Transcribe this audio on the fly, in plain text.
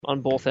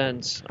on both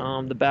ends.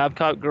 The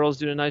Babcock girls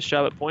did a nice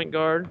job at point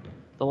guard.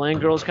 The Lane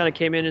girls kind of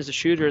came in as a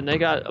shooter, and they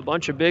got a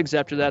bunch of bigs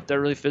after that. They're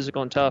really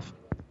physical and tough.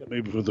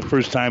 Maybe for the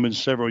first time in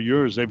several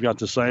years, they've got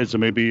the size to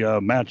maybe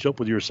match up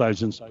with your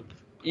size inside.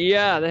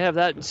 Yeah, they have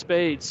that in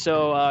spades.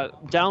 So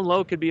down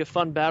low could be a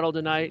fun battle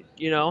tonight,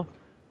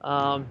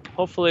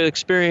 Hopefully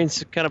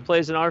experience kind of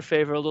plays in our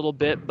favor a little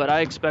bit, but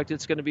I expect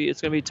it's going to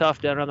be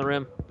tough down around the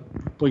rim.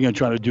 What are you going to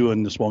try to do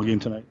in this ball game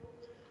tonight?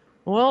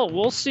 Well,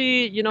 we'll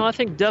see. I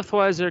think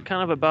depth-wise they're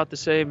kind of about the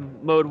same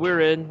mode we're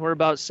in. We're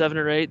about 7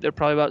 or 8. They're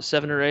probably about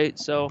 7 or 8.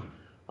 So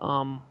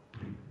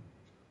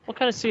we'll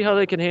kind of see how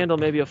they can handle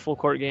maybe a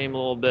full-court game a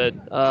little bit.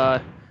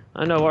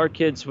 I know our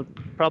kids would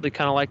probably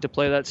kind of like to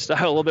play that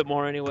style a little bit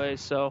more anyway.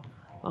 So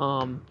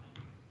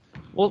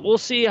we'll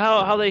see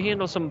how they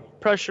handle some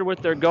pressure with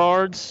their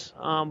guards.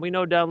 We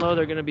know down low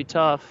they're going to be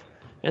tough.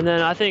 And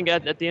then I think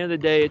at the end of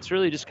the day, it's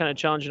really just kind of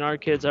challenging our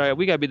kids. All right,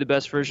 we got to be the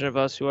best version of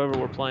us, whoever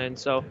we're playing.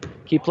 So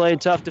keep playing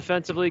tough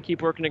defensively,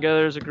 keep working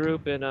together as a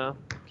group, and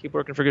keep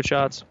working for good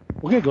shots.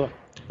 Okay, go ahead.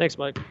 Thanks,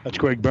 Mike. That's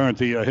Greg Barrett,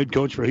 the head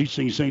coach for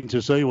Hastings St.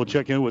 Cecilia. We'll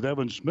check in with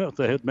Evan Smith,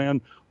 the head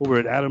man over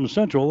at Adams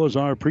Central, as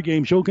our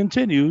pregame show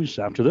continues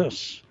after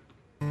this.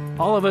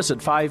 All of us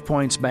at 5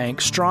 Points Bank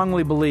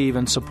strongly believe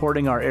in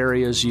supporting our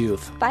area's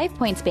youth. 5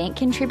 Points Bank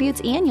contributes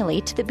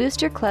annually to the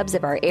booster clubs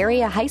of our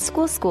area high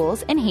school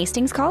schools and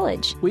Hastings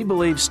College. We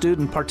believe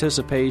student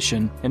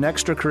participation in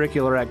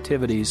extracurricular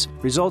activities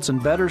results in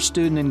better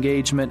student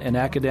engagement and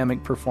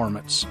academic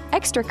performance.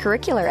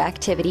 Extracurricular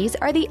activities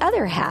are the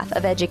other half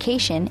of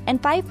education,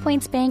 and 5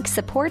 Points Bank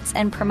supports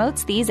and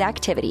promotes these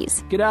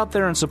activities. Get out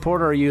there and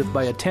support our youth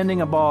by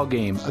attending a ball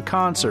game, a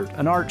concert,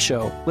 an art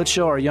show. Let's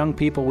show our young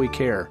people we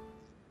care.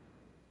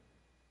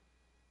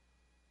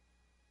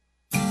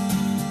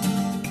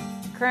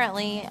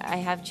 Currently, I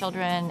have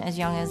children as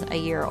young as a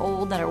year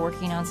old that are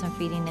working on some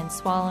feeding and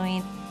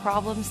swallowing,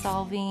 problem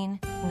solving,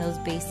 and those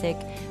basic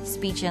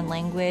speech and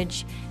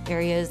language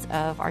areas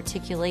of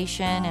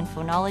articulation and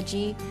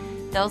phonology.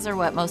 Those are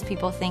what most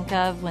people think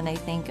of when they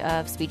think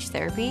of speech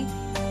therapy.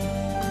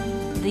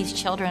 These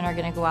children are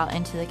going to go out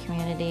into the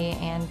community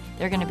and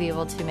they're going to be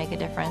able to make a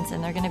difference,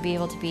 and they're going to be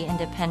able to be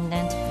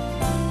independent.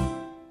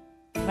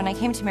 When I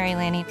came to Mary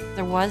Lanning,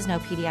 there was no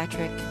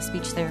pediatric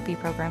speech therapy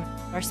program.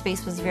 Our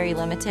space was very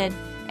limited,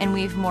 and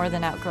we've more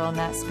than outgrown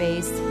that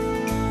space.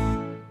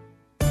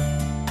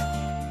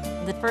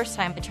 The first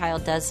time a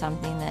child does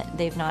something that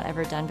they've not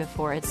ever done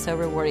before, it's so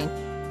rewarding.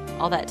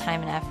 All that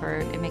time and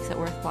effort, it makes it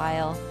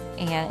worthwhile,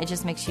 and it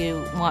just makes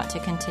you want to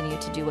continue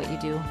to do what you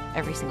do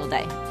every single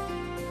day.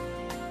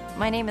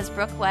 My name is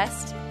Brooke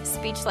West,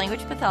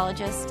 speech-language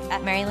pathologist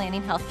at Mary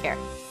Lanning Healthcare.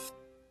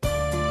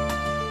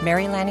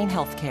 Mary Lanning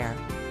Healthcare.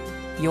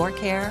 Your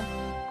care,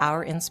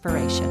 our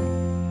inspiration.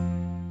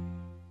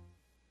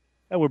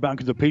 And we're back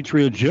at the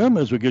Patriot Gym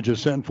as we get you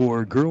set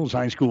for girls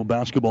high school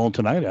basketball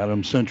tonight.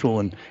 Adams Central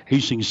and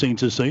Hastings St.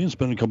 Cecilia.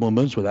 Spend a couple of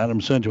minutes with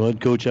Adams Central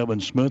head coach Evan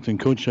Smith. And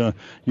coach,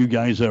 you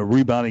guys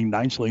rebounding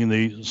nicely in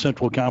the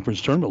Central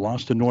Conference tournament.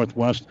 Lost to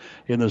Northwest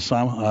in the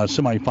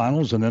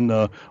semifinals, and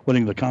then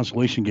winning the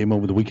consolation game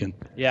over the weekend.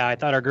 Yeah, I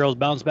thought our girls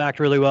bounced back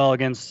really well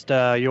against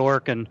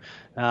York, and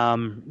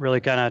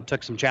really kind of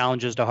took some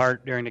challenges to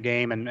heart during the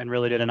game, and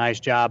really did a nice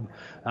job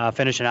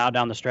finishing out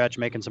down the stretch,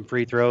 making some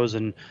free throws,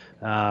 and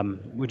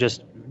we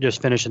just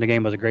finishing the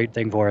game was a great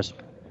thing for us.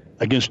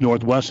 Against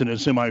Northwest in the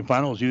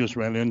semifinals, you just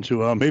ran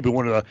into maybe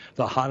one of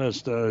the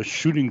hottest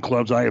shooting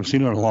clubs I have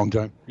seen in a long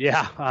time.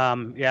 Yeah,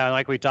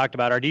 like we talked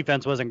about, our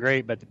defense wasn't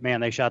great, but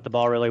man, they shot the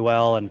ball really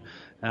well, and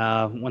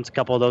once a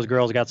couple of those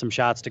girls got some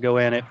shots to go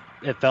in, it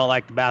felt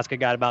like the basket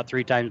got about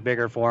 3 times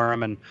bigger for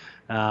them, and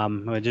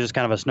it was just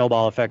kind of a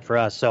snowball effect for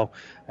us. So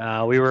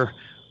we were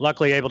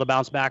luckily able to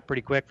bounce back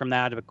pretty quick from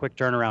that, a quick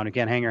turnaround. You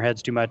can't hang your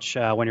heads too much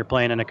when you're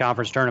playing in a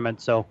conference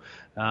tournament. So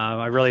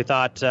I really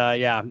thought,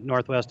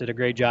 Northwest did a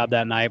great job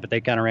that night, but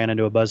they kind of ran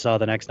into a buzzsaw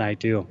the next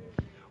night too.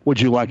 What'd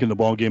you like in the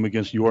ball game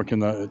against York in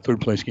the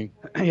third-place game?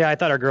 Yeah, I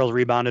thought our girls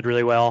rebounded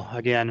really well.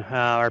 Again,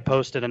 our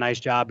post did a nice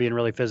job being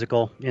really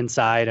physical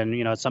inside, and,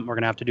 it's something we're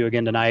going to have to do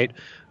again tonight.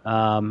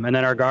 And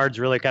then our guards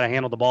really kind of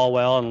handled the ball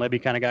well, and Libby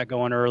kind of got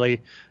going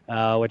early,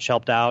 which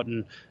helped out,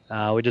 and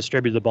we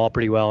distributed the ball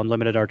pretty well and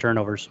limited our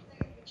turnovers.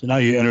 So now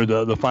you enter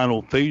the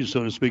final phase,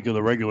 so to speak, of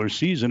the regular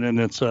season, and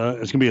it's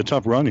going to be a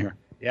tough run here.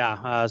 Yeah,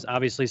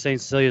 obviously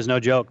St. Cecilia is no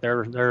joke.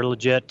 They're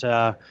legit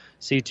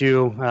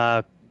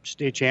C2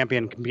 state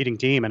champion competing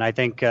team, and I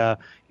think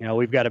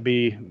we've got to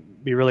be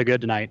really good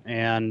tonight,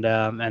 and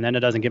then it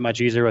doesn't get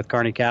much easier with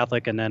Kearney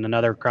Catholic, and then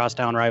another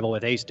crosstown rival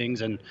with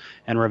Hastings and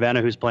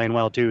Ravenna, who's playing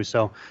well too.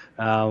 So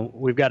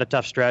we've got a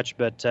tough stretch,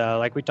 but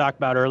like we talked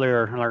about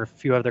earlier in our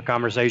few other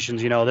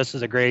conversations, this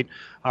is a great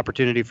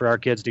opportunity for our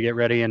kids to get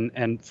ready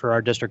and for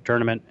our district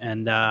tournament,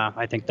 and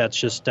I think that's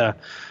just a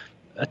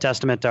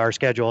testament to our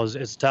schedule.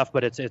 It's tough,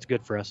 but it's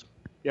good for us.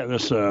 Yeah,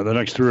 the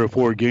next 3 or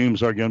 4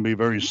 games are going to be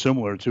very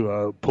similar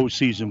to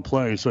postseason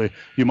play, so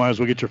you might as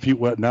well get your feet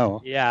wet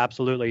now. Yeah,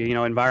 absolutely.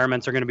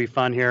 Environments are going to be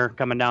fun here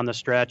coming down the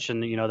stretch,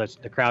 and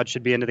the crowd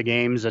should be into the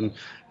games, and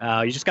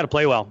you just got to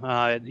play well.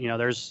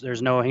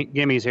 There's no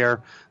gimmies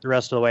here the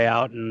rest of the way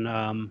out,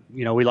 and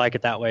we like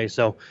it that way.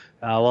 So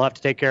we'll have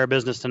to take care of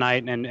business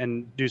tonight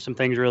and do some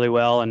things really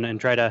well, and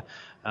try to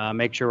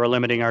make sure we're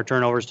limiting our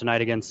turnovers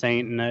tonight against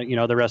St. And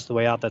the rest of the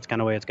way out, that's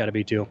kind of the way it's got to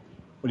be too.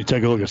 When you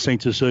take a look at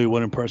St. Cecilia,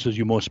 what impresses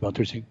you most about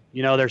their team?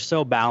 They're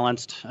so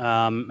balanced,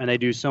 and they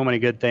do so many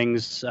good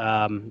things.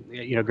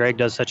 Greg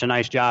does such a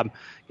nice job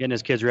getting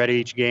his kids ready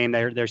each game.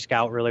 They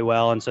scout really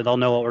well, and so they'll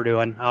know what we're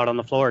doing out on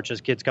the floor. It's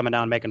just kids coming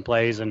down making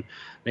plays, and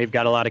they've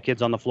got a lot of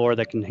kids on the floor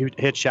that can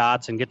hit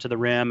shots and get to the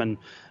rim, and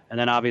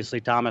then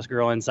obviously Thomas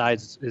Girl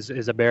inside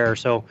is a bear.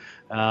 So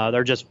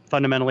they're just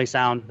fundamentally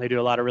sound. They do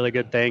a lot of really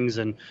good things,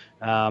 and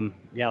like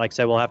I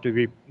said, we'll have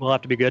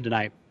to be good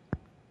tonight.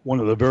 One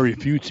of the very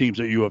few teams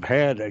that you have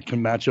had that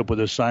can match up with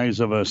the size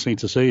of St.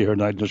 Cecilia here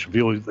tonight. Don't you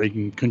feel they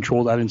can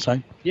control that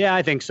inside? Yeah,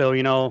 I think so.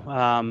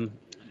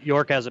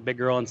 York has a big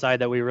girl inside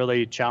that we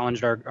really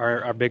challenged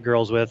our big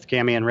girls with,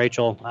 Cammie and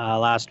Rachel,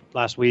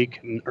 last week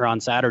or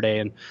on Saturday,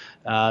 and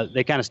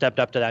they kind of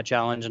stepped up to that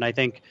challenge. And I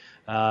think,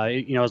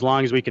 as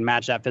long as we can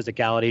match that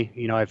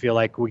physicality, I feel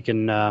like we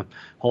can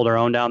hold our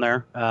own down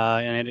there.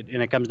 And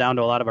it comes down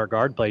to a lot of our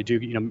guard play too.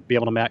 Be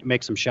able to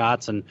make some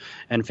shots and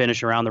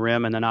finish around the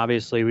rim, and then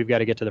obviously we've got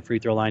to get to the free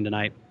throw line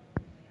tonight.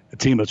 A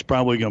team that's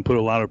probably going to put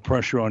a lot of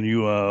pressure on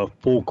you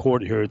full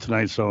court here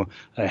tonight. So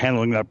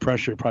handling that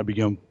pressure probably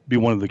going to be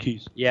one of the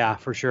keys. Yeah,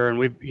 for sure. And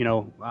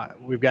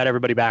we've got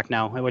everybody back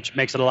now, which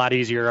makes it a lot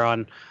easier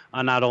on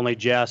not only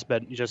Jess,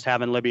 but just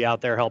having Libby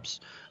out there helps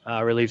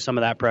relieve some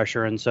of that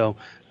pressure. And so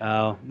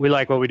we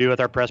like what we do with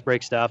our press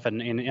break stuff,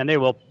 and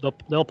they'll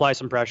apply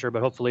some pressure,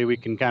 but hopefully we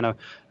can kind of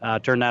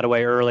turn that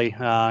away early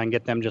and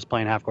get them just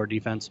playing half court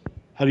defense.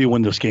 How do you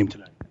win this game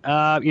tonight?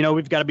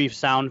 We've got to be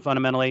sound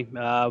fundamentally,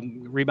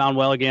 rebound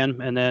well again,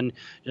 and then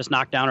just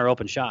knock down our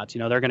open shots.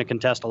 They're going to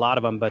contest a lot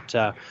of them, but,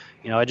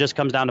 it just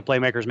comes down to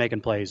playmakers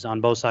making plays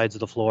on both sides of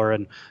the floor,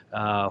 and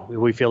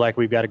we feel like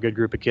we've got a good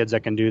group of kids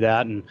that can do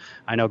that, and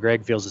I know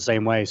Greg feels the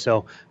same way.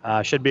 So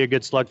should be a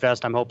good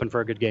slugfest. I'm hoping for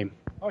a good game.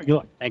 All right, good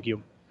luck. Thank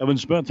you. Evan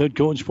Smith, head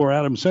coach for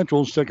Adams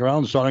Central. Stick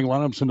around. Starting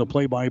lineups and the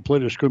play-by-play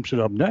description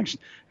up next.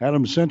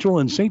 Adams Central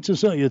and St.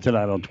 Cecilia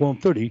tonight on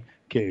 1230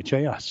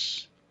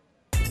 KHAS.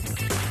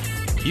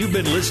 You've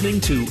been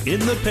listening to In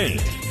the Paint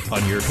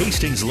on your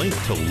Hastings link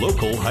to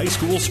local high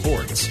school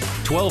sports,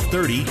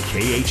 1230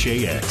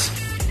 KHAS.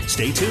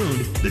 Stay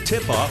tuned. The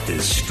tip-off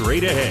is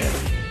straight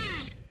ahead.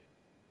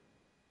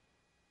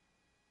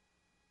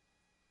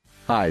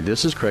 Hi,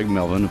 this is Craig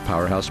Melvin of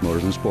Powerhouse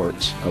Motors and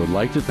Sports. I would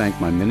like to thank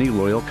my many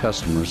loyal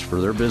customers for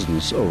their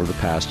business over the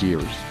past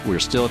years. We are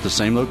still at the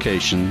same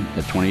location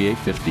at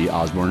 2850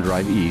 Osborne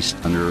Drive East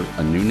under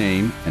a new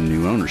name and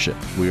new ownership.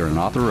 We are an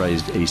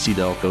authorized AC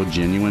Delco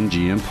genuine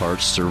GM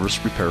parts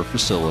service repair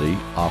facility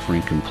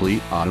offering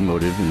complete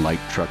automotive and light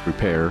truck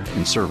repair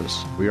and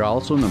service. We are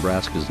also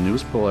Nebraska's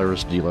newest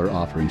Polaris dealer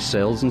offering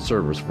sales and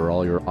service for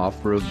all your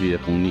off-road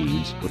vehicle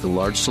needs with a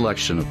large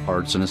selection of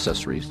parts and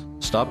accessories.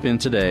 Stop in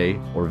today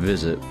or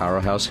visit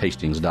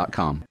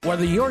PowerhouseHastings.com.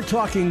 Whether you're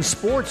talking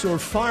sports or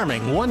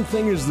farming, one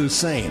thing is the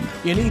same.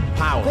 You need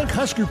power. Think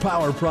Husker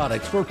Power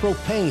products for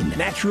propane,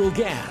 natural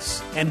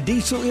gas, and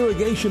diesel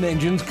irrigation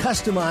engines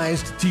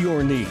customized to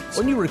your needs.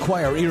 When you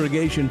require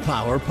irrigation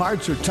power,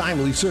 parts, or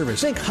timely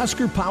service, think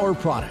Husker Power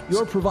products,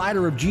 your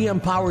provider of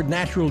GM-powered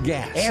natural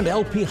gas and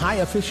LP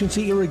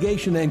high-efficiency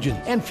irrigation engine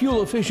and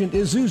fuel-efficient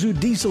Isuzu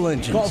diesel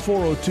engines. Call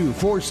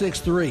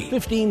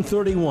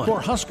 402-463-1531 for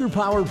Husker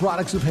Power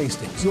products of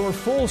Hastings, your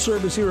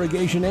full-service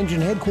irrigation engine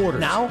headquarters,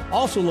 now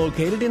also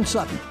located in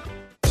Sutton.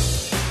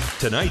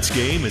 Tonight's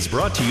game is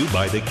brought to you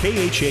by the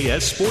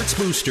KHAS Sports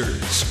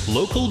Boosters,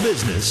 local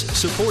business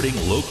supporting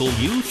local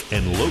youth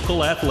and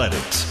local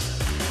athletics.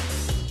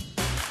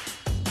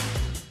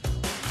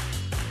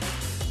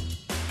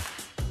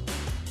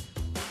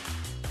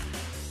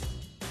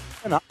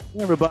 Hi,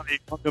 everybody.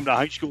 Welcome to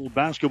high school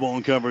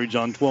basketball coverage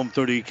on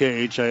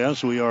 1230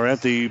 KHAS. We are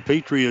at the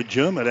Patriot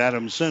Gym at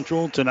Adams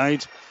Central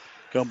tonight.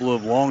 A couple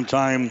of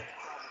longtime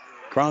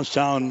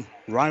crosstown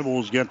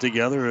rivals get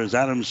together as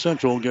Adams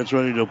Central gets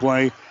ready to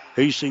play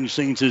Hastings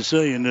St.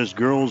 Cecilia in this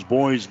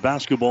girls-boys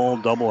basketball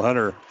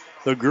doubleheader.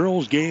 The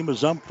girls' game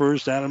is up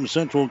first. Adams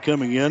Central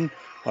coming in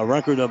a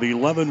record of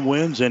 11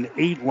 wins and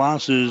 8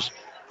 losses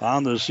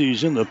on the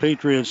season. The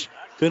Patriots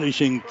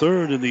finishing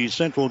third in the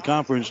Central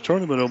Conference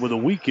tournament over the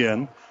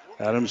weekend.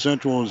 Adams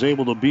Central is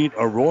able to beat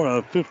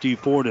Aurora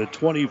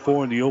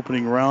 54-24 in the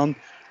opening round.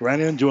 Ran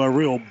into a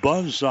real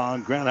buzzsaw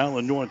in Grand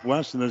Island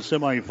Northwest in the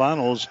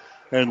semifinals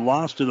and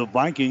lost to the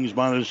Vikings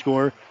by the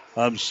score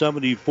of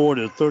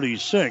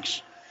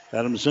 74-36.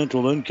 Adams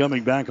Central then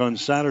coming back on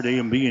Saturday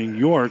and beating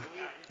York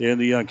in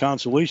the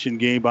consolation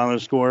game by the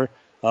score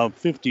of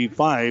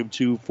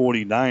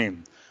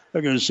 55-49.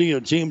 They're going to see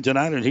a team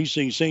tonight at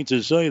Hastings St.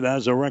 Cecilia that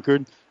has a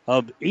record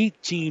of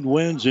 18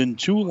 wins and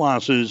 2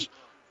 losses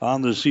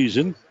on the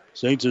season.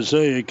 St.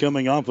 Cecilia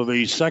coming off of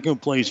a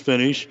second-place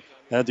finish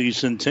at the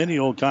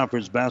Centennial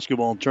Conference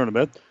Basketball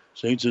Tournament.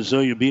 St.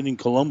 Cecilia beating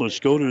Columbus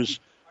Scotus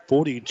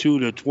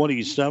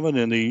 42-27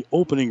 in the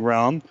opening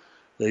round.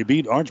 They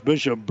beat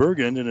Archbishop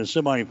Bergen in the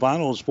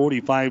semifinals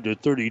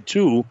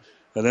 45-32,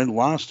 and then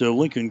lost to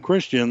Lincoln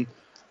Christian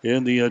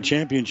in the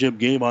championship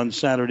game on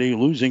Saturday,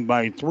 losing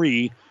by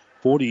 3,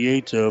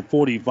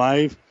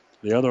 48-45.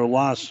 The other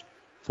loss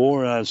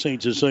for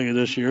St. Cecilia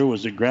this year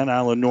was the Grand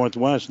Island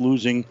Northwest,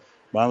 losing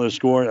by the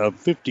score of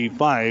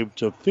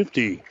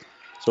 55-50.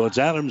 So it's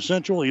Adams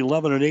Central,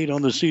 11-8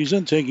 on the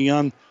season, taking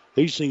on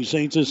Hastings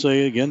St.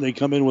 Cecilia. Again, they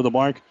come in with a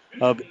mark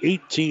of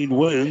 18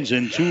 wins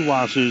and 2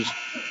 losses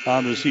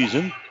on the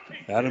season.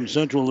 Adams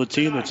Central, the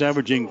team that's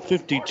averaging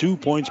 52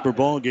 points per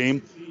ball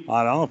game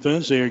on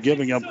offense. They are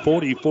giving up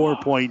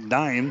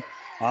 44.9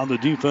 on the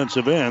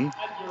defensive end.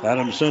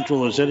 Adams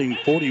Central is hitting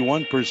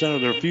 41%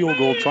 of their field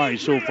goal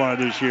tries so far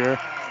this year,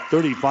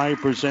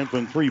 35%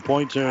 from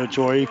three-point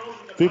territory,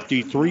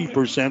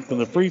 53% from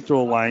the free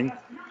throw line.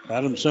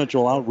 Adams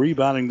Central out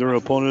rebounding their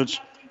opponents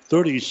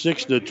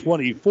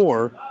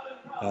 36-24.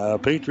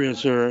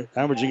 Patriots are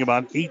averaging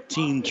about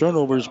 18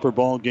 turnovers per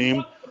ball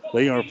game.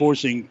 They are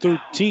forcing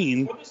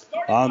 13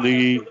 on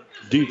the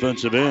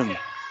defensive end.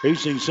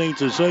 Hastings St.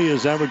 Cecilia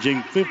is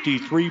averaging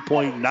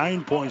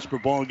 53.9 points per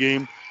ball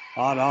game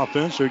on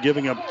offense. They're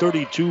giving up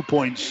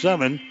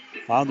 32.7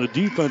 on the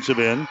defensive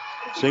end.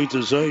 St.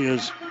 Cecilia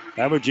is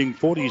averaging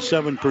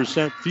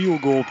 47%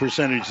 field goal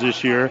percentage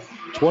this year,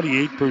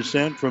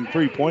 28% from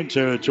three-point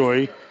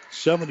territory,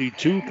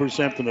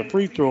 72% from the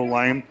free throw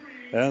line,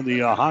 and the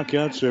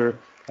Hawkettes are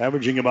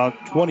averaging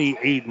about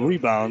 28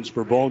 rebounds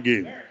per ball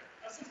game.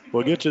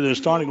 We'll get to the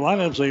starting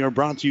lineups. They are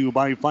brought to you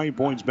by 5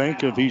 Points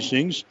Bank of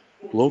Hastings.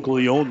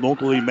 Locally owned,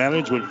 locally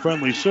managed with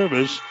friendly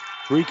service.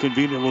 3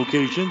 convenient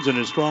locations and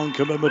a strong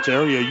commitment to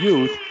area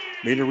youth.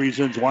 Many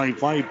reasons why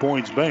 5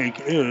 Points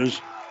Bank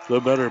is the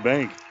better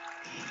bank.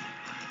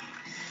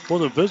 For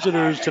the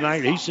visitors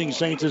tonight, Hastings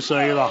St.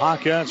 Cecilia, the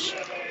Hawkettes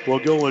will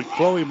go with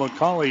Chloe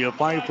McCauley, a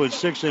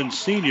 5'6"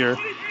 senior.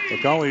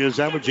 McCauley is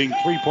averaging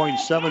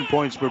 3.7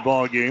 points per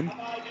ball game.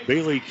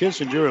 Bailey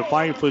Kissinger, a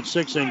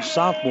 5'6"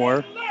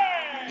 sophomore.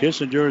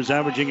 Kissinger is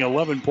averaging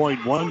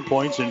 11.1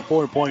 points and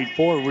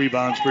 4.4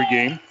 rebounds per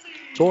game.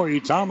 Tori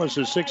Thomas,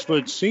 a 6'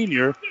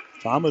 senior.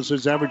 Thomas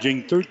is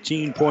averaging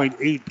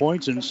 13.8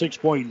 points and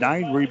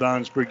 6.9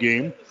 rebounds per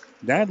game.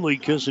 Natalie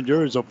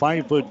Kissinger is a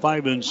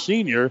 5'5"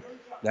 senior.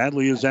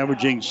 Natalie is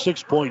averaging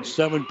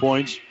 6.7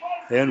 points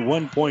and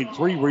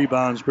 1.3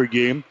 rebounds per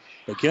game.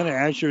 McKenna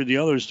Asher, the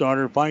other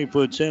starter,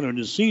 5'10" and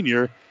a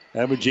senior,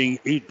 averaging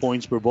 8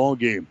 points per ball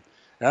game.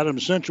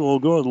 Adams Central will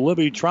go with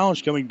Libby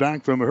Troush coming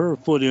back from her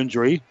foot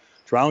injury.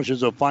 Troush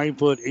is a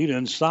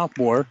 5'8"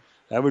 sophomore,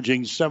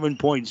 averaging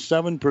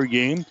 7.7 per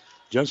game.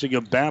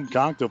 Jessica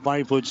Babcock, the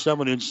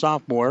 5'7"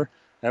 sophomore,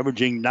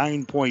 averaging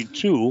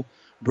 9.2.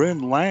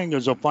 Bryn Lang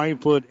is a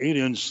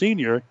 5'8"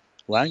 senior.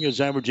 Lang is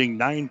averaging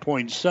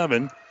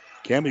 9.7.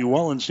 Cammie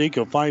Wellenseek,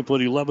 a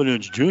 5'11"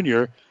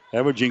 junior,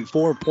 averaging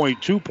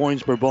 4.2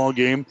 points per ball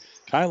game.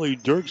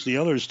 Kylie Dirks, the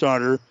other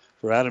starter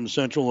for Adams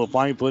Central, a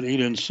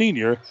 5'8"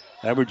 senior,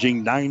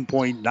 averaging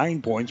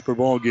 9.9 points per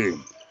ball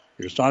game.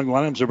 Your starting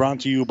lineups are brought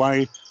to you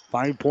by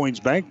 5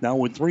 Points Bank, now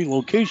with 3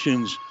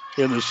 locations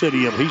in the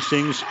city of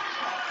Hastings.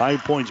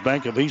 5 Points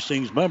Bank of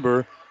Hastings,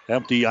 member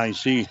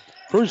FDIC.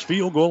 First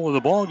field goal of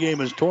the ball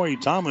game is Tori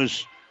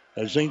Thomas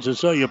as St.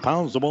 Cecilia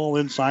pounds the ball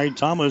inside.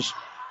 Thomas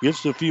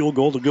gets the field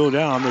goal to go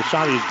down. The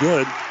shot is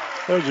good.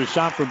 There's a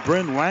shot from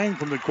Bryn Lang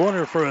from the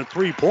corner for a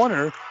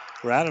three-pointer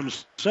for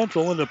Adams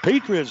Central, and the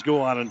Patriots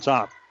go out on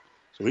top.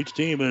 So each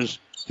team has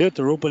hit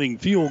their opening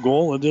field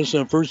goal in this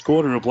first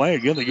quarter of play.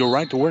 Again, they go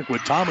right to work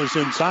with Thomas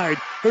inside.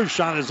 Her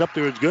shot is up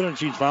there. It's good, and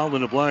she's fouled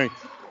in the play.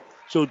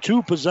 So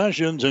 2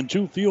 possessions and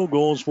 2 field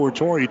goals for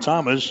Tori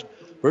Thomas.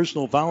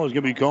 Personal foul is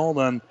going to be called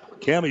on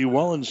Cammie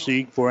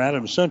Wellenseek for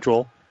Adams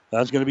Central.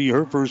 That's going to be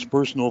her first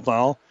personal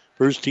foul.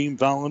 First team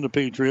foul on the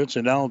Patriots.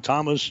 And now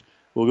Thomas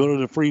will go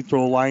to the free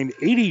throw line.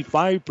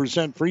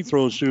 85% free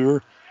throw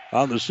shooter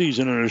on the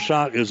season, and her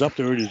shot is up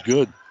there. It is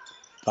good.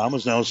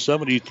 Thomas now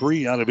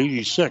 73 out of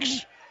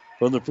 86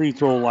 from the free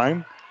throw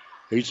line.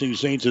 Hastings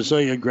St.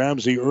 Cecilia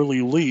grabs the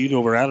early lead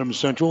over Adams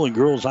Central in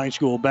girls high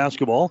school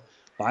basketball.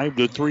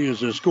 5-3 is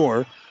the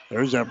score.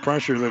 There's that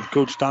pressure that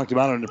Coach talked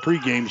about in the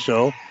pregame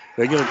show.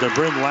 They get it to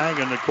Bryn Lang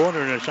in the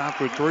corner and a shot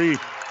for 3.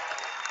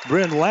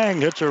 Bryn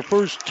Lang hits her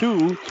first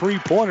 2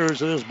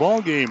 3-pointers in this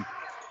ball game.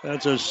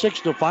 That's a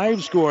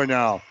 6-5 score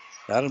now.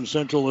 Adams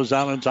Central is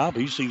out on top.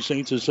 Hastings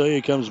St.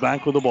 Cecilia comes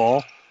back with the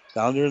ball.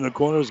 Down there in the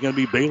corner is going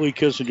to be Bailey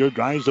Kissinger.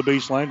 Drives the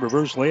baseline.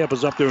 Reverse layup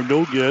is up there.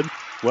 No good.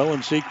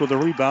 Wellenseek with a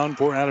rebound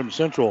for Adams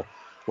Central.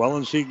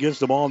 Wellenseek gets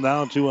the ball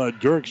now to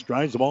Dirks.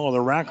 Drives the ball to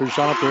the rack. Her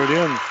shot up there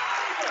and in.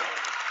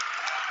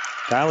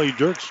 Kylie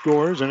Dirks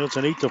scores, and it's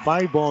an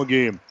 8-5 ball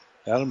game.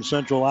 Adams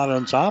Central out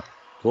on top.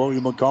 Chloe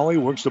McCauley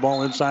works the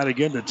ball inside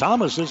again to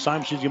Thomas. This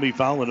time she's going to be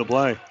fouled in the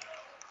play.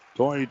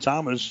 Tori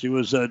Thomas, she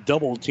was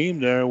double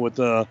teamed there with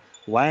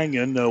Lang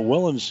and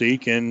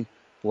Wellenseek, and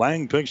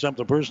Lang picks up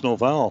the personal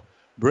foul.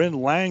 Bryn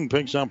Lang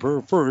picks up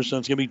her first.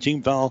 That's going to be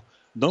team foul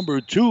number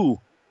 2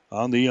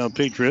 on the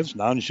Patriots.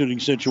 Non-shooting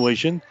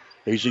situation.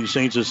 Hastings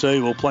St.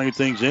 Cecilia will play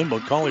things in.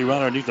 McCauley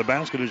right underneath the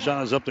basket. His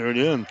shot is up there and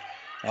in.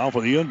 Now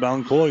for the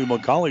inbound, Chloe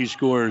McCauley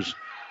scores.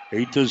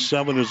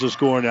 8-7 is the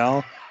score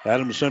now.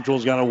 Adams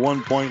Central's got a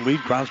 1-point lead.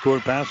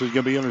 Cross-court pass is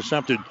going to be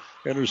intercepted.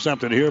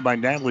 Intercepted here by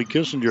Natalie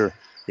Kissinger.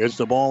 Gets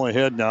the ball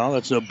ahead now.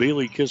 That's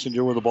Bailey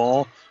Kissinger with the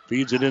ball.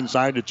 Feeds it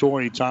inside to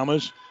Tori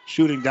Thomas.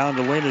 Shooting down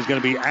the lane is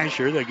going to be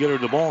Asher. They get her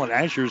the ball, and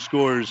Asher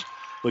scores.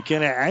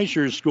 McKenna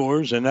Asher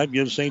scores, and that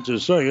gives St.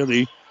 Cecilia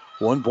the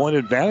 1-point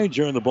advantage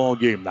here in the ball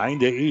game.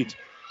 9-8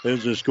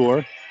 is the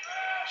score.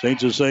 St.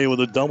 Cecilia with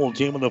a double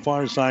team on the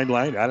far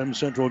sideline. Adams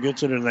Central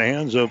gets it in the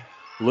hands of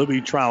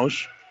Libby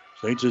Troush.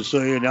 St.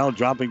 Cecilia now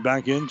dropping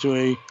back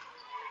into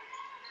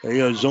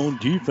a zone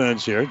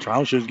defense here.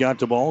 Troush has got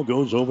the ball,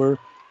 goes over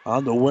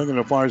on the wing on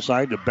the far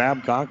side to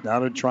Babcock. Now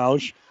to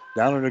Troush.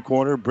 Down in the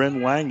corner,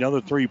 Bryn Lang,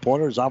 another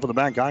three-pointers off of the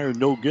back iron,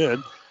 no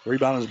good.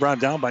 Rebound is brought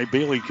down by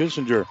Bailey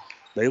Kissinger.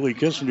 Bailey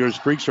Kissinger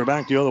streaks her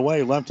back the other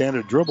way.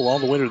 Left-handed dribble all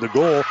the way to the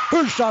goal.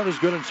 Her shot is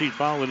good, and she's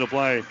fouled in the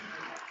play.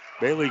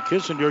 Bailey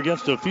Kissinger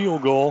gets the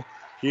field goal.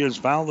 She is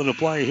fouled in the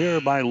play here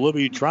by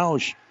Libby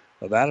Troush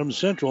of Adams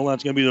Central.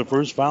 That's going to be the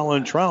first foul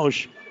on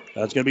Troush.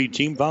 That's going to be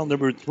team foul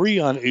number 3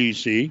 on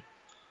AC.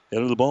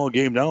 Into the ball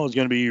game now is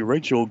going to be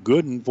Rachel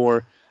Gooden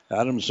for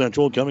Adams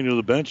Central. Coming to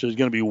the bench is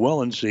going to be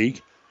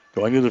Wellenseek.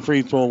 Going to the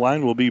free throw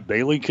line will be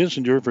Bailey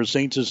Kissinger for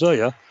St.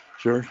 Cecilia.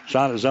 Sure,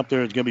 shot is up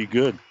there. It's going to be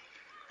good.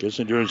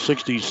 Kissinger is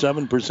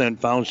 67%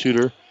 foul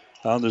shooter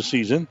on the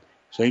season.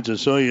 St.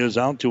 Cecilia is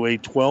out to a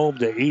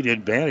 12-8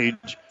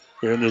 advantage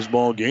here in this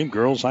ball game.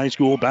 Girls high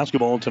school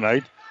basketball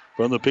tonight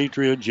from the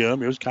Patriot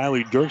Gym. Here's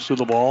Kylie Dirks with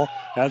the ball.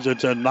 Has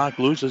it knocked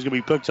loose. It's going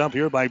to be picked up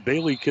here by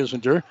Bailey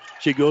Kissinger.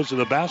 She goes to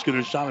the basket.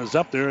 Her shot is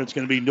up there. It's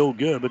going to be no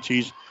good, but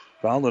she's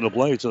fouled in the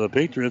play. So the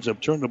Patriots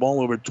have turned the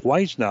ball over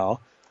twice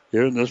now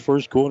here in this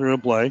first quarter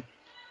of play.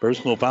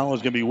 Personal foul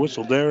is going to be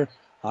whistled there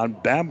on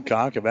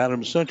Babcock of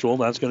Adams Central.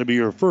 That's going to be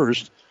her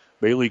first.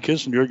 Bailey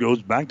Kissinger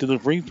goes back to the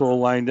free throw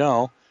line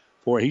now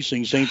for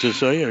Hastings St.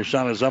 Cecilia. Her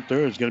shot is up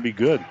there. It's going to be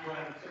good.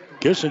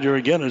 Kissinger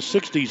again a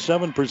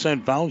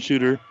 67% foul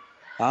shooter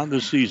on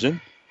the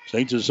season.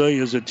 St.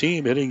 Cecilia is a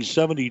team hitting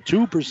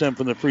 72%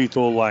 from the free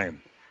throw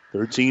line.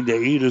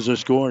 13-8 is the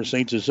score.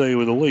 St. Cecilia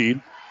with the lead.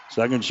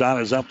 Second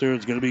shot is up there.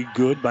 It's going to be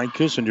good by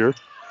Kissinger.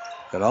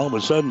 And all of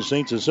a sudden,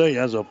 St. Cecilia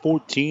has a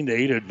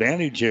 14-8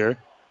 advantage here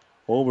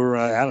over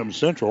Adams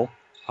Central.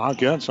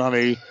 Hawkettes on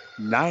a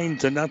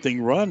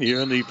 9-0 run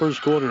here in the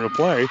first quarter of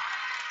play.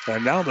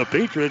 And now the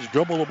Patriots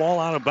dribble the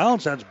ball out of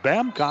bounds. That's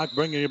Babcock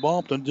bringing the ball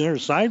up to their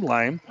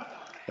sideline.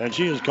 And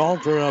she is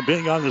called for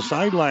being on the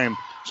sideline.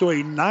 So a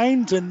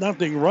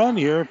 9-0 run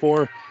here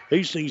for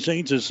Hastings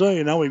St.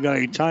 Cecilia. Now we've got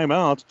a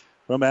timeout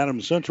from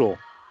Adams Central.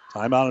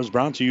 Timeout is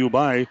brought to you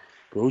by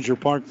Crozier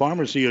Park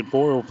Pharmacy at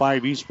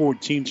 405 East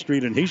 14th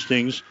Street in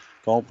Hastings.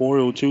 Call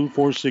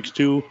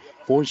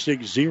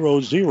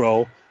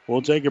 402-462-4600.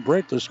 We'll take a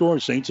break. The score,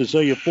 St.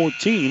 Cecilia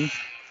 14,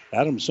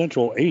 Adams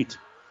Central 8.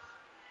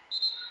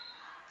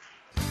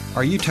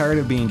 Are you tired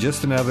of being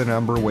just another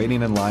number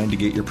waiting in line to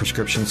get your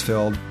prescriptions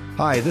filled?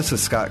 Hi, this is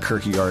Scott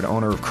Kierkegaard,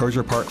 owner of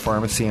Crozier Park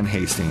Pharmacy in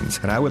Hastings,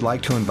 and I would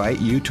like to invite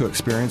you to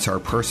experience our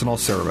personal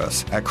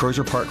service. At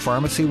Crozier Park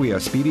Pharmacy, we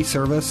have speedy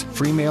service,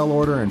 free mail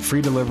order, and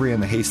free delivery in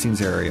the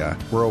Hastings area.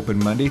 We're open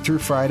Monday through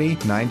Friday,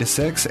 9 to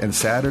 6, and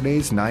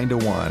Saturdays, 9 to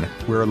 1.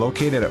 We're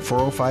located at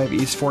 405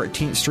 East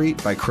 14th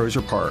Street by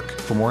Crozier Park.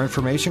 For more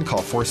information, call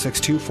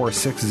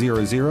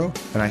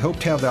 462-4600, and I hope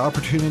to have the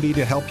opportunity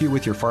to help you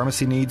with your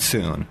pharmacy needs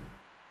soon.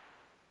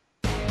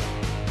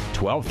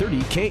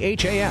 1230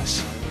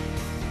 KHAS.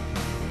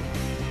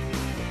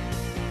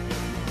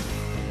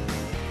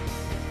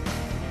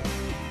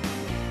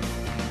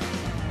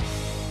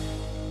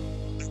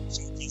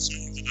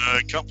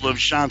 A couple of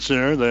shots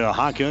there. The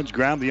Hawkins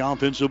grab the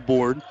offensive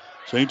board.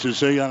 St.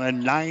 Cecilia on a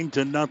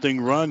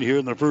 9-0 run here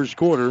in the first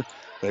quarter.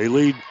 They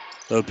lead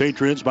the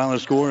Patriots by the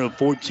score of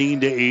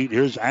 14-8.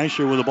 Here's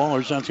Asher with the ball.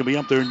 Her shot's going to be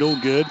up there,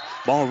 no good.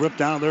 Ball ripped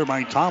down there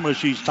by Thomas.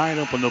 She's tied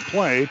up in the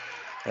play.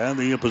 And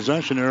the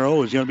possession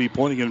arrow is going to be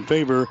pointing in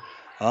favor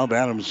of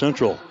Adams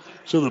Central.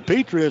 So the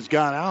Patriots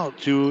got out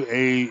to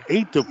a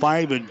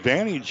 8-5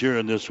 advantage here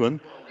in this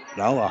one.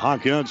 Now the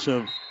Hawkins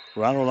have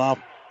rattled off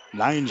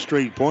 9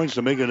 straight points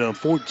to make it a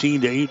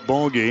 14-8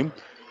 ball game.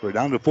 We're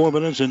down to 4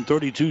 minutes and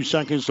 32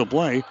 seconds to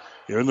play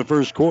here in the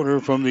first quarter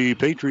from the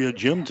Patriot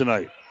Gym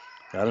tonight.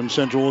 Adams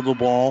Central with the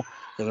ball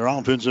in their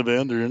offensive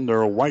end. They're in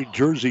their white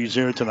jerseys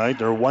here tonight.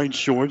 Their white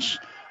shorts.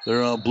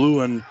 Their blue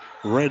and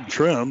red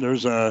trim.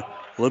 There's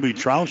Libby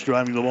Troush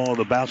driving the ball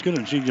to the basket,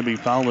 and she's going to be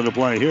fouled into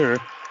play here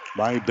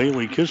by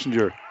Bailey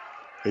Kissinger.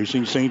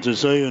 Hastings St.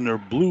 Cecilia in their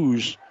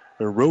blues,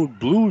 their road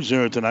blues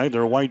there tonight,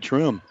 their white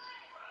trim.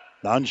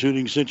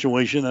 Non-shooting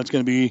situation. That's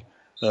going to be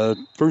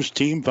first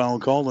team foul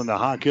called on the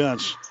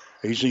Hawkettes.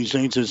 Hastings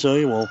St.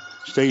 Cecilia will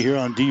stay here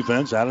on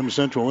defense. Adams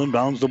Central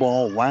inbounds the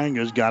ball. Lang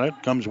has got it.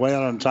 Comes way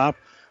out on top.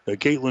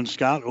 Caitlin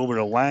Scott over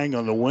to Lang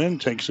on the wing.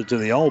 Takes it to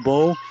the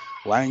elbow.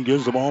 Lang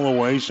gives the ball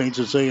away. St.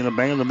 Cecilia in a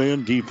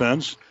man-to-man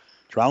defense.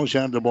 Troush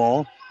had the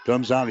ball.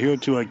 Comes out here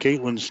to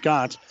Caitlin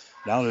Scott.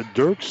 Now to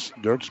Dirks.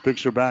 Dirks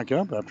picks her back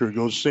up after it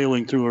goes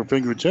sailing through her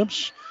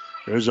fingertips.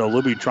 There's a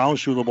Libby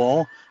Troush with the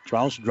ball.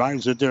 Troush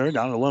drives it there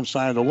down the left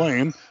side of the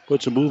lane.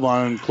 Puts a move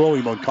on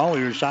Chloe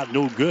McCauley. Her shot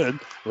no good.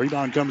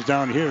 Rebound comes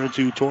down here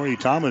to Tori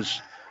Thomas.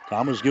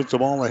 Thomas gets the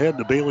ball ahead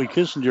to Bailey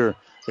Kissinger.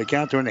 To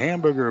Catherine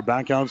Hamburger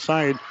back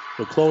outside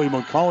to Chloe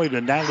McCauley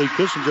to Natalie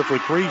Kissinger for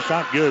three.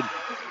 Shot good.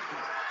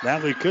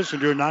 Natalie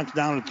Kissinger knocks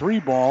down a three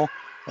ball.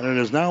 And it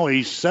is now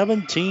a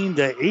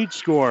 17-8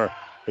 score.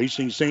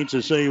 Hastings St.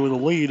 Cecilia with a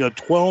lead, a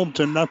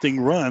 12-0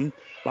 run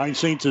by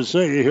St.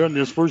 Cecilia here in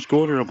this first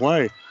quarter of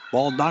play.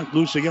 Ball knocked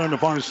loose again on the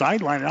far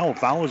sideline. Now a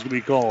foul is going to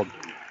be called.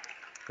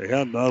 They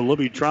had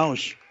Libby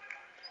Troush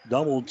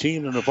double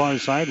teamed on the far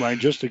sideline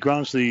just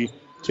across the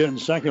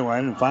 10-second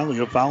line. And finally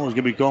a foul is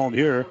going to be called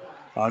here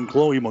on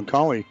Chloe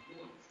McCauley.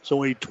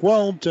 So a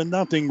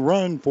 12-0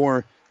 run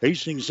for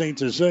Hastings St.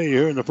 Cecilia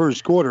here in the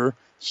first quarter.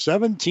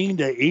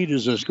 17-8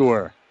 is the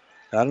score.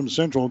 Adams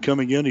Central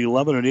coming in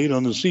 11-8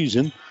 on the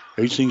season.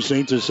 Hastings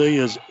St.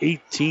 Cecilia is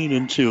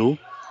 18-2.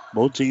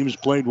 Both teams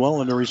played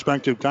well in their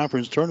respective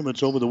conference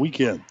tournaments over the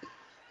weekend.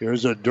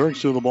 Here's a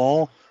Dirks with the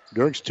ball.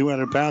 Dirks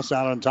 200 pass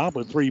out on top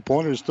with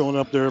 3-pointers thrown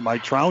up there by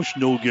Troush.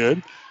 No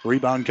good.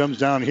 Rebound comes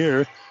down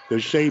here to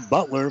Shea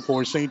Butler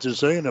for St.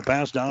 Cecilia. And the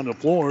pass down the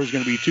floor is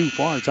going to be too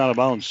far. It's out of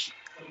bounds.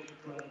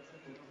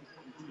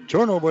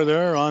 Turnover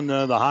there on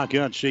the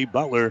Hawkettes. Shea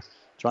Butler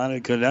trying to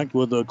connect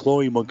with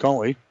Chloe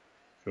McCauley.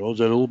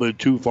 Goes it a little bit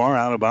too far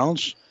out of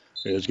bounds.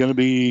 It's going to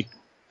be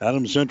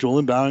Adams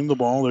Central inbounding the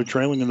ball. They're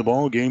trailing in the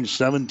ball game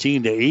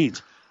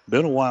 17-8.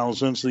 Been a while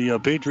since the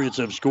Patriots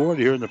have scored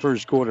here in the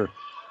first quarter.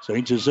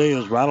 St. Cecilia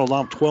has rattled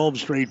off 12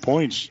 straight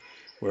points.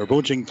 We're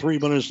approaching 3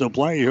 minutes to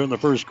play here in the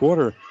first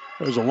quarter.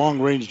 There's a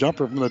long-range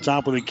jumper from the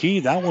top of the key.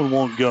 That one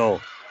won't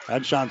go.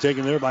 That shot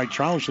taken there by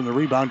Troush, and the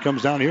rebound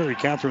comes down here to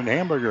Catherine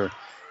Hamburger.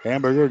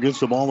 Hamburger gets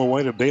the ball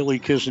away to Bailey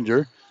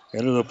Kissinger.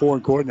 Into the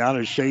forecourt now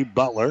to Shea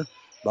Butler.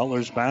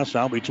 Butler's pass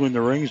out between the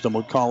rings to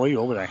McCauley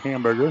over to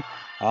Hamburger.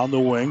 On the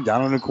wing,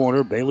 down in the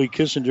corner, Bailey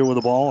Kissinger with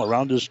the ball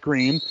around the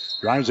screen.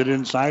 Drives it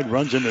inside,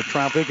 runs into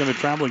traffic and a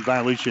traveling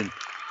violation.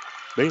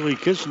 Bailey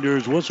Kissinger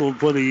is whistled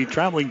for the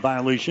traveling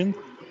violation.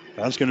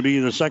 That's going to be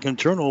the second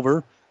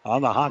turnover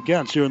on the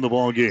Hawkettes here in the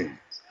ball game.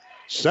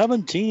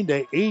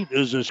 17-8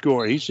 is the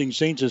score. Hastings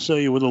St.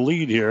 Cecilia with a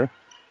lead here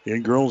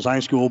in girls high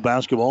school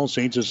basketball.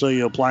 St.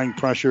 Cecilia applying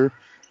pressure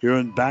here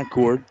in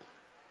backcourt.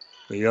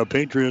 The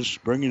Patriots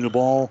bringing the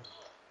ball,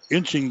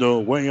 inching the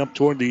way up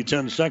toward the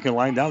 10-second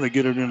line. Now they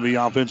get it into the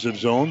offensive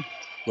zone.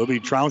 Libby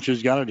Troush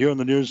has got it here on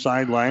the near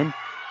sideline.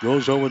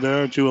 Goes over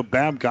there to a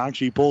Babcock.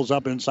 She pulls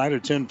up inside. A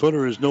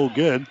 10-footer is no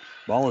good.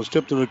 Ball is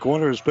tipped to the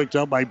corner. Is picked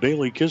up by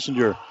Bailey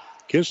Kissinger.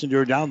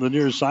 Kissinger down the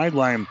near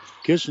sideline.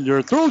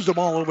 Kissinger throws the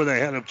ball over the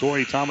head of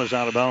Tori Thomas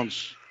out of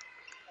bounds.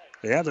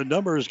 They have the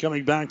numbers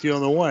coming back the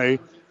other way.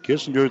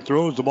 Kissinger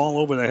throws the ball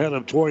over the head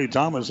of Tori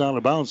Thomas out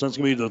of bounds. That's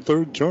going to be the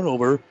third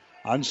turnover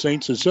on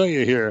St.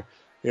 Cecilia here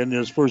in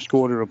this first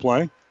quarter of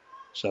play.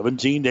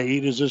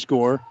 17-8 is the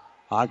score.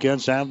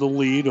 Hawkettes have the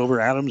lead over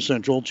Adams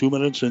Central. 2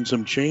 minutes and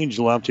some change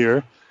left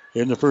here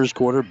in the first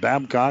quarter.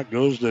 Babcock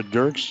goes to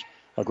Dirks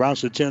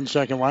across the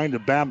 10-second line to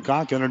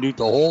Babcock underneath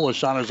the hole. A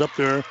shot is up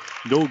there.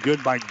 No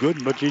good by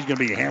Gooden, but she's going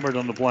to be hammered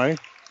on the play.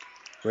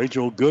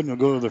 Rachel Gooden will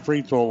go to the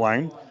free throw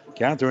line.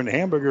 Catherine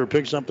Hamburger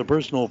picks up the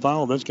personal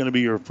foul. That's going to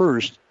be her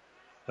first.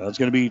 That's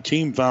going to be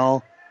team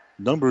foul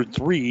number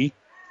 3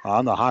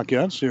 on the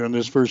Hawkettes here in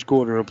this first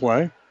quarter of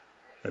play.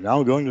 And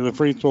now going to the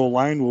free throw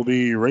line will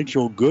be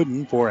Rachel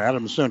Gooden for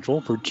Adams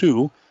Central for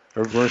 2.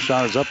 Her first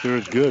shot is up there.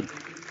 It's good.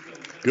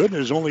 Gooden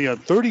is only a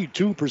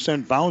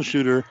 32% foul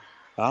shooter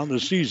on the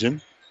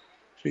season.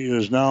 She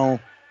is now,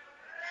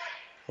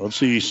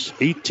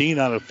 18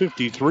 out of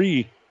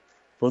 53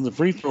 from the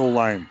free throw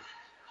line.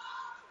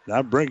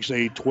 That breaks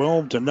a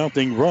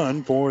 12-0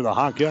 run for the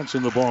Hawkettes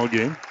in the ball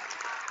game.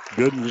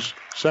 Gooden's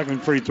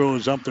second free throw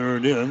is up there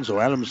and in. So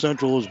Adams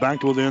Central is back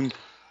to within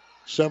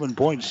 7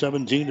 points.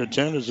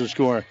 17-10 is the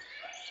score.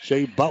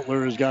 Shea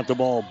Butler has got the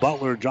ball.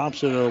 Butler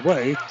drops it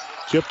away.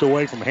 Chipped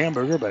away from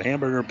Hamburger, but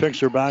Hamburger picks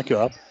her back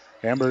up.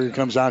 Hamburger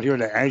comes out here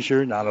to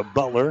Asher, now to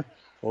Butler.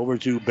 Over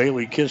to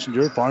Bailey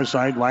Kissinger. Far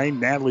side line,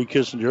 Natalie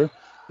Kissinger.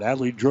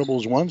 Natalie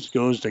dribbles once,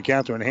 goes to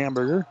Catherine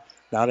Hamburger.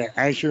 Now to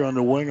Asher on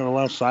the wing on the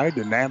left side,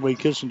 to Natalie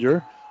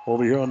Kissinger.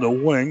 Over here on the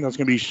wing, that's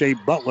going to be Shea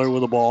Butler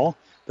with the ball.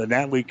 To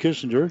Natalie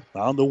Kissinger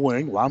on the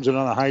wing, lobs it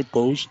on a high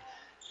post.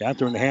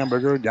 Catherine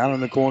Hamburger down in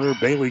the corner.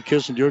 Bailey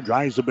Kissinger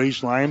drives the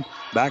baseline.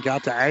 Back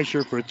out to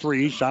Asher for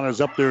 3. Shot is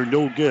up there,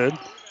 no good.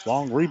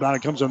 Long rebound.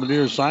 It comes on the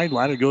near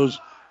sideline. It goes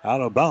out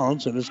of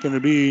bounds, and it's going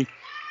to be,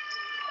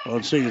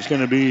 it's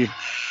going to be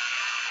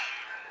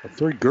the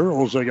 3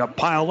 girls that got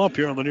piled up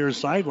here on the near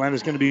sideline.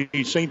 It's going to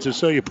be St.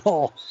 Cecilia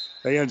ball.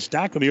 They had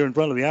stacked them here in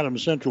front of the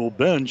Adams Central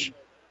bench,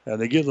 and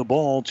they give the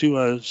ball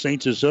to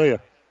St. Cecilia.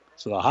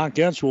 So the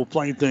Hawkettes will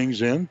play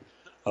things in.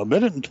 1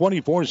 minute and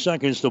 24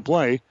 seconds to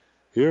play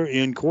here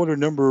in quarter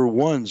number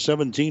 1,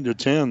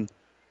 17-10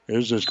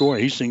 is the score.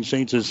 Hastings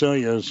St.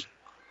 Cecilia is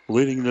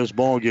leading this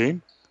ball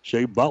game.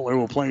 Shea Butler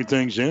will play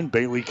things in.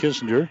 Bailey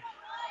Kissinger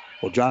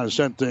will try to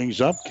set things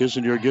up.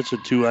 Kissinger gets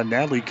it to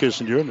Natalie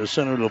Kissinger in the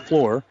center of the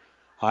floor.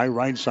 High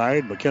right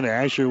side. McKenna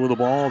Asher with the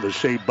ball to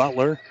Shea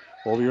Butler.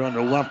 Over here on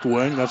the left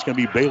wing. That's going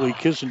to be Bailey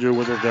Kissinger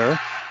with it there.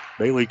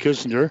 Bailey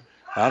Kissinger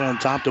out on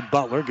top to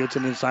Butler. Gets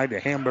it inside to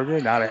Hamburger.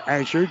 Now to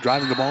Asher.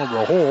 Driving the ball into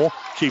the hole.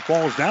 She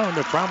falls down and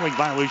the traveling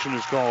violation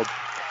is called.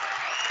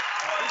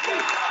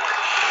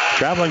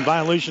 Traveling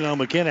violation on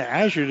McKenna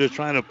Asher, just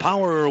trying to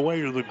power her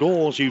way to the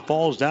goal. She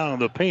falls down in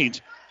the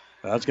paint.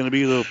 That's going to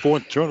be the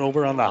fourth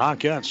turnover on the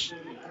Hawkettes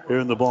here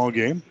in the ball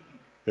game.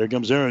 Here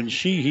comes Aaron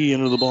Sheehy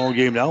into the ball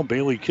game now.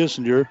 Bailey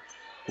Kissinger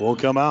will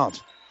come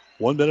out.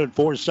 1 minute,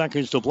 4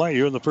 seconds to play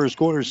here in the first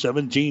quarter.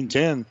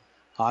 17-10.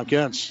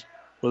 Hawkettes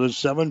with a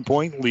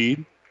 7-point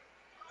lead.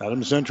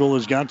 Adams Central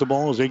has got the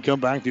ball as they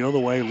come back the other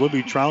way.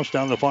 Libby Troush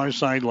down the far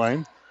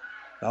sideline.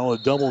 Now a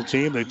double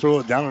team. They throw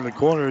it down in the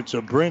corner. It's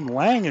a Bryn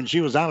Lang, and she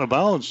was out of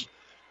bounds.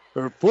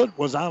 Her foot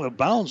was out of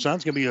bounds.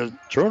 That's going to be a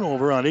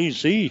turnover on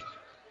AC.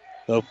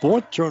 The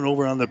fourth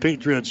turnover on the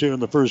Patriots here in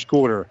the first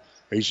quarter.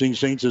 Hastings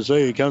St.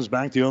 Cecilia comes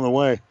back the other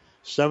way.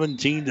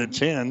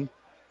 17-10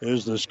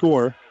 is the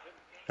score.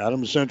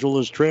 Adams Central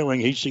is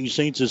trailing Hastings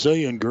St.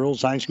 Cecilia in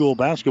girls high school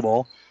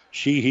basketball.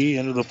 Sheehy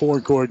into the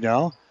forecourt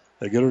now.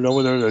 They get it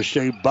over there to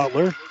Shea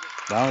Butler.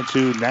 Down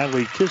to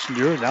Natalie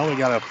Kissinger. Now we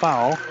got a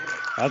foul.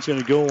 That's going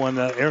to go on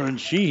Aaron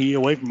Sheehy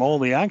away from all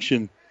the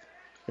action.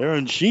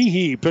 Aaron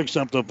Sheehy picks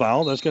up the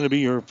foul. That's going to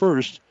be her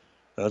first.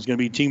 That's going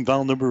to be team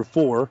foul number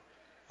 4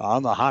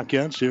 on the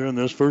Hawkettes here in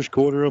this first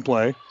quarter of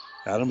play.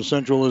 Adams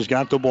Central has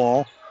got the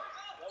ball.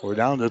 We're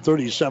down to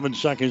 37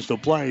 seconds to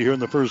play here in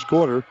the first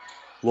quarter.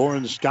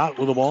 Lauren Scott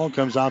with the ball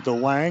comes out to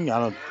Lang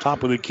on the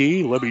top of the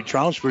key. Libby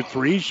Troush for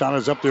 3. Shot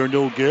is up there,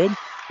 no good.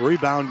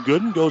 Rebound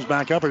Gooden goes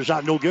back up. Her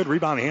shot no good.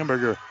 Rebound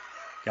Hamburger.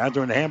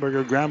 Catherine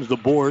Hamburger grabs the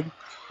board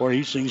for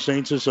Hastings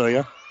St.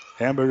 Cecilia.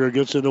 Hamburger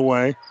gets it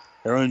away.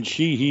 Aaron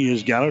Sheehy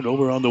has got it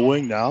over on the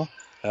wing now.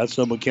 That's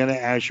the McKenna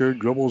Asher.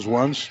 Dribbles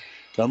once.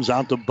 Comes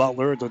out to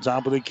Butler at the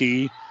top of the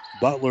key.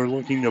 Butler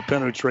looking to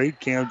penetrate.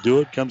 Can't do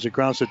it. Comes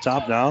across the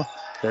top now.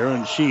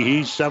 Aaron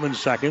Sheehy, 7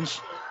 seconds.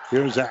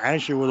 Here's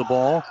Asher with the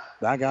ball.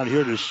 Back out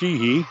here to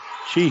Sheehy.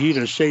 Sheehy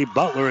to Shea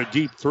Butler. A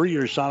deep 3.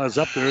 Her shot is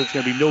up there. It's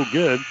going to be no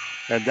good.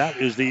 And that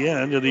is the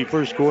end of the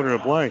first quarter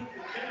of play.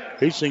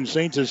 Hastings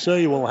St.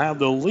 Cecilia will have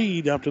the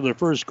lead after the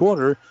first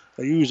quarter.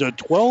 They use a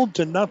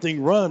 12-0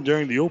 run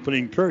during the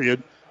opening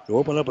period to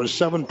open up a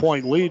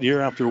 7-point lead here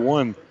after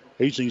one.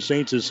 Hastings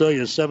St.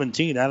 Cecilia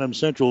 17, Adams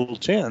Central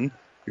 10.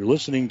 You're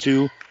listening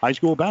to high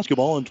school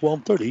basketball on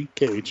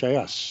 1230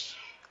 KHAS.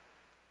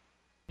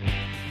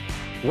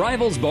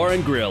 Rivals Bar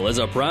and Grill is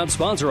a proud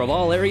sponsor of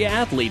all area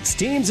athletes,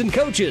 teams, and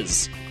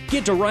coaches.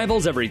 Get to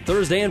Rivals every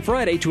Thursday and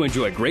Friday to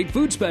enjoy great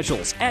food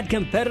specials at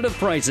competitive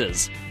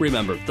prices.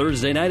 Remember,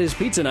 Thursday night is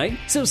pizza night,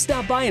 so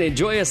stop by and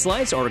enjoy a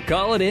slice or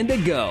call it in to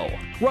go.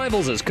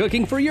 Rivals is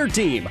cooking for your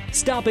team.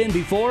 Stop in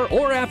before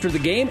or after the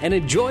game and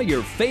enjoy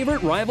your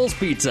favorite Rivals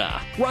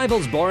pizza.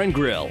 Rivals Bar and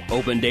Grill,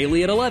 open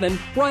daily at 11.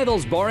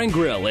 Rivals Bar and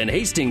Grill in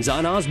Hastings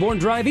on Osborne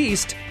Drive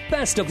East.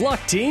 Best of luck,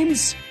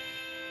 teams.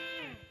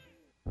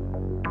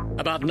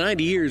 About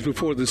 90 years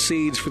before the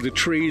seeds for the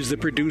trees that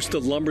produce the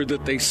lumber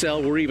that they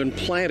sell were even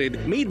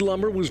planted, Mead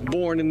Lumber was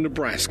born in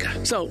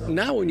Nebraska. So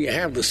now when you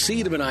have the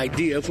seed of an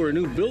idea for a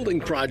new building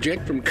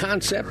project from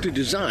concept to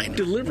design,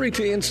 delivery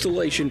to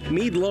installation,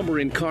 Mead Lumber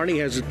in Kearney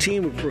has a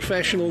team of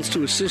professionals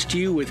to assist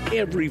you with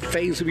every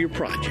phase of your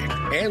project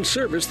and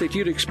service that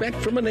you'd expect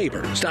from a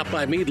neighbor. Stop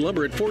by Mead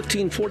Lumber at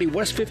 1440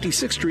 West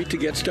 56th Street to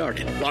get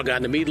started. Log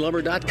on to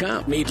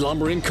meadlumber.com. Mead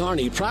Lumber in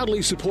Kearney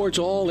proudly supports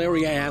all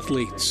area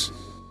athletes.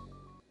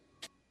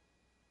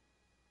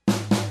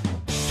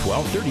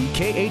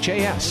 1230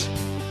 KHAS.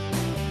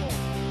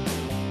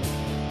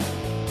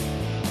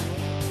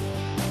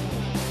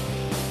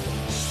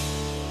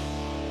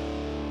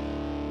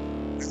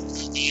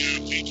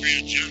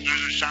 There's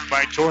a shot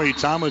by Tori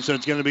Thomas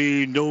that's going to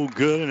be no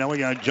good, and now we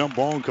got a jump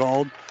ball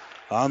called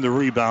on the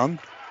rebound.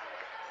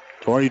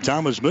 Tori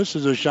Thomas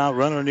misses a shot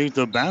right underneath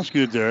the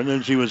basket there, and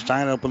then she was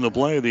tied up in the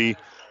play. The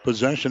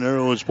possession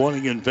arrow is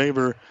pointing in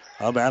favor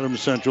of Adams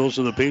Central,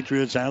 so the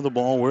Patriots have the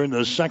ball. We're in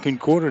the second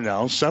quarter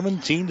now.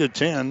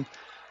 17-10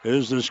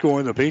 is the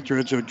score. The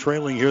Patriots are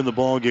trailing here in the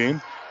ball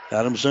game.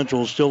 Adams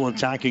Central still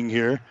attacking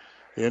here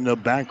in the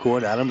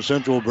backcourt. Adams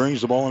Central brings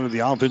the ball into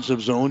the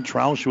offensive zone.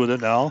 Troush with it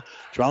now.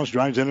 Troush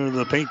drives into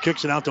the paint,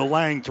 kicks it out to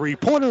Lang.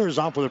 Three-pointer is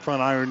off with the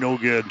front iron, no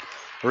good.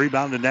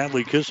 Rebound to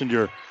Natalie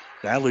Kissinger.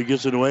 Natalie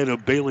gets it away to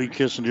Bailey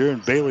Kissinger,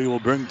 and Bailey will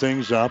bring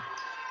things up.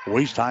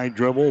 Waist-high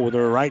dribble with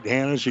her right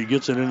hand as she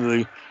gets it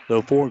into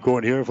the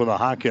forecourt here for the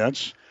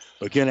Hawkettes.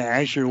 McKenna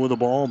Asher with the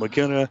ball.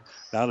 McKenna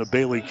down to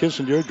Bailey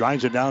Kissinger.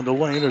 Drives it down the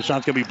lane. Her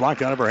shot's going to be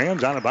blocked out of her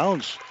hands. Out of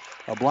bounds.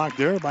 A block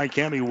there by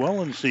Cammie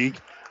Wellenseek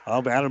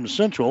of Adams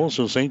Central.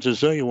 So St.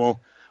 Cecilia will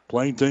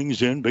play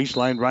things in.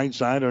 Baseline right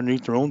side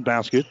underneath their own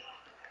basket.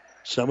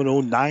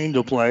 7:09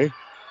 to play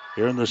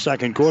here in the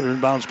second quarter.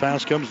 Inbounds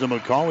pass comes to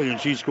McCauley,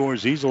 and she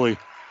scores easily.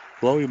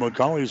 Chloe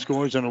McCauley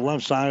scores on the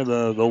left side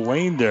of the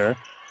lane there.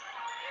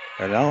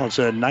 And now it's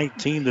a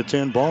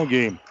 19-10 ball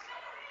game.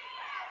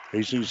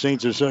 Hastings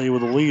St. Cecilia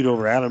with a lead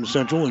over Adams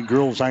Central in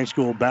girls high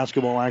school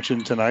basketball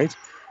action tonight.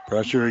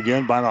 Pressure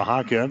again by the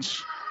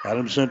Hawkins.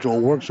 Adams Central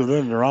works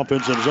within their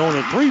offensive zone.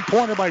 A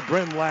three-pointer by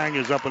Bryn Lang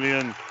is up and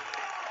in.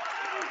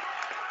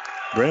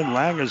 Bryn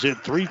Lang has hit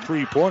 3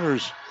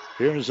 3-pointers.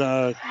 Here's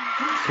a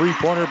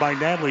three-pointer by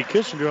Natalie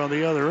Kissinger on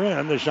the other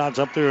end. The shot's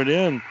up there and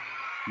in.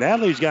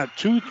 Natalie's got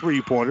 2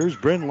 3-pointers.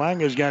 Bryn Lang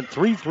has got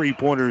 3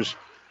 3-pointers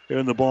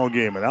in the ball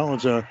game. And now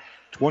it's a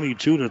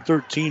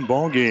 22-13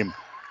 ball game.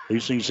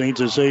 Hastings St.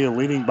 Cecilia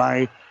leading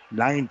by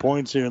 9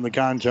 points here in the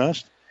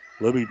contest.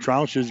 Libby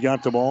Troush has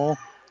got the ball.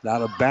 Now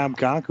to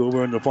Babcock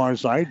over on the far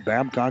side.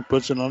 Babcock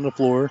puts it on the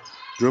floor.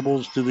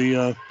 Dribbles to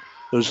the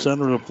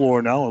center of the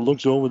floor now. It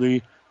looks over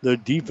the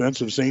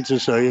defense of St.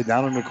 Cecilia.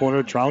 Down in the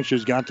corner, Troush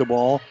has got the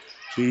ball.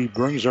 She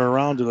brings her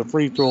around to the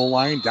free throw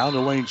line. Down the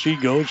lane she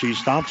goes. She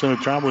stops in a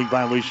traveling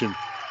violation.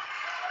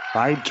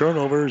 5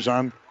 turnovers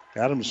on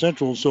Adams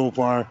Central so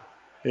far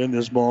in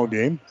this ball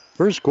game.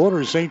 First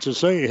quarter, St.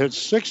 Cecilia hit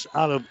 6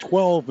 out of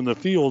 12 in the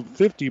field,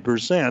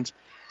 50%.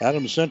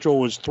 Adams Central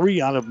was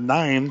 3 out of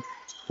 9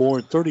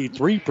 for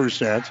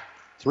 33%.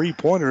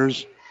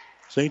 3-pointers,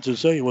 St.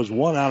 Cecilia was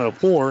 1 out of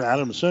 4.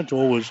 Adams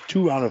Central was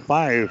 2 out of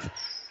 5.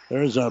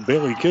 There's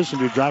Bailey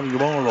Kissinger driving the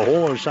ball in the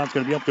hole. Her shot's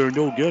going to be up there,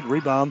 no good.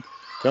 Rebound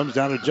comes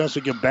down to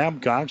Jessica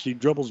Babcock. She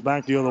dribbles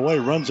back the other way,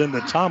 runs into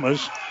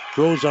Thomas,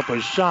 throws up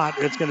a shot.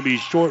 It's going to be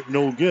short,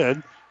 no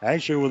good.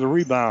 Asher with a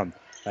rebound.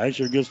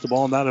 Asher gets the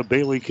ball now to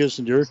Bailey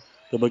Kissinger,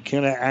 to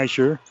McKenna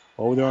Asher.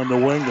 Over there on the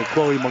wing to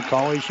Chloe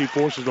McCauley. She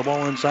forces the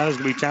ball inside. It's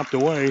going to be tapped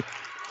away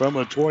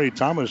from Tori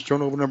Thomas.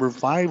 Turnover number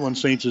 5 on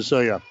St.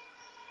 Cecilia.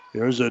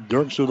 There's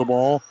Dirks with the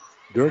ball.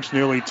 Dirks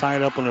nearly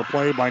tied up in a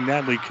play by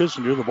Natalie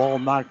Kissinger. The ball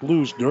knocked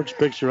loose. Dirks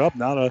picks her up.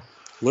 Now to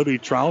Libby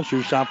Troush.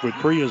 Her shot for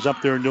 3 is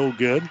up there, no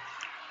good.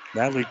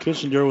 Natalie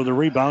Kissinger with a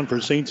rebound for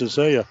St.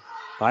 Cecilia.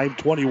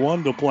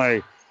 5:21 to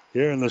play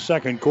here in the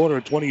second quarter.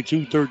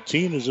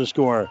 22-13 is the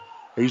score.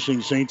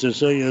 Hastings St.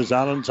 Cecilia is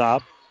out on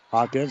top.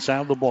 Hawkins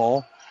have the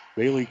ball.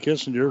 Bailey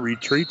Kissinger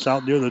retreats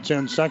out near the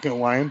 10-second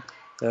line.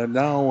 And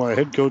now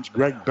head coach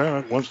Greg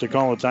Barrett wants to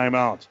call a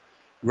timeout.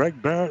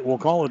 Greg Barrett will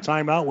call a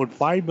timeout with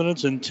 5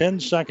 minutes and 10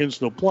 seconds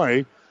to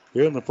play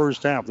here in the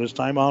first half. This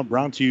timeout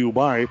brought to you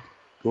by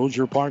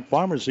Crozier Park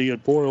Pharmacy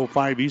at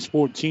 405 East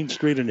 14th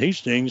Street in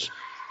Hastings.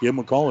 Give them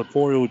a call at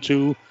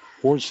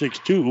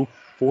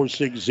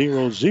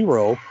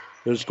 402-462-4600.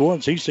 The score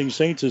is Hastings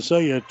St.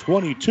 Cecilia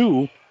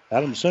 22,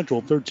 Adams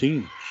Central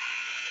 13.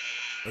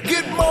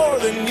 Get more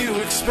than you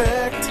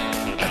expect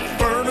at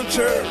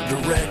Furniture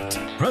Direct.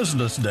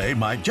 President's Day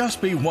might just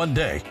be one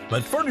day,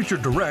 but Furniture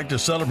Direct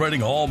is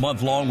celebrating all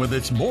month long with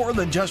its More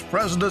Than Just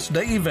President's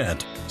Day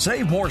event.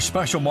 Save more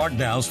special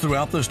markdowns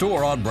throughout the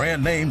store on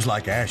brand names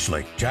like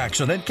Ashley,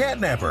 Jackson, and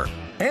Catnapper.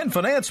 And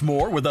finance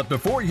more with up to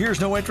 4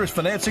 years no interest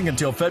financing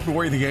until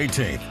February the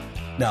 18th.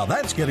 Now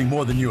that's getting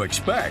more than you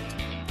expect.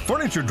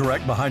 Furniture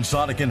Direct behind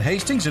Sonic in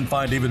Hastings, and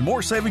find even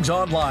more savings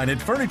online at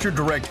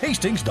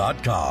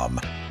FurnitureDirectHastings.com.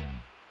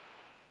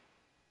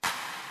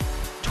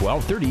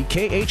 1230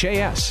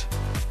 KHAS.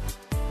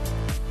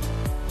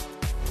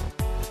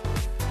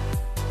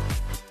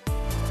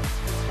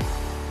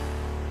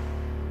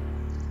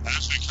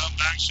 As we come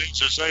back, St.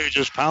 Cecilia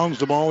just pounds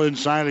the ball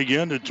inside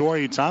again to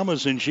Tori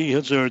Thomas, and she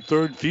hits her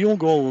 3rd field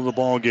goal of the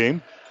ball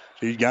game.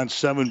 She's got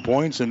 7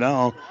 points, and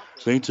now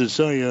St.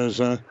 Cecilia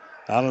is out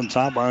on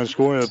top by a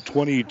score of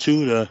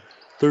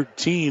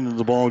 22-13 in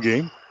the ball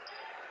game.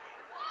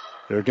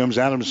 There comes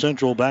Adams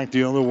Central back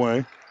the other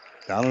way.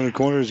 Down in the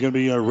corner is going to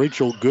be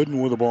Rachel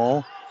Gooden with the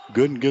ball.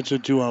 Gooden gets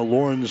it to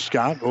Lauren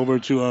Scott, over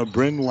to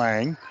Bryn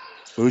Lang.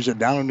 Moves it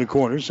down in the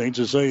corner. St.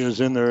 Cecilia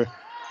is in their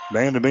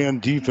man-to-man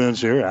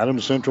defense here.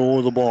 Adams Central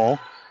with the ball.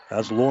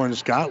 That's Lauren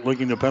Scott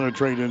looking to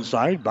penetrate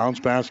inside. Bounce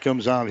pass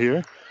comes out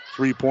here.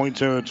 3-point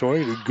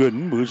territory to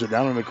Gooden. Moves it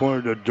down in the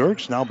corner to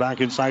Dirks. Now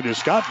back inside to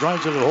Scott.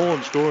 Drives to the hole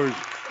and scores.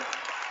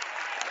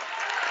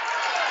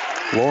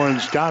 Lauren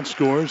Scott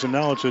scores, and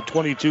now it's a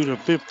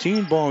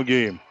 22-15 ball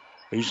game.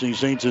 Hastings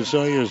St.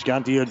 Cecilia has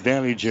got the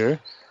advantage here.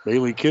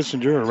 Bailey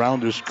Kissinger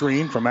around the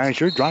screen from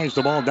Asher. Drives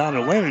the ball down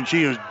the lane, and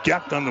she is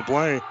decked on the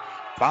play.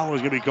 Foul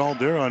is going to be called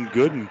there on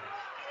Gooden.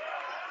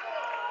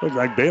 Looks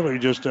like Bailey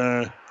just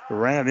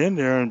ran in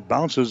there and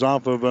bounces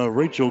off of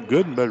Rachel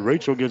Gooden, but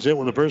Rachel gets hit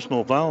with a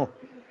personal foul.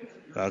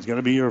 That's going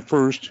to be her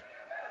first.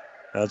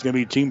 That's going to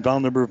be team foul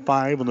number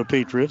 5 on the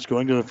Patriots.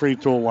 Going to the free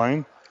throw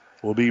line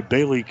will be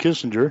Bailey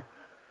Kissinger.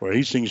 For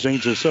Hastings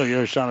St. Cecilia,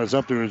 her shot is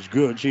up there, is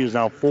good. She is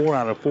now 4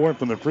 out of 4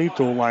 from the free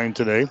throw line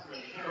today.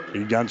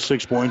 She got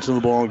 6 points in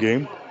the ball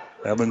game.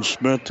 Evan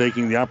Smith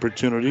taking the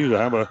opportunity to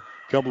have a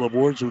couple of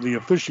words with the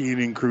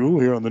officiating crew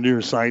here on the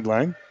near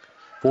sideline.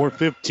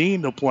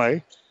 4:15 to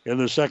play in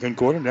the second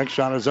quarter. Next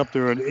shot is up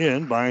there and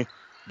in by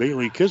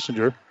Bailey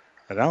Kissinger.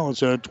 And now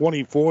it's a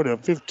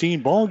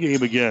 24-15 ball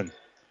game again.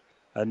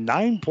 A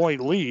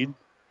 9-point lead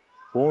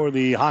for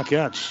the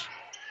Hawkettes.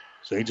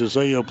 St.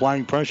 Cecilia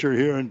applying pressure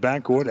here in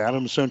backcourt.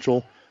 Adams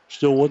Central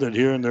still with it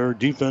here in their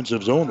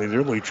defensive zone. They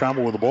nearly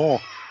travel with the ball.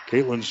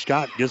 Caitlin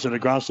Scott gets it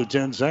across the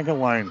 10-second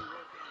line.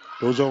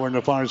 Goes over in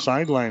the far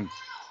sideline.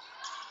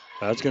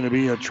 That's going to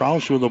be a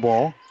Troush with the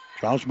ball.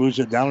 Troush moves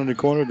it down in the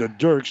corner to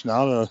Dirks.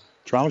 Now to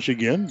Troush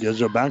again.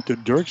 Gives it back to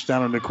Dirks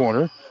down in the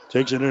corner.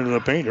 Takes it into the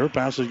paint. Her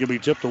pass is going to be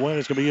tipped away.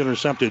 It's going to be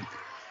intercepted.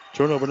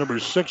 Turnover number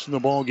 6 in the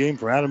ball game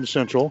for Adams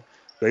Central.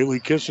 Bailey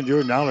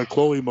Kissinger now to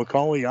Chloe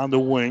McCauley on the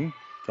wing.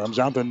 Comes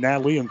out to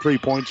Natalie in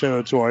three-point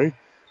territory.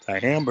 A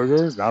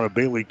Hamburger now to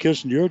Bailey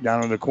Kissinger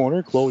down in the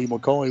corner. Chloe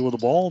McCauley with the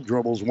ball.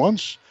 Dribbles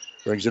once.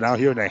 Brings it out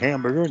here to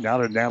Hamburger. Now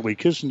to Natalie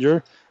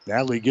Kissinger.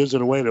 Natalie gives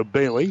it away to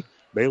Bailey.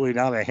 Bailey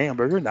now to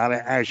Hamburger. Now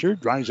to Asher.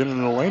 Drives it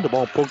into the lane. The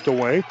ball poked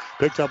away.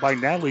 Picked up by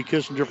Natalie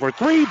Kissinger for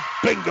 3.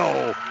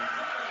 Bingo!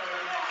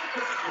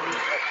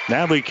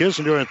 Natalie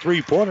Kissinger a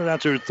three-pointer.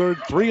 That's her third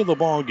 3 of the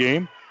ball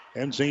game.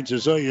 And St.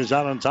 Cecilia is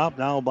out on top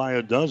now by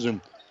a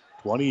dozen.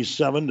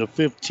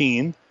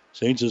 27-15.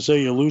 St.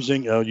 Cecilia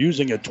using a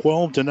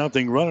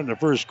 12-0 run in the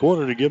first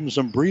quarter to give them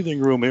some breathing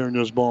room here in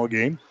this ball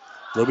game.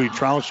 Libby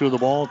Troush with the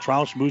ball.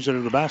 Troush moves it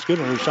to the basket,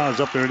 and her shot is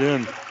up there and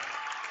in.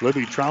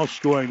 Libby Troush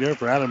scoring there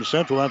for Adams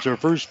Central. That's her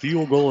first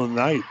field goal of the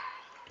night.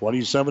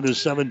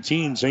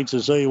 27-17. St.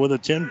 Cecilia with a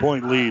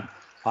 10-point lead.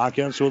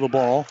 Hawkins with the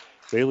ball.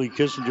 Bailey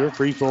Kissinger,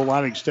 free throw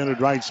line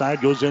extended right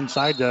side. Goes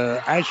inside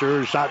to Asher.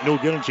 Her shot no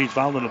good, and she's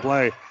fouled in the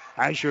play.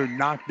 Asher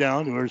knocked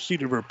down to her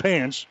seat of her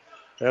pants.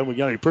 And we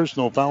got a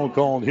personal foul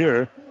called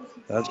here.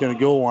 That's going to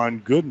go on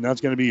Good, and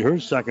that's going to be her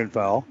second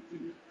foul.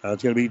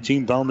 That's going to be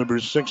team foul number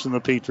 6 in the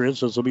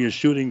Patriots. This will be a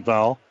shooting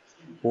foul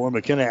for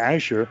McKenna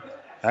Asher.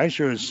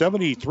 Asher is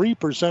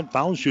 73%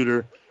 foul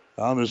shooter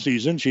on the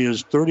season. She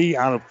is 30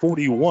 out of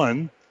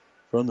 41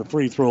 from the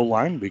free throw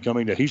line,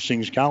 becoming to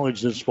Hastings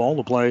College this fall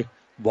to play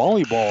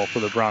volleyball for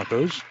the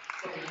Broncos.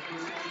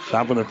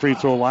 Shot from the free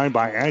throw line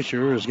by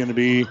Asher is going to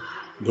be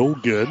no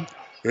good.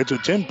 It's a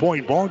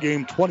 10-point ball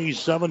game,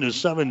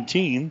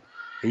 27-17.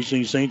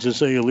 Hastings St.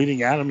 Cecilia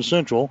leading Adams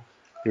Central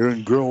here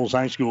in girls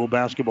high school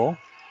basketball.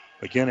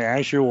 McKenna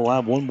Asher will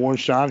have one more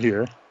shot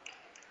here.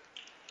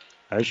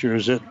 Asher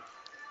is at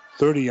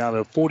 30 out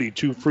of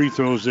 42 free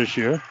throws this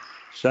year.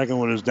 Second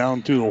one is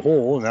down through the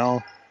hole.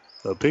 Now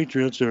the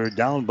Patriots are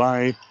down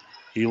by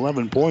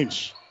 11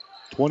 points,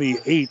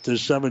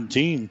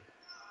 28-17.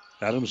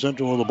 Adams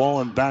Central with the ball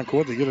in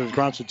backcourt. They get it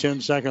across the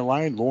 10-second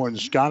line. Lauren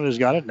Scott has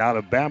got it. Now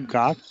to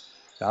Babcock.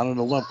 Down in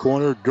the left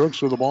corner,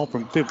 Dirks with the ball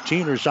from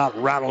 15. Her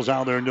shot rattles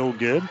out there, no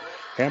good.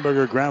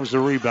 Hamburger grabs the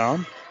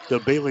rebound to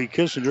Bailey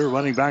Kissinger,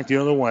 running back the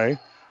other way.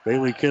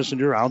 Bailey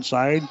Kissinger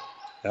outside.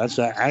 That's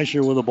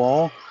Asher with the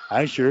ball.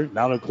 Asher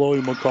now to Chloe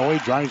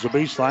McCauley, drives the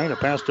baseline. A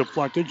pass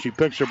deflected. She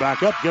picks her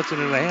back up, gets it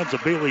in the hands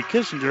of Bailey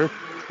Kissinger,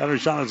 and her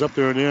shot is up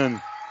there and in.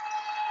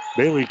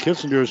 Bailey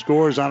Kissinger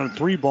scores on a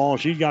 3-ball.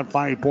 She's got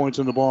 5 points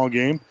in the ball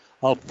game.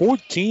 A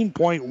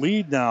 14-point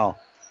lead now,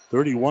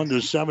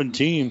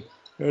 31-17.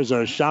 There's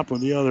a shot from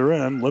the other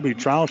end. Libby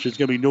Troush is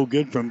going to be no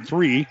good from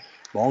 3.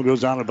 Ball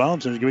goes out of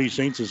bounds, and it's going to be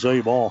St.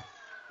 Cecilia ball.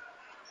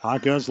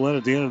 Hawkins led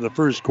at the end of the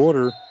first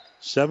quarter,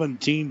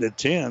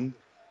 17-10.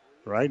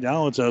 Right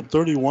now it's a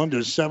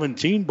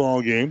 31-17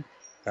 ball game.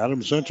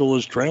 Adams Central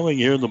is trailing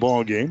here in the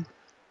ball game.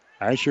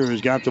 Asher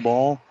has got the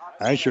ball.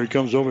 Asher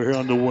comes over here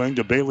on the wing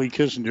to Bailey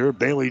Kissinger.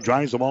 Bailey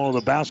drives the ball to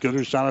the basket.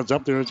 Her shot is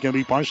up there. It's going to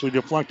be partially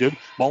deflected.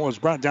 Ball is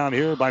brought down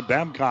here by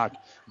Babcock.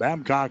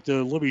 Babcock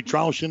to Libby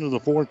Troush into the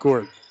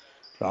forecourt.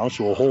 Troush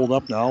will hold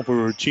up now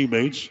for her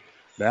teammates.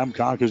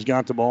 Babcock has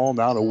got the ball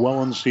now to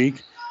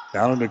Wellenseek.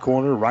 Down in the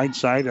corner, right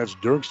side. That's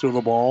Dirks to the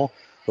ball.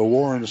 To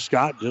Warren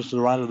Scott just to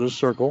the right of the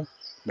circle.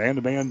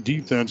 Man-to-man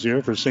defense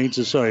here for St.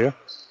 Cecilia.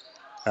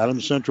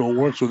 Adams Central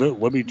works with it.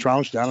 Libby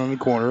Troush down in the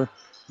corner.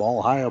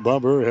 Ball high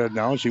above her head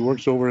now. She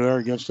works over there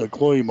against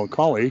Chloe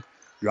McCauley.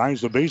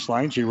 Drives the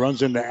baseline. She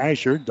runs into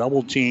Asher.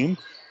 Double team.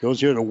 Goes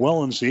here to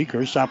Wellenseek.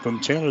 Her shot from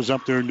 10 is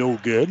up there. No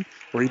good.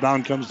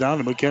 Rebound comes down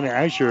to McKenna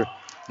Asher.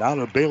 Down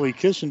to Bailey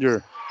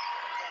Kissinger.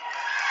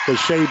 To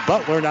Shea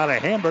Butler. Now to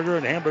Hamburger.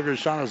 And Hamburger's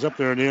shot is up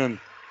there and in.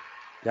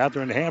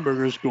 Catherine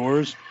Hamburger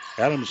scores.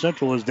 Adams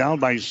Central is down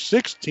by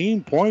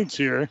 16 points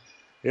here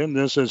in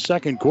this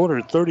second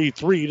quarter.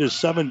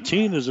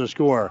 33-17 is the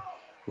score.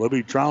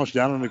 Libby Troush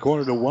down in the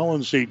corner to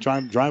Wellenseek,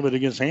 trying to drive it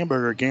against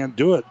Hamburger. Can't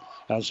do it.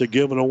 Has to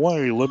give it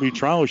away. Libby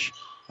Troush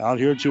out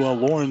here to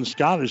Lauren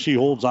Scott as she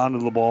holds on to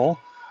the ball.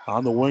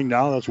 On the wing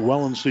now, that's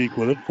Wellenseek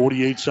with it.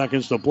 48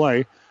 seconds to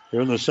play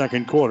here in the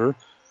second quarter.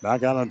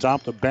 Back out on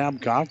top to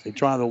Babcock. They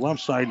try the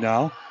left side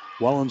now.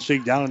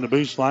 Wellenseek down in the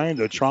baseline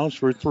to Troush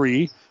for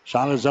 3.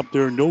 Shot is up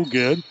there, no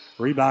good.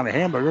 Rebound to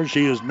Hamburger.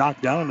 She is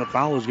knocked down, and the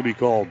foul is going to be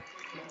called.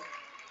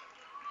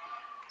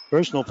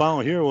 Personal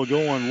foul here will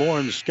go on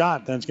Lauren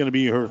Scott. That's going to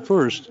be her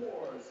first.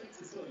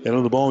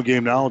 Into the ball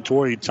game now,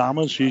 Tori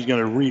Thomas. She's going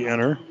to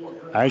re-enter.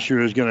 Asher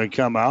is going to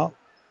come out.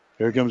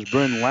 Here comes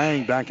Bryn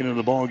Lang back into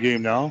the ball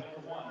game now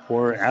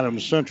for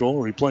Adams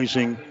Central,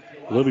 replacing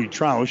Libby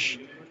Troush.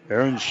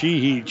 Aaron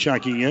Sheehy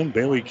checking in.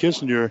 Bailey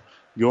Kissinger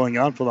going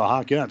out for the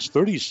Hawkettes.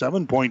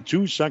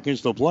 37.2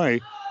 seconds to play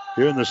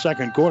here in the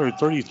second quarter.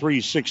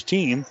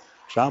 33-16.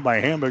 Shot by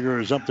Hamburger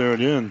is up there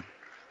and in.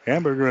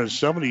 Hamburger is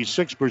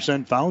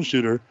 76% foul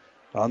shooter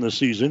on the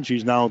season.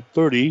 She's now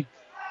 30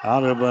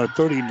 out of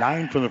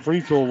 39 from the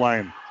free throw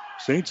line.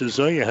 St.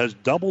 Cecilia has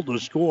doubled the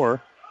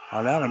score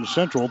on Adams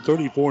Central,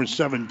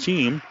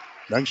 34-17.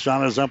 Next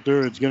shot is up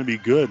there. It's going to be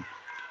good.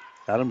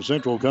 Adams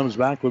Central comes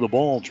back with the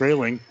ball,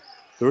 trailing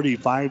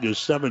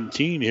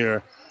 35-17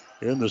 here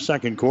in the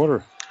second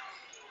quarter.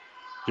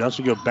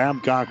 Jessica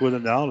Babcock with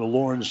it now to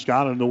Lauren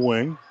Scott in the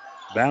wing.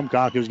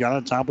 Babcock has got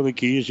it top of the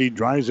key. She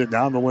drives it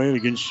down the lane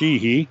against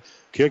Sheehy.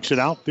 Kicks it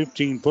out.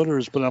 15-footer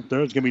is put up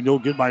there. It's going to be no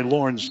good by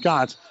Lauren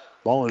Scott.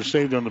 Ball is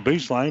saved on the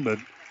baseline, but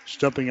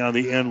stepping on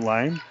the end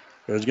line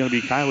is going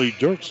to be Kylie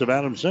Dirks of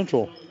Adams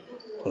Central.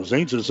 So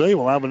St. Cecilia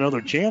will have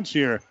another chance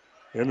here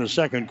in the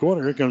second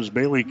quarter. Here comes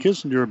Bailey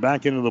Kissinger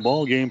back into the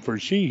ball game for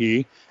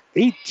Sheehy.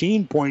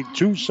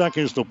 18.2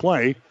 seconds to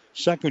play.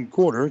 Second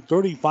quarter,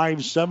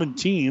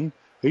 35-17.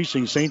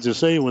 Hastings St.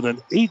 Cecilia with an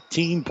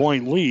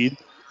 18-point lead.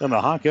 And the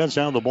Hawkettes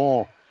have the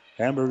ball.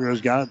 Hamburger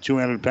has got it.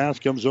 Two-handed pass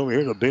comes over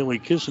here to Bailey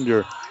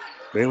Kissinger.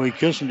 Bailey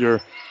Kissinger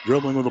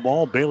dribbling with the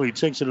ball. Bailey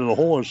takes it to the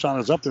hole. Her shot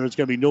is up there. It's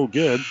going to be no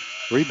good.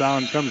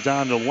 Rebound comes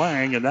down to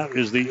Lang, and that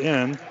is the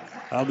end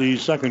of the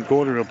second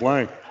quarter of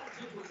play.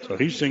 So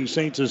Hastings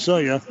St.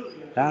 Cecilia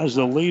has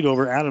the lead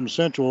over Adams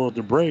Central at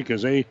the break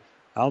as they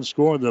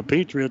outscored the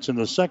Patriots in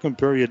the second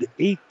period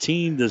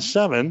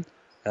 18-7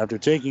 after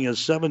taking a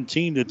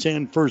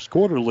 17-10 first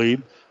quarter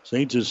lead.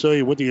 St.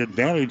 Cecilia with the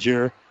advantage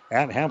here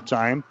at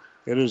halftime.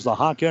 It is the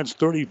Hawkettes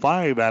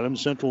 35,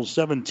 Adams Central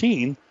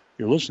 17.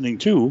 You're listening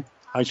to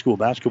high school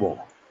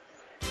basketball.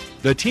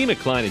 The team at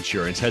Klein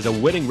Insurance has a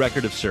winning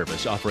record of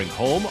service, offering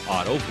home,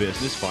 auto,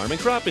 business, farm, and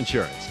crop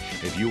insurance.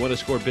 If you want to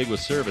score big with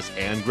service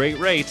and great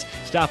rates,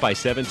 stop by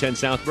 710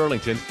 South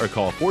Burlington or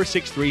call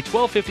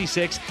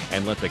 463-1256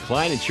 and let the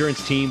Klein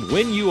Insurance team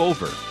win you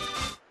over.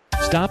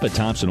 Stop at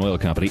Thompson Oil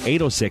Company,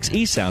 806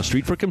 East South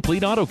Street for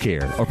complete auto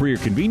care. Or for your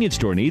convenience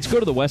store needs, go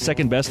to the West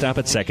 2nd Best Stop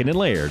at 2nd and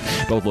Laird.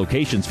 Both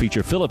locations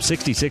feature Phillips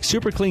 66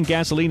 Super Clean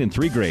gasoline in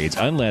 3 grades,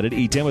 unleaded,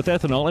 E10 with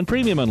ethanol, and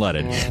premium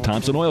unleaded.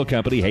 Thompson Oil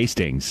Company,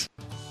 Hastings.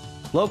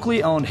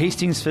 Locally owned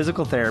Hastings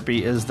Physical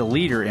Therapy is the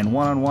leader in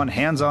one-on-one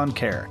hands-on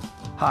care.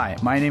 Hi,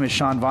 my name is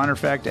Sean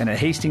Vonderfecht, and at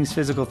Hastings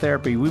Physical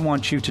Therapy, we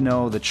want you to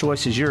know the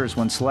choice is yours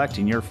when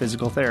selecting your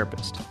physical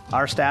therapist.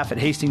 Our staff at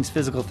Hastings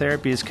Physical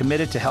Therapy is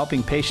committed to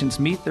helping patients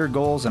meet their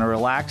goals in a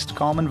relaxed,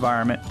 calm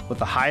environment with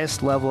the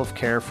highest level of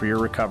care for your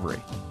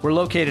recovery. We're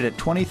located at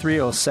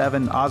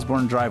 2307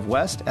 Osborne Drive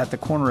West at the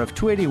corner of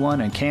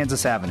 281 and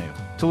Kansas Avenue.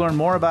 To learn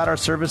more about our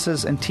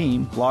services and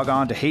team, log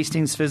on to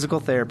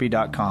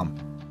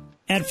hastingsphysicaltherapy.com.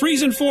 At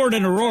Friesen Ford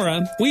in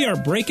Aurora, we are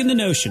breaking the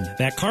notion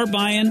that car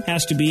buying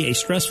has to be a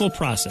stressful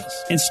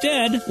process.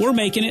 Instead, we're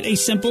making it a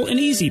simple and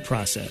easy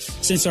process,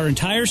 since our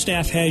entire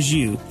staff has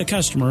you, the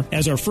customer,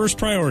 as our first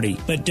priority.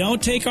 But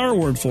don't take our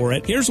word for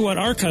it. Here's what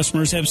our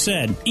customers have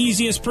said.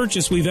 Easiest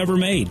purchase we've ever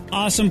made.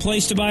 Awesome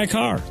place to buy a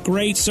car.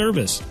 Great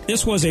service.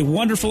 This was a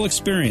wonderful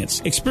experience.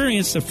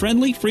 Experience the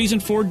friendly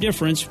Friesen Ford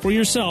difference for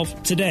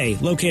yourself today.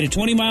 Located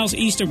 20 miles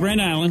east of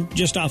Grand Island,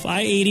 just off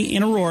I-80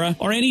 in Aurora,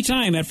 or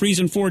anytime at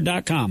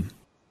FriesenFord.com.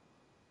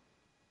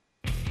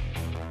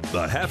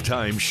 The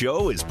Halftime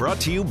Show is brought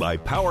to you by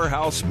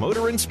Powerhouse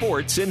Motor and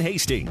Sports in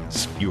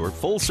Hastings, your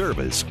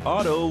full-service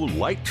auto,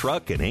 light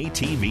truck, and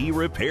ATV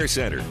repair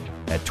center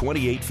at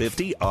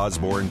 2850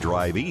 Osborne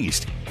Drive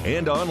East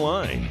and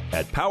online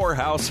at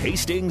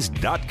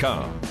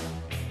powerhousehastings.com.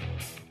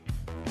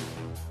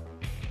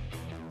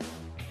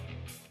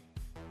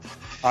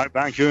 All right,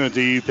 back here at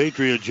the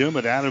Patriot Gym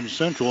at Adams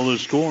Central, the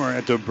score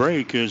at the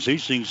break is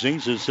Hastings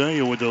St.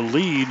 Cecilia with the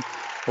lead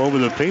over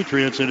the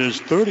Patriots. It is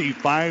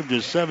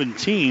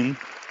 35-17.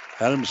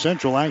 Adams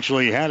Central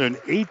actually had an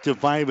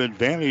 8-5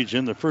 advantage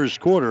in the first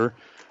quarter.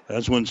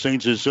 That's when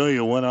St.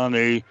 Cecilia went on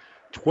a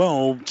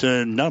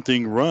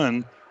 12-0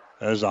 run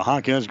as the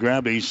Hawkettes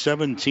grabbed a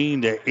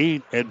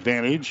 17-8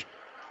 advantage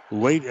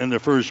late in the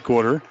first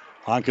quarter.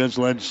 Hawkettes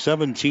led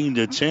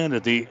 17-10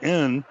 at the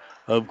end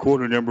of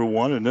quarter number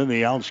 1, and then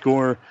they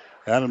outscore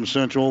Adams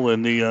Central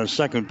in the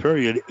second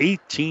period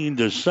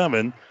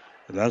 18-7.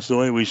 That's the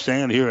way we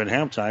stand here at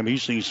halftime.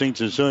 Hastings St.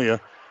 Cecilia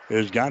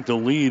has got the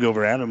lead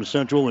over Adams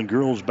Central in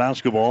girls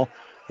basketball.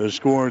 The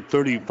score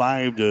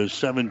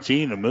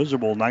 35-17. A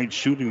miserable night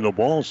shooting the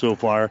ball so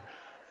far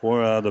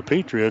for the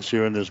Patriots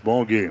here in this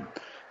ball game.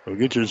 We'll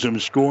get you some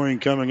scoring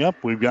coming up.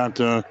 We've got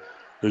the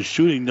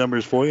shooting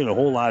numbers for you and a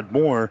whole lot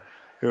more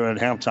here at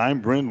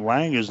halftime. Bryn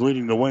Lang is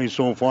leading the way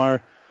so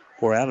far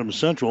for Adams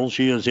Central.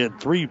 She has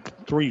hit three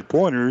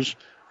three-pointers,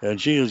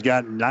 and she has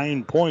got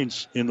 9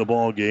 points in the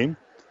ball game.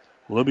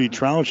 Libby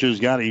Troush has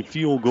got a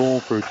field goal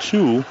for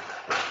 2.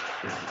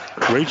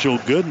 Rachel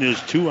Gooden is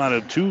 2 out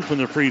of 2 from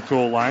the free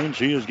throw line.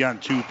 She has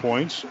got 2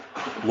 points.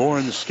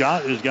 Lauren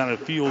Scott has got a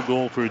field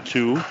goal for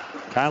 2.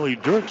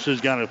 Kylie Dirks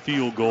has got a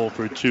field goal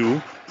for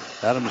 2.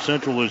 Adams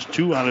Central is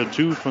 2 out of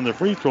 2 from the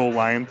free throw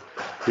line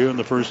here in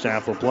the first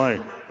half of play.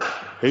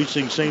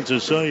 Hastings St.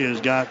 Cecilia has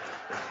got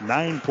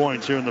 9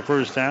 points here in the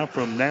first half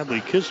from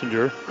Natalie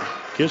Kissinger.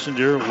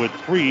 Kissinger with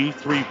 3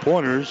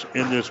 three-pointers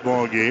in this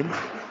ball game.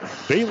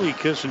 Bailey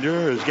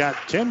Kissinger has got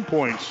 10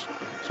 points.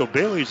 So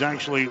Bailey's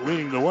actually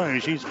leading the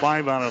way. She's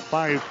 5 out of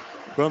 5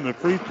 from the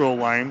free throw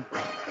line.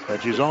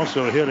 But she's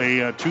also hit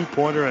a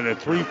two-pointer and a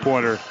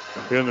three-pointer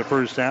in the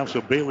first half.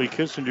 So Bailey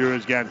Kissinger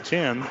has got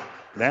 10.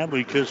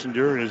 Natalie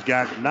Kissinger has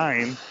got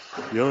 9.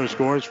 The other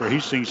scores for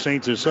Hastings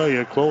St.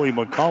 Cecilia, Chloe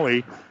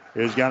McCauley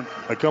has got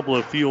a couple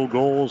of field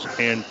goals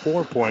and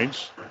 4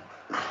 points.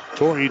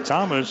 Tori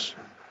Thomas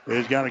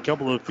has got a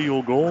couple of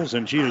field goals,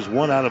 and she is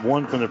 1 out of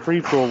 1 from the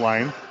free throw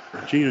line.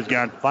 She has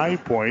got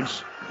 5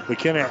 points.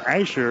 McKenna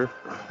Asher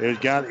has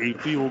got a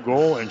field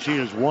goal, and she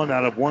is 1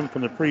 out of 1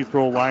 from the free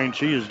throw line.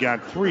 She has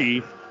got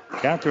 3.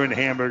 Catherine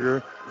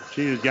Hamburger,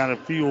 she has got a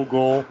field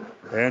goal,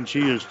 and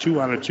she is 2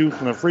 out of 2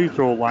 from the free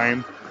throw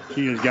line.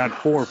 She has got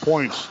 4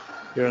 points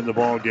here in the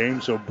ball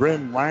game. So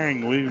Bryn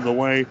Lang leading the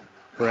way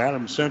for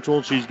Adams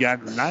Central. She's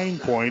got 9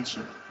 points.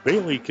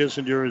 Bailey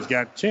Kissinger has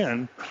got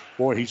 10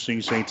 for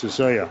Hastings St.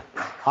 Cecilia.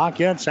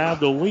 Hawkettes have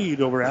the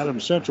lead over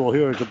Adams Central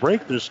here to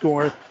break the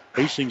score.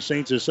 Hastings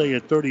St. Cecilia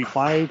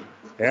 35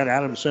 and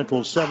Adams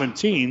Central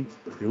 17.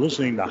 You're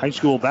listening to high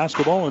school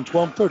basketball on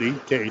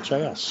 1230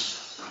 KHIS.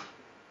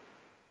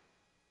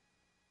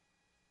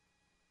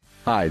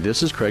 Hi,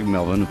 this is Craig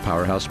Melvin of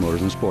Powerhouse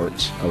Motors and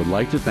Sports. I would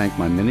like to thank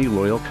my many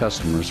loyal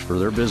customers for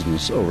their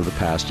business over the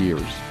past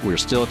years. We are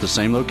still at the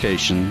same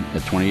location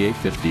at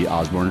 2850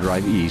 Osborne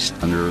Drive East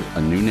under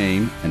a new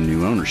name and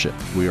new ownership.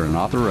 We are an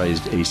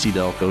authorized AC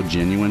Delco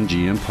genuine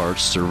GM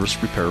parts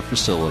service repair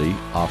facility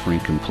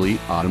offering complete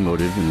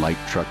automotive and light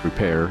truck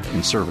repair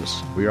and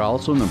service. We are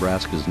also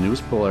Nebraska's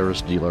newest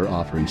Polaris dealer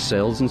offering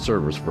sales and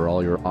service for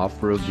all your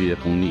off-road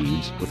vehicle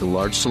needs with a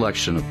large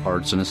selection of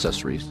parts and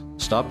accessories.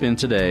 Stop in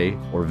today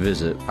or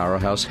visit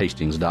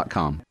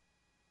PowerhouseHastings.com.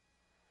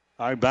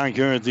 All right, back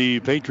here at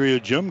the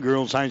Patriot Gym,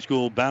 girls high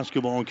school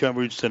basketball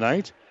coverage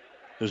tonight.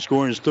 The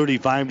score is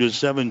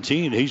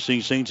 35-17.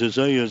 Hastings St.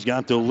 Cecilia has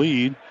got the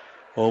lead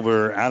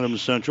over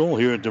Adams Central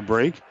here at the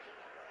break.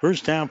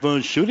 First half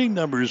shooting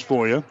numbers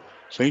for you.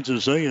 St.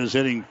 Cecilia is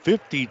hitting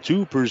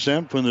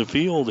 52% from the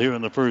field here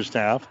in the first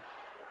half.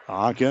 The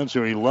Hawkettes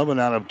are 11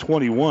 out of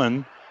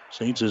 21.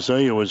 St.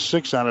 Cecilia was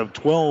 6 out of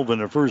 12 in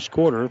the first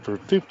quarter for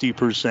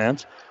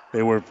 50%.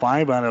 They were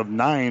 5 out of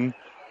 9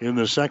 in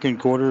the second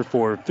quarter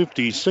for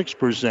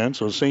 56%.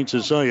 So St.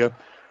 Cecilia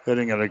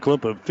hitting at a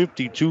clip of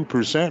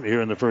 52%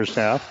 here in the first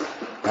half.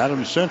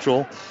 Adams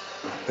Central,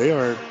 they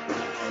are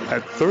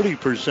at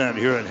 30%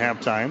 here at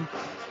halftime.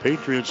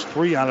 Patriots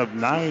 3 out of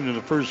 9 in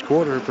the first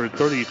quarter for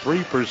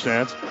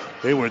 33%.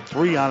 They were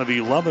 3 out of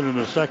 11 in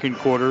the second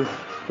quarter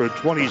for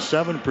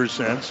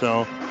 27%.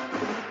 So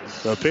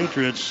the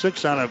Patriots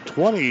 6 out of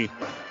 20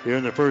 here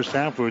in the first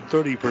half for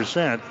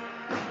 30%.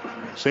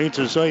 St.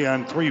 Cecilia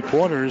on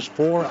three-pointers,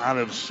 4 out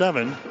of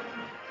 7.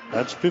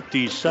 That's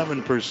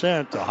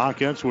 57%. The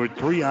Hawkettes were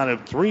 3 out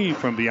of 3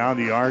 from beyond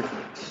the arc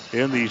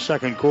in the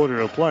second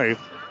quarter of play.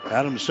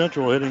 Adams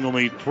Central hitting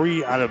only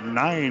 3 out of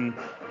 9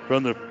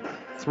 from the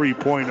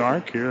three-point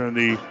arc here in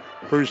the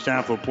first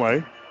half of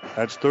play.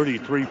 That's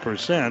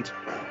 33%.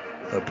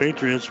 The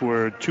Patriots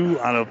were 2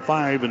 out of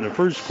 5 in the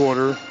first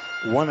quarter,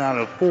 1 out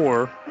of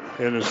 4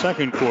 in the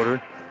second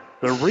quarter.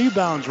 The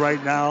rebounds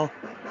right now,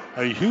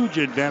 a huge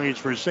advantage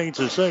for St.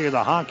 Cecilia.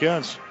 The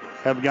Hawkettes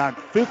have got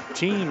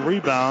 15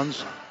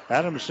 rebounds.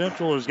 Adams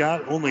Central has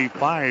got only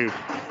 5.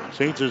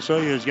 St.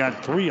 Cecilia has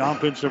got 3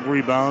 offensive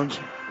rebounds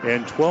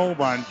and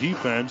 12 on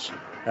defense.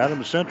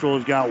 Adams Central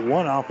has got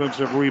 1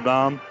 offensive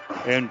rebound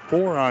and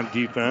 4 on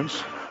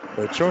defense.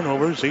 The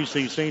turnovers,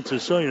 Hastings St.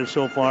 Cecilia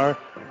so far,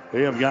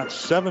 they have got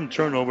 7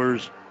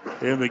 turnovers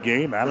in the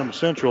game. Adams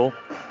Central,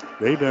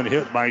 they've been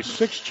hit by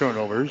 6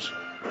 turnovers.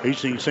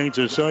 Hastings St.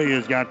 Cecilia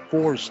has got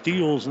 4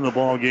 steals in the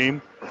ball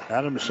game.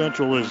 Adams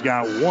Central has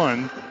got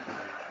 1.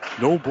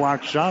 No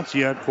blocked shots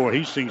yet for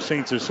Hastings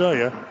St.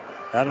 Cecilia.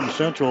 Adams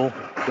Central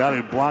got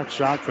a blocked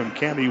shot from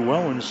Cammie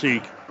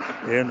Wellenseek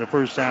in the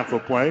first half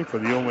of play for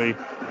the only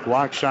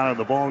blocked shot of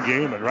the ball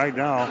game. And right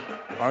now,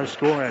 our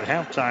score at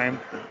halftime,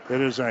 it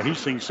is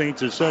Hastings St.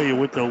 Cecilia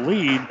with the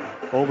lead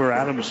over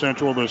Adams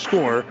Central. The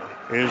score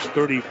is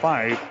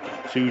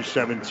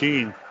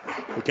 35-17.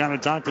 We kind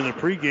of talked in the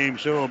pregame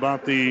show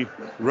about the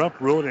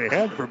rough road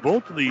ahead for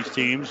both of these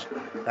teams.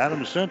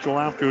 Adams Central,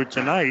 after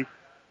tonight,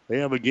 they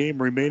have a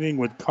game remaining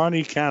with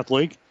Kearney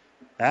Catholic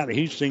at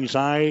Hastings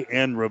High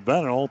and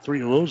Ravenna. All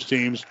 3 of those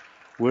teams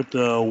with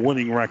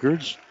winning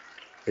records.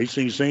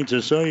 Hastings St.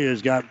 Cecilia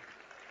has got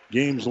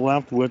games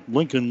left with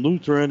Lincoln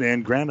Lutheran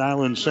and Grand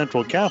Island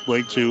Central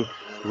Catholic to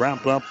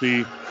wrap up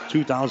the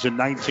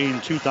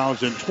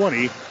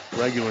 2019-2020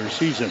 regular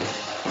season.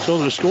 So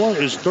the score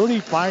is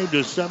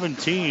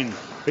 35-17.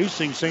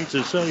 Hastings St.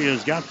 Cecilia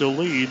has got the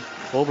lead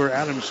over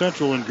Adams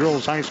Central in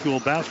girls high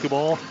school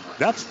basketball.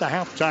 That's the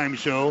halftime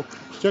show.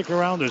 Stick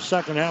around. The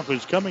second half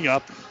is coming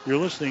up. You're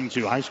listening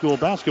to high school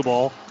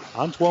basketball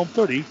on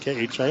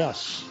 1230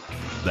 KHIS.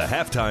 The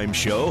halftime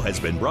show has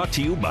been brought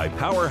to you by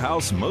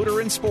Powerhouse Motor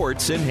and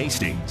Sports in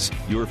Hastings,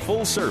 your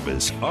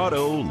full-service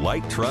auto,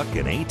 light truck,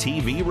 and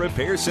ATV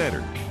repair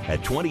center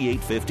at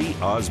 2850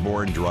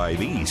 Osborne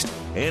Drive East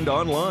and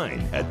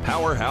online at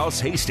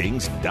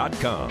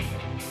PowerhouseHastings.com.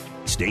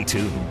 Stay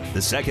tuned.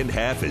 The second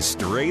half is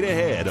straight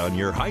ahead on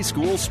your high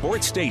school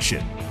sports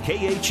station,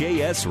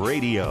 KHAS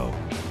Radio.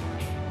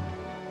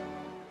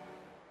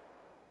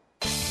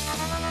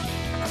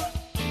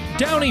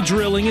 Downey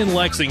Drilling in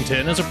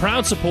Lexington is a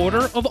proud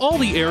supporter of all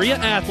the area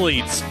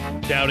athletes.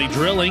 Downey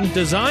Drilling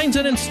designs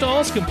and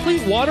installs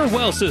complete water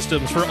well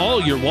systems for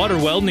all your water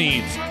well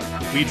needs.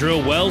 We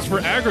drill wells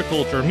for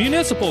agriculture,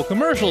 municipal,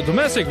 commercial,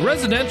 domestic,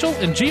 residential,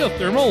 and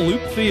geothermal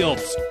loop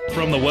fields.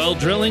 From the well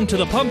drilling to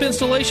the pump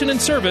installation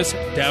and service,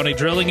 Downey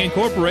Drilling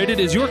Incorporated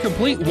is your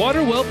complete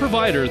water well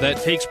provider that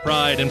takes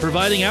pride in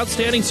providing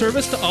outstanding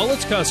service to all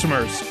its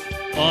customers.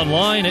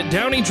 Online at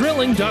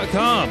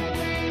downeydrilling.com.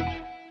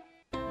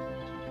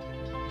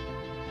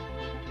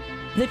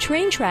 The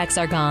train tracks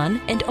are gone,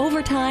 and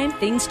over time,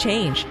 things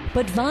change.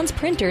 But Vaughn's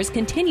Printers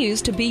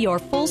continues to be your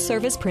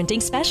full-service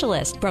printing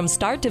specialist. From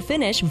start to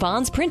finish,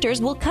 Vaughn's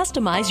Printers will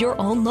customize your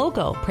own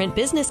logo, print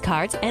business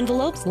cards,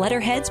 envelopes,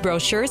 letterheads,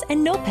 brochures,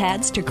 and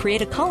notepads to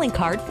create a calling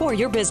card for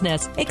your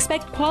business.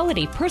 Expect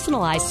quality,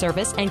 personalized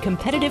service and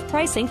competitive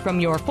pricing from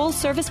your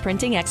full-service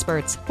printing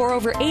experts. For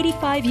over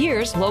 85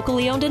 years,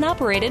 locally owned and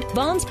operated,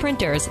 Vaughn's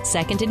Printers,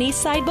 2nd and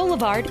East Side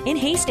Boulevard in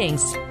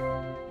Hastings.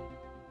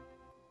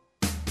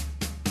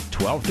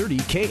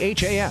 1230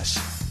 KHAS.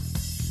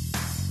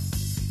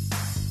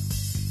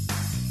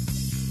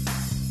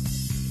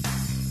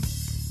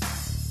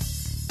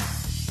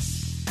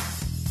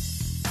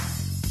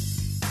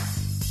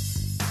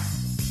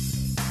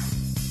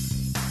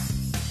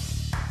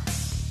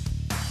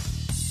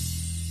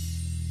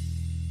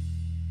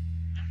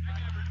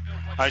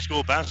 High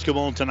school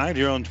basketball tonight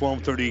here on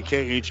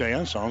 1230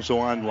 KHAS. Also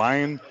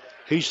online,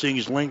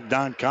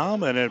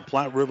 hastingslink.com and at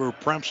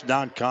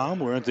PlatteRiverPreps.com.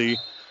 We're at the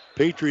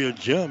Patriot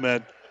Gym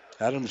at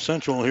Adams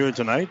Central here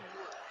tonight.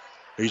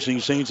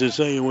 Hastings St.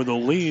 Cecilia with a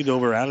lead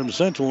over Adams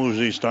Central as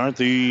they start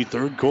the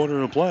third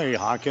quarter of play.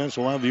 Hawkins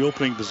will have the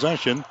opening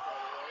possession.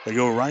 They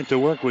go right to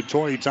work with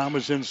Tori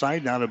Thomas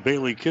inside, now to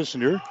Bailey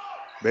Kissinger.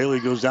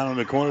 Bailey goes down in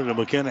the corner to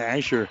McKenna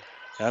Asher.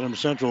 Adams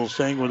Central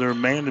staying with their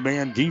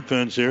man-to-man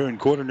defense here in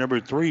quarter number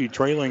 3,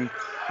 trailing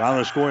by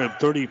the score of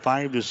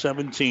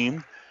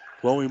 35-17.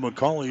 Chloe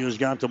McCauley has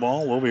got the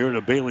ball over here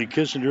to Bailey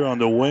Kissinger on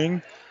the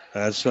wing.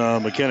 That's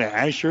McKenna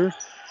Asher.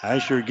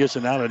 Asher gets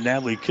it out of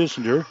Natalie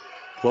Kissinger.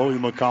 Chloe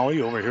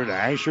McCauley over here to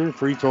Asher.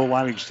 Free throw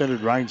line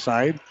extended right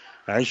side.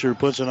 Asher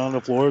puts it on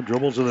the floor,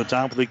 dribbles to the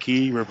top of the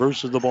key,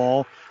 reverses the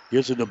ball,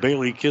 gets it to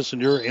Bailey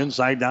Kissinger.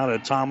 Inside down to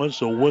Thomas.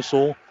 A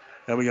whistle.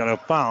 And we got a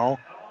foul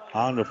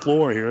on the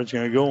floor here. It's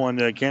going to go on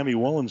Cammie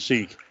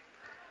Wellenseek.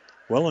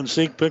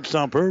 Wellenseek picks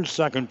up her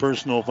second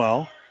personal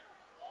foul.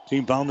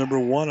 Team foul number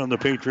 1 on the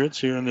Patriots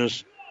here in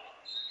this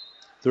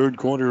third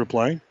quarter of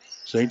play.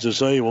 St.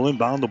 Cecilia will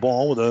inbound the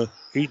ball with a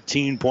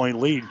 18-point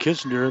lead.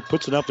 Kissinger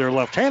puts it up there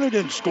left-handed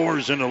and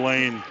scores in the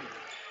lane.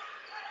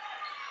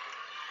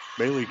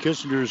 Bailey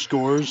Kissinger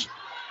scores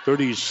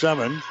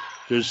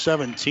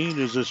 37-17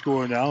 is the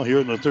score now here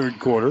in the third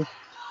quarter.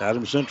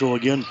 Adams Central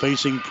again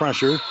facing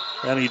pressure,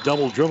 and a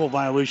double dribble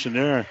violation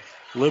there.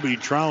 Libby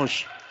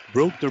Troush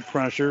broke the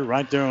pressure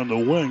right there on the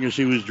wing as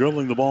she was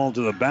dribbling the ball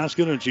to the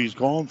basket, and she's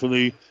called for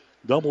the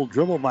double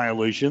dribble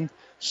violation.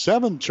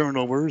 7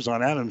 turnovers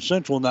on Adams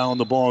Central now in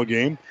the ball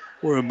game.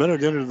 We're a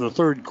minute into the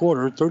third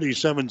quarter,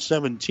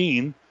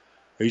 37-17.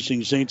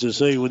 Hastings St.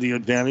 Cecilia with the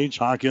advantage.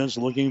 Hawkins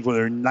looking for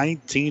their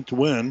 19th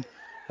win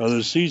of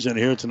the season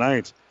here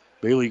tonight.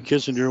 Bailey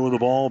Kissinger with the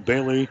ball.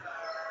 Bailey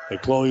to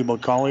Chloe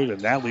McCauley to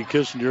Natalie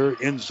Kissinger.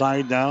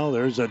 Inside now.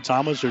 There's a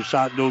Thomas. Her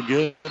shot no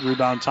good.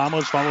 Rebound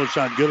Thomas. Follow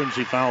shot good, and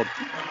she fouled.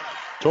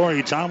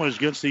 Tori Thomas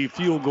gets the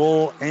field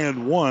goal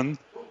and one.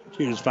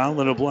 She is fouled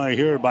in a play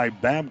here by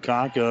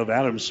Babcock of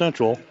Adams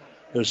Central.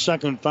 The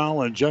second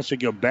foul on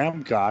Jessica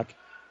Babcock.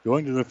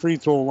 Going to the free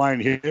throw line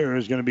here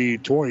is going to be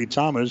Tori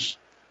Thomas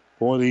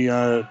for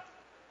the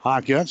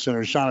Hawkettes, and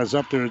her shot is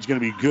up there. It's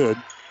going to be good.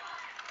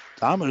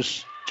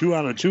 Thomas, 2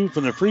 out of 2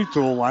 from the free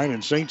throw line,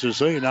 and St.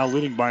 Cecilia now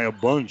leading by a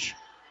bunch.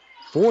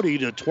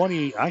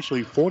 40-20,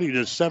 actually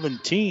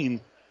 40-17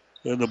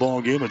 in the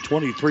ball game. A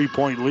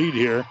 23-point lead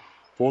here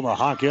for the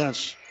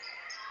Hawkettes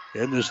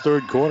in this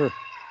third quarter.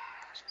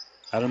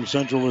 Adams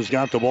Central has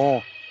got the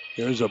ball.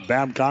 There's a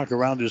Babcock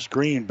around the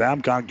screen.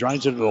 Babcock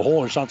drives into the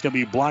hole. Her shot's going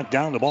to be blocked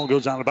down. The ball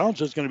goes out of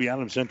bounds. It's going to be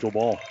Adams Central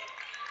ball.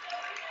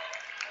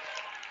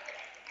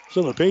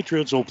 So the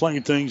Patriots will play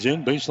things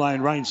in. Baseline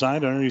right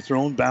side underneath their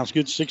own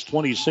basket.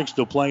 6:26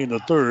 to play in the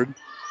third.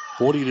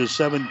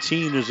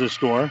 40-17 is the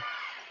score.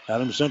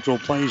 Adams Central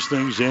plays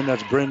things in.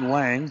 That's Bryn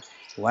Lang.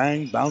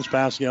 Lang, bounce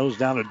pass goes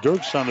down to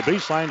Dirks on the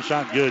baseline.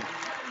 Shot good.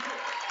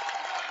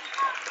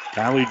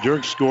 Kylie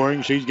Dirks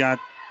scoring. She's got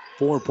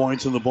 4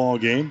 points in the ball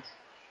game.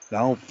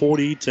 Now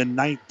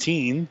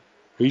 40-19.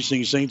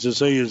 Hastings St.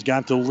 Cecilia's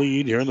got the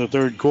lead here in the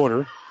third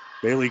quarter.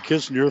 Bailey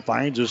Kissinger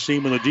finds a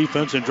seam in the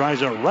defense and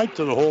drives it right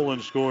to the hole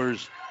and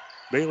scores.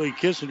 Bailey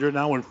Kissinger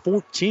now in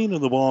 14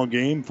 in the ball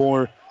game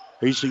for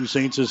Hastings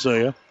St.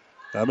 Cecilia.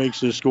 That makes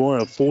the score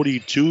a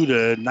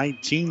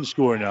 42-19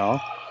 score now.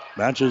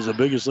 Matches the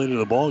biggest lead of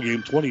the ball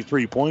game.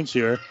 23 points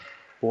here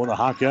for the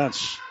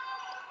Hawkettes.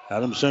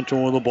 Adams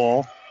Central with the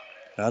ball.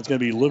 That's going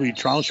to be Libby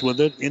Troush with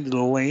it into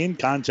the lane.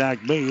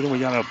 Contact made, and we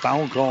got a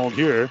foul called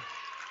here.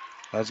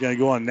 That's going to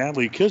go on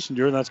Natalie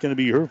Kissinger. That's going to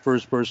be her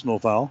first personal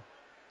foul.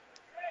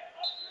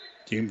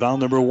 Team foul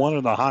number 1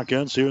 in the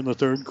Hawkins here in the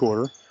third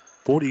quarter.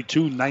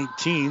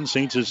 42-19,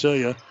 St.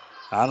 Cecilia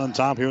out on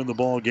top here in the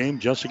ball game.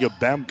 Jessica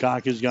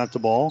Babcock has got the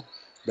ball.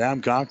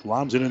 Babcock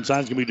lobs it inside.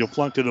 It's going to be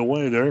deflected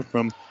away there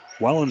from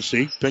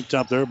Wellenseek. Picked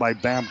up there by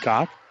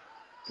Babcock.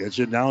 Gets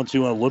it down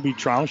to Libby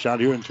Troush out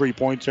here in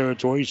three-point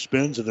territory.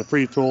 Spins at the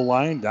free throw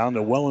line. Down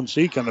to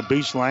Wellenseek on the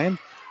baseline.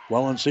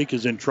 Wellenseek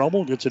is in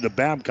trouble. Gets it to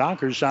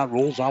Babcock. Her shot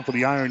rolls off of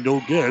the iron.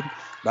 No good.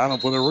 Battle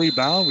for the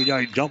rebound. We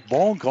got a jump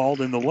ball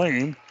called in the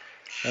lane.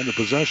 And the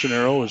possession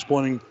arrow is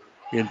pointing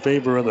in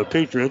favor of the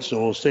Patriots, so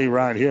we'll stay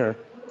right here.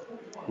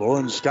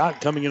 Lauren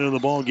Scott coming into the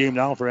ball game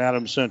now for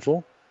Adams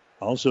Central.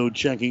 Also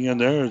checking in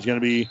there is going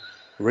to be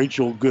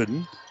Rachel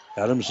Gooden.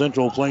 Adams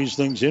Central plays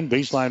things in.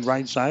 Baseline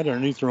right side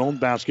underneath their own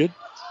basket.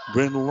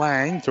 Bryn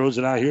Lang throws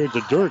it out here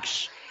to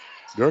Dirks.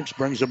 Dirks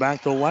brings it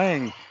back to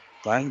Lang.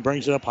 Lang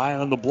brings it up high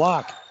on the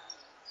block.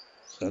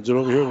 Sends it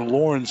over here to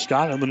Lauren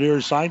Scott on the near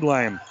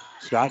sideline.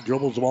 Scott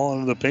dribbles the ball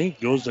into the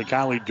paint. Goes to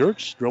Kylie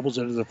Dirks. Dribbles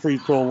into the free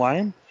throw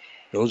line.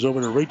 Goes over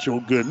to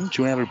Rachel Gooden.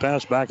 Two-handed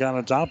pass back out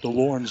on top to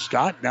Lauren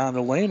Scott. Down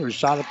the lane. Her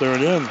shot up there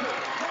and in.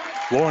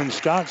 Lauren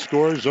Scott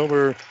scores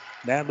over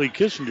Natalie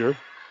Kissinger.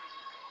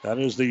 That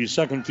is the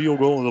second field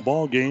goal of the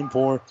ball game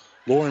for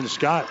Lauren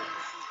Scott.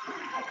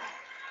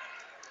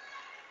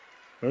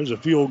 There's a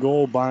field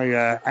goal by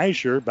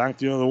Asher back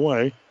the other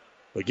way.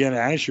 Again,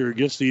 Asher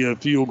gets the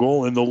field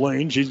goal in the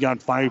lane. She's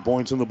got 5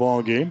 points in the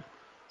ball game.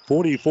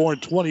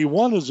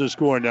 44-21 is the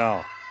score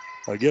now.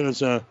 Again,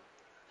 it's a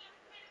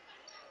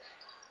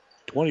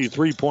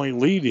 23-point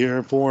lead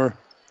here for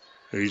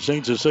the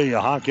St. Cecilia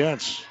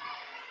Hawkettes.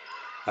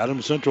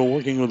 Adams Central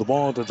working with the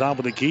ball at the top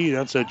of the key.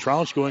 That's a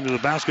Troush going to the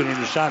basket and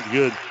the shot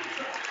good.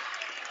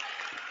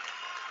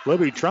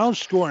 Libby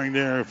Troush scoring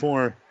there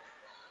for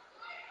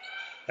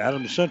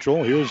Adams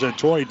Central. Here's a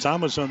Tori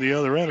Thomas on the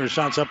other end. Her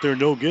shot's up there,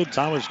 no good.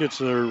 Thomas gets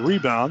the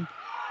rebound.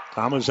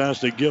 Thomas has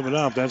to give it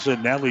up. That's it.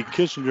 Natalie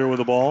Kissinger with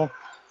the ball.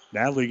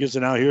 Natalie gets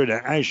it out here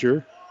to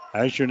Asher.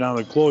 Asher now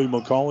to Chloe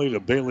McCauley to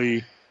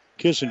Bailey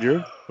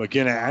Kissinger.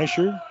 McKenna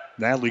Asher,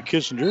 Natalie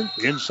Kissinger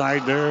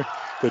inside there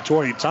to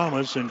Tori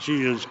Thomas, and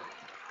she is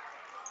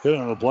hit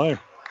on the play.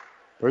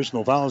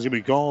 Personal foul is going to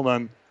be called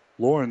on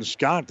Lauren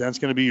Scott. That's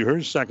going to be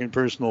her second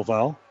personal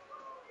foul.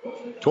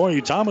 Tori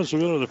Thomas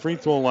will go to the free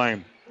throw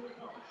line.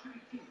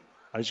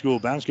 High school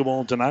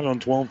basketball tonight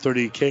on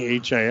 1230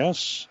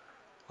 KHAS.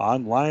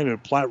 Online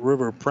at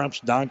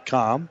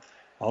PlatteRiverPreps.com.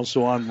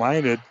 Also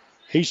online at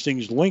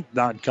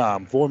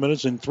HastingsLink.com. 4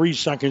 minutes and 3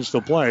 seconds to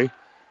play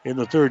in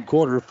the third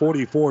quarter.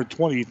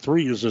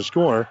 44-23 is the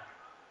score.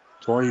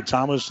 Tori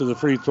Thomas to the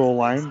free throw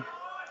line.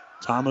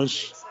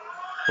 Thomas,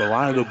 the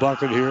line of the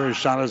bucket here. His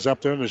shot is up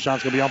there, and the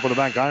shot's going to be up on the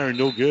back iron.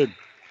 No good.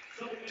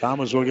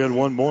 Thomas will get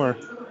one more.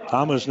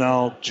 Thomas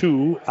now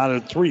 2 out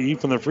of 3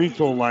 from the free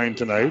throw line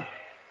tonight.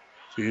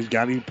 She's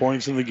got 8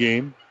 points in the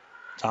game.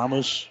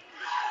 Thomas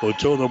will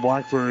toe the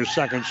block for her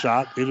second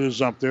shot. It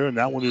is up there, and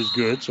that one is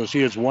good. So she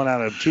has 1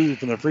 out of 2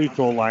 from the free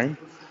throw line.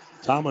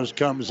 Thomas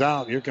comes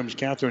out. Here comes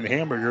Catherine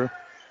Hamburger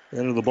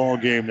into the ball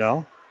game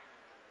now.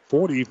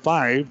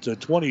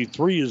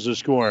 45-23 is the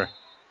score.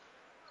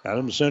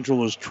 Adams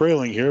Central is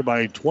trailing here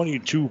by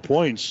 22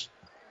 points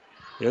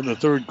in the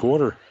third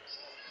quarter.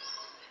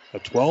 A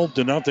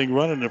 12-0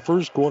 run in the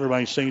first quarter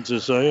by St.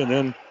 Cecilia, and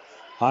then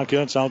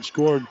Hawkettes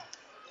outscored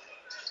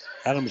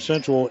Adams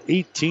Central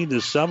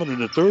 18-7 in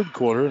the third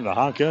quarter, and the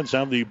Hawkettes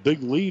have the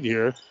big lead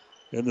here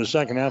in the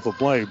second half of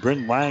play.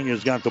 Bryn Lang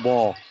has got the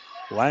ball.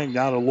 Lang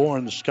now to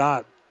Lauren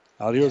Scott.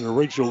 Out here to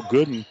Rachel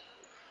Gooden.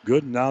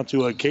 Gooden now to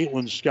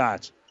Caitlin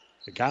Scott.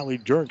 To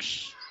Kylie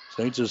Dirks.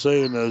 St.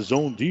 Cecilia in the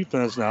zone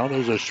defense now.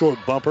 There's a short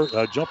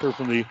jumper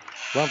from the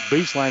left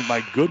baseline by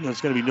Gooden.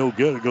 It's going to be no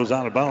good. It goes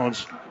out of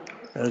bounds.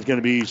 And it's going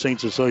to be St.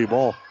 Cecilia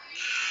ball.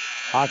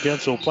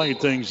 Hawkettes will play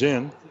things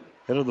in.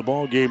 Head of the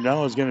ball game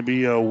now is going to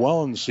be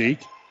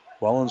Wellenseek.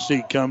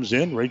 Wellenseek comes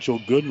in. Rachel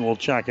Gooden will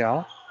check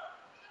out.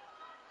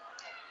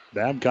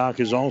 Babcock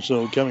is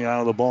also coming out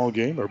of the ball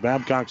game, or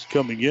Babcock's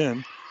coming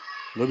in.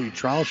 Libby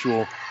Troush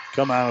will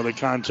come out of the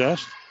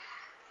contest.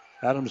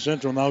 Adams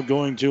Central now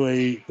going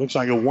to looks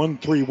like a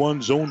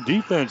 1-3-1 zone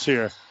defense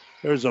here.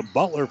 There's a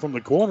Butler from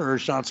the corner. Her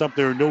shot's up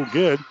there, no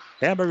good.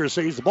 Hamburger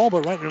saves the ball,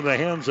 but right into the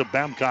hands of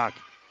Babcock.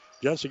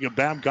 Jessica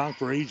Babcock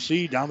for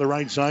HC down the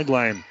right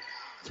sideline.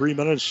 3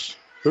 minutes,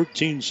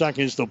 13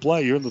 seconds to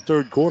play here in the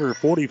third quarter.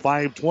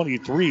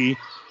 45-23.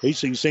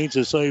 Hastings St.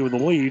 Cecilia with the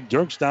lead.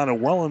 Dirks down to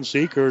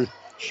Wellenseek. Her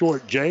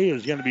short J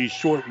is going to be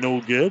short,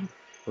 no good.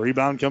 The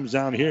rebound comes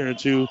down here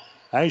to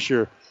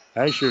Asher.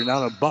 Asher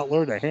now to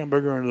Butler, to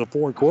Hamburger into the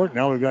forecourt.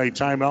 Now we've got a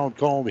timeout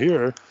called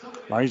here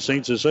by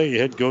St. Cecilia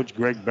head coach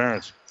Greg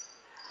Barrett.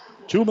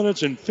 2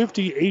 minutes and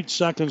 58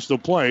 seconds to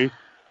play.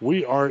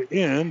 We are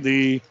in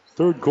the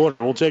third quarter.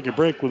 We'll take a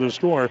break with a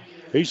score.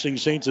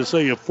 Hastings St.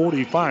 Cecilia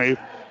 45,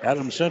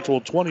 Adams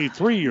Central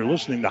 23. You're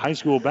listening to high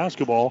school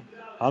basketball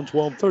on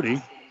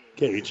 1230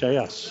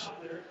 KHAS.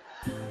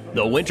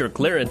 The winter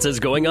clearance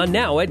is going on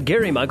now at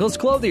Gary Michaels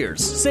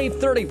Clothiers. Save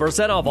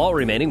 30% off all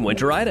remaining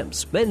winter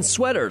items. Men's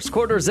sweaters,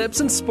 quarter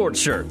zips, and sports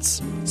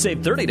shirts.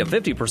 Save 30 to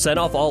 50%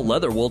 off all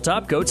leather wool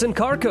top coats and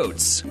car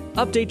coats.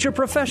 Update your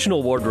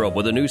professional wardrobe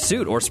with a new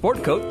suit or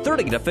sport coat,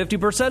 30 to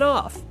 50%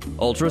 off.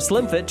 Ultra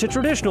slim fit to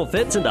traditional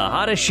fits in the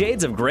hottest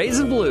shades of grays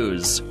and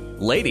blues.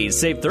 Ladies,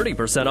 save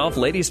 30% off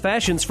ladies'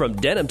 fashions from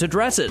denim to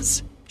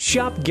dresses.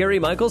 Shop Gary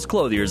Michaels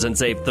Clothiers and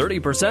save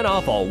 30%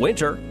 off all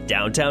winter,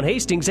 downtown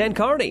Hastings and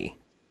Kearney.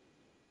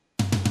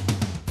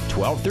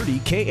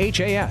 1230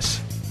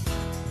 KHAS.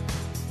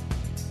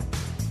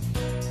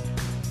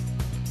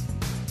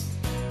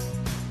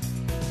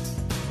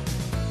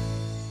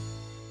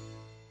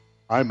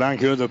 I'm back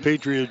here at the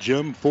Patriot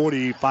Gym.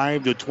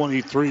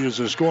 45-23 is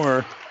the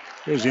score.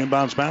 Here's the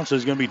inbounds pass.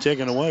 Is going to be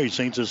taken away.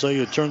 St.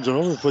 Cecilia turns it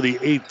over for the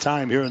 8th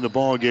time here in the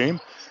ball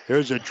game.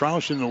 Here's a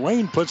Troush in the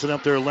lane. Puts it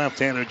up there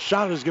left-handed.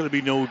 Shot is going to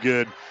be no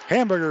good.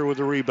 Hamburger with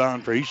the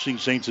rebound for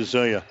Hastings St.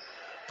 Cecilia.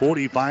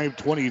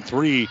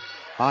 45-23.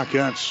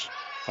 Hawkettes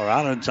are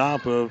out on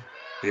top of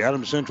the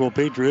Adams Central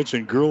Patriots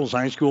in girls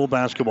high school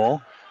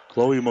basketball.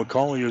 Chloe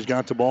McCauley has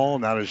got the ball.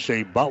 Now to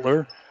Shea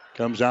Butler.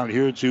 Comes out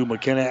here to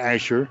McKenna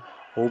Asher.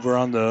 Over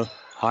on the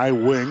high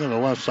wing on the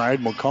left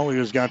side. McCauley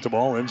has got the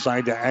ball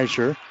inside to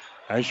Asher.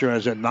 Asher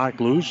has it knocked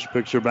loose.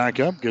 Picks her back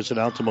up. Gets it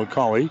out to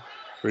McCauley.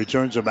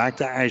 Returns it back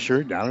to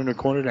Asher. Down in the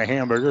corner to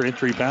Hamburger.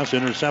 Entry pass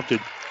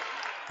intercepted.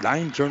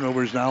 9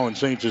 turnovers now in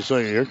St.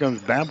 Cecilia. Here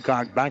comes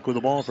Babcock back with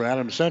the ball for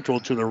Adams Central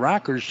to the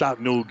Rockers.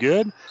 Shot no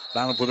good.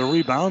 Down for the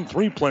rebound.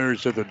 3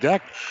 players at the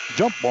deck.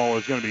 Jump ball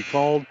is going to be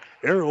called.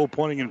 Arrow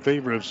pointing in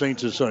favor of St.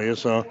 Cecilia.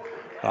 So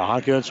the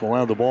Hawkettes will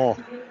have the ball.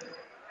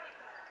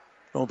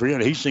 Don't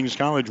forget, Hastings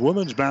College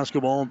women's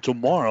basketball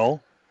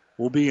tomorrow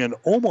will be in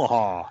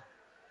Omaha.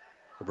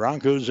 The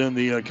Broncos and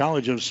the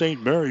College of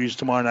St. Mary's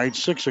tomorrow night.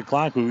 6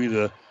 o'clock will be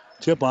the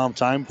tip-off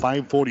time.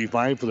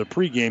 5:45 for the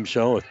pregame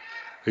show.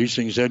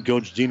 Hastings head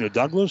coach Dina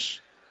Douglas.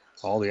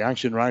 All the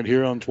action right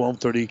here on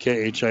 1230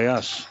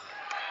 KHAS.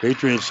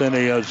 Patriots send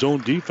a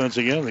zone defense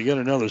again. They get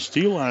another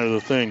steal out of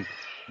the thing.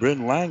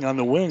 Bryn Lang on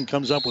the wing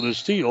comes up with a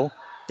steal.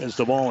 Gets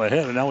the ball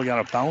ahead, and now we got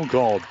a foul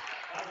called.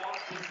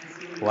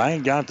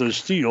 Lang got the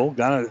steal.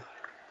 Got it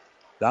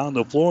down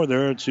the floor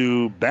there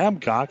to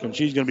Babcock, and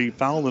she's going to be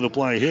fouled in the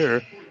play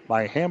here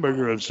by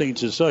Hamburger of St.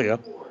 Cecilia.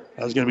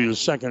 That's going to be the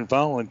second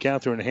foul on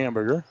Catherine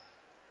Hamburger.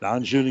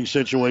 Non-shooting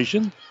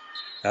situation.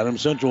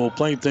 Adams Central will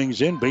play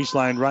things in.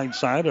 Baseline right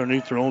side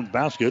underneath their own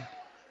basket.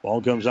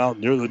 Ball comes out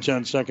near the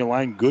 10-second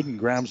line. Gooden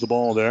grabs the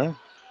ball there.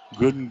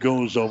 Gooden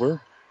goes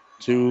over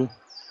to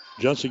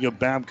Jessica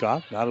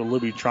Babcock. Now to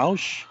Libby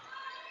Troush.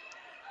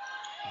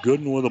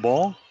 Gooden with the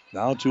ball.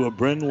 Now to a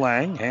Bryn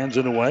Lang. Hands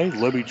it away.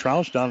 Libby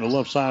Troush down the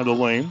left side of the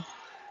lane.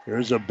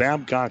 Here's a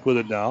Babcock with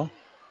it now.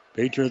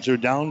 Patriots are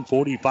down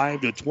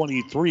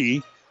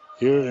 45-23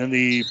 here in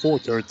the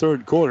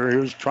third quarter.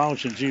 Here's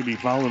Troush, and she'll be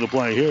fouling the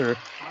play here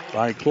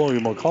by Chloe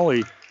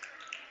McCauley.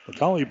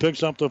 McCauley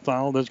picks up the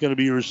foul. That's going to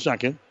be her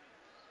second.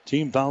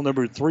 Team foul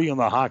number 3 on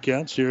the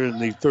Hawkettes here in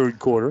the third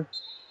quarter.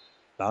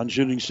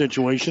 Non-shooting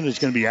situation. It's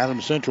going to be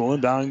Adams Central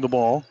inbounding the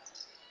ball.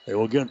 They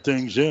will get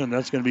things in.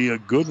 That's going to be a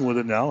Gooden with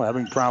it now,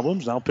 having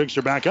problems. Now picks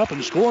her back up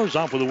and scores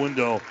off of the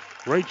window.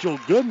 Rachel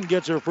Gooden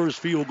gets her first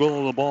field goal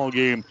of the ball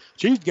game.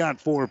 She's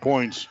got 4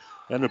 points,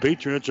 and the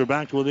Patriots are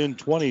back to within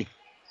 20.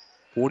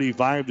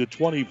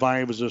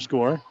 45-25 is the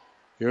score.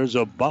 Here's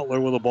a Butler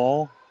with the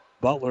ball.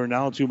 Butler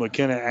now to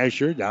McKenna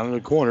Asher down in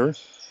the corner.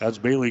 That's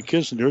Bailey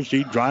Kissinger.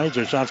 She drives.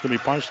 Her shot's going to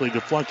be partially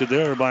deflected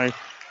there by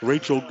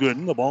Rachel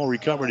Gooden. The ball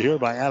recovered here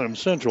by Adams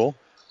Central.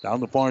 Down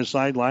the far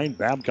sideline,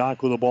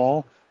 Babcock with the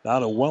ball. Now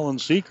to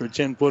Wellenseek. Her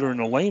 10-footer in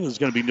the lane is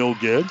going to be no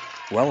good.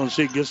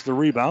 Wellenseek gets the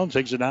rebound,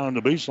 takes it down on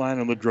the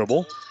baseline on the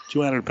dribble.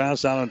 200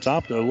 pass out on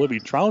top to Libby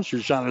Troush. Her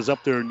shot is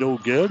up there, no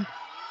good.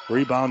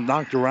 Rebound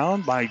knocked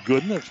around by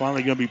Gooden. It's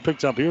finally going to be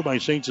picked up here by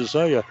St.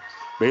 Cecilia.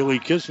 Bailey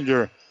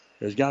Kissinger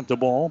has got the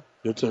ball.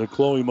 It's to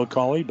Chloe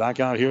McCauley.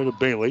 Back out here to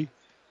Bailey.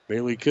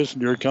 Bailey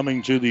Kissinger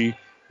coming to the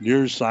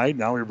near side.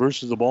 Now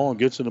reverses the ball and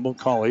gets it to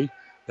McCauley.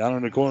 Down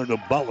in the corner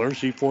to Butler.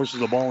 She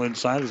forces the ball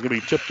inside. It's going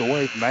to be tipped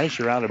away from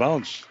Asher out of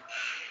bounds.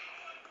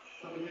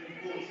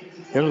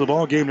 Into the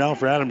ball game now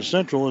for Adams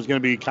Central is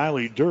going to be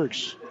Kylie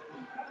Dirks.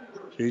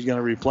 She's going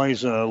to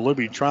replace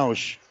Libby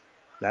Troush.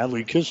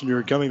 Natalie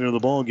Kissinger coming into the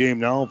ball game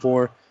now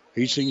for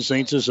Hastings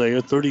St.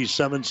 Cecilia.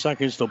 37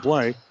 seconds to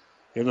play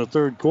in the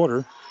third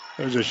quarter.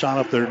 There's a shot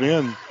up there and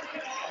in.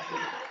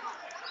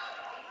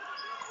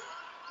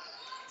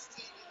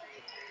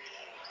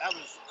 That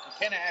was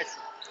McKenna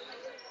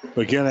Asher.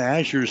 McKenna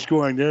Asher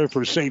scoring there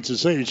for St.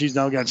 Cecilia. She's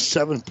now got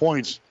 7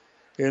 points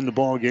in the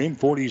ball game.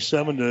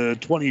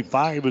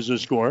 47-25 is the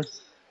score.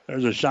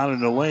 There's a shot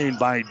in the lane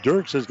by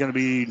Dirks. It's going to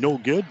be no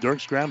good.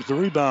 Dirks grabs the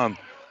rebound.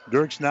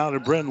 Dirks now to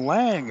Bryn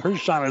Lang. Her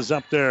shot is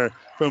up there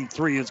from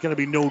 3. It's going to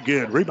be no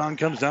good. Rebound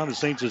comes down to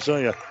St.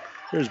 Cecilia.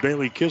 Here's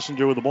Bailey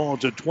Kissinger with the ball.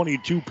 It's a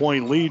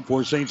 22-point lead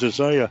for St.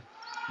 Cecilia.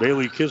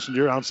 Bailey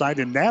Kissinger outside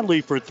to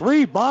Natalie for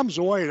 3. Bombs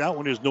away. That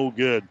one is no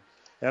good.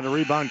 And the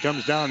rebound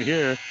comes down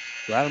here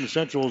to Adams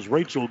Central's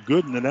Rachel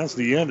Gooden, and that's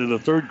the end of the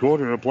third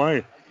quarter of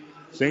play.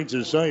 St.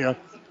 Cecilia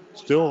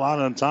still out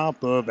on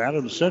top of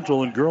Adams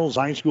Central in girls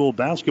high school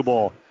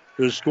basketball.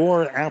 The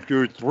score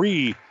after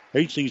 3,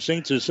 Hastings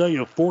St.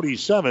 Cecilia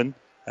 47,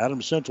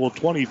 Adams Central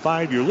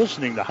 25. You're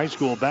listening to high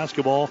school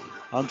basketball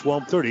on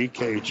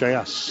 1230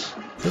 KHAS.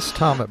 This is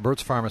Tom at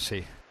Burt's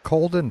Pharmacy.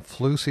 Cold and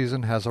flu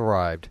season has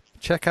arrived.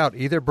 Check out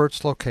either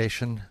Burt's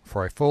location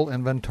for a full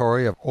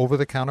inventory of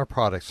over-the-counter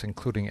products,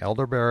 including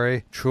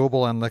elderberry,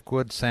 chewable and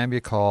liquid,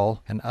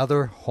 Sambucol, and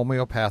other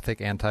homeopathic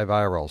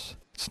antivirals.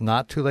 It's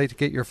not too late to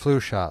get your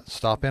flu shot.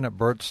 Stop in at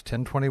Burt's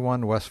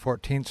 1021 West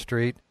 14th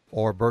Street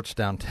or Burt's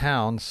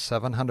Downtown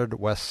 700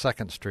 West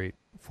 2nd Street,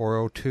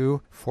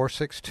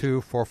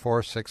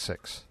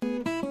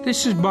 402-462-4466.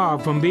 This is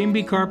Bob from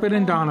B&B Carpet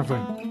and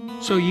Donovan.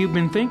 So you've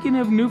been thinking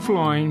of new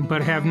flooring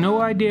but have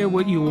no idea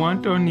what you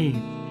want or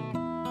need.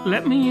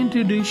 Let me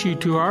introduce you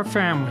to our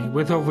family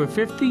with over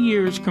 50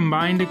 years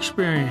combined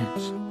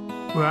experience.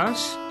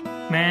 Russ,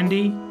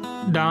 Mandy,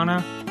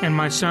 Donna, and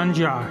my son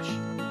Josh.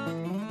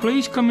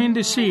 Please come in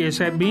to see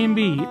us at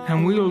B&B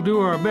and we will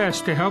do our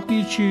best to help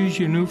you choose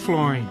your new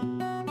flooring.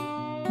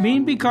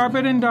 B&B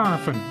Carpet and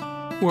Donovan,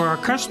 where our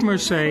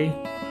customers say,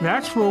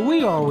 that's where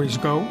we always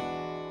go.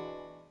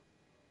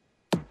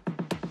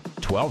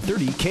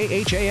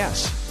 1230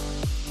 KHAS.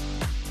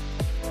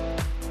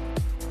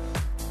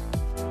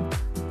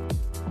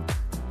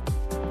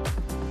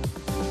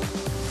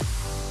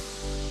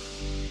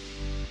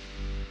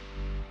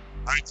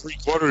 All right, 3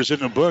 quarters in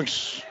the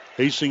books.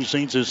 Hastings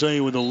St.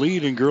 Cecilia with a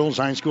lead in girls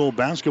high school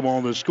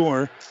basketball. The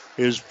score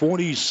is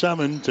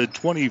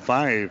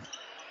 47-25.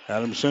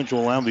 Adams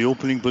Central will have the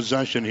opening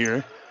possession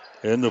here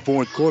in the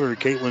fourth quarter.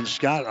 Caitlin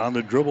Scott on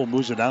the dribble,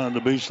 moves it down on the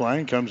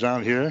baseline, comes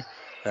out here.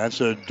 That's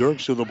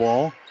Dirks with the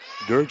ball.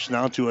 Dirks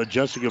now to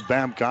Jessica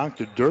Babcock.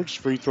 The Dirks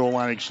free throw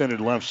line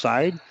extended left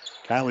side.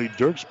 Kylie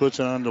Dirks puts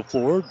it on the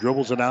floor,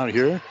 dribbles it out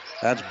here.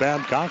 That's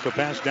Babcock. A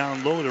pass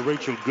down low to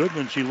Rachel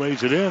Goodman. She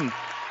lays it in.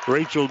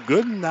 Rachel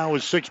Gooden now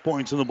with 6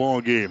 points in the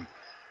ball game.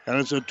 And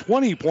it's a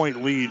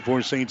 20-point lead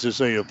for St.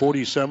 Cecilia,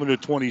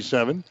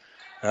 47-27.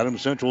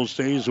 Adams Central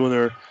stays with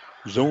their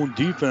zone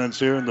defense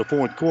here in the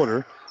fourth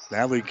quarter.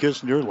 Natalie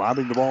Kissinger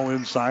lobbing the ball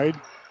inside.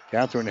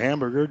 Catherine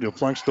Hamburger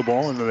deflects the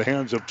ball into the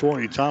hands of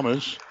Tori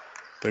Thomas.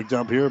 Picked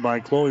up here by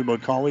Chloe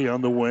McCauley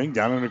on the wing.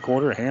 Down in the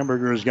corner,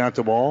 Hamburger has got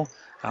the ball.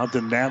 Out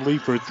to Natalie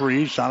for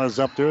 3. Shot is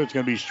up there. It's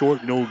going to be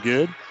short, no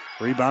good.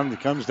 Rebound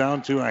comes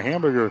down to a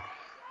Hamburger.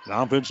 An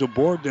offensive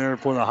board there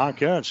for the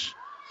Hawkettes.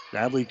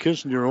 Natalie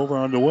Kissinger over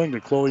on the wing to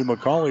Chloe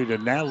McCauley to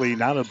Natalie.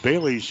 Now to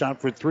Bailey. Shot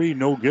for 3.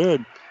 No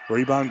good.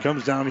 Rebound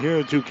comes down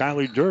here to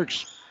Kylie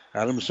Dirks.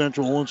 Adams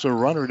Central wants a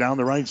runner down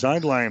the right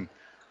sideline.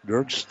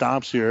 Dirks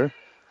stops here.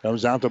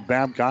 Comes out to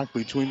Babcock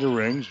between the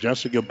rings.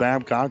 Jessica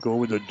Babcock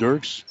over to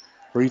Dirks.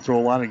 Free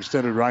throw line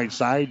extended right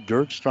side.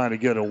 Dirks trying to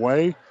get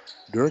away.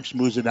 Dirks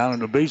moves it down on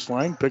the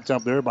baseline. Picked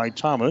up there by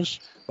Thomas.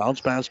 Bounce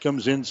pass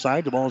comes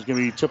inside. The ball is going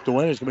to be tipped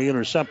away. It's going to be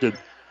intercepted.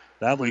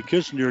 Natalie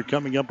Kissinger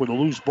coming up with a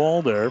loose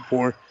ball there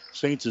for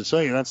St.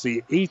 Cecilia. That's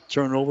the 8th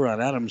turnover on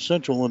Adams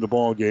Central in the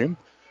ball game.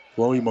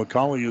 Chloe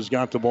McCauley has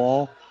got the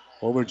ball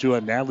over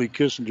to Natalie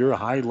Kissinger,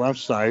 high left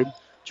side.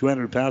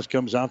 200 pass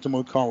comes out to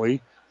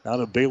McCauley. Now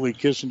to Bailey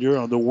Kissinger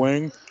on the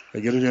wing.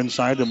 They get it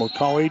inside to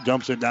McCauley.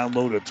 Dumps it down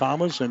low to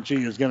Thomas, and she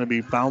is going to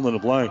be fouled in the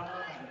play.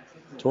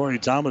 Tori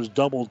Thomas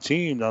double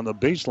teamed on the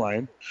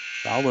baseline.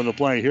 Foul in the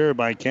play here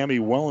by Cammie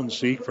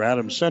Wellenseek for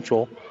Adams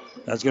Central.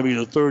 That's going to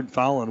be the 3rd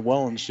foul on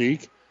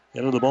Wellenseek.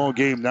 Into the ball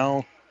game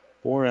now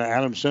for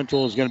Adams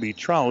Central is going to be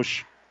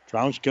Troush.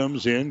 Troush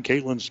comes in.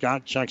 Caitlin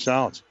Scott checks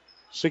out.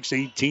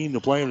 6:18 to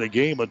play in the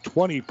game. A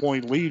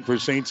 20-point lead for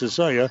St.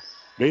 Cecilia.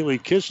 Bailey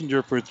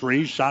Kissinger for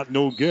 3. Shot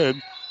no good.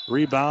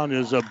 Rebound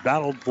is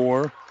battled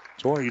for.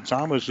 Tori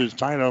Thomas is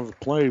tied off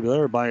play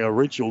there by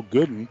Rachel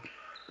Gooden.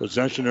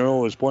 Possession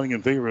arrow is pointing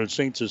in favor of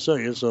St.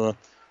 Cecilia, so the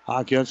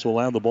Hawkettes will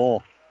have the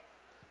ball.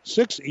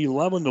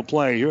 6:11 to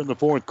play here in the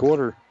fourth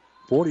quarter.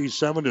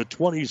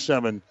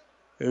 47-27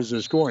 is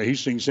the score.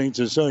 Hastings St.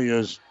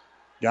 Cecilia's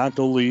got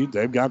the lead.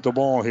 They've got the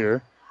ball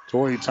here.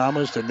 Tori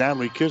Thomas to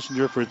Natalie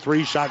Kissinger for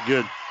 3. Shot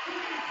good.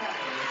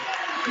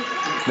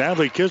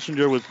 Natalie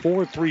Kissinger with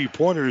 4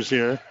 3-pointers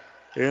here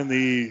in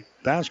the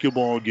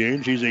basketball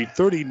game. She's a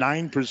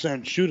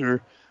 39%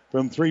 shooter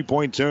from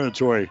 3-point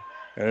territory.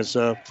 And it's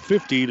a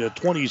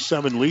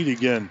 50-27 lead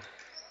again.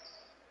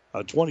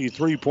 A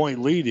 23-point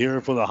lead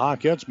here for the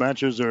Hawkettes.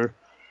 Matches their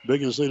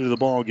biggest lead of the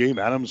ball game.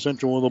 Adams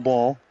Central with the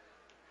ball.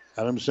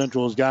 Adams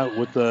Central has got it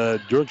with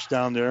Dirks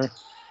down there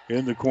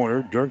in the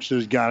corner. Dirks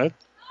has got it.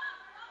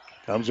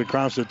 Comes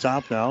across the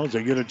top now as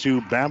they get it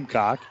to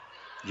Babcock.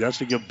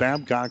 Jessica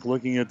Babcock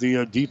looking at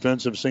the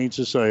defense of St.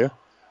 Cecilia.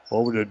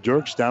 Over to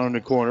Dirks down in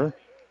the corner.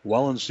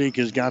 Wellenseek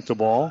has got the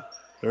ball.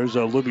 There's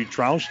Libby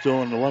Troush still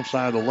on the left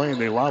side of the lane.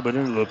 They lob it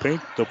into the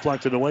paint.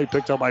 Deflected away.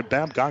 Picked up by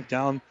Babcock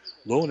down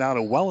low now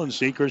to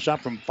Wellenseek. Her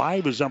shot from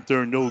 5 is up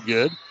there. No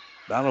good.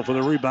 Battle for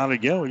the rebound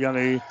again. We got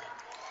a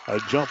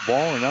jump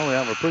ball, and now we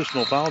have a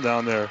personal foul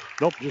down there.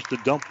 Nope, just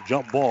a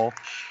jump ball.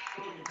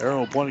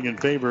 Arrow pointing in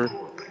favor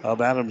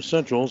of Adams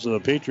Central. So the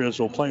Patriots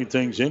will play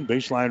things in.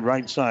 Baseline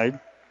right side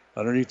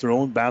underneath their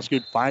own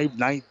basket.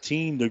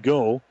 5:19 to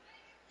go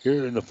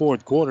here in the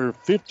fourth quarter.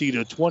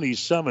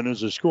 50-27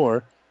 is the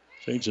score.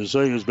 St.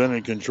 Cecilia has been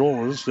in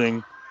control of this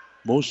thing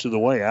most of the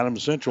way.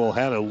 Adams Central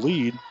had a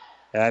lead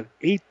at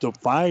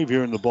 8-5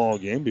 here in the ball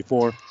game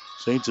before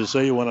St.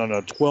 Cecilia went on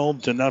a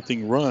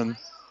 12-0 run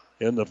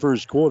in the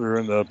first quarter,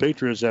 and the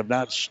Patriots have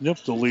not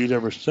sniffed the lead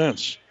ever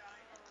since.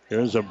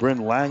 Here's a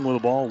Bryn Lang with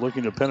the ball,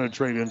 looking to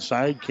penetrate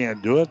inside.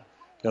 Can't do it.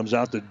 Comes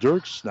out to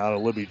Dirks. Now to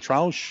Libby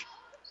Troush.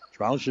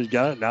 Troush has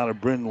got it. Now to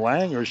Bryn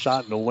Lang. Her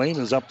shot in the lane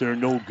is up there,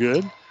 no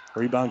good.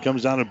 Rebound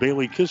comes down to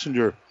Bailey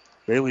Kissinger.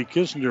 Bailey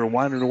Kissinger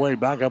winding away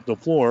back up the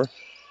floor.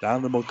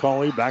 Down to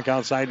McCauley. Back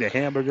outside to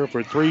Hamburger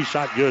for three.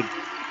 Shot good.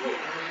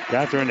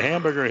 Catherine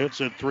Hamburger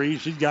hits a three.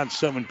 She's got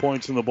 7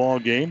 points in the ball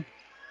game.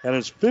 And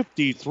it's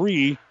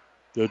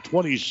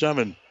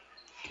 53-27.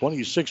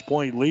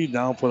 26-point lead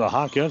now for the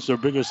Hawkins, their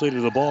biggest lead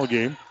of the ball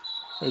game.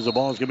 As the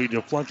ball is going to be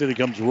deflected, it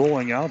comes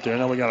rolling out there.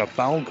 Now we got a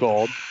foul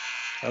called.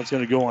 That's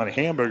going to go on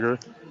Hamburger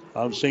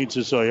of St.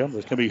 Cecilia.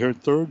 That's going to be her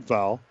third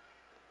foul.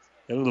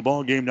 Into the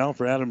ball game now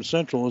for Adams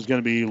Central is going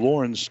to be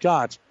Lauren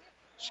Scott.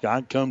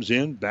 Scott comes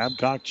in.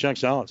 Babcock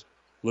checks out.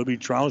 Libby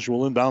Troush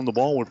will inbound the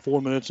ball with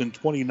 4 minutes and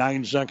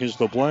 29 seconds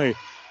to play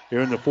here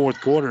in the fourth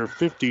quarter.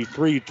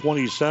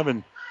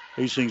 53-27.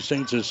 Hastings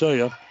St.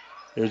 Cecilia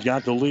has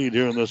got the lead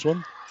here in this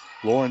one.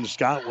 Lauren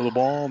Scott with the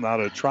ball. Now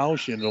to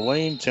Troush in the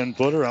lane.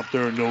 10-footer up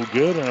there, no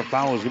good. And a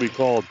foul is going to be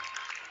called.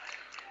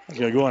 It's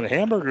going to go on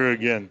Hamburger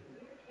again.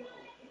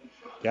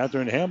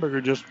 Catherine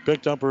Hamburger just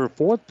picked up her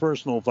fourth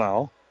personal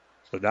foul.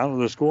 So down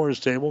to the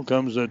scorer's table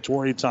comes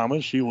Tori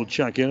Thomas. She will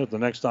check in at the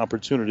next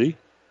opportunity.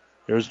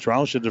 Here's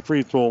Troush at the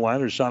free throw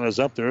line. Her shot is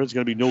up there. It's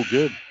going to be no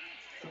good.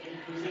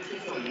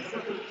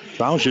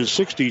 Troush is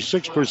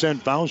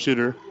 66% foul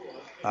shooter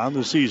on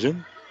the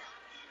season.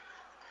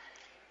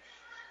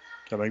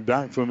 Coming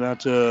back from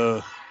that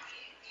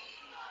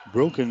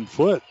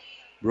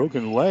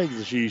broken leg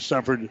that she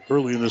suffered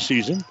early in the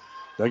season.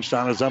 Next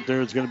shot is up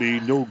there. It's going to be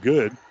no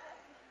good.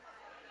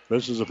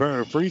 This is a pair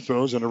of free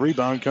throws, and a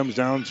rebound comes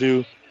down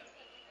to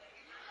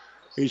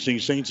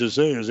Hastings St.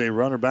 Cecilia as they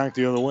run her back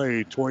the other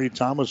way. Tori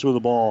Thomas with the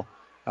ball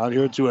out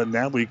here to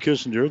Natalie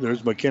Kissinger.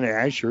 There's McKenna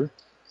Asher.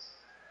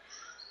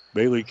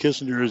 Bailey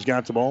Kissinger has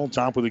got the ball,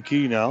 top of the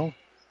key now.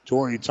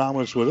 Tori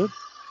Thomas with it.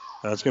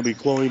 That's going to be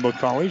Chloe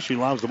McCauley. She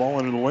lobs the ball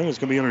into the lane. It's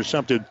going to be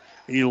intercepted.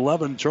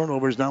 11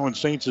 turnovers now in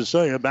St.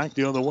 Cecilia. Back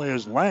the other way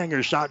is Lang.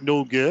 Her shot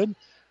no good.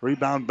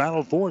 Rebound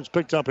battle for. It's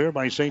picked up here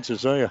by St.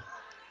 Cecilia.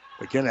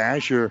 McKenna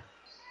Asher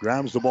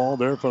grabs the ball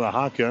there for the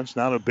Hawkins.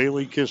 Now to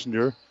Bailey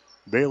Kissinger.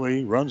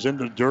 Bailey runs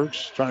into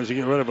Dirks. Tries to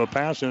get rid of a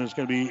pass, and it's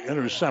going to be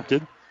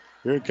intercepted.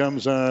 Here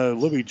comes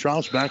Libby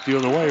Troush back the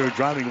other way. Her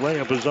driving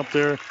layup is up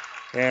there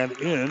and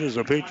in as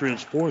the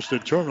Patriots forced a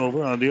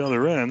turnover on the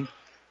other end.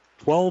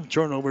 12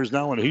 turnovers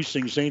now in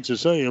Hastings St.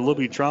 Cecilia.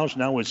 Libby Troush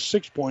now with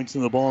 6 points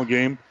in the ball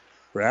game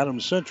for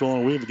Adams Central.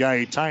 And we've got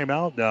a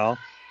timeout now.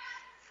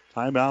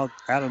 Timeout,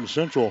 Adams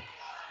Central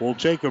will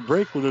take a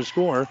break with a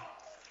score.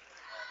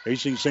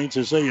 Hastings St.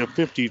 Cecilia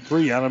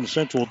 53, Adams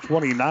Central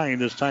 29.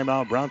 This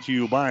timeout brought to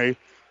you by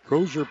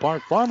Crozier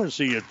Park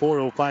Pharmacy at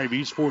 405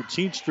 East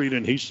 14th Street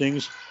in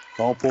Hastings.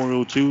 Call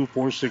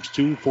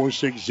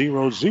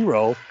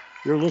 402-462-4600.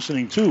 You're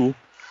listening to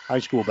high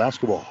school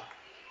basketball.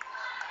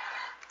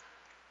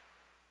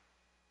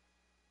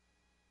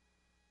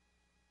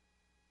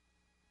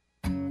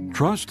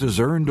 Trust is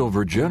earned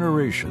over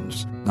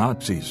generations,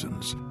 not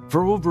seasons.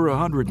 For over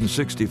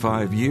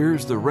 165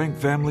 years, the Rank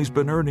family's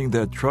been earning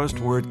that trust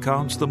where it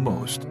counts the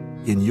most,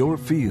 in your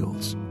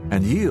fields.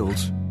 And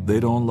yields, they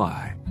don't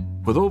lie.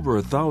 With over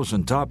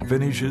 1,000 top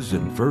finishes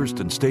in first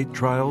and state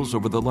trials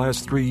over the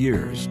last 3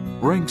 years,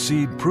 Rank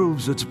Seed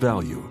proves its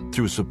value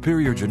through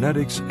superior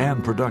genetics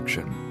and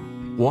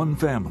production. One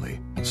family,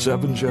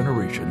 7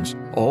 generations,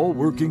 all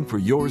working for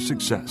your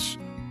success.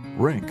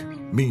 Rank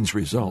means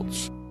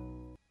results.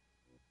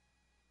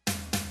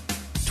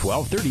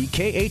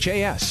 1230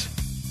 KHAS.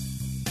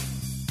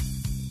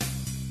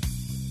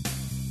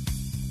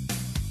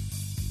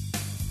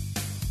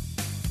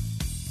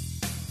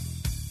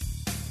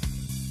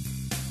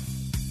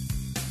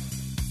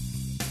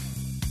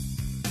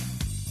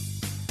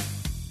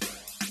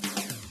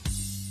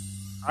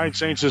 All right,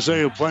 St.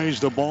 Cecilia plays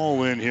the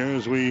ball in here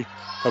as we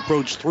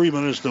approach 3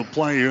 minutes to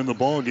play here in the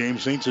ball game.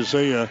 St.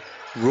 Cecilia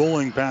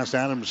rolling past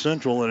Adams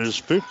Central. It is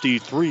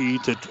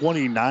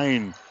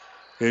 53-29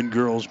 in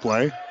girls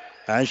play.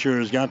 Asher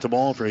has got the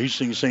ball for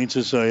Hastings St.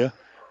 Cecilia.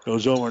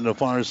 Goes over on the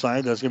far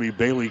side. That's going to be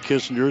Bailey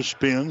Kissinger.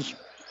 Spins.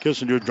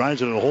 Kissinger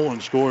drives it in a hole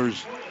and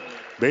scores.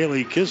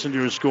 Bailey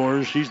Kissinger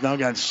scores. She's now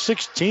got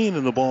 16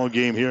 in the ball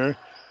game here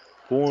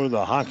for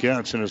the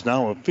Hawkettes, and it's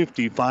now a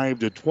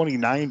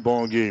 55-29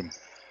 ball game.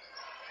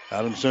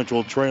 Adams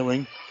Central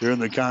trailing here in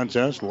the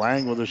contest.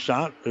 Lang with a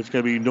shot. It's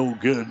going to be no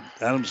good.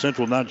 Adams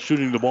Central not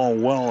shooting the ball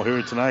well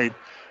here tonight.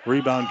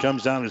 Rebound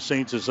comes down to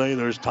St. Cecilia.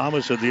 There's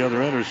Thomas at the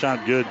other end. Her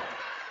shot good.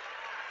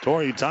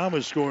 Tori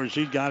Thomas scores.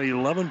 She's got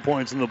 11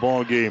 points in the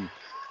ball game.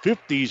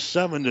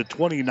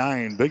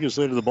 57-29. Biggest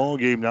lead of the ball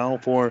game now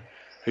for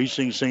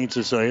Hastings St.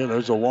 Cecilia.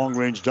 There's a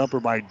long-range jumper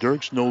by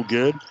Dirks. No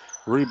good.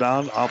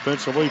 Rebound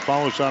offensively.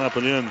 Follow shot up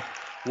and in.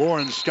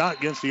 Lauren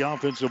Scott gets the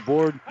offensive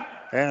board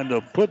and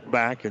a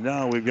putback. And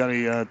now we've got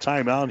a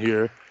timeout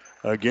here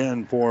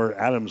again for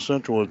Adams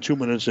Central with 2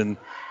 minutes and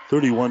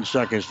 31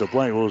 seconds to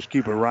play. We'll just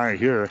keep it right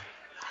here.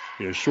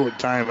 A short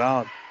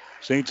timeout.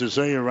 St.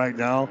 Cecilia right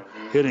now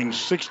hitting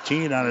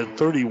 16 out of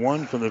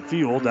 31 from the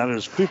field. That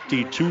is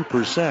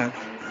 52%.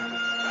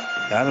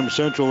 Adams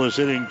Central is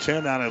hitting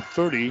 10 out of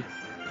 30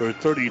 for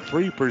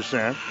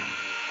 33%.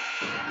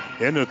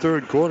 In the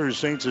third quarter,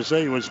 St.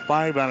 Cecilia was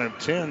 5 out of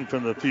 10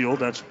 from the field.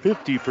 That's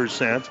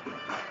 50%.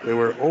 They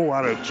were 0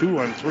 out of 2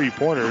 on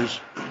three-pointers.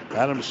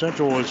 Adams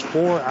Central was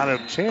 4 out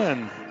of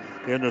 10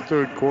 in the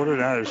third quarter.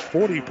 That is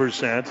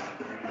 40%.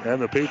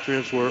 And the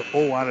Patriots were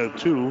 0 out of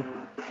 2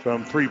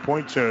 from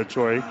three-point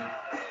territory.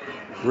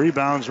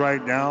 Rebounds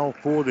right now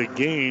for the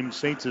game.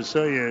 St.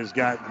 Cecilia has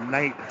got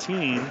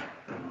 19.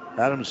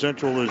 Adams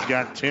Central has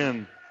got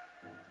 10.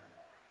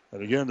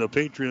 And again, the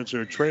Patriots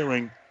are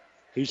trailing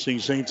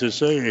Hastings St.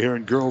 Cecilia here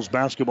in girls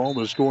basketball.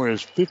 The score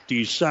is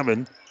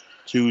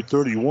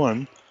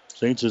 57-31.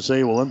 St.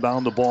 Cecilia will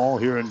inbound the ball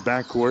here in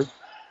backcourt.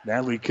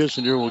 Natalie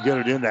Kissinger will get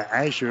it into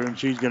Asher, and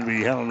she's going to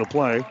be held on the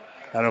play.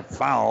 And a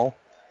foul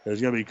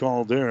is going to be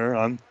called there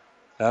on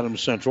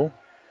Adams Central.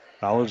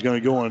 Foul is going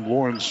to go on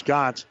Lauren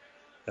Scott.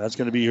 That's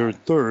going to be her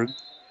third.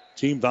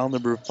 Team foul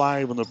number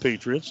 5 on the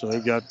Patriots. So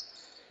they've got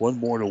one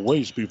more to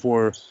waste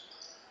before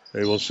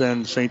they will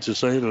send St.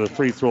 Cecilia to the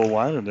free throw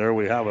line. And there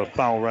we have a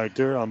foul right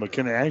there on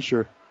McKenna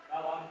Asher.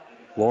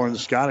 Lauren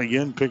Scott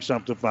again picks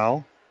up the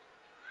foul.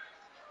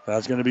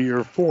 That's going to be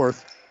her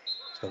fourth.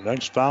 So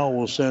next foul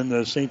will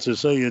send St.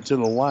 Cecilia to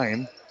the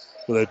line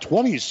with a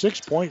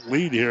 26-point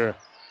lead here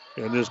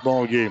in this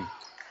ball game.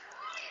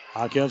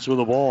 Hawkins with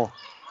the ball.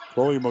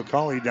 Chloe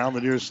McCauley down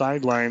the near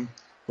sideline.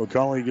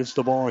 McCauley gets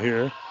the ball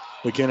here.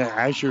 McKenna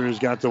Asher has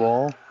got the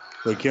ball.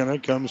 McKenna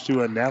comes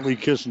to a Natalie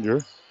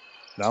Kissinger.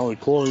 Now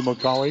with Chloe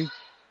McCauley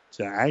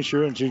to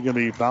Asher, and she's going to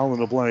be fouling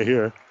the play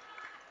here.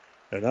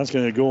 And that's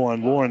going to go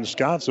on Lauren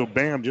Scott. So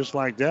bam, just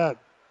like that.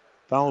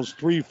 Fouls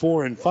 3,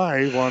 4, and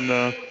 5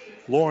 on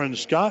Lauren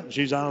Scott.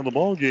 She's out of the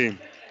ball game.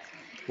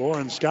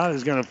 Lauren Scott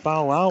is going to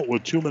foul out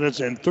with 2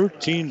 minutes and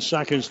 13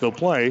 seconds to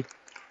play.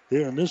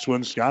 Here in this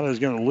one, Scott is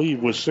going to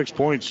lead with 6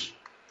 points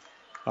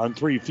on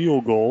 3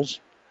 field goals.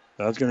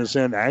 That's going to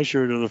send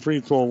Asher to the free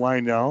throw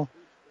line now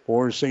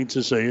for St.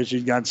 Cecilia.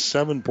 She's got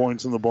 7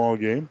 points in the ball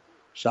game.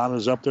 Shot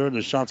is up there, and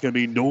the shot's going to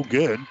be no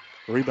good.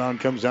 The rebound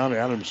comes down to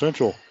Adams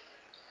Central.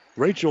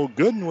 Rachel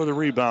Gooden with a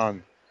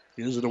rebound.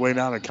 Gives it away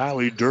now to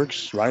Kylie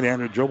Dirks.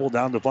 Right-handed dribble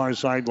down the far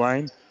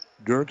sideline.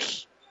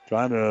 Dirks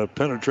trying to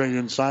penetrate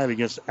inside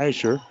against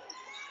Asher.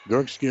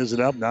 Dirks gives it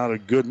up now to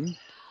Gooden.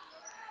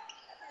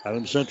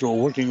 Adams Central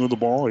working with the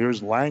ball.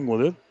 Here's Lang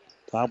with it.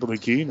 Top of the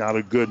key, now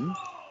to Gooden.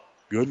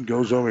 Gooden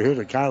goes over here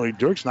to Kylie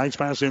Dirks. Nice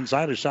pass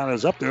inside. The shot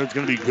is up there. It's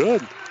going to be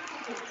good.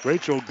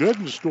 Rachel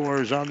Gooden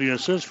scores on the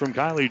assist from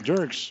Kylie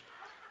Dirks.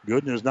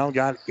 Gooden has now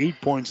got 8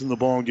 points in the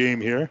ball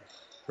game here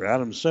for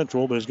Adams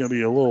Central, but it's going to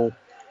be a little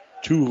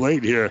too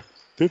late here.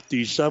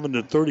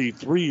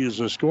 57-33 is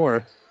the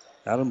score.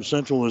 Adams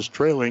Central is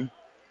trailing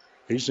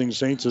Hastings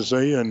St.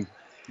 Cecilia in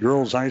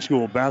girls high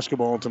school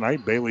basketball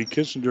tonight. Bailey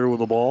Kissinger with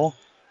the ball.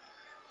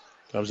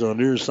 Comes to the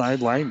near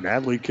sideline.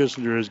 Natalie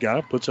Kissinger has got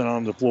it. Puts it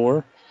on the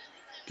floor.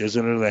 Gives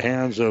it into the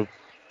hands of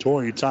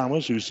Tori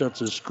Thomas, who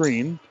sets a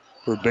screen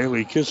for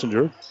Bailey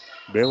Kissinger.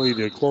 Bailey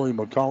to Chloe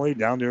McCauley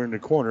down there in the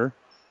corner.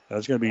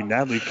 That's going to be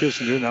Natalie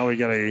Kissinger. Now we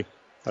got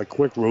a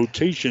quick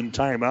rotation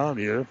timeout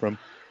here from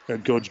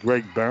head coach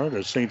Greg Barrett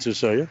of St.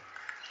 Cecilia.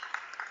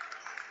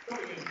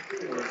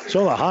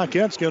 So the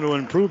Hawkettes going to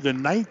improve to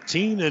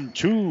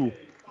 19-2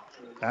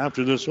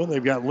 after this one.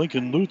 They've got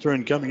Lincoln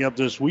Lutheran coming up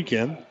this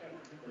weekend.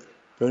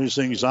 Finish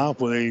things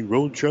off with a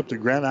road trip to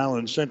Grand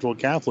Island Central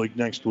Catholic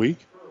next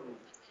week.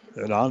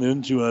 And on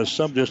into a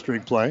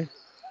sub-district play.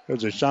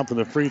 There's a shot from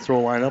the free throw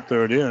line up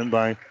there and in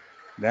by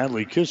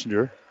Natalie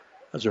Kissinger.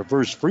 That's her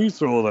first free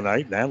throw of the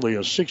night. Natalie,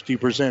 a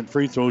 60%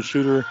 free throw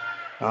shooter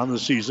on the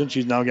season.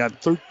 She's now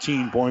got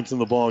 13 points in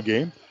the ball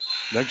game.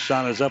 Next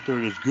shot is up there.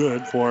 It is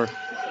good for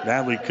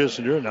Natalie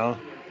Kissinger. Now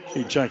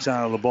she checks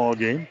out of the ball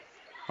game.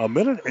 1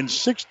 minute and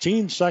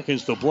 16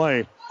 seconds to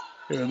play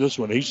here in this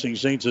one.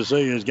 Hastings St.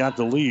 Cecilia has got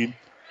the lead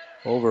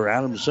over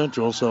Adams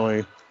Central. So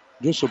a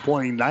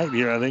disappointing night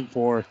here, I think,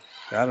 for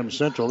Adams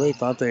Central. They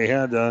thought they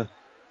had the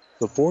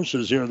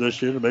forces here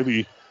this year to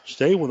maybe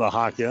stay with the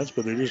Hawkettes,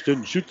 but they just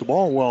didn't shoot the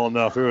ball well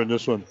enough here in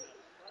this one.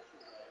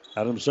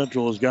 Adams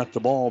Central has got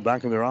the ball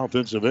back in their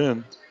offensive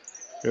end.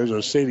 There's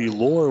a Sadie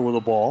Lohr with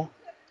the ball.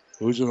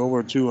 Moves it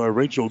over to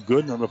Rachel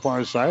Gooden on the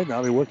far side.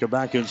 Now they work it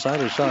back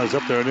inside. Her shot is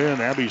up there and in.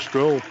 Abby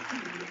Stroh.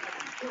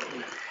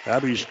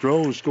 Abby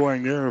Stroh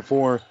scoring there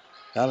for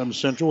Adams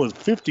Central with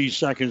 50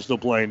 seconds to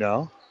play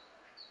now.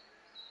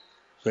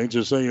 St.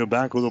 Cecilia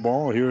back with the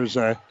ball. Here's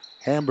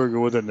Hamburger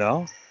with it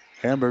now.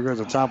 Hamburger at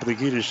the top of the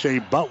key to Shea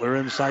Butler.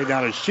 Inside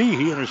down to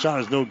Sheehy, and her shot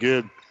is no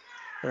good.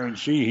 Aaron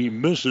Sheehy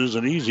misses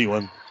an easy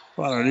one.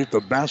 underneath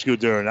the basket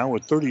there. Now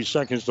with 30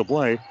 seconds to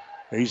play,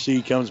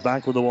 AC comes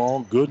back with the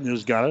ball. Gooden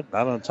has got it.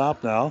 Out on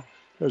top now.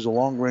 There's a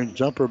long-range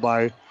jumper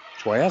by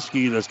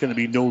Twaski that's going to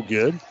be no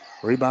good.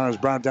 Rebound is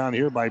brought down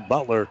here by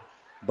Butler.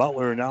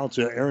 Butler now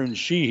to Aaron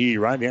Sheehy.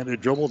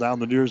 Right-handed dribble down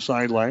the near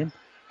sideline.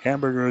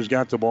 Hamburger has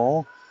got the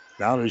ball.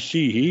 Now to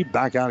Sheehy.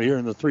 Back out here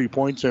in the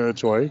three-point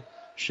territory.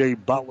 Shea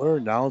Butler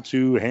now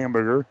to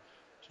Hamburger.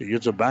 He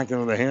gets it back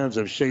into the hands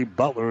of Shea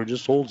Butler, who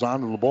just holds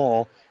on to the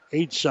ball.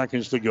 8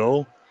 seconds to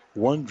go.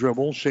 One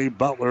dribble. Shea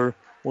Butler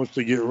wants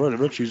to get rid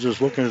of it. She's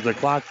just looking at the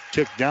clock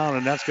tick down,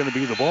 and that's going to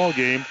be the ball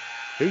game.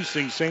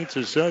 Hastings St.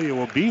 Cecilia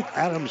will beat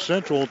Adams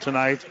Central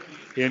tonight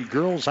in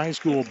girls high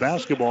school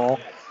basketball.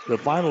 The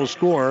final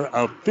score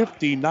of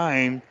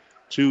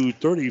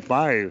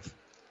 59-35.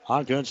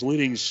 Hawkins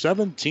leading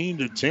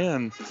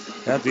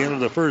 17-10 at the end of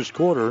the first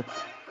quarter.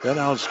 Then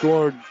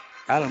outscored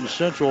Adams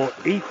Central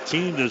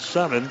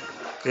 18-7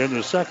 in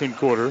the second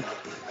quarter.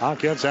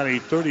 Hawkins had a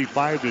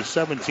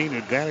 35-17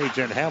 advantage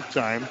at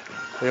halftime.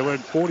 They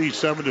led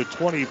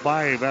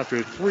 47-25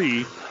 after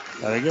 3.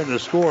 And again, the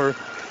score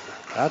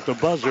at the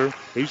buzzer,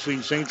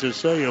 Hastings St.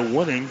 Cecilia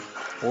winning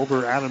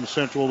over Adams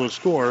Central. The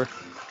score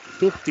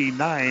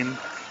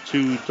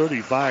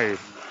 59-35.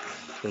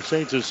 The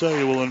St.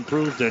 Cecilia will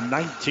improve to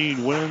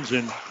 19 wins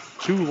and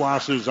 2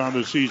 losses on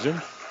the season.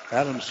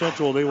 Adams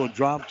Central, they will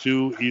drop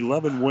to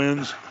 11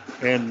 wins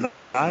and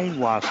 9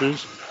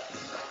 losses.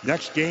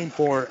 Next game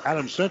for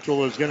Adams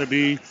Central is going to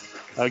be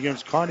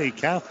against Kearney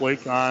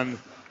Catholic on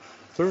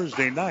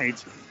Thursday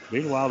night.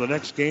 Meanwhile, the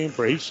next game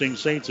for Hastings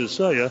St.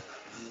 Cecilia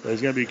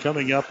is going to be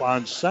coming up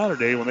on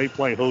Saturday when they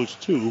play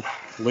host to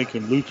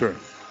Lincoln Lutheran.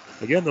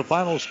 Again, the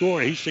final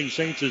score, Hastings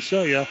St.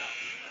 Cecilia,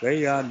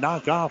 they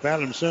knock off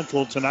Adams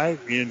Central tonight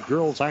in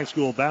girls high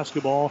school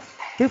basketball,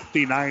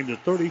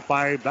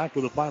 59-35. Back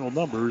with the final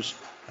numbers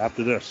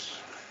after this.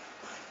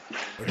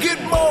 Get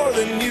more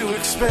than you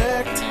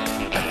expect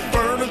at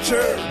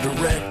Furniture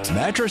Direct.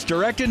 Mattress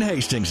Direct in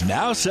Hastings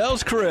now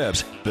sells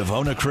cribs.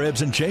 Vivona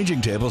cribs and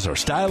changing tables are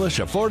stylish,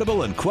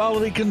 affordable, and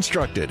quality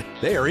constructed.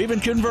 They are even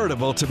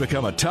convertible to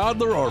become a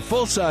toddler or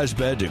full-size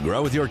bed to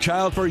grow with your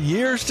child for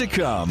years to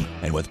come.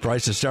 And with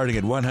prices starting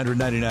at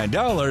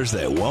 $199,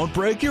 they won't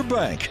break your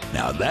bank.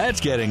 Now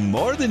that's getting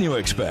more than you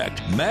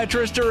expect.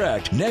 Mattress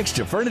Direct next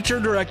to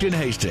Furniture Direct in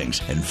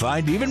Hastings. And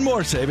find even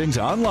more savings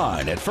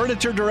online at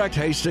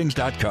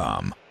FurnitureDirectHastings.com.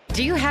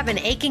 Do you have an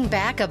aching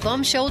back, a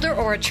bum shoulder,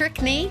 or a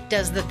trick knee?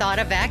 Does the thought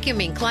of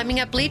vacuuming, climbing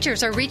up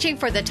bleachers, or reaching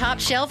for the top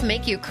shelf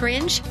make you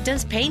cringe?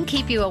 Does pain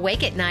keep you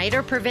awake at night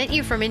or prevent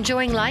you from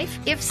enjoying life?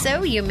 If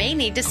so, you may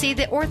need to see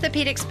the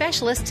orthopedic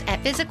specialists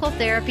at Physical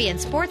Therapy and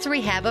Sports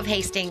Rehab of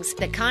Hastings.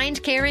 The kind,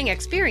 caring,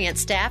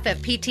 experienced staff of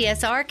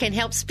PTSR can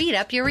help speed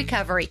up your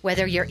recovery.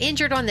 Whether you're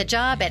injured on the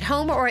job, at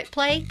home, or at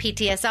play,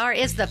 PTSR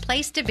is the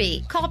place to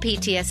be. Call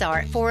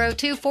PTSR at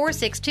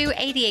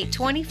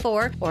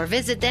 402-462-8824 or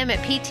visit them at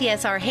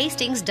PTSRHastings.com.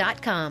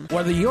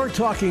 Whether you're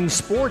talking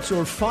sports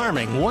or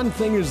farming, one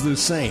thing is the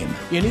same.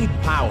 You need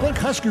power. Think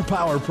Husker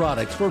Power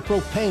products for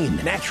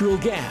propane, natural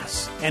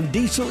gas, and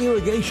diesel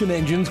irrigation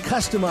engines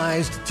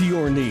customized to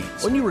your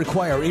needs. When you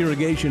require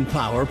irrigation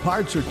power,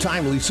 parts, or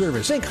timely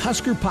service, think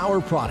Husker Power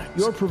products,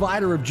 your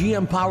provider of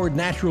GM-powered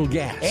natural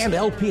gas and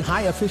LP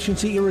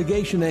high-efficiency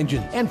irrigation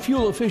engine and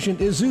fuel-efficient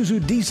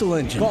Isuzu diesel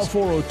engines. Call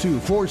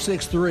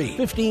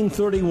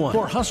 402-463-1531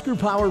 for Husker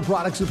Power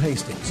products of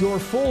Hastings, your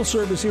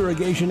full-service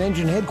irrigation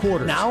engine headquarters,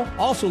 now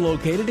also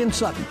located in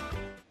Sutton.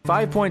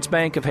 5 Points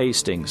Bank of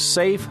Hastings,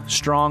 safe,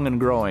 strong,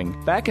 and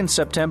growing. Back in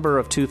September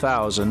of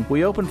 2000,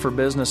 we opened for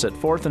business at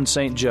 4th and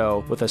St.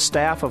 Joe with a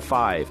staff of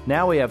 5.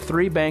 Now we have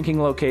 3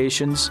 banking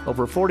locations,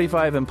 over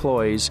 45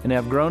 employees, and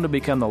have grown to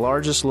become the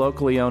largest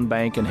locally owned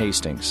bank in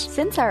Hastings.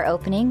 Since our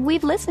opening,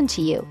 we've listened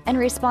to you and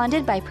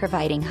responded by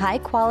providing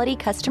high-quality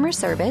customer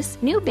service,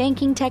 new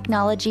banking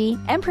technology,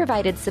 and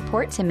provided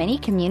support to many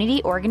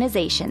community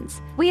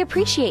organizations. We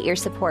appreciate your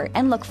support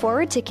and look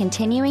forward to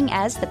continuing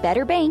as the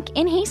better bank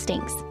in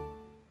Hastings.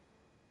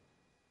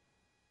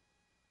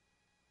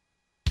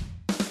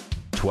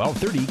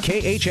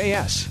 1230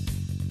 KHAS.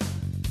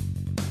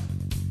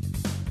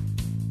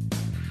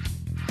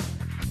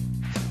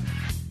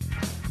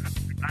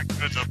 Back to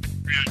the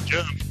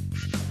gym.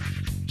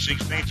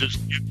 16 to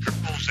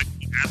girls at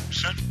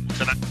Adams Central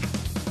tonight.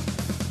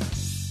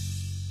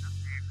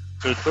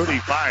 To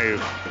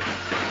 35.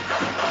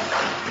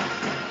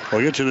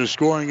 We'll get to the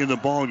scoring in the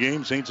ball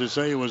game. St.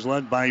 Cecilia was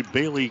led by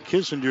Bailey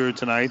Kissinger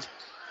tonight.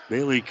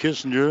 Bailey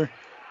Kissinger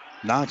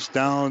knocks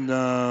down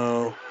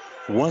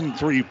 1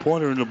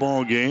 3-pointer in the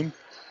ball game.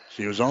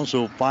 She was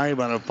also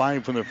 5 out of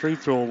 5 from the free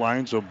throw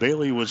line, so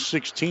Bailey was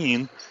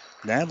 16.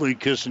 Natalie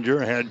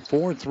Kissinger had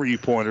 4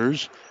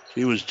 3-pointers.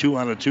 She was 2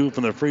 out of 2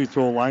 from the free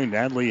throw line.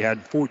 Natalie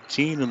had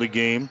 14 in the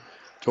game.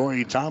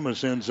 Tori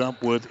Thomas ends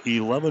up with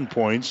 11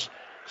 points.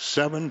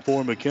 7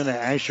 for McKenna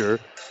Asher,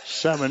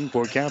 7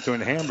 for Catherine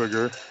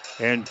Hamburger,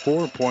 and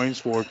 4 points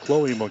for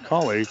Chloe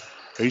McCauley.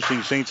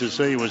 Hastings St.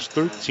 Cecilia was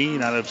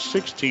 13 out of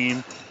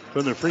 16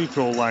 from the free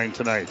throw line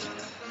tonight.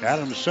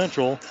 Adams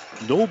Central,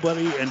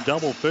 nobody in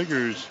double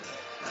figures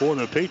for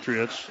the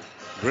Patriots.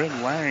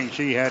 Bryn Lang,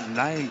 she had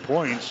 9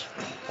 points,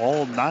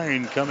 all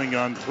 9 coming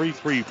on 3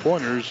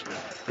 3-pointers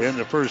in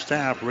the first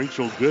half.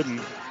 Rachel Gooden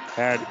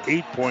had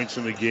 8 points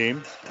in the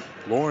game.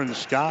 Lauren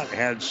Scott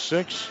had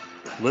 6.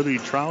 Libby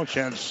Trouch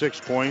had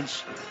 6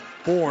 points,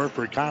 4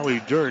 for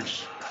Kylie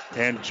Dirks,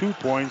 and 2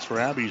 points for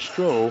Abby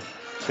Stroh.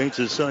 St.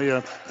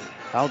 Cecilia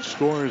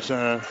outscores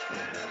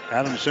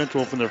Adams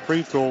Central from the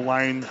free throw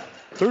line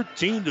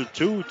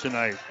 13-2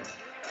 tonight.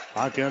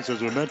 Hawkins,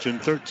 as we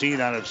mentioned, 13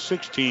 out of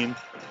 16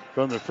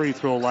 from the free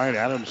throw line.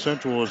 Adams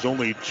Central is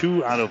only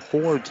 2 out of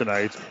 4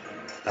 tonight.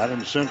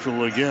 Adams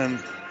Central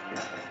again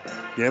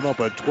gave up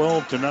a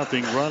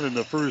 12-0 run in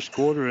the first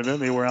quarter, and then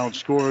they were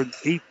outscored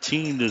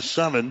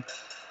 18-7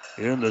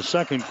 in the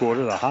second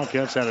quarter. The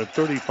Hawkettes had a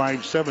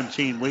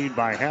 35-17 lead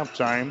by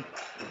halftime.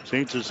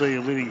 St.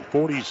 Cecilia leading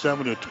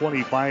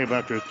 47-25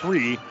 after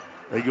 3.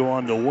 They go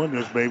on to win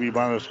this baby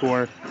by the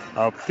score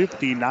of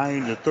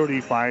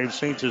 59-35.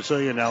 St.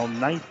 Cecilia now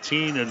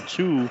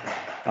 19-2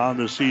 on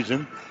the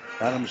season.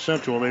 Adams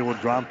Central, they will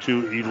drop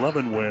to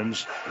 11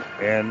 wins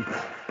and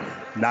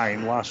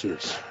 9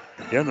 losses.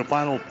 In the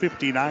final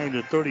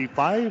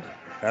 59-35,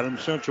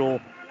 Adams Central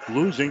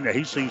losing to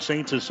Hastings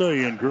St.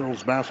 Cecilia in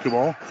girls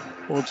basketball.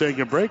 We'll take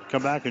a break,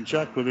 come back and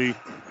check with the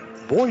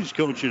boys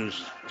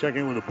coaches. Check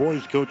in with the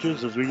boys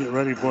coaches as we get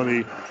ready for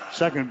the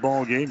second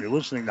ball game. You're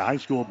listening to high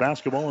school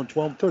basketball on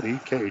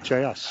 1230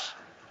 KHAS.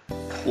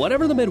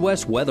 Whatever the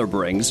Midwest weather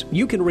brings,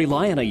 you can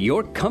rely on a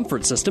York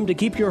comfort system to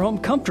keep your home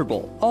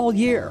comfortable all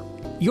year.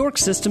 York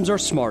systems are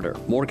smarter,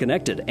 more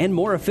connected, and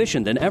more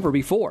efficient than ever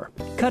before,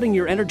 cutting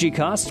your energy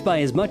costs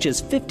by as much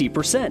as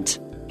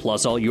 50%.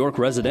 Plus, all York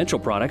residential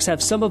products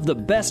have some of the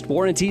best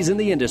warranties in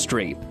the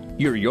industry.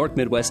 Your York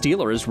Midwest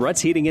dealer is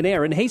Ruts Heating and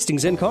Air in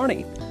Hastings and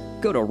Kearney.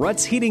 Go to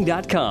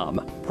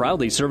rutsheating.com,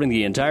 proudly serving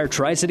the entire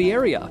Tri-City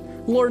area.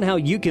 Learn how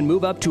you can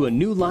move up to a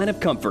new line of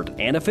comfort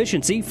and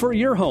efficiency for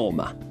your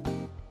home.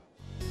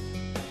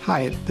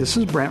 Hi, this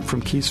is Brent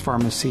from Keys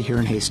Pharmacy here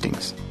in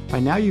Hastings. By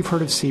now you've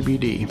heard of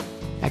CBD.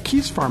 At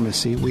Keys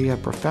Pharmacy, we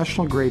have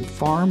professional-grade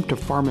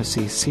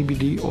farm-to-pharmacy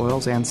CBD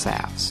oils and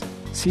salves.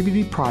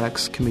 CBD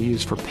products can be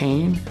used for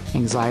pain,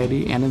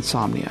 anxiety, and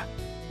insomnia.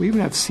 We even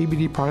have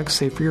CBD products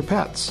safe for your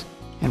pets.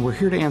 And we're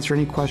here to answer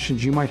any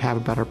questions you might have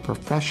about our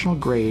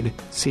professional-grade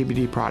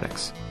CBD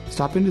products.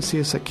 Stop in to see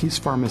us at Keys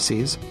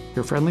Pharmacies,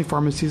 your friendly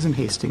pharmacies in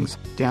Hastings,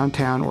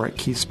 downtown, or at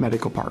Keys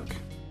Medical Park.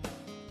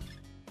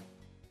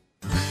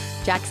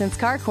 Jackson's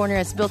Car Corner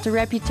has built a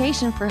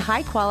reputation for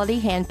high-quality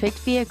hand-picked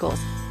vehicles.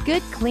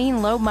 Good,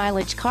 clean,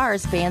 low-mileage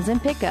cars, vans,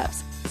 and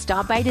pickups.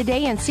 Stop by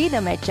today and see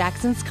them at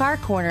Jackson's Car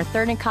Corner,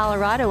 3rd and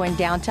Colorado in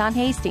downtown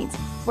Hastings,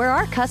 where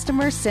our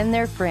customers send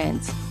their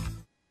friends.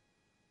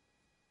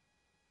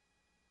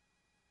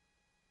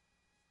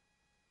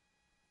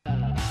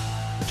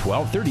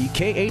 1230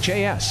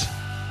 KHAS.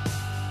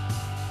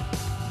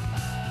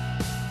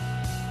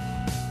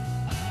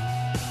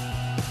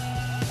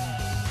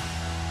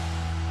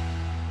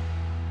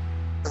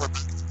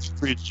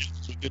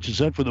 Get you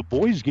set for the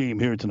boys game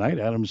here tonight.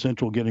 Adams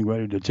Central getting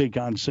ready to take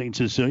on St.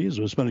 Cecilia's.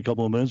 We'll spend a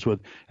couple of minutes with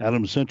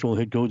Adams Central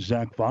head coach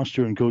Zach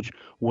Foster and coach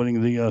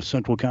winning the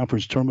Central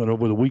Conference tournament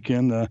over the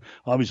weekend.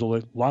 Obviously,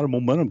 a lot of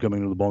momentum coming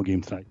into the ball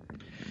game tonight.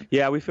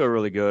 Yeah, we feel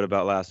really good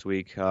about last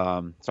week.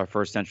 It's our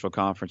first Central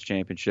Conference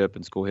championship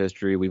in school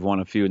history. We've won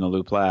a few in the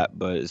Lou Platte,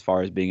 but as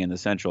far as being in the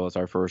Central, it's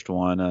our first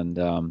one. And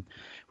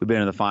we've been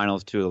in the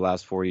finals 2 of the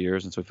last 4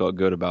 years, and so we felt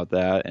good about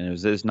that. And it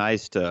was just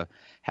nice to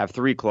have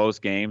 3 close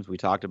games. We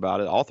talked about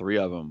it. All 3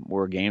 of them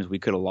were games we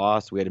could have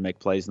lost. We had to make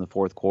plays in the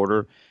fourth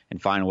quarter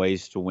and find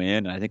ways to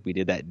win. And I think we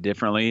did that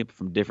differently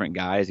from different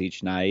guys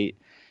each night.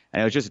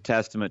 And it was just a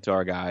testament to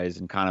our guys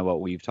and kind of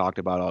what we've talked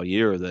about all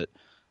year, that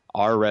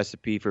our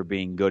recipe for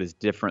being good is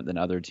different than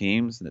other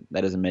teams.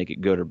 That doesn't make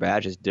it good or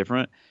bad, just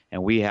different.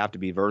 And we have to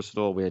be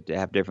versatile. We have to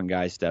have different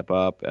guys step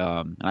up.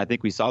 And I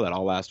think we saw that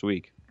all last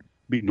week.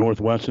 Beat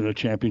Northwest in a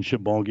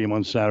championship ball game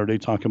on Saturday.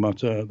 Talking about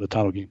the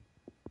title game.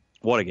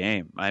 What a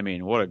game. I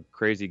mean, what a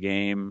crazy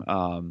game.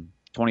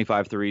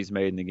 25 threes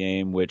made in the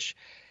game, which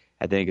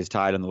I think is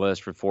tied on the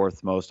list for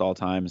 4th most all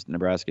times in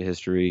Nebraska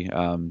history.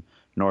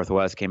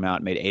 Northwest came out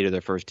and made 8 of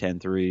their first 10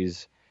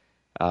 threes.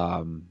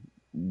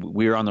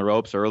 We were on the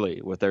ropes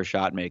early with their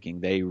shot making.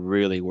 They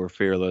really were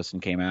fearless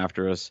and came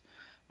after us.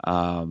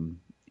 And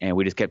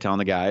we just kept telling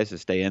the guys to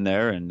stay in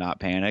there and not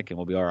panic, and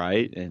we'll be all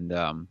right.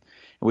 And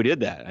we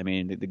did that. I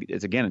mean,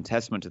 it's, again, a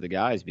testament to the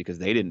guys because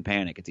they didn't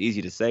panic. It's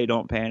easy to say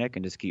don't panic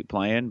and just keep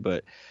playing,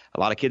 but a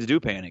lot of kids do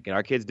panic, and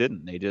our kids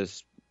didn't. They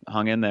just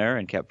hung in there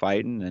and kept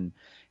fighting and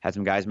had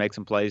some guys make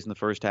some plays in the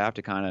first half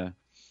to kind of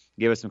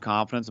give us some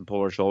confidence and pull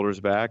our shoulders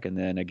back. And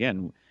then,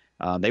 again,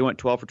 they went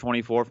 12 for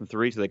 24 from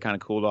 3, so they kind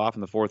of cooled off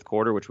in the fourth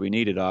quarter, which we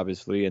needed,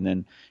 obviously. And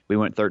then we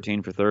went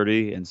 13 for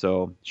 30. And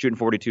so shooting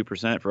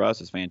 42% for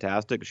us is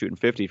fantastic. Shooting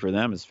 50 for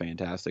them is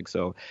fantastic.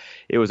 So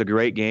it was a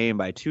great game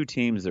by 2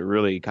 teams that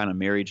really kind of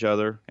mirror each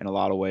other in a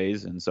lot of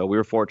ways. And so we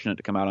were fortunate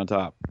to come out on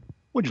top.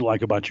 What did you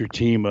like about your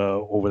team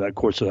over that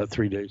course of that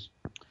 3 days?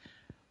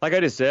 Like I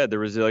just said, the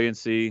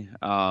resiliency.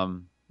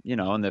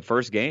 In the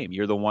first game,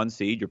 you're the 1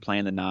 seed. You're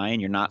playing the 9.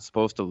 You're not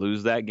supposed to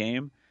lose that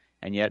game.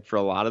 And yet for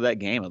a lot of that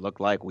game, it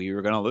looked like we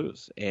were going to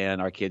lose.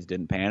 And our kids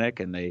didn't panic,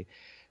 and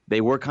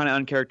they were kind of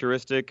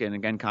uncharacteristic and,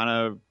 again, kind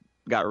of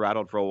got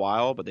rattled for a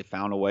while, but they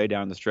found a way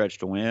down the stretch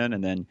to win.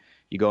 And then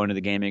you go into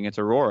the game against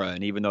Aurora,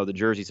 and even though the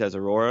jersey says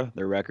Aurora,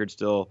 their record's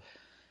still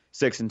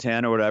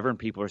 6-10 or whatever, and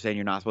people are saying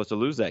you're not supposed to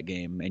lose that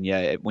game. And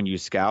yet when you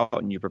scout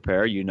and you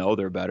prepare, you know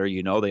they're better.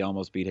 You know they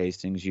almost beat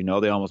Hastings. You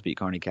know they almost beat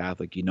Kearney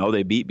Catholic. You know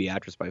they beat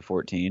Beatrice by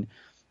 14.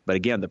 But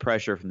again, the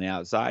pressure from the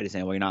outside is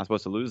saying, well, you're not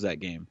supposed to lose that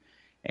game.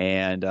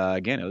 And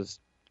again, it was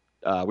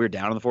we were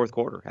down in the fourth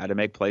quarter, had to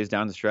make plays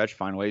down the stretch,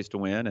 find ways to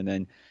win. And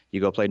then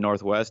you go play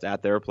Northwest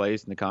at their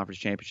place in the conference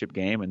championship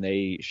game, and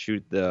they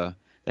shoot the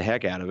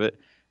heck out of it.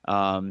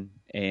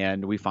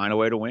 And we find a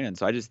way to win.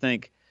 So I just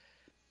think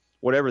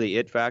whatever the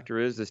it factor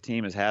is this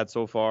team has had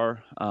so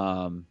far,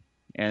 and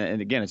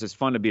again, it's just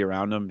fun to be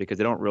around them because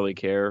they don't really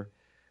care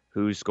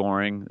who's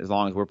scoring as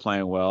long as we're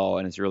playing well,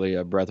 and it's really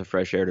a breath of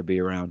fresh air to be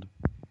around.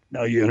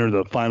 Now you enter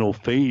the final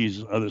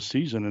phase of the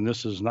season, and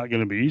this is not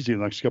going to be easy in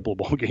the next couple of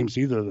ball games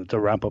either to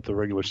wrap up the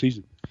regular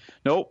season.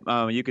 Nope.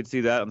 You could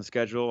see that on the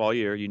schedule all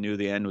year. You knew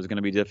the end was going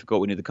to be difficult.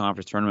 We knew the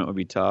conference tournament would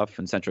be tough,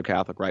 and Central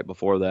Catholic right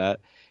before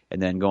that.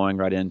 And then going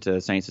right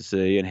into St.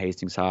 Cecilia and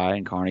Hastings High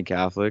and Kearney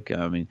Catholic.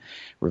 I mean,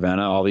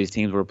 Ravenna, all these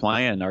teams we're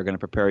playing are going to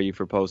prepare you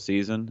for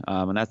postseason.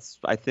 And that's,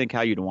 I think,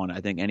 how you'd want it.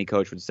 I think any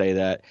coach would say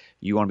that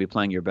you want to be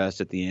playing your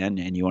best at the end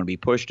and you want to be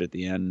pushed at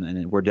the end,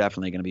 and we're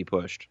definitely going to be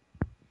pushed.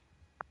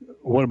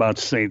 What about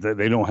St. That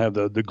they don't have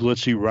the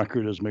glitzy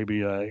record as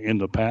maybe in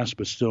the past,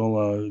 but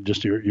still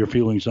just your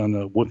feelings on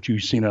what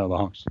you've seen out of the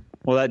Hawks?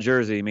 Well, that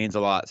jersey means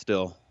a lot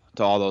still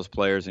to all those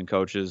players and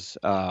coaches.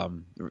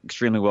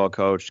 Extremely well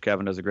coached.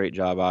 Kevin does a great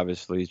job,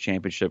 obviously. He's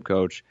championship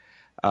coach.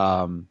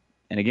 And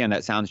again,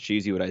 that sounds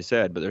cheesy what I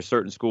said, but there's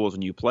certain schools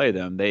when you play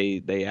them,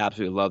 they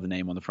absolutely love the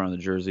name on the front of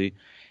the jersey.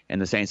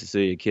 And the St.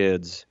 Cecilia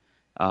kids,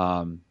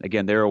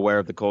 again, they're aware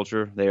of the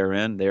culture they are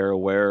in. They're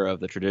aware of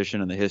the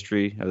tradition and the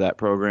history of that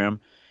program.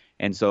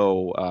 And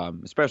so,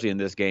 especially in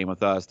this game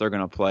with us, they're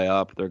going to play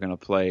up. They're going to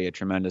play a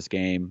tremendous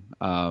game.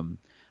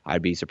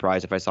 I'd be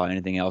surprised if I saw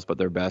anything else but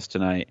their best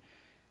tonight.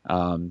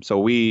 So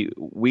we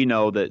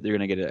know that they're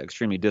going to get an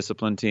extremely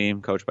disciplined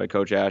team, coached by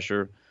Coach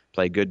Asher,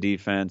 play good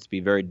defense,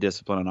 be very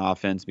disciplined on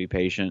offense, be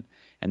patient.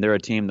 And they're a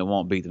team that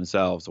won't beat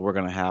themselves. So we're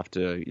going to have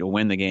to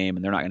win the game,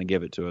 and they're not going to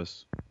give it to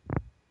us.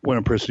 What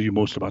impresses you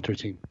most about their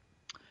team?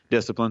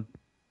 Discipline.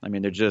 I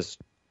mean, they're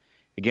just,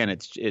 again,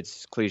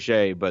 it's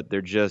cliche, but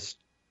they're just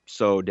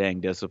so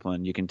dang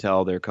disciplined. You can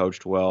tell they're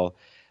coached well.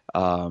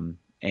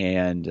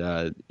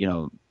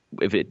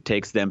 If it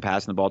takes them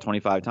passing the ball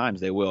 25 times,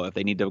 they will. If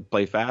they need to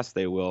play fast,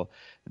 they will.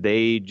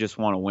 They just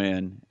want to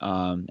win,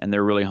 and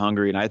they're really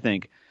hungry. And I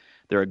think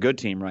they're a good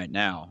team right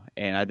now.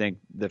 And I think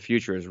the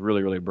future is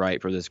really, really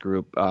bright for this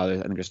group. I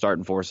think they're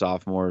starting 4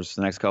 sophomores.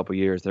 The next couple of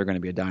years, they're going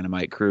to be a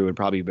dynamite crew and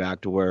probably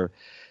back to where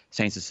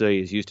St.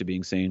 Cecilia is used to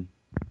being seen.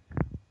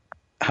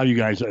 How do you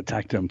guys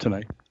attack them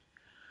tonight?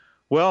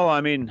 Well,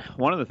 I mean,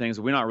 one of the things,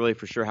 we're not really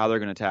for sure how they're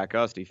going to attack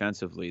us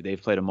defensively.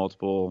 They've played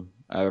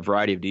a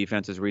variety of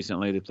defenses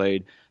recently.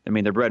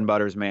 Their bread and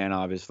butter is man,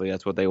 obviously.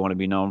 That's what they want to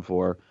be known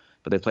for.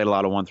 But they played a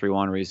lot of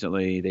 1-3-1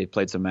 recently. They've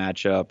played some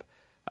matchup.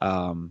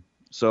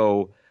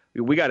 So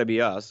we got to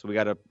be us. We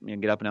got to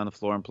get up and down the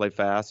floor and play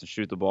fast and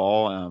shoot the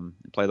ball and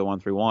play the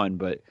 1-3-1.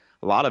 But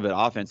a lot of it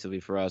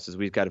offensively for us is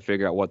we've got to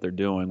figure out what they're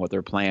doing, what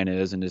their plan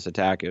is, and just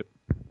attack it.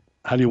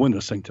 How do you win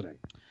this thing today?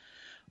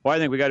 Well, I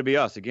think we got to be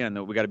us.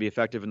 Again, we got to be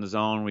effective in the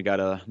zone. We got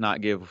to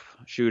not give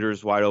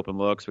shooters wide open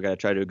looks. We got to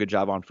try to do a good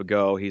job on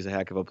Fago. He's a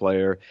heck of a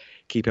player.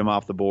 Keep him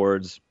off the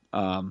boards.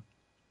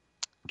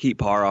 Keep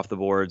Parr off the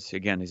boards.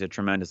 Again, he's a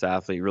tremendous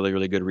athlete. Really,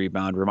 really good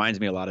rebound. Reminds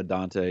me a lot of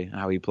Dante,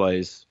 how he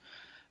plays.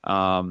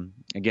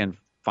 Again,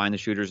 find the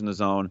shooters in the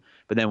zone.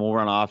 But then we'll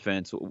run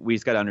offense. We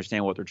just got to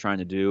understand what they're trying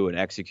to do and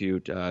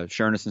execute.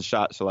 Sureness and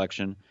shot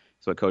selection.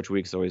 That's what Coach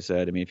Weeks always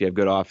said. I mean, if you have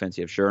good offense,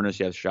 you have sureness,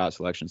 you have shot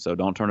selection. So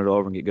don't turn it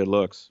over and get good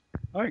looks.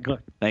 All right, good.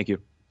 Thank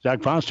you.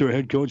 Zach Foster,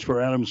 head coach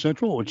for Adams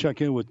Central. We'll check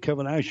in with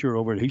Kevin Asher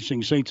over at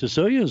Hastings St.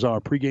 Cecilia as our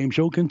pregame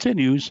show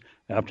continues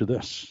after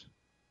this.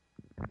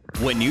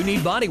 When you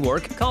need body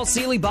work, call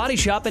Seeley Body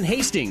Shop in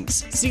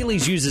Hastings.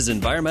 Seeley's uses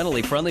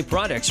environmentally friendly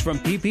products from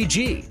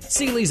PPG.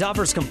 Seeley's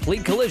offers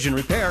complete collision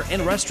repair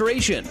and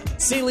restoration.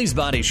 Seeley's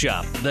Body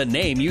Shop, the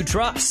name you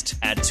trust,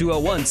 at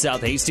 201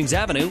 South Hastings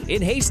Avenue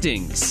in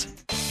Hastings.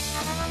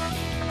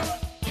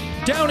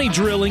 Downey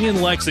Drilling in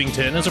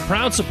Lexington is a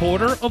proud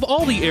supporter of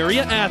all the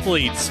area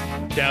athletes.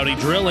 Downey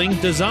Drilling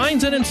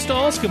designs and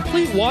installs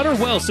complete water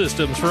well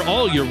systems for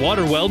all your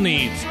water well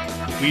needs.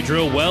 We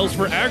drill wells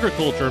for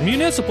agriculture,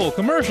 municipal,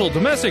 commercial,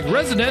 domestic,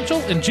 residential,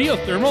 and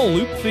geothermal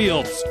loop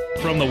fields.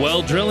 From the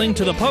well drilling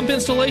to the pump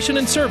installation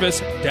and service,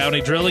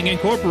 Downey Drilling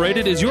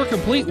Incorporated is your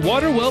complete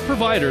water well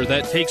provider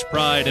that takes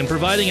pride in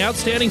providing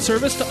outstanding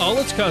service to all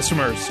its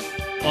customers.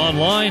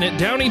 Online at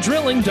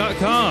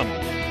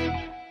downeydrilling.com.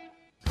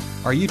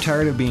 Are you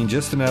tired of being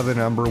just another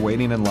number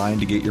waiting in line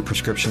to get your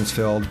prescriptions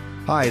filled?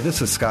 Hi,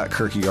 this is Scott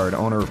Kierkegaard,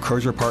 owner of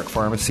Crozier Park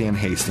Pharmacy in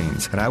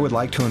Hastings, and I would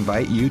like to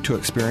invite you to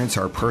experience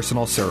our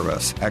personal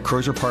service. At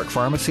Crozier Park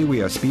Pharmacy, we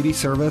have speedy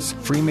service,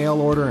 free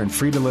mail order, and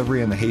free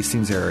delivery in the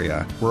Hastings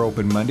area. We're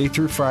open Monday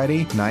through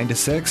Friday, 9 to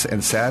 6,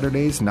 and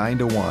Saturdays, 9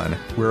 to 1.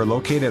 We're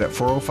located at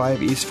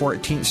 405 East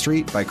 14th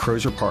Street by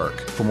Crozier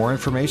Park. For more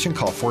information,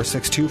 call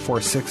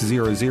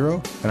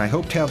 462-4600, and I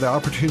hope to have the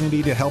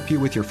opportunity to help you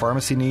with your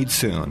pharmacy needs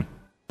soon.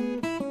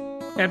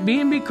 At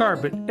B&B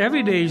Carpet,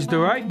 every day is the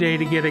right day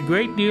to get a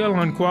great deal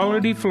on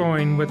quality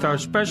flooring with our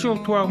special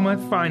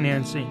 12-month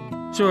financing.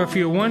 So if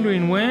you're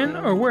wondering when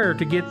or where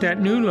to get that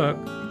new look,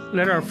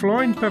 let our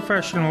flooring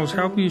professionals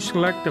help you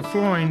select the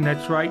flooring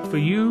that's right for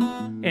you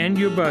and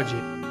your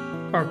budget.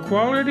 Our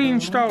quality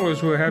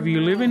installers will have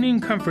you living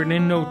in comfort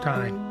in no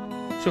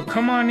time. So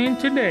come on in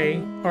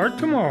today or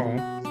tomorrow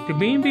to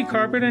B&B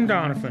Carpet and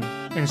Donovan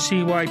and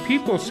see why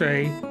people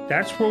say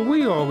that's where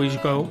we always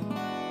go.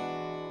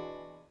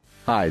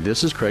 Hi,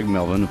 this is Craig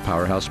Melvin of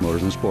Powerhouse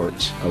Motors and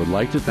Sports. I would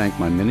like to thank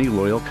my many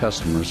loyal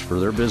customers for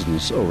their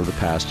business over the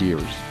past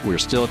years. We are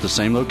still at the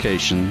same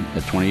location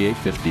at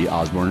 2850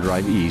 Osborne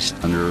Drive East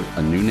under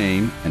a new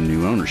name and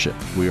new ownership.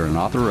 We are an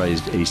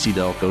authorized AC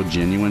Delco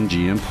genuine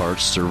GM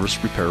parts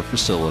service repair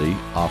facility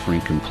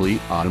offering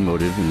complete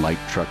automotive and light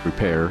truck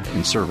repair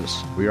and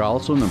service. We are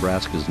also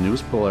Nebraska's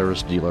newest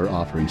Polaris dealer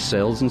offering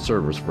sales and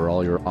service for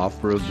all your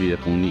off-road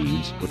vehicle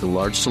needs with a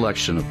large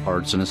selection of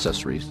parts and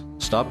accessories.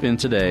 Stop in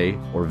today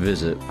or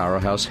visit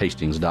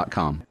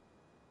PowerhouseHastings.com.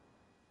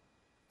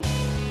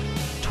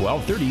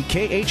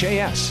 1230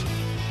 KHAS.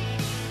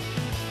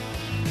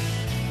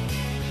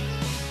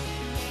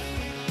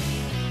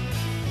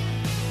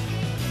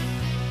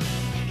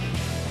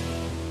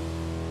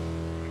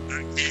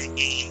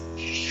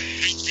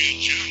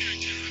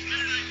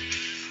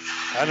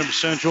 Adams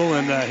Central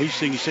and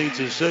Hastings St.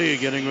 Cecilia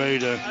getting ready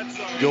to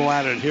go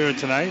at it here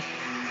tonight.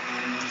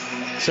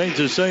 St.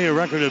 Cecilia, a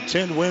record of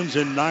 10 wins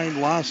and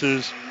 9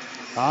 losses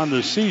on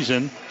the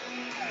season.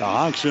 The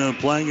Hawks are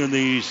playing in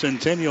the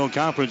Centennial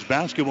Conference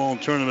basketball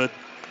tournament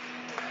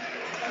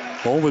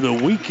over the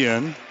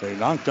weekend. They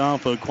knocked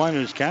off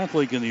Aquinas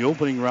Catholic in the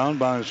opening round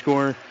by a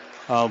score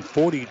of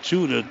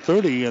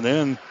 42-30, and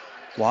then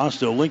lost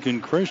to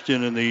Lincoln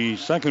Christian in the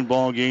second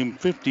ball game,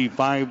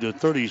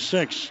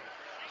 55-36.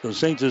 So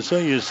St.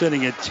 Cecilia is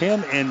sitting at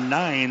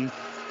 10-9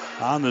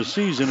 on the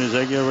season as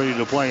they get ready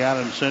to play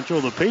Adams Central.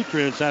 The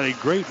Patriots had a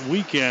great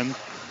weekend.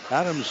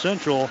 Adams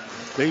Central,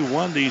 they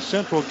won the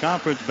Central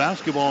Conference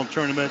basketball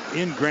tournament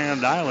in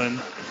Grand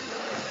Island.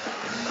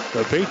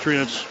 The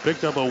Patriots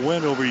picked up a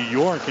win over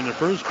York in the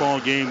first ball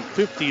game,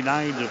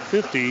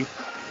 59-50.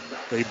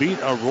 They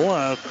beat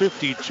Aurora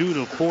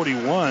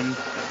 52-41,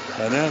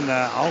 and then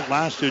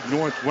outlasted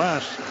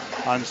Northwest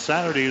on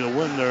Saturday to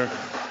win their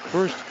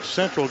first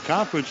Central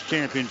Conference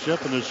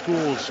championship in the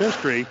school's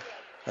history,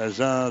 as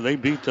they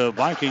beat the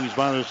Vikings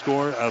by the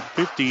score of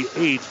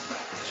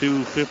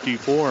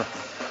 58-54.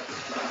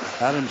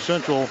 Adams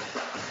Central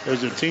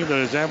is a team that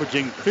is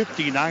averaging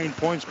 59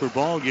 points per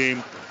ball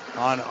game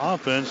on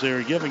offense. They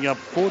are giving up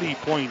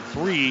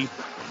 40.3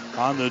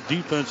 on the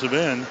defensive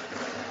end.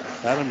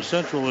 Adams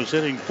Central is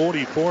hitting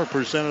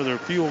 44% of their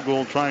field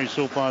goal tries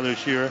so far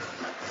this year,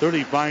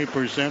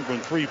 35% from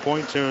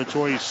three-point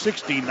territory,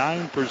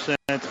 69%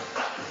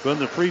 from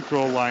the free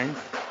throw line.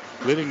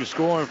 Leading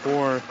scorer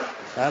for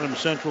Adams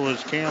Central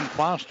is Cam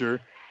Foster.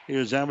 He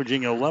is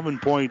averaging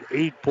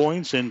 11.8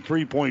 points and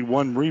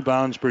 3.1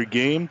 rebounds per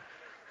game.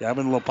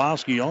 Gavin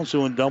Leposki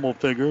also in double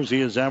figures.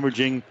 He is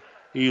averaging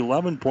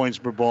 11 points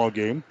per ball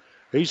game.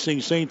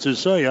 Hastings St.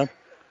 Cecilia,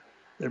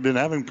 they've been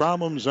having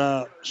problems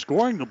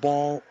scoring the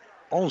ball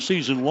all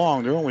season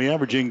long. They're only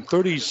averaging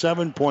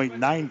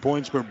 37.9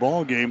 points per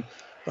ball game.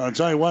 I'll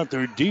tell you what,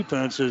 their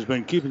defense has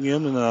been keeping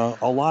them in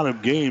a lot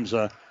of games.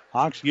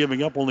 Hawks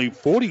giving up only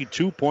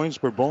 42 points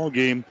per ball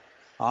game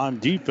on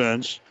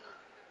defense.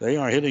 They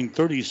are hitting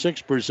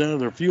 36% of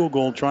their field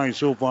goal tries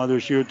so far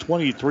this year,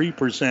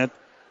 23%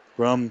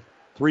 from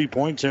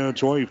three-point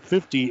territory,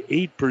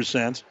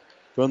 58%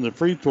 from the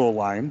free throw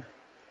line.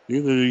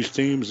 Neither of these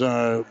teams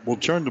will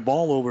turn the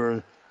ball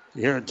over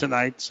here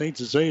tonight. St.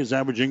 Cecilia is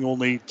averaging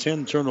only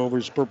 10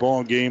 turnovers per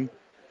ball game,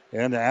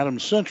 and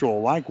Adams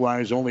Central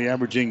likewise only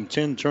averaging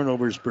 10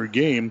 turnovers per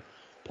game.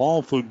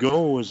 Paul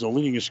Fugo is the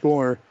leading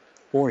scorer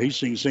for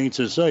Hastings St.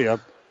 Cecilia.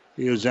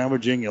 He is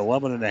averaging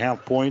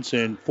 11.5 points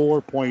and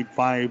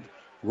 4.5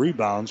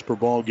 rebounds per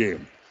ball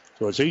game.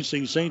 So it's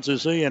Hastings St.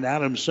 Cecilia and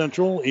Adams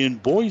Central in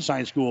boys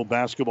high school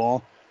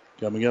basketball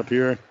coming up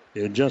here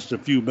in just a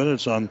few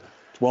minutes on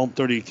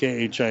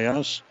 1230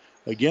 KHAS.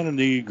 Again, in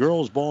the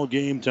girls ball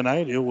game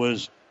tonight, it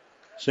was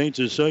St.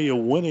 Cecilia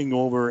winning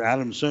over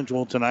Adams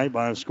Central tonight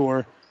by a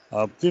score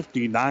of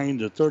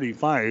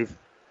 59-35.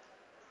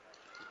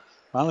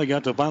 Finally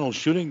got the final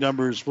shooting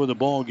numbers for the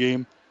ball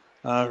game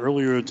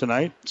earlier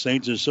tonight.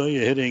 St. Cecilia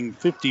hitting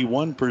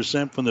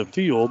 51% from the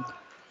field.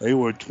 They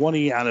were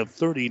 20 out of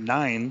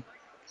 39.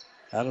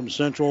 Adams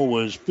Central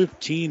was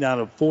 15 out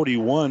of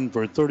 41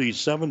 for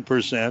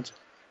 37%.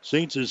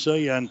 St.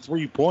 Cecilia on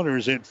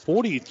three-pointers at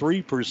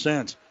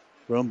 43%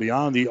 from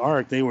beyond the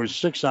arc. They were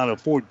 6 out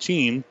of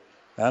 14.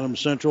 Adams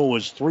Central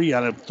was 3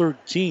 out of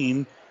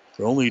 13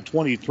 for only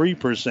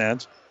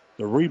 23%.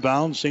 The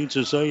rebounds, St.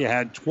 Cecilia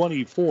had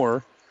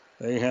 24.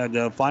 They had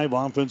 5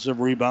 offensive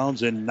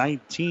rebounds and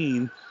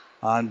 19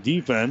 on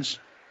defense.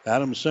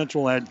 Adams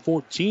Central had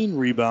 14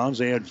 rebounds.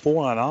 They had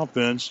 4 on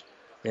offense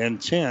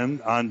and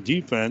 10 on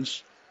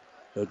defense.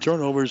 The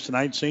turnovers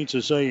tonight, St.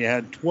 Cecilia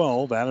had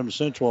 12. Adams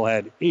Central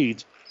had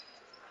 8.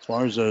 As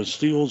far as the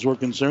steals were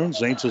concerned,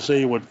 St.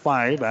 Cecilia with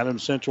 5.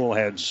 Adams Central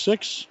had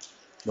 6.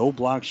 No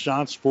block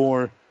shots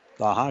for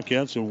the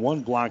Hawkettes and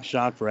 1 block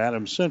shot for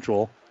Adams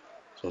Central.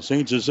 So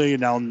St. Cecilia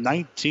now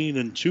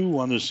 19-2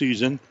 on the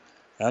season.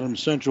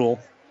 Adams Central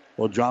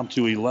will drop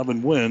to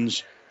 11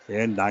 wins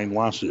and 9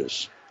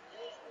 losses.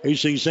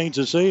 Hastings St.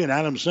 Cecilia and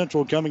Adams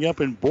Central coming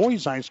up in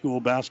boys high school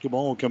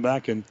basketball. We'll come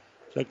back and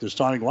check the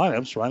starting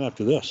lineups right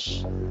after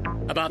this.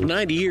 About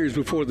 90 years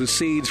before the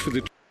seeds for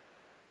the...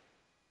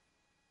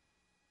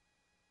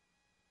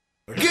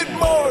 Get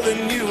more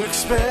than you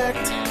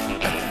expect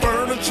at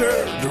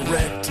Furniture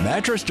Direct.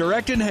 Mattress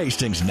Direct in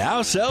Hastings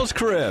now sells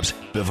cribs.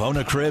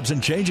 Vivona cribs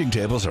and changing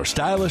tables are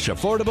stylish,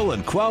 affordable,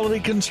 and quality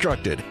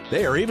constructed.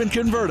 They are even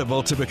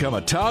convertible to become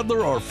a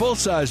toddler or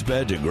full-size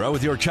bed to grow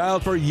with your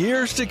child for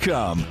years to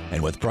come.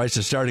 And with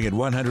prices starting at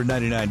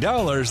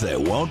 $199, they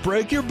won't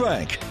break your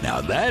bank. Now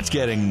that's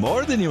getting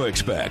more than you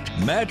expect.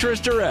 Mattress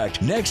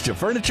Direct next to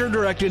Furniture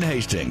Direct in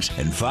Hastings.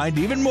 And find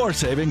even more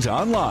savings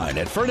online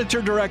at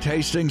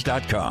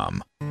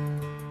FurnitureDirectHastings.com.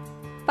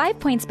 5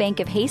 Points Bank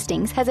of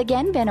Hastings has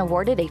again been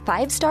awarded a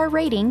 5-star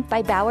rating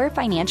by Bauer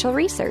Financial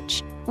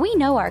Research. We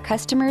know our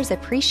customers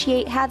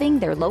appreciate having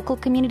their local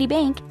community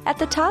bank at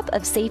the top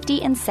of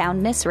safety and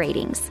soundness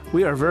ratings.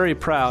 We are very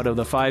proud of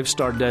the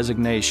 5-star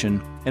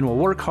designation and will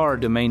work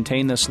hard to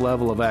maintain this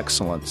level of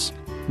excellence.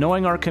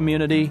 Knowing our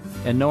community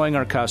and knowing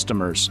our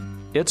customers,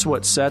 it's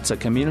what sets a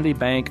community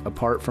bank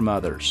apart from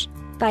others.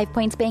 5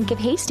 Points Bank of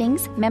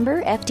Hastings,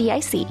 member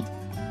FDIC.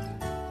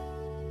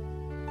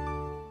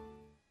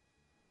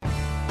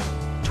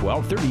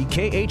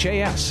 1230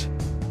 KHAS.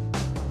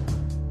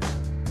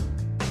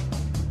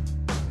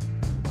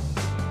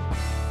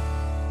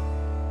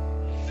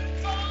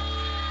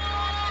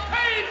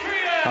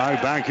 All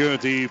right, back here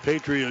at the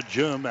Patriot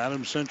Gym,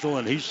 Adams Central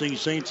and Hastings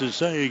St.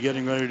 Cecilia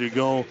getting ready to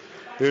go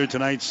here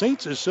tonight.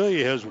 St.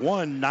 Cecilia has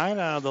won 9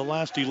 out of the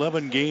last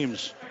 11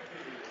 games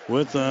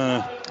with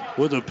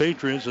the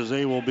Patriots, as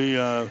they will be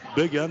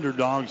big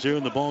underdogs here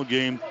in the ball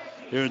game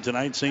here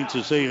tonight. St.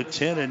 Cecilia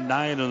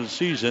 10-9 of the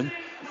season.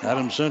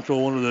 Adams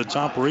Central, one of the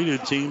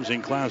top-rated teams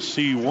in Class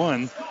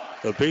C1.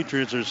 The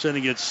Patriots are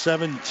sitting at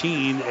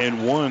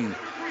 17-1.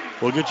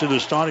 We'll get to the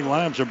starting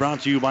lineups. Are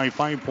brought to you by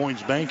 5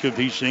 Points Bank of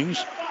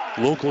Hastings.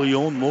 Locally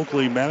owned,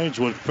 locally managed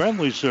with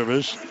friendly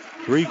service.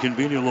 3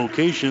 convenient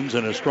locations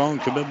and a strong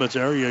commitment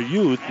to area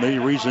youth. Many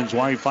reasons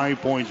why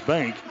 5 Points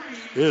Bank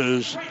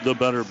is the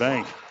better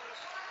bank.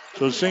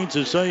 So St.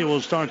 Cecilia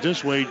will start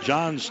this way.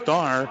 John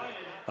Starr,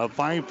 a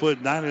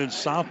 5'9"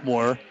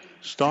 sophomore.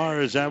 Starr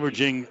is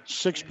averaging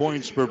 6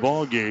 points per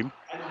ball game.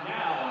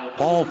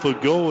 Paul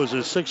Fagot is a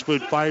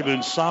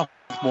 6'5"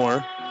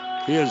 sophomore.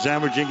 He is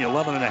averaging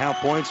 11.5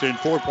 points and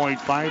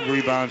 4.5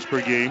 rebounds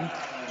per game.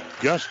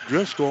 Gus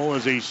Driscoll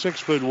is a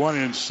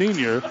 6'1"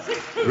 senior.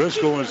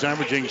 Driscoll is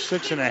averaging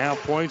 6.5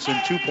 points and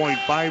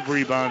 2.5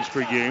 rebounds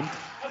per game.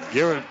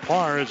 Garrett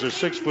Parr is a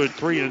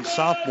 6'3"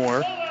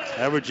 sophomore,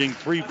 averaging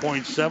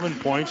 3.7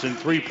 points and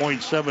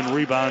 3.7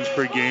 rebounds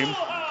per game.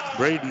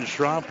 Braden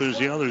Schropp is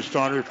the other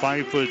starter,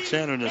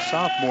 5'10" and a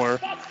sophomore.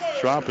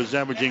 Schropp is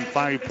averaging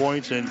 5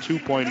 points and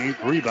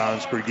 2.8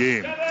 rebounds per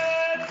game.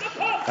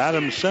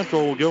 Adams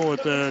Central will go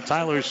with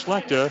Tyler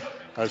Slechta,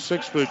 a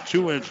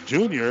 6'2"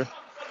 junior.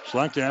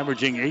 Slechta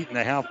averaging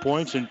 8.5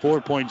 points and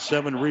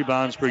 4.7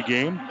 rebounds per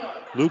game.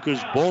 Lucas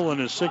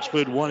Bolin, a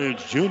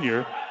 6'1"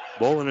 junior.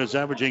 Bolin is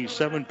averaging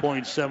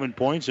 7.7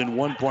 points and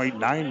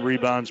 1.9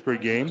 rebounds per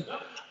game.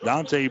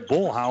 Dante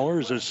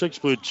Bullhauer is a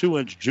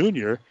 6'2"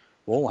 junior.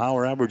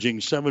 Bullhauer averaging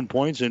 7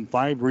 points and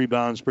 5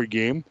 rebounds per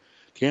game.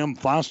 Cam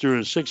Foster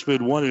is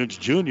 6'1"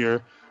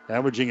 junior,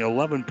 averaging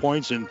 11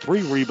 points and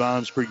 3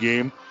 rebounds per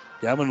game.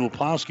 Gavin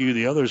Leposki,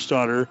 the other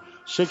starter,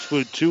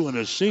 6'2" and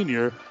a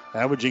senior,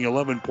 averaging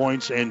 11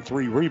 points and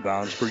 3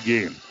 rebounds per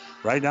game.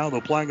 Right now, the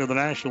playing of the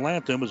national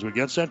anthem as we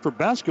get set for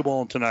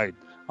basketball tonight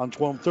on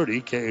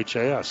 1230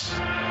 KHAS.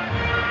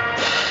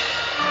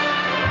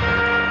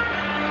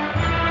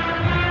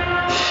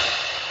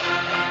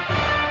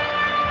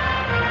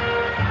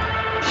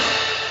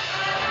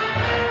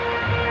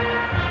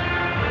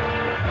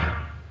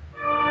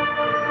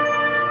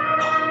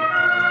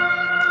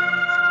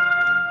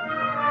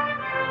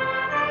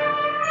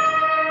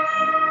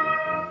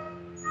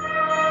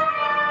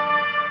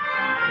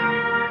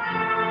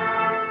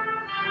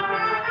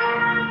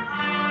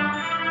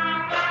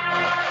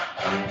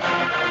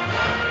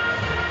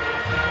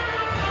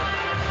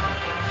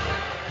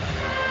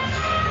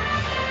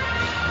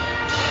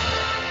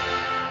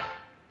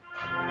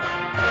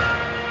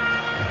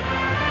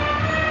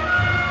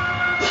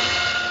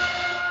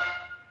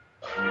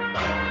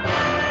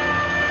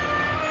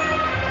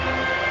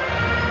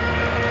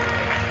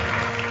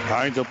 All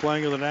right, the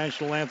playing of the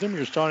national anthem.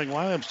 Your starting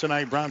lineups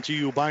tonight brought to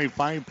you by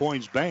 5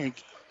 Points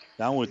Bank.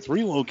 Now with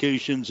 3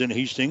 locations in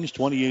Hastings,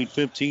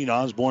 2815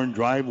 Osborne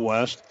Drive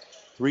West,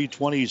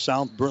 320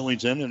 South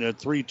Burlington, and at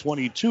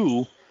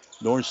 322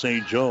 North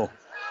St. Joe.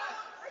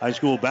 High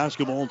school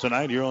basketball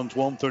tonight here on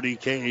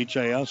 1230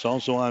 KHAS.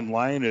 Also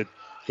online at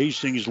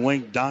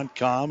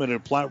hastingslink.com and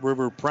at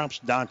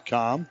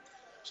PlatteRiverPreps.com.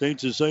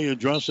 St. Cecilia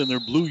dressed in their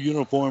blue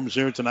uniforms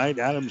here tonight.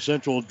 Adams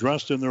Central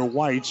dressed in their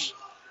whites.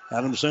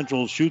 Adams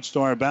Central shoots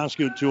to our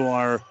basket to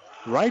our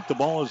right. The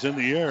ball is in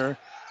the air,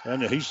 and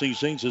the Hastings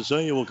St.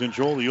 Cecilia will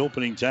control the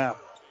opening tap.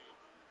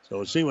 So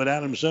we'll see what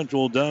Adams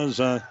Central does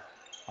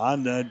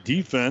on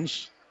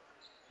defense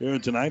here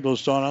tonight. They'll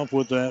start off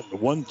with that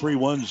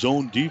 1-3-1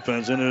 zone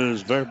defense, and it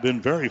has been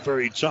very,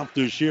 very tough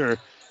this year,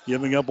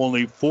 giving up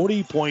only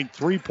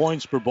 40.3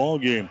 points per ball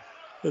game.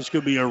 This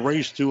could be a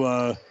race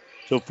to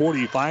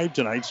 45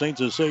 tonight. St.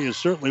 Cecilia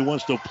certainly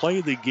wants to play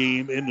the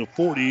game in the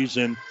 40s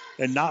and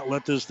not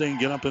let this thing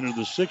get up into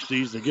the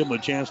 60s to give them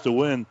a chance to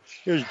win.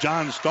 Here's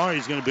John Starr.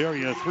 He's going to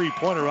bury a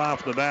three-pointer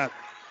off the bat.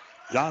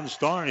 John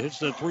Starr hits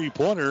the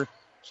three-pointer.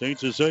 St.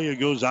 Cecilia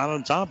goes out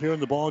on top here in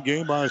the ball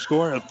game by a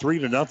score of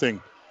 3-0.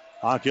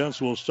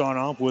 Hawkins will start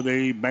off with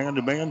a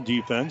man-to-man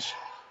defense.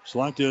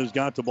 Selecta has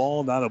got the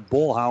ball, not a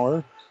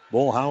Bullhauer.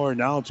 Bullhauer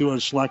now to a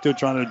Selecta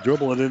trying to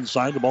dribble it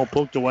inside. The ball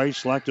poked away.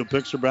 Selecta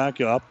picks her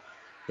back up.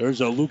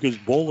 There's a Lucas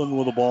Bolin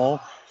with the ball.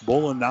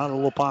 Bolin now to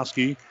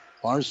Leposki.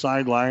 Far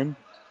sideline.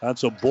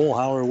 That's a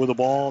Bullhauer with the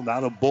ball. Now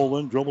to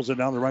Bolin. Dribbles it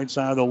down the right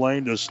side of the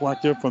lane to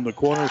Selecta from the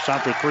corner.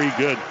 Shot for 3.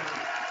 Good.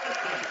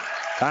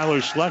 Tyler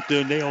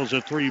Selecta nails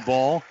a 3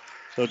 ball.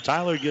 So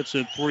Tyler gets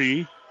a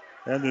 3.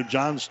 And then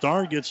John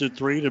Starr gets a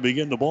 3 to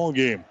begin the ball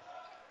game.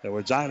 They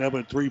were tied up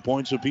at 3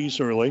 points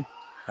apiece early.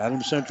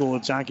 Adams Central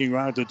attacking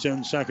right at the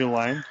 10-second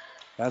line.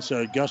 That's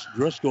Gus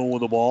Driscoll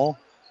with the ball.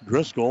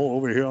 Driscoll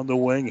over here on the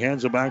wing.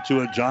 Hands it back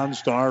to a John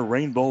Starr.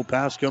 Rainbow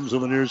pass comes to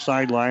the near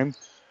sideline.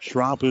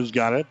 Schropp has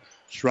got it.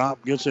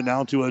 Schropp gets it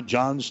now to a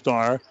John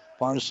Starr.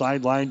 Far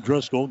sideline.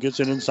 Driscoll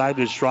gets it inside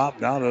to Schropp.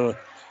 Now to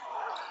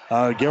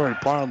Garrett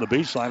Parr on the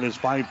baseline. His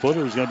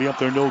 5-footer is going to be up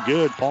there no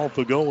good. Paul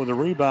Fagot with a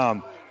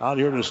rebound. Out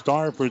here to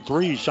Starr for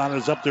 3. Shot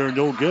is up there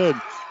no good.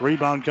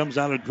 Rebound comes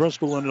out of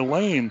Driscoll in the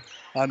lane.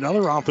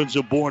 Another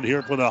offensive board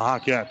here for the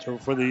Hawkettes, or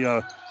for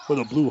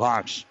the Blue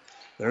Hawks.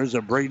 There's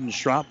a Braden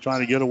Schropp trying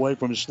to get away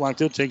from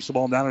Selecta. Takes the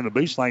ball down in the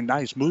baseline.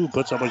 Nice move.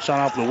 Puts up a shot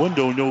off the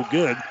window. No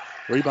good.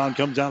 Rebound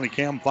comes down to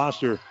Cam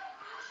Foster.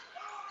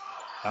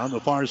 Down the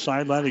far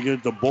sideline to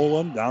get to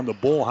Bolin. Down to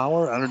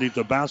Bullhauer underneath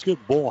the basket.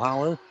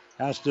 Bullhauer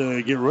has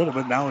to get rid of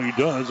it. Now he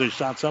does. His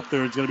shot's up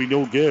there. It's going to be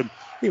no good.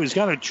 He was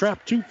kind of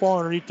trapped too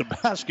far underneath the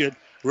basket.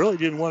 Really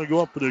didn't want to go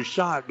up for the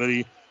shot, but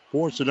he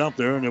forced it up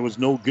there, and it was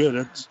no good.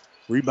 It's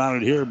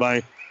rebounded here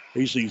by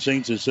Hastings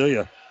St.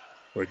 Cecilia.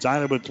 We're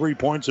tied up at 3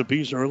 points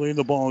apiece early in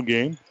the ball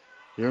game.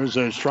 Here's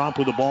a Schropp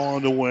with the ball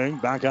on the wing.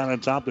 Back out on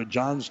top to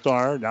John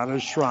Starr. Now to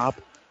Schropp.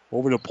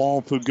 Over to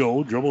Paul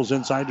Fagot. Dribbles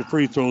inside the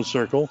free throw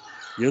circle.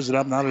 Gives it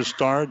up now to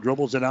Starr.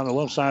 Dribbles it down the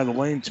left side of the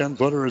lane.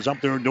 10-footer is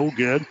up there. No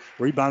good.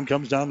 Rebound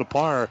comes down to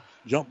Parr.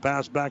 Jump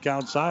pass back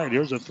outside.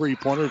 Here's a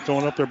three-pointer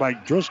thrown up there by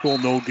Driscoll.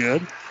 No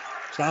good.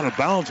 It's out of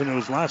bounds, and it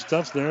was last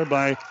touch there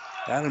by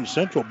Adams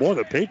Central. Boy,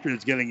 the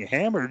Patriots getting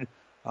hammered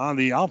on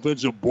the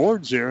offensive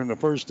boards here in the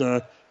first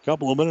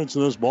couple of minutes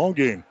of this ball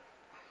game.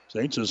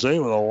 St.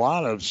 Cecilia with a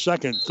lot of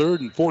second, third,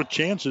 and fourth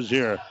chances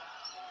here.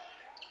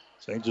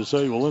 St.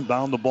 Cecilia will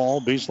inbound the ball.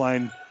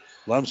 Baseline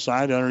left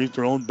side underneath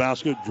their own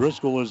basket.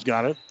 Driscoll has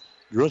got it.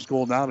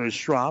 Driscoll now to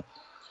Schropp.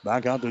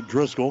 Back out to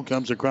Driscoll.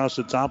 Comes across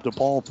the top to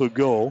Paul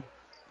Fagot.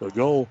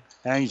 Fagot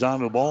hangs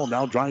on the ball.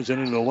 Now drives it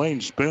into the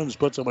lane. Spins.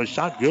 Puts up a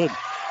shot. Good.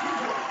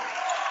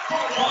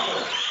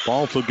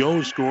 Paul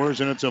Fagot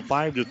scores, and it's a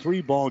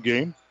 5-3 ball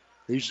game.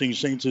 Hastings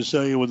St.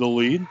 Cecilia with the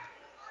lead.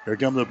 Here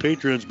come the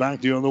Patriots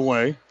back the other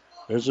way.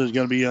 This is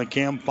going to be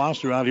Cam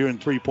Foster out here in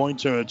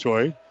three-point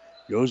territory.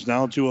 Goes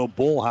down to a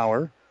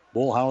Bullhauer.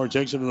 Bullhauer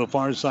takes it to the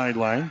far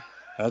sideline.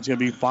 That's going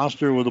to be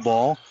Foster with the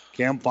ball.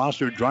 Cam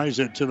Foster drives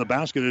it to the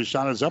basket. His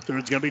shot is up there.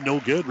 It's going to be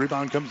no good.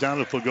 Rebound comes down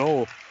to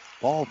Fagot.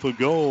 Paul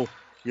Fagot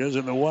gives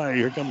it away.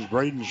 Here comes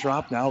Braden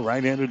Schropp now.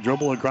 Right-handed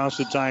dribble across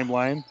the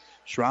timeline.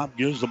 Schropp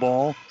gives the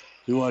ball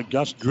to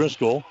Gus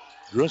Driscoll.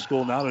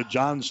 Driscoll now to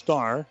John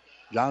Starr.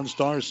 John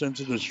Starr sends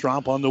it to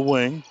Schropp on the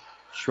wing.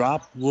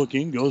 Schropp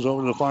looking, goes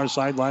over to the far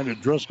sideline to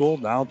Driscoll.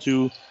 Now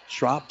to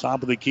Schropp,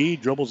 top of the key.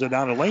 Dribbles it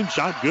down the lane.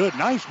 Shot good.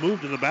 Nice move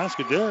to the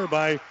basket there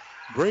by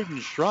Braden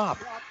Schropp.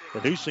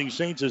 But Hastings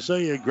St.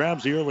 Cecilia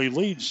grabs the early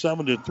lead,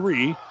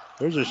 7-3.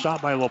 There's a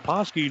shot by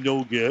Leposki,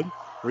 no good.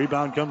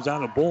 Rebound comes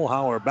down to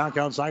Bullhauer. Back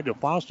outside to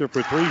Foster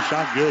for 3.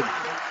 Shot good.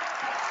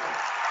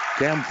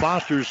 Cam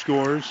Foster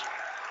scores.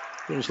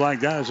 Just like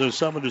that, it's a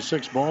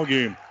 7-6 ball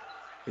game.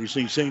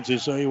 Hastings St.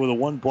 Cecilia with a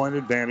 1-point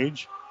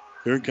advantage.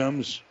 Here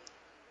comes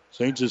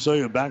St.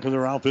 Cecilia back in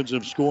their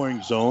offensive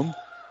scoring zone.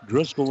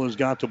 Driscoll has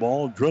got the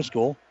ball.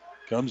 Driscoll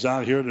comes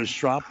out here to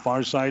Schropp,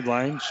 far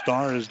sideline.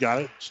 Starr has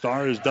got it.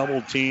 Starr is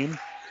double teamed.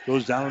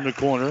 Goes down in the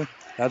corner.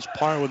 That's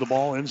Parr with the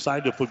ball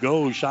inside to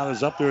Fagot. Shot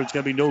is up there. It's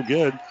going to be no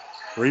good.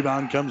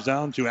 Rebound comes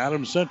down to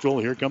Adams Central.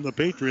 Here come the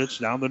Patriots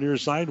down the near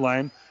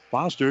sideline.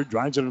 Foster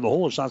drives into the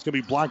hole. The shot's going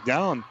to be blocked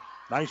down.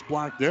 Nice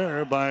block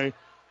there by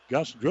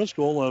Gus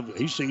Driscoll of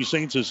Hastings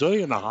St.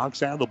 Cecilia, and the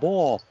Hawks have the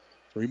ball.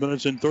 3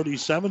 minutes and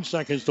 37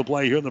 seconds to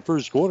play here in the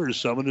first quarter,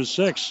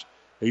 7-6.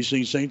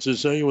 Hastings St.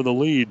 Cecilia with a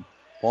lead.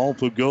 Ball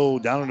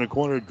Fagot down in the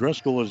corner.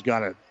 Driscoll has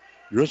got it.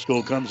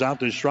 Driscoll comes out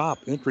to Schropp.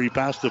 Entry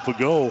pass to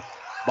Fagot.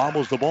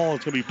 Bobbles the ball.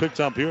 It's going to be picked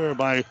up here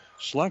by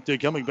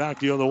Slechta coming back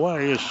the other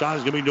way. His shot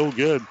is going to be no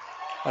good.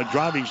 A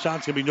driving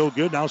shot's going to be no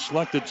good. Now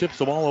Slechta tips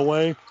the ball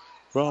away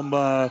from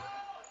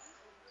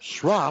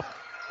Schropp.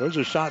 There's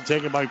a shot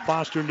taken by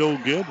Foster, no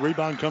good.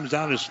 Rebound comes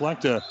down to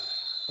Slechta.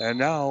 And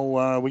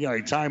now we got a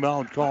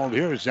timeout called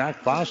here.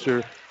 Zach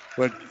Foster,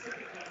 but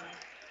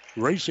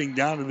racing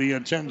down to the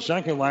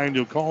 10-second line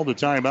to call the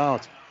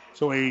timeout.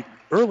 So a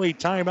early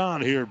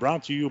timeout here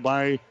brought to you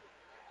by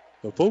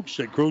the folks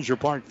at Crozier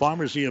Park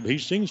Pharmacy of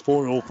Hastings,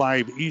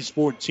 405 East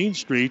 14th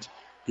Street.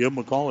 Give them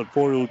a call at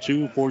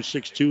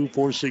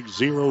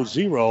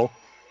 402-462-4600.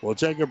 We'll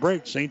take a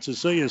break. St.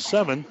 Cecilia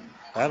 7,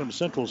 Adams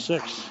Central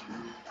 6.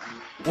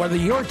 Whether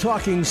you're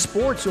talking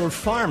sports or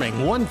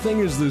farming, one thing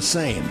is the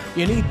same.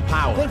 You need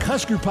power. Think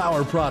Husker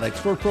Power products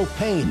for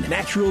propane,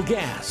 natural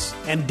gas,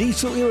 and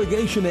diesel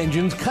irrigation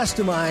engines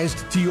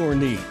customized to your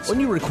needs. When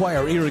you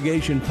require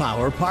irrigation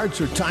power, parts,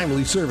 or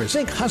timely service,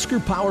 think Husker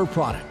Power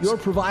products, your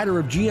provider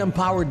of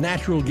GM-powered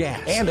natural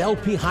gas and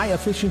LP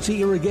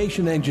high-efficiency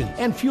irrigation engine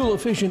and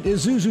fuel-efficient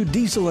Isuzu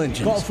diesel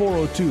engines. Call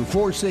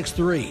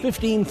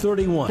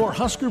 402-463-1531 for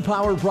Husker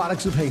Power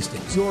products of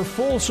Hastings, your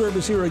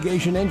full-service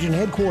irrigation engine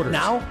headquarters.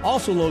 Now,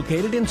 also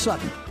located in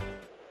Sutton.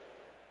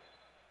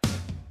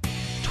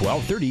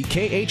 1230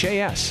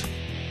 KHAS.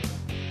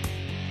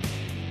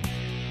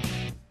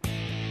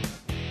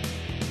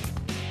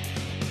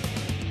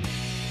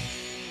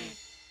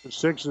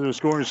 Six of the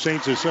score is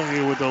St.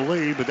 Cecilia with the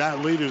lead, but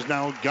that lead is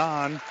now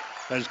gone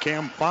as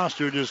Cam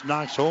Foster just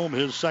knocks home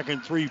his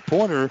second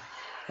three-pointer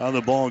of the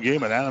ball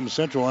game. And Adams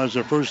Central has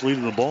their first lead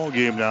of the ball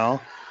game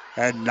now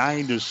at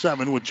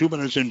 9-7 with 2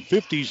 minutes and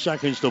 50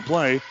 seconds to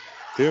play.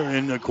 Here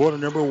in the quarter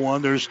number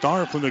one, there's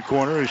Starr from the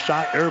corner. A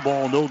shot, air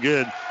ball, no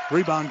good.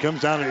 Rebound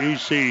comes down to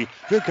AC.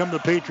 Here come the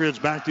Patriots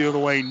back the other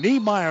way.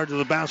 Niemeyer to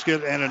the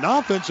basket, and an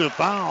offensive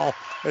foul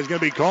is going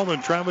to be called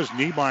on Travis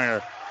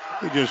Niemeyer.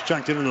 He just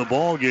checked into the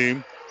ball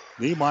game.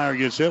 Niemeyer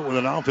gets hit with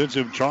an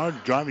offensive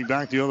charge, driving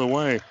back the other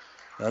way.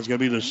 That's going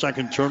to be the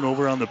second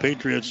turnover on the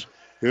Patriots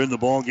here in the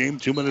ball game.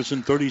 2 minutes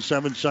and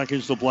 37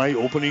 seconds to play,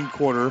 opening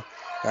quarter.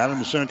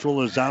 Adams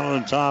Central is down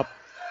on top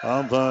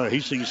of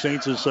Hastings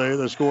St. Cecilia.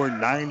 The score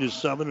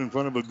 9-7 in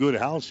front of a good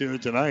house here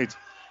tonight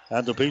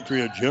at the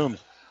Patriot Gym.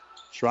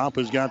 Schropp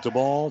has got the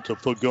ball to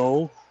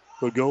Fagot.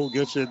 Fagot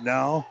gets it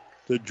now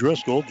to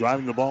Driscoll,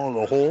 driving the ball in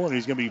the hole, and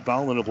he's going to be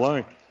fouled in the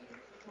play.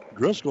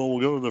 Driscoll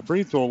will go to the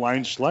free throw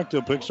line.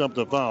 Slechta picks up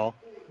the foul.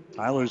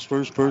 Tyler's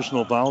first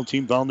personal foul,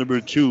 team foul number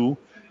 2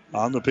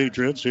 on the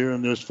Patriots here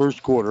in this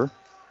first quarter.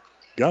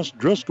 Gus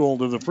Driscoll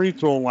to the free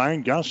throw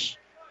line. Gus,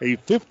 a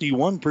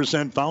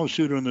 51% foul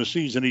shooter in the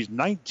season. He's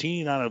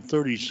 19 out of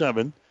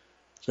 37.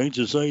 St.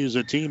 Cecilia is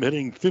a team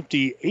hitting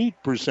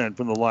 58%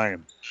 from the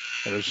line.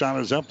 And the shot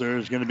is up there.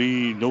 It's going to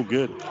be no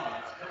good.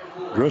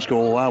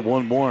 Driscoll will have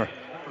one more.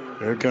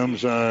 There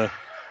comes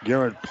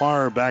Garrett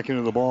Parr back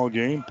into the ball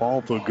game.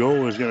 Paul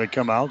Fagot is going to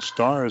come out.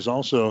 Starr is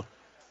also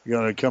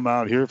going to come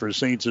out here for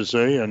St.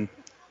 Cecilia. And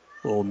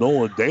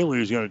Noah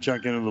Daly is going to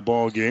check into the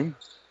ball game.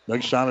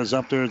 Next shot is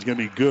up there. It's going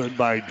to be good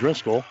by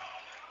Driscoll.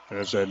 And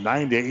it's a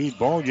 9-8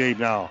 ball game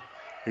now.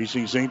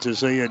 Hastings St.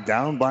 Cecilia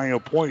down by a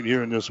point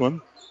here in this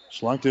one.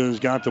 Slechta has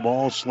got the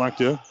ball.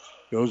 Slechta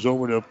goes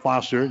over to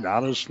Foster.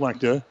 Now to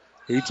Slechta.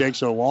 He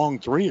takes a long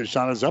three. His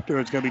shot is up there.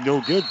 It's going to be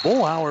no good.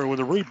 Bullhauer with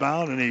a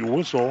rebound and a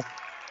whistle.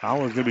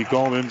 Foul is going to be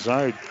called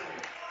inside.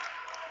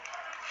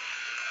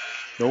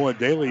 Noah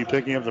Daly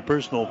picking up the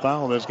personal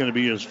foul. That's going to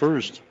be his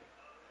first.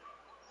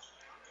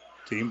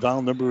 Team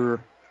foul number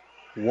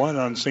 1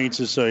 on St.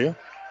 Cecilia.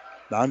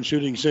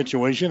 Non-shooting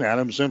situation.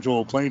 Adams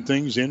Central playing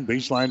things in.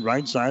 Baseline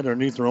right side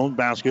underneath their own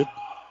basket.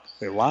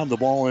 They lob the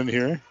ball in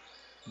here.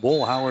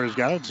 Bullhauer's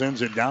got it.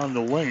 Sends it down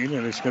the lane.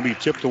 And it's going to be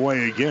tipped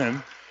away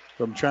again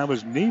from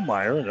Travis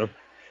Niemeyer. And a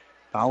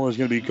foul is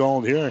going to be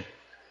called here.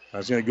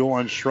 That's going to go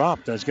on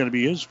Schropp. That's going to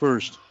be his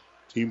first.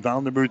 Team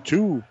foul number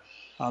 2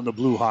 on the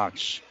Blue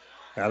Hawks.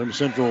 Adams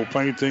Central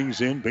playing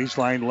things in.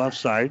 Baseline left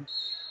side.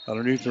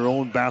 Underneath their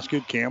own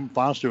basket. Cam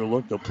Foster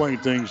looked to play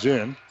things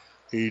in.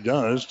 He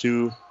does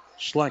to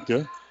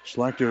Slechta.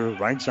 Slechta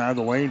right side of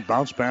the lane.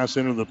 Bounce pass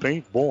into the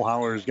paint.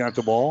 Bullhauer's got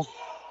the ball.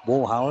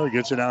 Bullhauer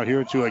gets it out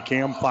here to a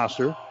Cam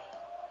Foster.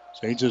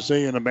 St.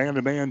 Cecilia in a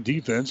man-to-man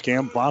defense.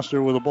 Cam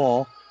Foster with the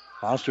ball.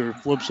 Foster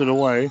flips it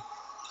away.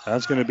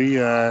 That's going to be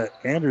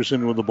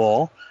Anderson with the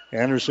ball.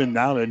 Anderson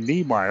now to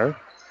Niemeyer.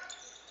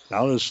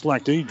 Now to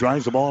Slechta. He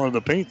drives the ball in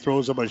the paint.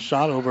 Throws up a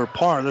shot over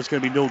Parr. That's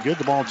going to be no good.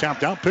 The ball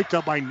tapped out. Picked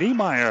up by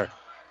Niemeyer.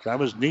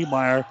 Travis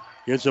Niemeyer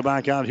gets it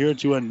back out here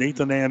to a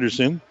Nathan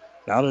Anderson.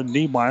 Now to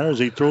Niemeyer as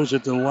he throws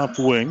it to the left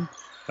wing.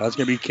 That's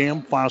going to be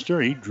Cam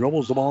Foster. He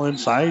dribbles the ball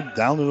inside,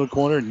 down to the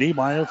corner.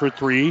 Niemeyer for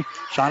three.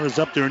 Shot is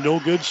up there, no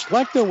good.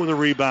 Slechta with a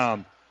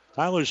rebound.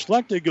 Tyler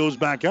Slechta goes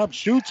back up,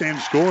 shoots, and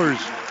scores.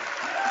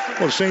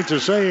 Well, St.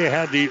 Cecilia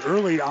had the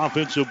early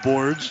offensive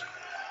boards.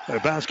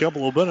 The past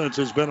couple of minutes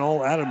has been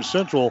all Adams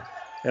Central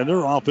and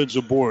their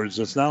offensive boards.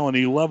 It's now an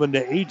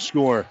 11-8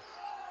 score.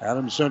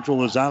 Adams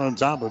Central is out on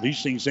top of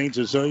Hastings St.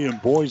 Cecilia in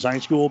boys high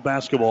school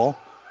basketball.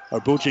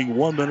 Approaching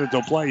 1 minute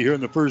to play here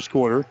in the first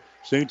quarter.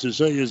 St.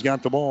 Cecilia's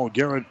got the ball.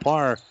 Garrett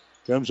Parr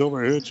comes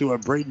over here to a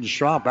Braden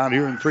Schropp out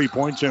here in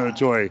three-point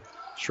territory.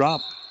 Schropp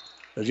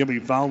is going to be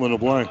fouled in the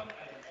play.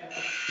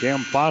 Cam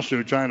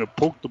Foster trying to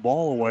poke the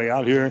ball away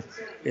out here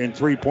in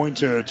three-point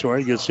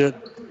territory. Gets hit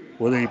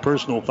with a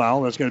personal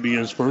foul. That's going to be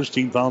his first,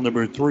 team foul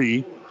number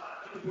 3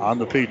 on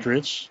the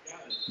Patriots.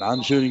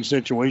 Non-shooting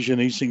situation.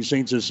 Hastings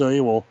St.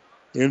 Cecilia will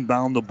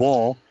inbound the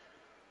ball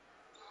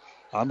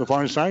on the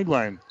far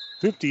sideline.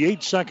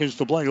 58 seconds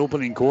to play,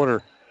 opening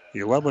quarter.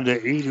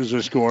 11-8 is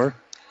the score.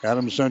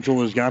 Adams Central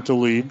has got the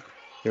lead.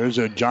 There's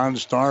a John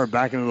Starr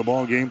back into the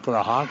ball game for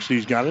the Hawks.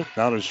 He's got it.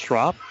 Now to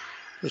Schropp.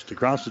 Just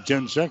across the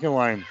 10-second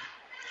line.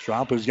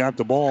 Schropp has got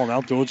the ball.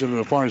 Now throws it to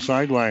the far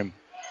sideline.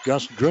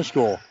 Gus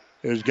Driscoll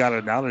has got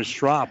it. Now to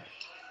Schropp.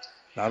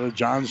 Now to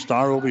John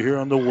Starr over here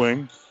on the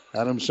wing.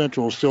 Adams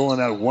Central still in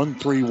that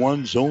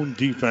 1-3-1 zone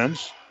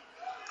defense.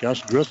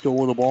 Gus Driscoll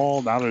with the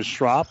ball. Now to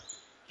Schropp.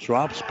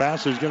 Schropp's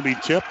pass is going to be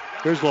tipped.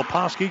 Here's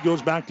Leposki,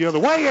 goes back the other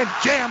way and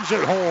jams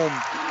it home.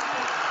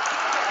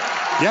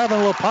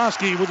 Gavin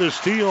Leposki with a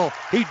steal.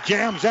 He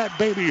jams that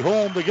baby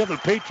home to give the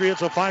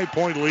Patriots a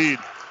 5-point lead.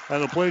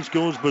 And the place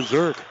goes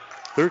berserk.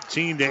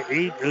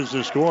 13-8 is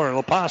the score.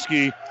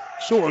 Leposki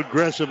so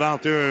aggressive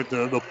out there at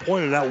the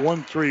point of that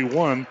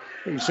 1-3-1.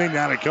 We've seen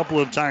that a couple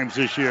of times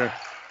this year.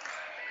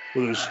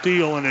 With a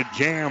steal and a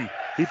jam,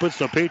 he puts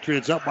the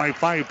Patriots up by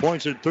 5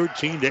 points at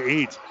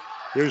 13-8.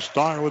 Here's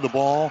Starr with the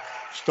ball.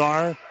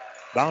 Starr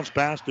bounce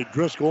pass to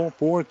Driscoll.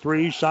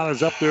 4-3. Shot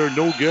is up there.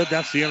 No good.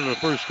 That's the end of the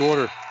first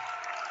quarter.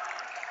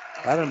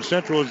 Adams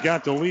Central has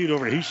got the lead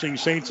over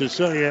Hastings St.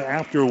 Cecilia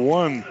after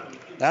 1.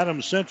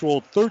 Adams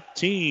Central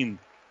 13.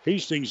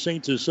 Hastings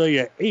St.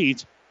 Cecilia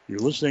 8. You're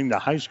listening to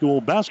high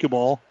school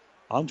basketball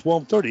on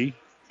 1230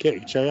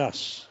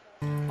 KHAS.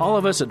 All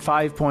of us at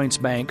 5 Points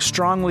Bank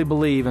strongly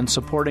believe in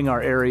supporting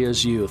our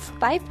area's youth.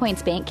 5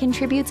 Points Bank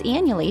contributes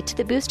annually to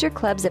the booster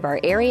clubs of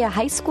our area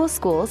high school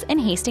schools and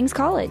Hastings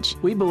College.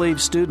 We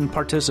believe student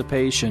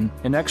participation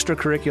in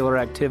extracurricular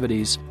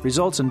activities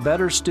results in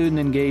better student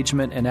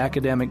engagement and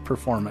academic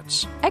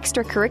performance.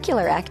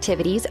 Extracurricular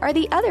activities are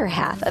the other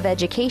half of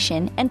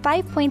education, and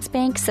 5 Points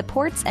Bank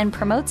supports and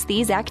promotes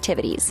these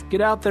activities.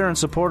 Get out there and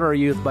support our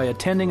youth by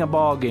attending a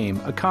ball game,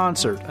 a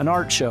concert, an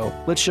art show.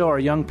 Let's show our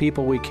young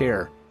people we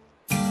care.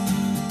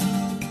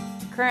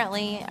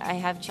 Currently, I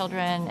have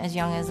children as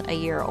young as a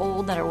year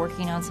old that are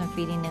working on some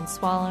feeding and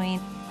swallowing,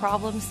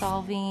 problem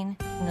solving,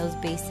 and those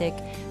basic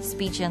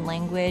speech and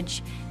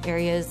language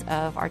areas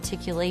of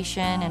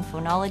articulation and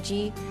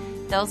phonology.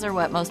 Those are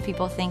what most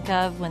people think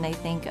of when they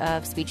think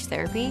of speech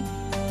therapy.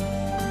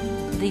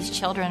 These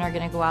children are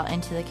going to go out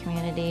into the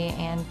community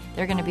and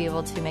they're going to be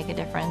able to make a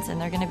difference and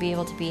they're going to be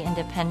able to be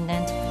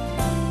independent.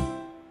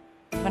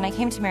 When I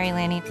came to Mary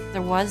Lanning,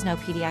 there was no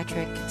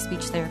pediatric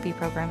speech therapy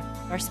program.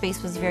 Our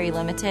space was very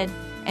limited,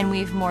 and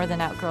we've more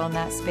than outgrown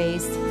that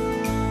space.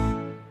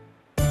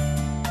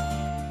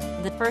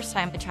 The first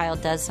time a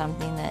child does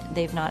something that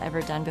they've not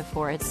ever done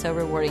before, it's so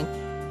rewarding.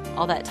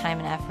 All that time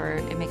and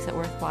effort, it makes it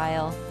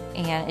worthwhile,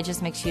 and it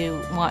just makes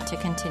you want to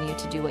continue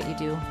to do what you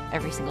do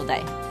every single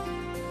day.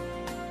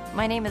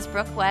 My name is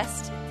Brooke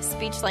West,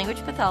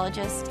 speech-language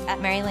pathologist at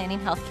Mary Lanning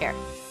Healthcare.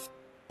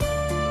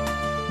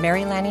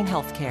 Mary Lanning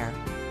Healthcare.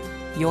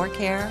 Your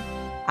care,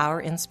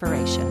 our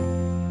inspiration.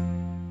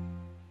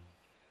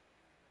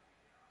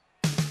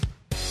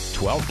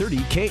 1230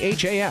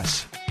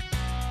 KHAS.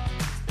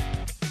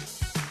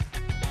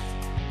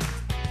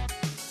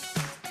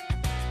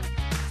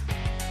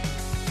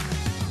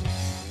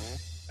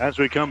 As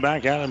we come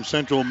back, Adams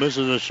Central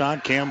misses a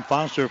shot. Cam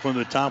Foster from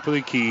the top of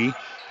the key.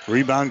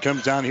 Rebound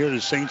comes down here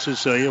to St.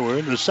 Cecilia. We're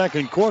in the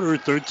second quarter,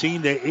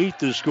 13-8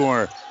 the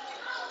score.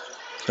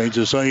 St.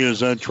 Cecilia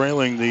is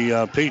trailing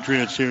the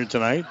Patriots here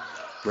tonight.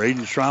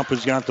 Braden Schropp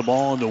has got the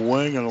ball on the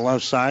wing on the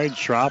left side.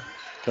 Schropp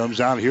comes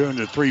out here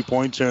into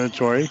three-point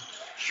territory.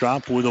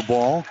 Schropp with the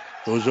ball.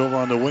 Goes over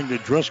on the wing to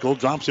Driscoll.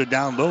 Drops it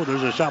down low.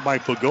 There's a shot by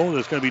Fagot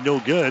that's going to be no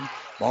good.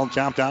 Ball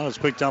tapped out. It's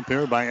picked up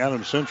here by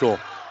Adams Central.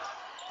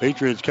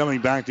 Patriots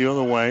coming back the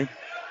other way.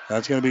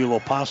 That's going to be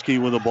Leposki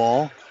with the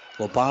ball.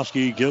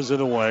 Leposki gives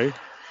it away.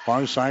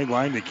 Far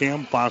sideline to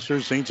Cam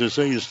Foster. St.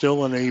 Cecilia is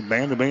still in a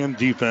man-to-man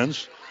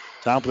defense.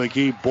 Top of the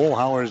key,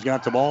 Bullhauer's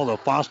got the ball to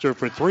Foster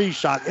for three.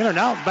 Shot in and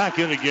out, back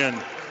in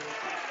again.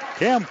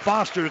 Cam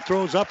Foster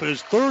throws up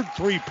his third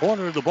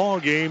three-pointer of the ball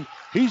game.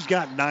 He's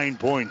got 9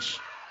 points.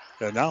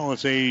 And now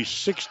it's a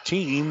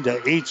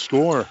 16-8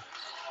 score.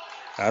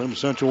 Adams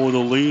Central with a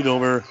lead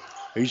over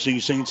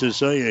Hastings St.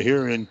 Cecilia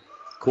here in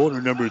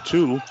quarter number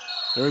 2.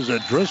 There's a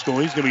Driscoll.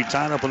 He's going to be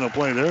tied up on the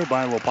play there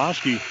by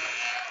Leposki.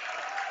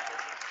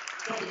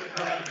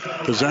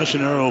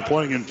 Possession arrow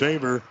pointing in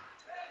favor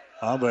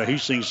of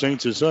Hastings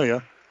St.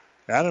 Cecilia.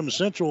 Adams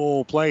Central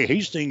will play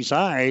Hastings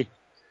High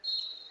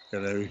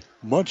in a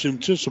much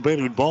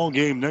anticipated ball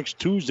game next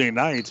Tuesday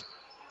night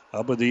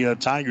up at the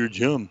Tiger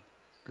Gym.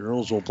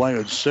 Girls will play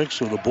at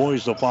 6 with the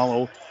boys to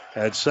follow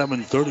at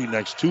 7:30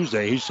 next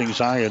Tuesday. Hastings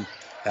High and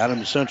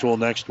Adams Central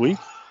next week.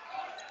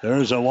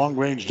 There's a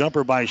long-range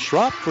jumper by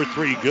Schropp for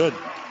 3. Good.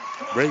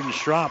 Braden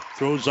Schropp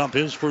throws up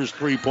his first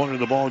 3-pointer of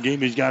the ball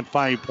game. He's got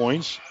 5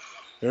 points.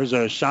 There's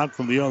a shot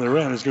from the other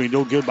end. It's going to be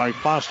no good by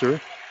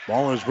Foster.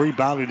 Ball is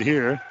rebounded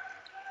here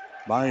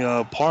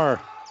by Parr.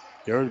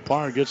 Jared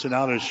Parr gets it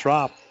out of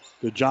Schropp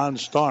to John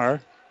Starr.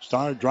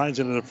 Starr drives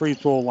into the free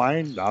throw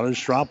line. Out of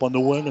Schropp on the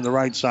wing on the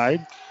right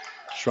side.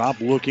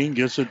 Schropp looking,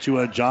 gets it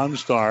to John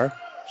Starr.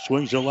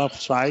 Swings to left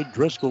side.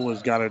 Driscoll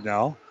has got it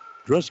now.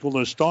 Driscoll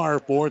to Starr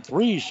for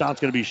 3. Shot's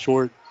going to be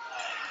short.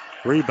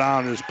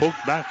 Rebound is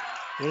poked back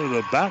into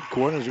the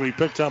backcourt as we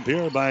picked up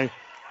here by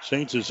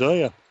St.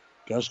 Cecilia.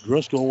 Gus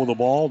Driscoll with the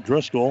ball.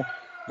 Driscoll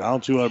down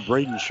to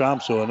Braden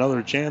Schropp. So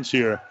another chance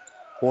here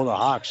for the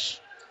Hawks.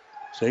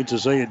 St.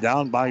 Cecilia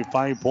down by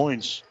 5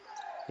 points.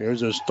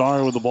 Here's a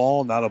Starr with the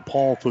ball. Now to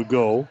Paul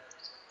Fagot.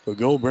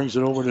 Fagot brings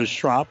it over to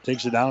Schropp.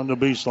 Takes it down the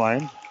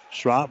baseline.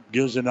 Schropp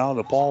gives it out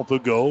to Paul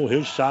Fagot.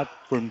 His shot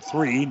from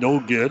 3. No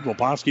good.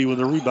 Leposki with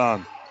a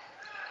rebound.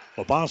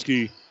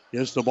 Leposki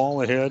gets the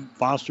ball ahead.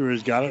 Foster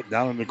has got it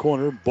down in the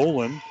corner.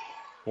 Bolin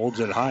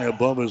holds it high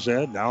above his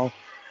head. Now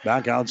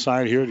back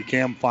outside here to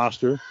Cam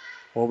Foster.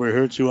 Over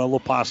here to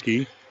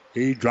Leposki.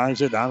 He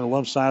drives it down the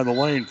left side of the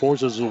lane.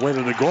 Forces his way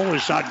to the goal.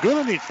 His shot good,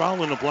 and he's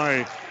fouling the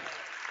play.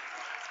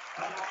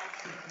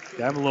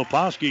 Gavin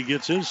Leposki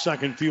gets his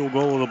second field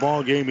goal of the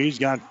ball game. He's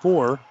got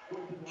 4.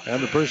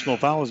 And the personal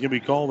foul is going to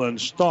be called on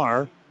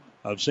Starr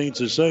of St.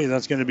 Cecilia.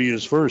 That's going to be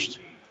his first.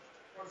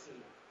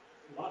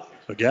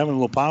 So Gavin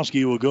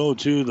Leposki will go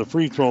to the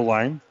free throw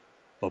line.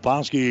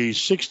 Leposki, a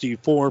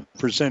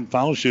 64%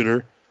 foul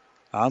shooter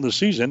on the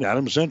season.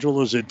 Adams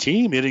Central is a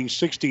team hitting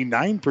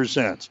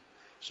 69%.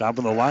 Shot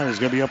on the line is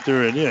going to be up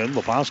there and in.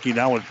 Leposki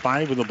now at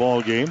 5 in the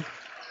ball game.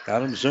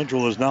 Adams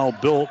Central is now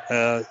built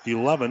at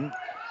 11,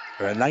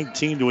 or a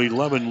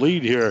 19-11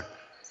 lead here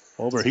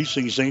over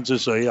Hastings St.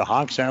 Cecilia.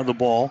 Hawks have the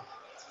ball.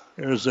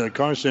 There's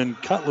Carson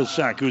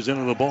Kutlasek who's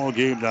into the ball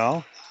game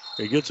now.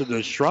 He gets it to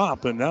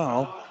Schropp, and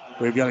now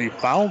we've got a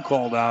foul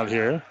called out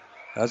here.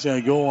 That's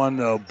going to go on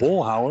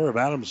Bullhauer of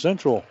Adams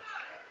Central.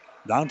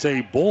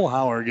 Dante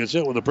Bullhauer gets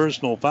hit with a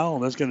personal foul,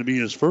 and that's going to be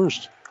his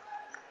first.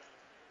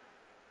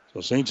 So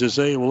St.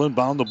 Cecilia will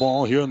inbound the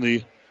ball here on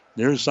the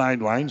near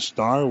sideline.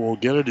 Starr will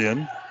get it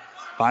in.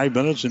 5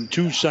 minutes and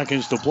 2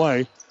 seconds to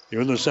play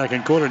here in the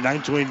second quarter.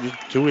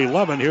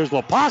 9-11. Here's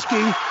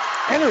Leposki.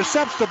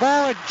 Intercepts the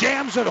ball and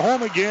jams it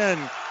home again.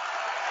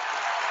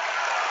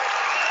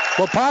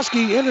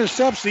 Leposki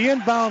intercepts the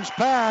inbounds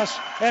pass,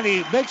 and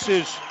he makes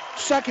his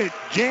second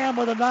jam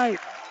of the night.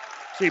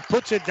 So he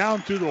puts it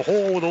down through the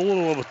hole with a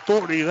little of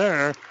authority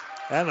there.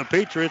 And the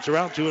Patriots are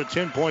out to a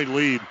 10-point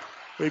lead.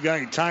 We've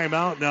got a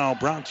timeout now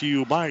brought to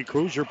you by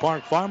Crozier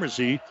Park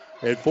Pharmacy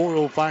at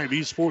 405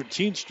 East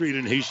 14th Street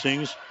in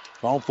Hastings.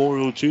 Call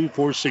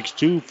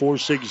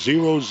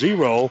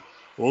 402-462-4600.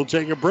 We'll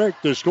take a break.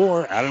 The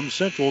score, Adams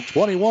Central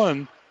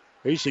 21,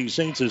 Hastings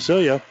St.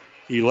 Cecilia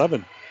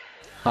 11.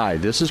 Hi,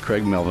 this is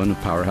Craig Melvin of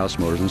Powerhouse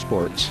Motors and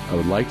Sports. I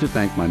would like to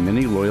thank my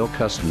many loyal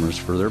customers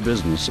for their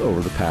business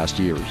over the past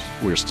years.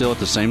 We are still at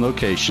the same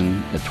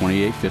location at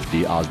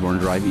 2850 Osborne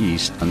Drive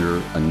East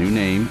under a new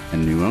name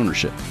and new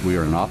ownership. We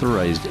are an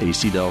authorized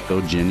AC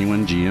Delco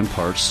genuine GM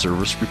parts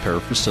service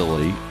repair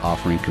facility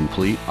offering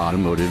complete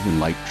automotive and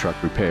light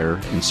truck repair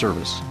and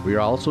service. We are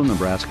also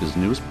Nebraska's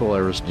newest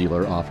Polaris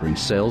dealer offering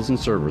sales and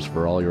service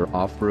for all your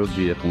off-road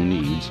vehicle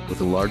needs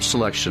with a large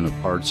selection of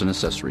parts and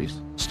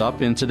accessories.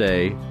 Stop in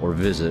today or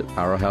visit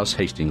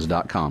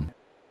PowerhouseHastings.com.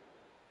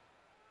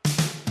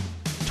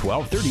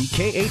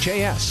 1230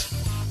 KHAS.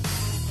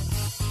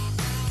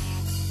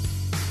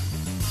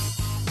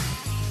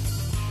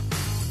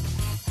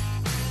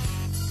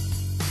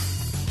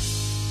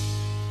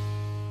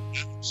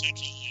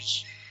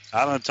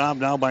 Out on top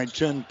now by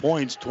 10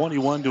 points,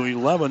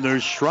 21-11.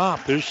 There's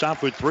Schropp. His shot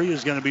for 3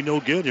 is going to be no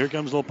good. Here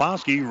comes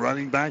Leposki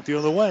running back the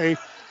other way.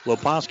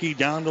 Leposki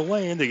down the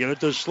lane. They get it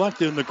to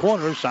Schlechter in the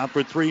corner. Shot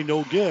for 3,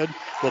 no good.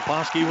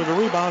 Leposki with a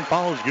rebound.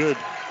 Foul is good.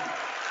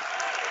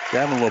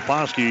 Gavin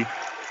Leposki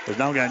has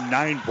now got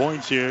 9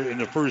 points here in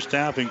the first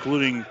half,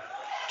 including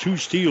 2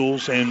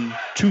 steals and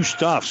 2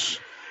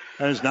 stuffs.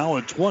 That is now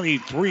a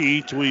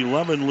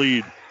 23-11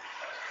 lead.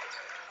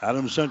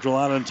 Adams Central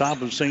out on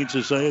top of St.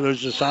 Cecilia.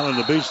 There's a shot on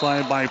the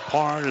baseline by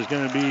Parr. Is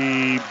going to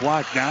be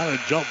blocked down. A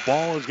jump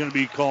ball is going to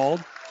be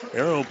called.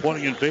 Arrow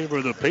pointing in favor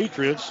of the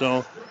Patriots,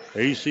 so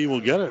AC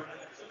will get it.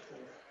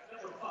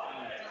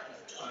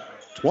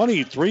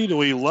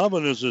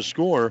 23-11 is the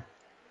score.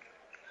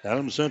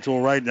 Adams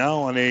Central right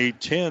now on a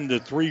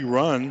 10-3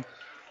 run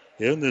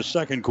in the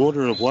second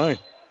quarter of play.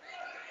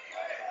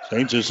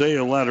 St.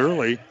 Cecilia led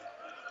early.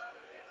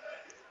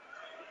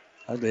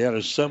 They had a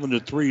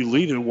 7-3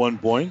 lead at one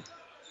point.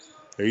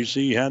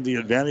 AC had the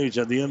advantage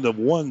at the end of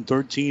 1,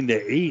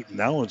 13-8.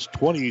 Now it's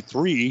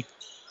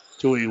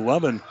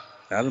 23-11.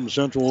 Adams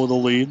Central with the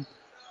lead.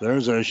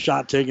 There's a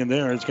shot taken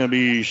there. It's going to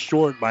be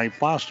short by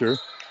Foster. In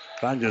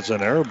fact, it's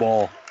an air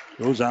ball.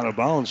 Goes out of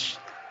bounds.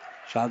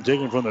 Shot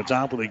taken from the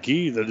top of the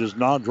key that does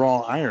not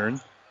draw iron.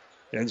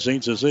 And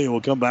St. Cecilia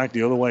will come back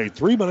the other way.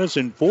 3 minutes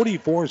and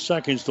 44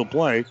 seconds to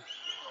play.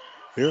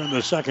 Here in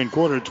the second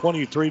quarter,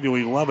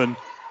 23-11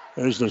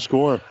 is the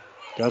score.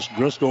 Gus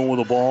Driscoll with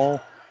the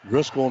ball.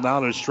 Driscoll now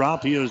to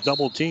Strop. He is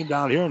double teamed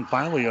down here, and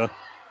finally a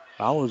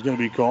foul is going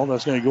to be called.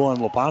 That's going to go on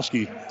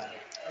Leposki.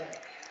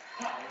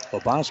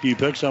 Leposki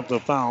picks up the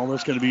foul.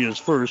 That's going to be his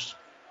first.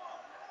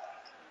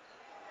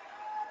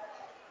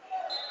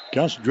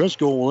 Gus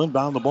Driscoll will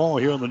inbound the ball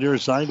here on the near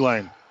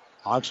sideline.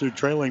 Hawks are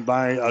trailing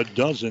by a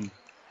dozen.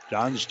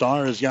 John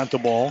Starr has got the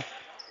ball.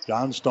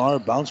 John Starr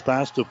bounce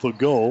pass to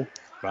Fagot.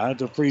 Right at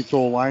the free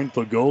throw line.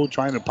 Fagot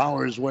trying to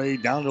power his way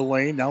down the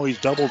lane. Now he's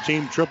double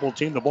teamed, triple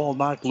teamed. The ball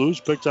knocked loose.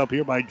 Picked up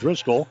here by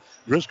Driscoll.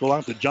 Driscoll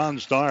out to John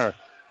Starr.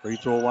 Free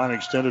throw line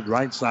extended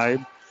right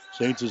side.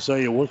 St.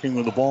 Cecilia working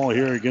with the ball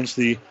here against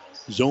the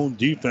zone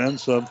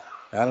defense of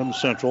Adams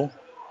Central.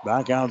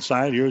 Back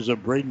outside. Here's a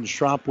Braden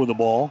Strop with the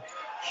ball.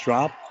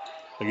 Strop.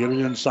 They get it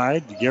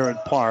inside to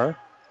Garrett Parr.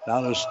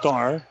 Now to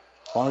Starr.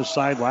 Far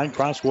sideline.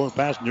 Cross-court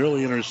pass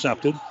nearly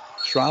intercepted.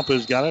 Strop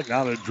has got it.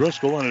 Now to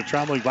Driscoll, and a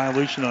traveling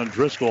violation on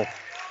Driscoll.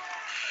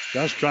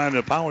 Just trying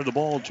to power the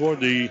ball toward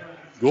the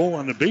goal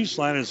on the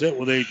baseline is hit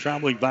with a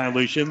traveling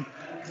violation.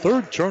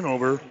 Third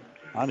turnover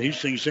on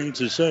Hastings St.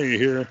 Cecilia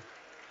here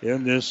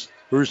in this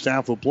first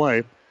half of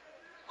play.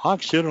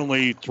 Hawks hit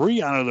only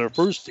 3 out of their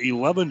first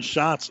 11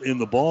 shots in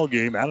the ball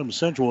game. Adams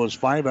Central was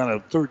 5 out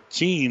of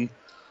 13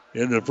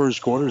 in the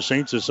first quarter.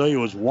 St. Cecilia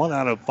was 1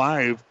 out of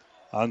 5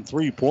 on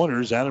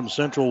 3-pointers. Adams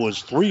Central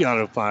was 3 out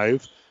of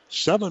 5.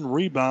 7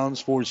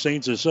 rebounds for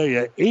St.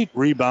 Cecilia, 8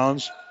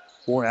 rebounds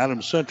for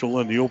Adams Central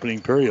in the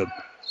opening period.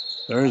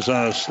 There's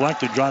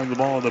Schlechter driving the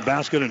ball in the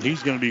basket, and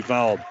he's going to be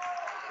fouled.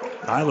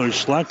 Tyler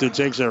Schlechter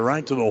takes it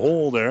right to the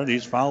hole there, and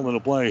he's fouled in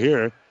the play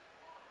here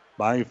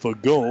by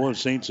Fagot of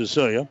St.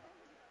 Cecilia.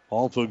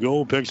 Paul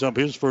Fagot picks up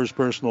his first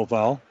personal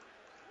foul.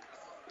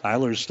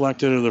 Tyler Schlechter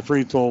to the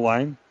free throw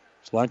line.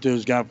 Schlechter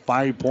has got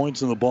 5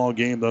 points in the ball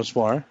game thus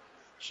far.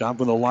 Shot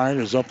from the line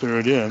is up there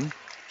and in.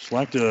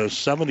 Schlechter, a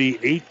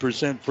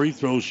 78% free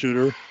throw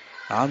shooter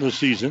on the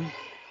season.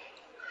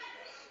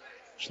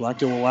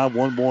 Schlechter will have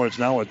one more. It's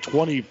now a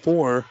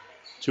 24-11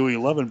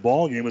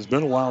 ball game. It's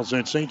been a while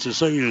since St.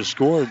 Cecilia has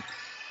scored.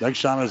 Next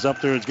shot is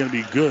up there. It's going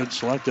to be good.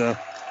 Schlechter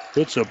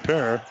hits a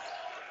pair.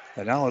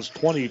 And now it's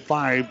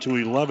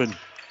 25-11.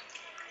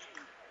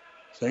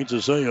 St.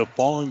 Cecilia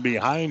falling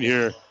behind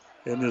here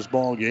in this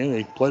ball game.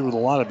 They played with a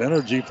lot of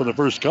energy for the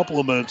first couple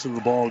of minutes of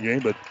the ball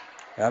game, but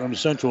Adams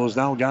Central has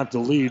now got the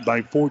lead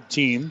by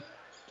 14,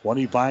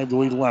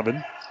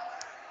 25-11.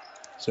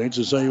 St.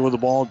 Cecilia with the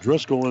ball.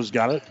 Driscoll has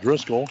got it.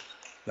 Driscoll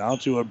now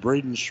to a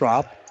Braden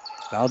Strop.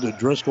 Now to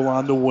Driscoll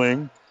on the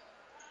wing.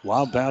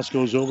 Wild pass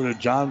goes over to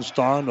John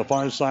Starr on the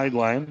far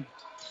sideline.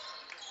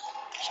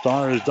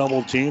 Starr is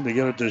double teamed. They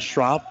get it to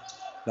Strop.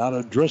 Now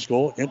to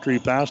Driscoll. Entry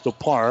pass to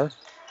Parr.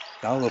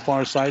 Down to the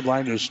far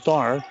sideline to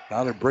Starr.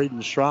 Now to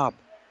Braden Strop.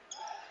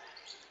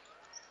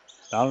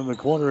 Down in the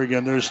corner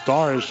again, there's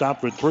Starr. His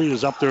shot for 3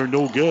 is up there,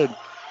 no good.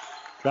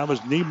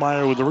 Travis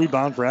Niemeyer with the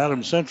rebound for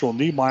Adams Central.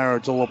 Niemeyer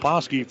to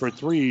Leposki for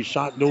 3.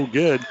 Shot no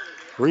good.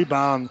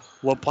 Rebound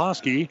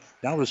Leposki.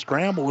 Now the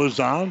scramble is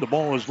on. The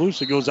ball is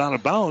loose. It goes out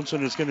of bounds,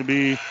 and it's going to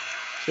be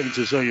St.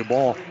 Cecilia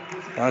ball.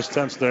 Last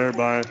touch there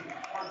by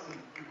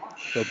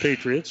the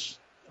Patriots.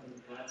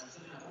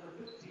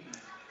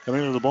 Coming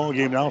into the ball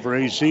game now for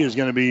AC is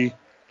going to be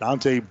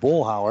Dante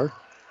Bullhauer.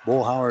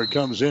 Bullhauer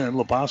comes in.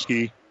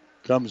 Leposki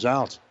comes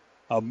out.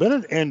 1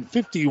 minute and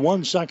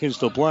 51 seconds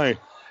to play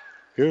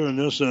here in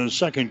this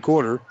second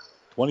quarter.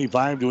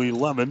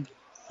 25-11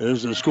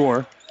 is the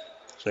score.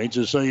 St.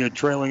 Cecilia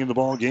trailing in the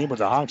ball game, but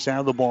the Hawks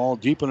have the ball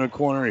deep in the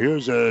corner.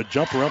 Here's a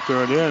jumper up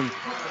there and in.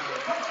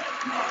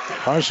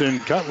 Carson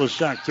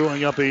Kutlasek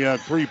throwing up a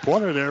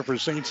three-pointer there for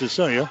St.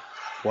 Cecilia.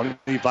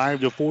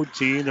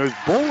 25-14. There's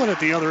Bolin at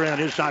the other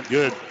end. His shot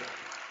good.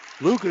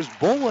 Lucas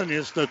Bolin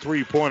hits the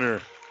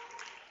three-pointer.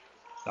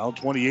 Now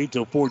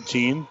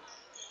 28-14.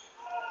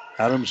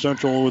 Adams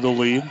Central with the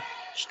lead.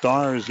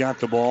 Starr has got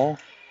the ball.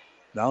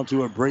 Down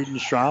to a Braden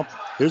Strop.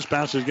 His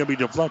pass is going to be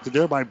deflected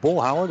there by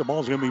Bullhauer. The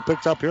ball is going to be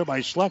picked up here by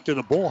Schlechter.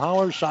 The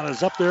Bullhauer shot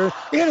is up there.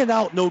 In and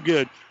out, no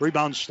good.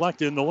 Rebound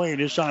Schlechter in the lane.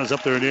 His shot is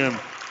up there and in.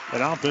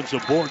 An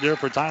offensive board there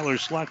for Tyler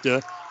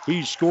Schlechter.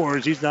 He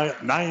scores. He's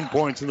got 9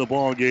 points in the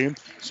ball game.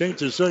 St.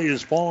 Cecilia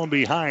has fallen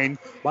behind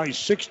by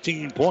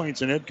 16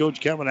 points, and head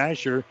coach Kevin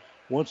Asher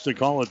wants to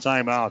call a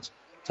timeout.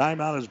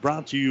 Timeout is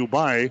brought to you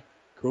by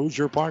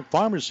Crozier Park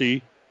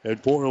Pharmacy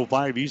at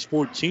 405 East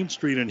 14th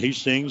Street in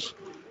Hastings.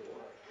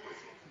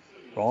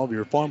 For all of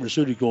your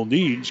pharmaceutical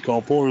needs,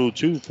 call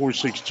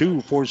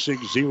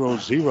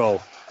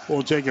 402-462-4600.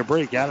 We'll take a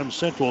break. Adams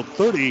Central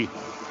 30,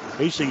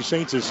 Hastings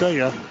St.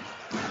 Cecilia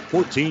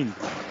 14.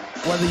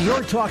 Whether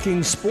you're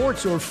talking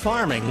sports or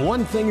farming,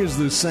 one thing is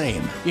the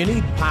same. You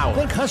need power.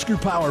 Think Husker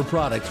Power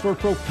products for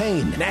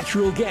propane,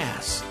 natural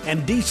gas,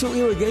 and diesel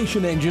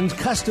irrigation engines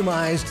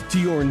customized to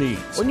your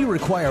needs. When you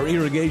require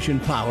irrigation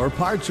power,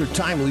 parts, or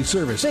timely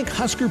service, think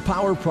Husker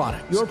Power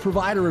products, your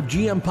provider of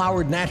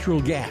GM-powered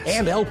natural gas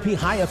and LP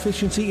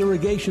high-efficiency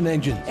irrigation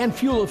engine and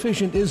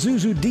fuel-efficient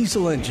Isuzu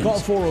diesel engines. Call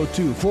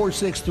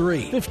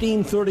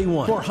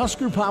 402-463-1531 for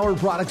Husker Power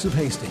Products of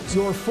Hastings,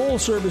 your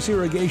full-service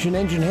irrigation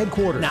engine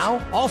headquarters.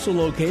 Now, also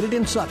located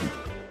in Sutton.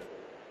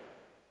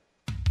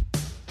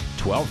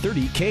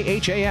 1230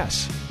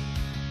 KHAS.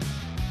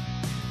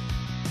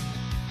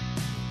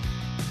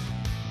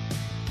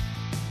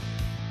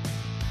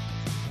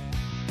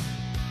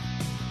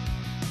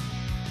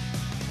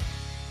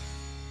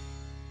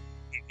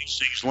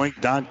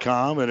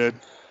 HastingsLink.com and at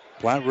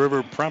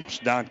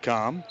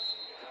PlatteRiverPreps.com.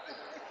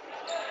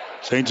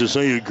 St.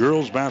 Cecilia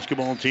girls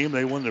basketball team,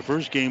 they won the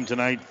first game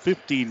tonight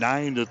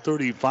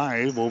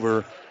 59-35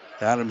 over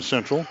Adams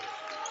Central.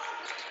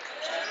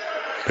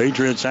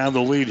 Patriots have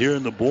the lead here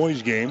in the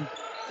boys game,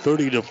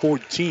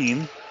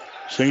 30-14.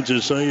 St.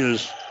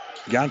 Cecilia's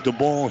got the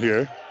ball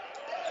here.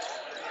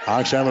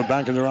 Hawks have it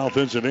back in their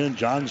offensive end.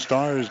 John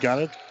Starr has got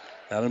it.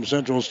 Adams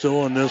Central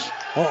still in this.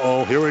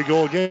 Here we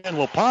go again.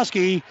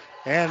 Leposki,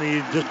 and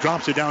he just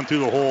drops it down through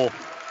the hole.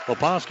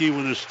 Leposki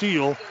with a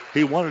steal.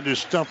 He wanted to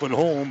stuff it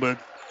home, but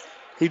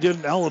he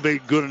didn't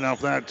elevate good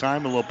enough that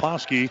time, and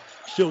Leposki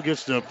still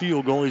gets the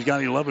field goal. He's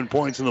got 11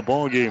 points in the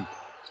ball game.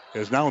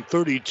 It's now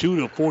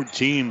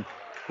 32-14.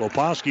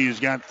 Leposki has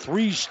got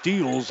 3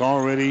 steals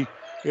already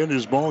in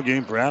his ball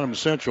game for Adams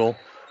Central.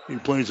 He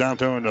plays out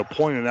there on the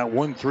point of that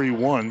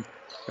 1-3-1,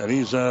 and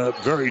he's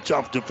very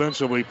tough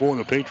defensively for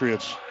the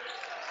Patriots.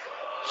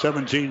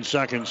 17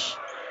 seconds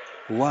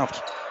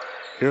left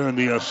here in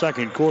the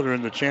second quarter,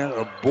 and the chant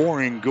of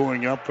boring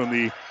going up from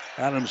the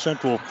Adams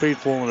Central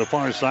faithful on the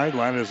far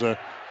sideline as the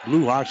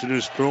Blue Hawks are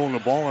just throwing the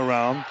ball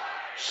around.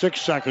 6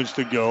 seconds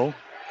to go.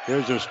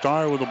 There's a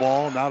Star with the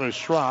ball, now to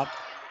Schropp.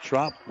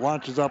 Schropp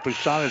launches up a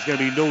shot. It's going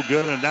to be no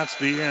good, and that's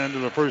the end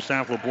of the first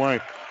half of play.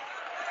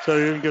 So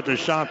they didn't get the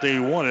shot they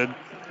wanted.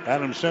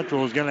 Adams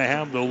Central is going to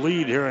have the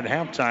lead here at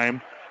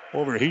halftime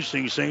over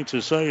Hastings St.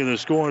 Cecilia. The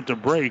score at the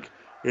break,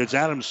 it's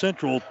Adams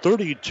Central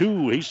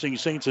 32,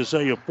 Hastings St.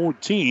 Cecilia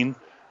 14.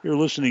 You're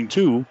listening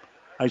to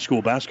high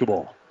school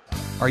basketball.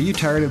 Are you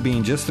tired of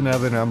being just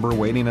another number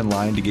waiting in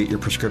line to get your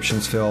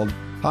prescriptions filled?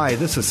 Hi,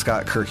 this is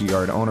Scott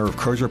Kierkegaard, owner of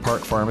Crozier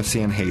Park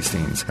Pharmacy in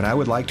Hastings, and I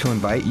would like to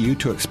invite you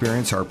to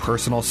experience our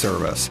personal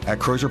service. At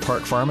Crozier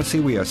Park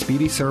Pharmacy, we have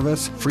speedy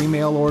service, free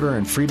mail order,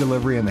 and free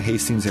delivery in the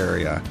Hastings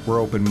area. We're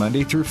open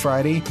Monday through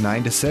Friday,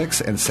 9 to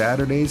 6, and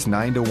Saturdays,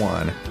 9 to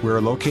 1. We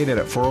are located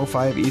at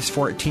 405 East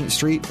 14th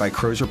Street by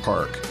Crozier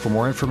Park. For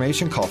more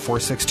information, call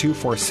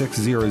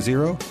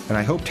 462-4600, and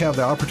I hope to have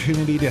the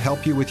opportunity to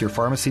help you with your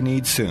pharmacy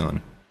needs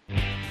soon.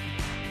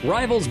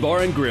 Rivals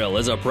Bar and Grill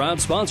is a proud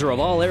sponsor of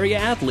all area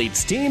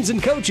athletes, teams,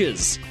 and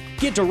coaches.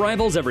 Get to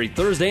Rivals every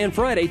Thursday and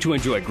Friday to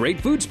enjoy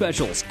great food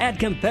specials at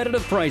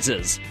competitive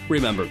prices.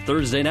 Remember,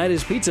 Thursday night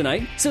is pizza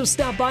night, so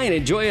stop by and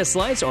enjoy a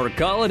slice or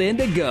call it in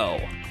to go.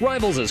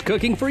 Rivals is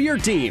cooking for your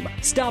team.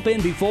 Stop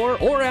in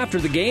before or after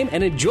the game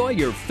and enjoy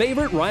your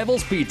favorite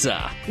Rivals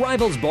pizza.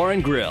 Rivals Bar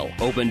and Grill,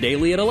 open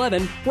daily at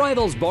 11.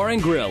 Rivals Bar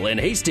and Grill in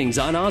Hastings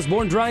on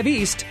Osborne Drive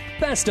East.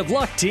 Best of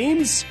luck,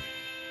 teams.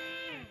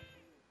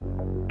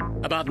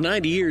 About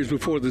 90 years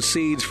before the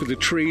seeds for the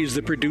trees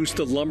that produce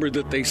the lumber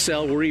that they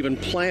sell were even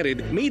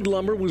planted, Mead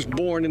Lumber was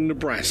born in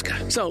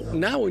Nebraska. So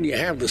now when you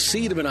have the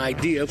seed of an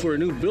idea for a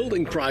new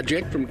building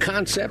project from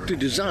concept to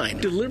design,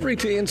 delivery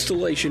to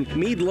installation,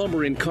 Mead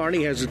Lumber in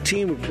Kearney has a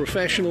team of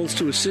professionals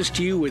to assist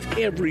you with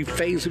every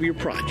phase of your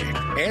project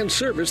and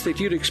service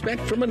that you'd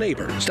expect from a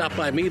neighbor. Stop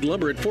by Mead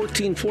Lumber at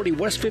 1440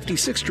 West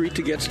 56th Street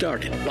to get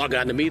started. Log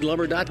on to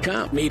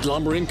meadlumber.com. Mead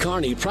Lumber in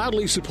Kearney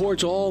proudly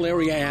supports all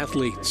area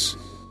athletes.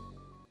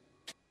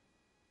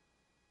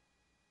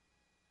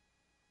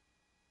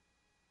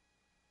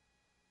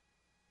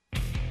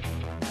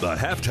 The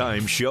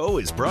Halftime Show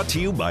is brought to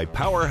you by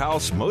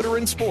Powerhouse Motor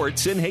and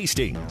Sports in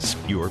Hastings,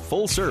 your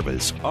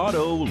full-service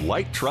auto,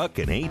 light truck,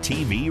 and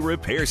ATV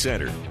repair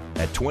center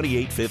at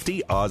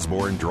 2850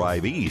 Osborne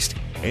Drive East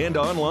and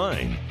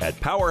online at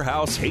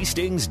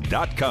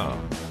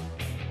powerhousehastings.com.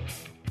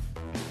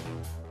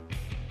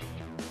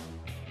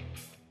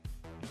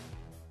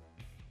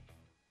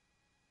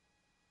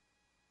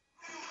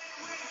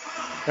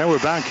 And we're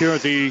back here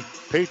at the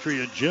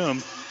Patriot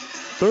Gym.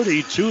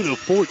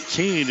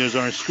 32-14 is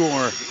our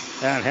score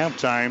at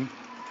halftime.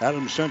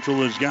 Adams Central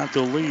has got the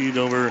lead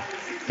over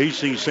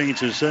Hastings St.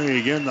 Cecilia.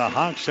 Again, the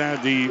Hawks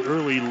had the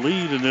early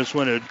lead in this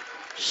one at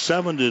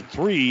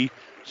 7-3.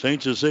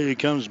 St. Cecilia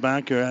comes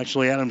back, or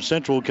actually Adams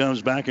Central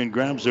comes back and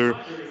grabs their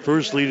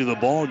first lead of the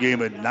ball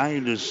game at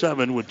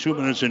 9-7 with 2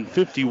 minutes and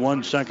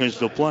 51 seconds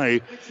to play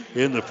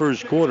in the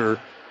first quarter.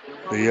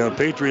 The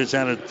Patriots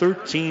had a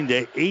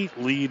 13-8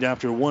 lead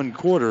after one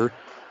quarter.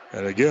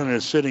 And again,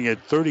 it's sitting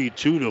at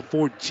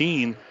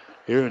 32-14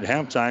 here at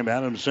halftime.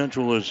 Adams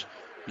Central has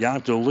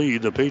got the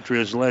lead. The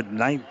Patriots led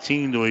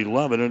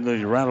 19-11, and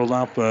they rattled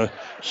off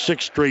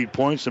 6 straight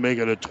points to make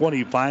it a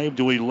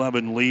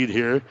 25-11 lead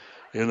here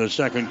in the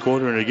second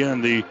quarter. And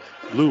again, the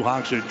Blue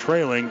Hawks are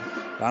trailing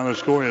on a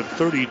score of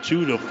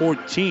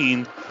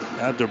 32-14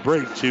 at the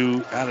break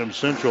to Adams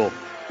Central.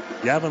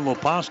 Gavin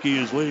Leposki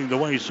is leading the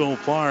way so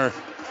far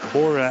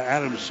for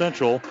Adams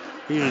Central.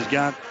 He has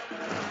got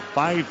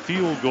 5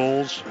 field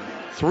goals,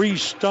 3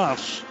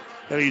 stuffs,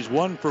 and he's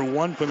 1 for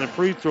 1 from the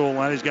free throw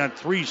line. He's got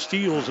 3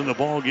 steals in the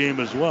ball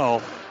game as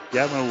well.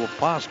 Gavin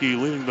Leposki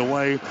leading the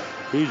way.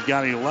 He's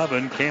got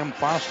 11. Cam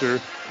Foster,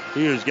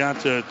 he has got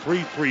 3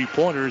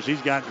 3-pointers.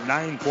 He's got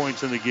 9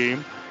 points in the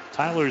game.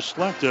 Tyler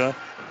Slechta,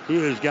 he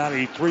has got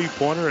a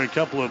 3-pointer, a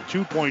couple of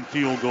 2-point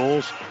field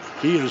goals.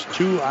 He is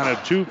 2 out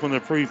of 2 from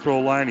the free throw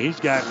line. He's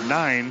got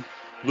 9.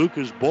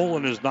 Lucas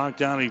Bolin has knocked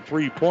down a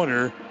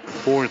 3-pointer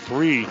for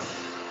 3.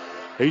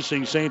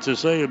 Hastings St.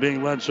 Cecilia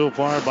being led so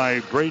far by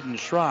Braden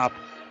Schropp.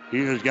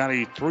 He has got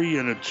a 3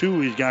 and a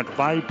 2. He's got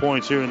 5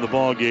 points here in the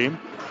ball game.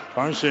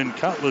 Carson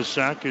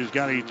Kutlasek has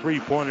got a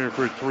 3-pointer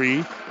for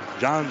 3.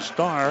 John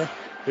Starr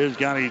has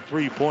got a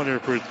 3-pointer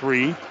for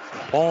 3.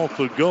 Paul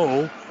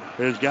Fagot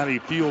has got a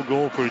field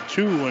goal for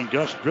 2, and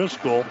Gus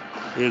Driscoll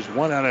is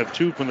 1 out of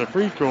 2 from the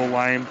free throw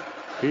line.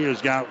 He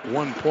has got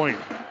 1 point.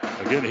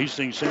 Again,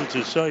 Hastings St.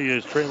 Cecilia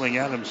is trailing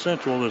Adams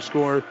Central. The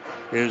score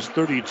is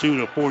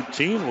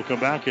 32-14. We'll come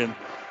back and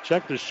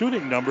check the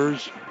shooting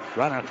numbers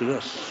right after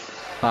this.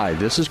 Hi,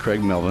 this is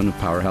Craig Melvin of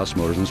Powerhouse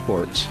Motors and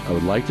Sports. I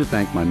would like to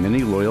thank my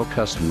many loyal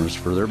customers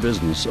for their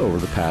business over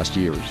the past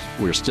years.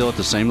 We're still at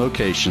the same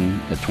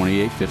location at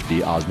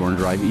 2850 Osborne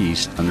Drive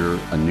East under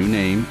a new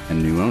name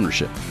and new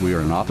ownership. We are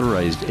an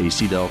authorized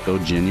AC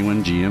Delco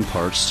genuine GM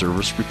parts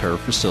service repair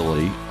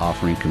facility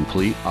offering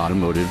complete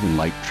automotive and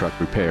light truck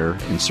repair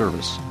and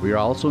service. We are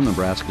also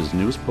Nebraska's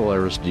newest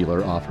Polaris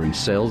dealer offering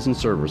sales and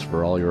service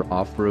for all your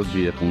off-road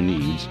vehicle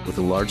needs with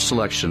a large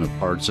selection of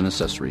parts and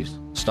accessories.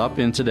 Stop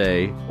in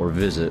today or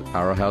visit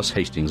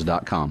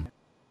PowerhouseHastings.com.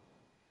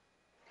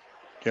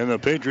 And the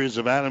Patriots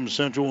of Adams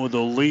Central with the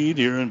lead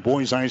here in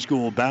boys high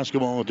school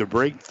basketball at the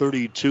break,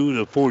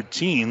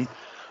 32-14.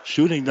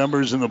 Shooting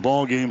numbers in the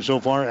ball game so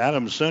far.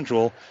 Adams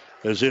Central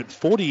has hit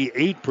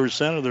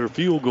 48% of their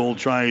field goal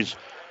tries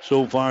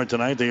so far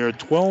tonight. They are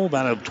 12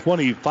 out of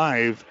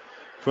 25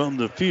 from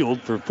the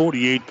field for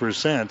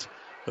 48%.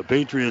 The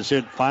Patriots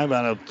hit 5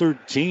 out of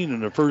 13 in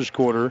the first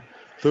quarter,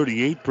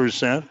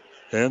 38%.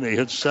 And they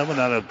hit 7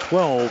 out of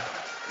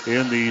 12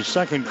 in the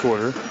second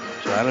quarter.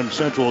 So Adams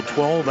Central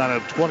 12 out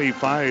of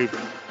 25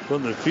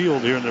 from the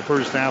field here in the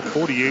first half,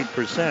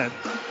 48%.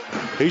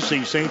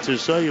 Hastings St.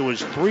 Cecilia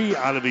was 3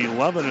 out of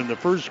 11 in the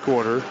first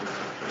quarter,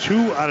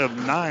 2 out of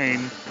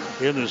 9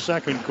 in the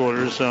second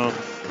quarter. So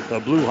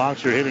the Blue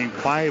Hawks are hitting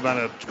 5 out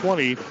of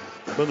 20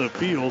 from the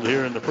field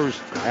here in the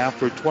first half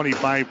for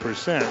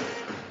 25%.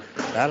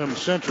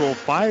 Adams Central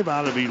 5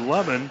 out of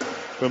 11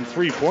 from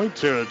 3-point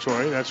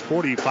territory. That's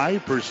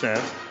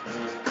 45%.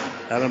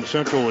 Adams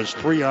Central was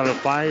 3 out of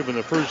 5 in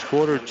the first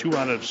quarter, 2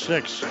 out of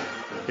 6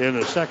 in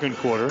the second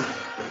quarter.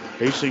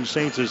 Hastings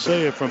St.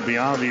 Cecilia from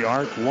beyond the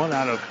arc, 1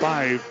 out of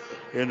 5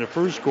 in the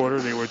first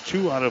quarter. They were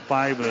 2 out of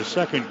 5 in the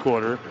second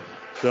quarter.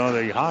 So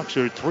the Hawks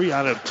are 3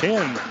 out of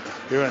 10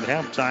 here at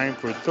halftime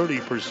for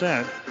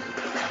 30%.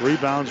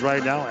 Rebounds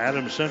right now,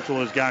 Adams Central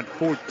has got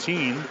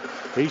 14.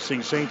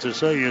 Hastings St.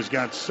 Cecilia has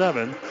got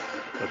 7.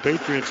 The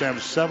Patriots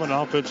have 7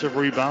 offensive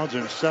rebounds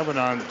and 7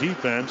 on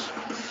defense.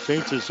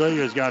 St.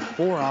 Cecilia has got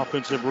 4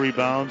 offensive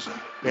rebounds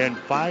and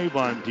 5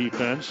 on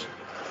defense.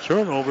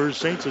 Turnovers,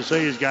 St.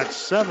 Cecilia has got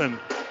 7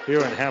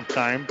 here at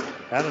halftime.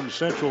 Adams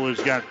Central has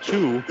got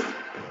 2.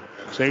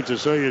 St.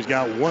 Cecilia has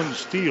got 1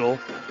 steal.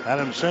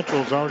 Adams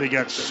Central has already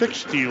got 6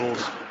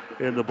 steals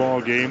in the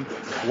ball game.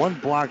 1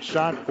 block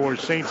shot for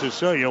St.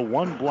 Cecilia,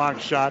 1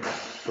 block shot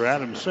for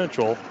Adams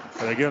Central.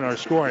 And again, our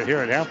score here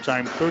at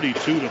halftime,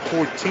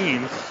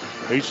 32-14.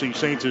 Hastings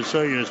St.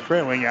 Cecilia is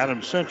trailing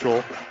Adams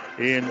Central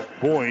in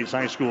boys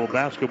high school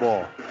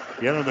basketball.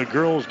 The end of the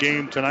girls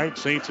game tonight,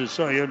 St.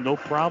 Cecilia, no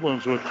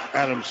problems with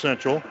Adams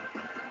Central.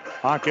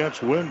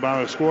 Hawkettes win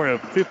by a score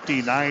of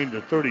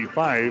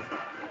 59-35.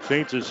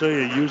 St.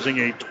 Cecilia using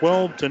a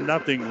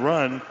 12-0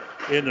 run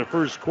in the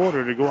first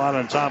quarter to go out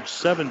on top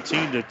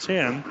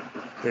 17-10.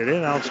 They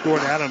then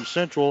outscored Adams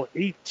Central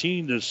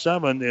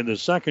 18-7 in the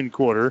second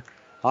quarter.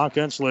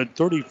 Hawkettes led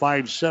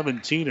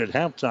 35-17 at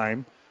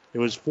halftime. It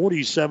was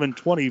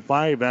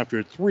 47-25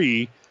 after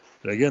 3.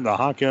 But again, the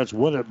Hawkettes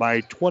win it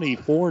by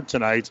 24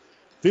 tonight,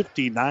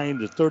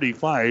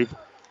 59-35.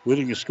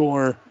 Leading the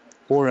score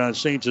for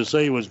St.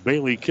 Cecilia was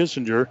Bailey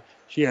Kissinger.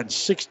 She had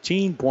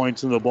 16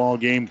 points in the ball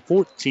game,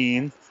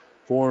 14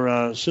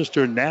 for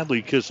sister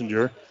Natalie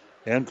Kissinger.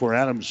 And for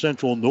Adams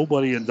Central,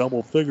 nobody in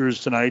double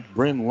figures tonight.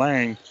 Bryn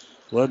Lang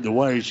led the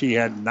way. She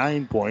had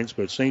 9 points,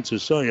 but St.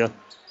 Cecilia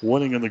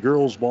winning in the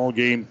girls' ball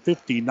game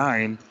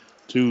 59-35.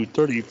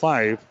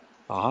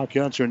 The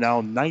Hawkettes are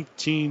now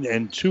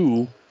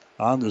 19-2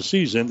 on the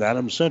season.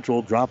 Adams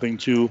Central dropping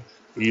to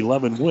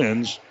 11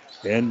 wins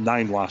and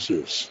 9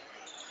 losses.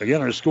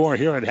 Again, our score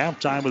here at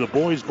halftime of the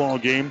boys' ball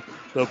game,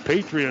 the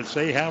Patriots.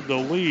 They have the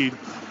lead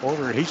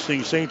over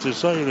Hastings St.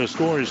 Cecilia. The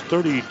score is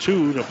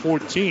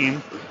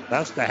 32-14.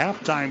 That's the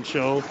halftime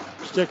show.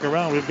 Stick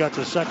around. We've got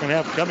the second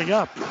half coming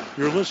up.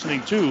 You're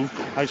listening to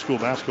high school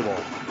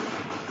basketball.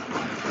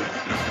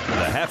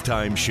 The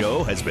halftime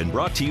show has been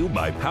brought to you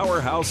by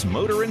Powerhouse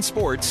Motor and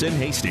Sports in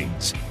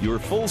Hastings, your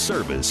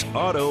full-service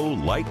auto,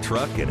 light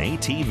truck, and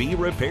ATV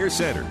repair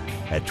center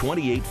at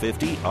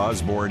 2850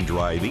 Osborne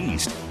Drive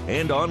East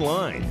and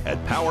online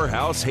at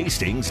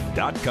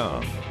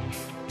powerhousehastings.com.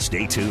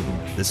 Stay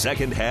tuned. The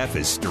second half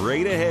is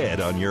straight ahead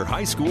on your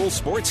high school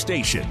sports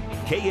station,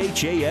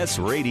 KHAS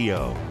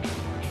Radio.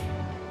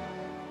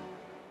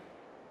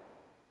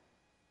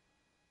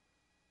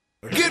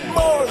 Get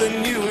more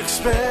than you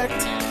expect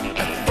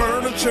at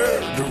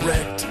Furniture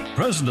Direct.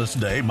 President's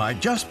Day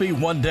might just be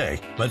one day,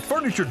 but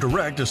Furniture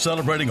Direct is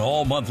celebrating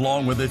all month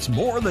long with its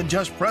More Than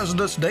Just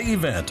President's Day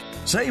event.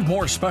 Save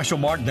more special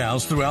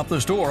markdowns throughout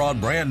the store on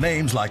brand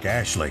names like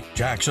Ashley,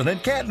 Jackson,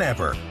 and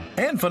Catnapper.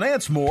 And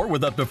finance more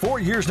with up to 4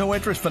 years no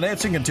interest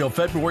financing until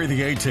February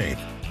the 18th.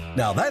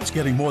 Now that's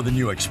getting more than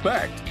you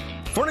expect.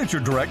 Furniture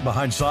Direct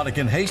behind Sonic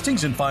in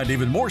Hastings, and find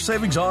even more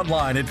savings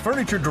online at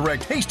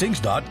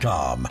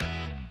FurnitureDirectHastings.com.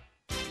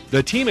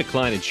 The team at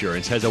Klein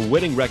Insurance has a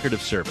winning record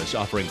of service,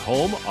 offering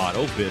home,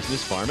 auto,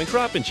 business, farm, and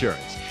crop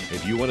insurance.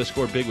 If you want to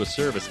score big with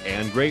service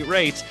and great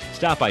rates,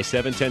 stop by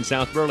 710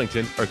 South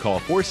Burlington or call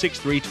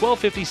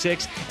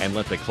 463-1256 and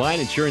let the Klein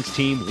Insurance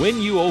team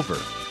win you over.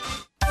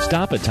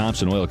 Stop at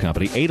Thompson Oil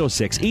Company,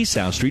 806 East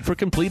South Street for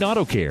complete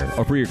auto care.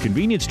 Or for your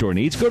convenience store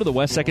needs, go to the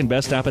West 2nd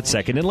Best Stop at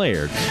 2nd and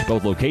Laird.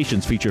 Both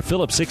locations feature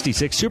Phillips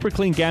 66 Super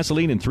Clean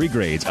gasoline in 3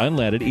 grades,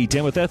 unleaded,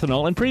 E10 with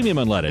ethanol, and premium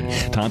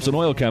unleaded. Thompson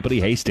Oil Company,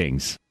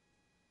 Hastings.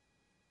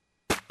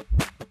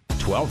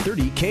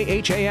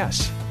 1230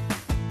 KHAS.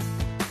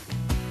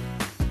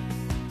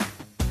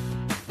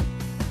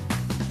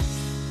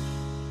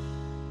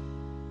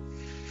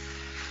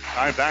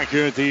 All right, back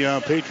here at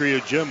the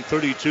Patriot Gym,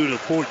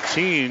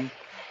 32-14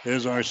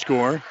 is our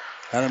score.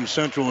 Adams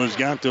Central has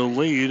got the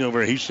lead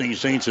over Hastings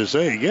St.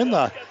 Cecilia. Again,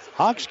 the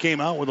Hawks came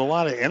out with a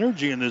lot of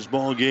energy in this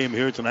ball game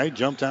here tonight.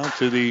 Jumped out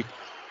to the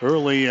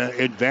early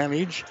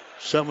advantage,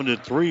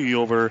 7-3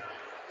 over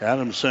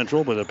Adams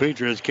Central, but the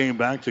Patriots came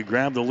back to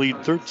grab the lead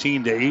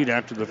 13-8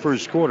 after the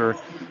first quarter.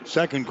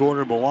 Second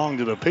quarter belonged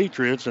to the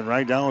Patriots, and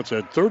right now it's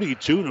a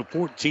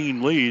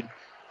 32-14 lead.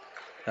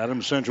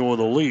 Adams Central with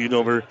a lead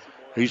over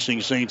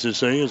Hastings St.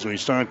 Cecilia as we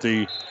start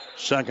the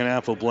second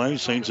half of play.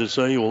 St.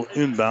 Cecilia will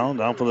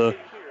inbound off of the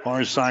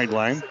far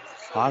sideline.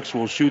 Hawks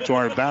will shoot to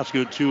our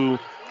basket to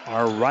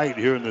our right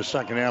here in the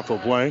second half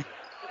of play.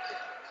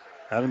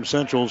 Adams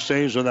Central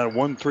stays with that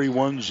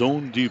 1-3-1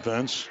 zone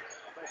defense.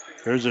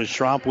 There's a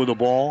Schropp with the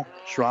ball.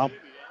 Schropp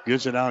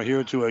gets it out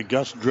here to a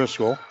Gus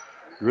Driscoll.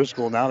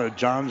 Driscoll now to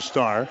John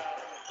Starr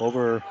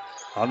over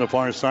on the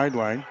far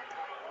sideline.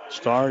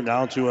 Starr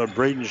now to a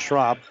Braden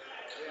Schropp.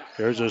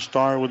 There's a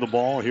Starr with the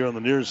ball here on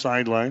the near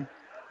sideline.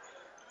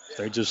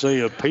 St.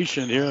 Cecilia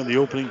patient here in the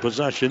opening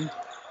possession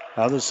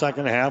of the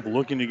second half,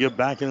 looking to get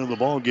back into the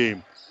ball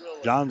game.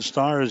 John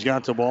Starr has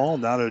got the ball.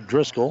 Now to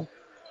Driscoll.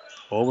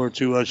 Over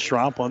to a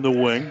Schropp on the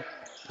wing.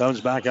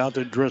 Comes back out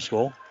to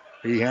Driscoll.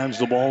 He hands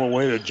the ball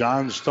away to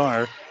John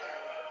Starr.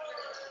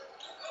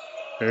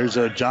 There's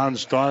a John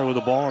Starr with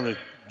the ball, and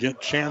a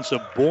chance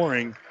of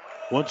boring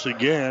once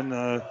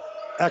again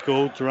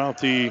echoed throughout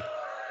the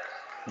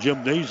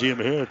gymnasium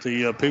here at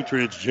the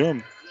Patriots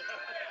gym.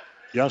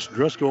 Gus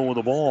Driscoll with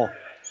the ball.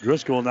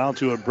 Driscoll now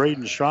to a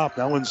Braden Schropp.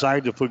 Now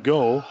inside to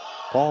Fagot.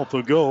 Paul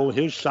Fagot,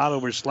 his shot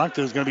over Slechta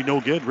is going to be no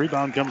good.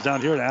 Rebound comes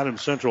down here to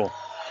Adams Central.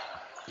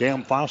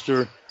 Cam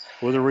Foster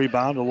with a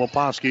rebound to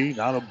Leposki.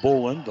 Now to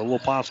Bolin. To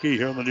Leposki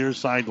here on the near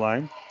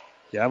sideline.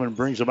 Gavin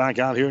brings it back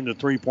out here into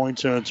three-point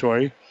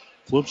territory.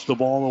 Flips the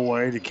ball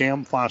away to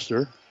Cam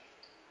Foster.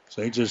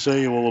 St.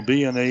 Cecilia will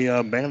be in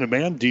a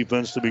man-to-man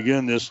defense to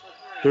begin this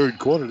third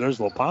quarter. There's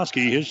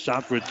Leposki. His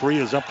shot for three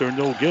is up there,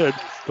 no good.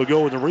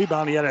 Fagot with the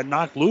rebound. He had it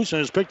knocked loose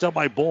and is picked up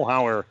by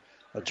Bullhauer.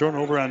 A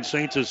turnover on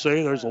St.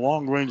 Cecilia. There's a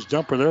long-range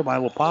jumper there by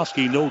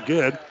Leposki. No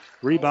good.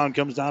 Rebound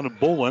comes down to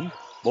Bolin.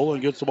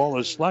 Bolin gets the ball to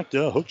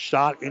Slechta. Hook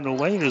shot in the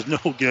lane is no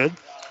good.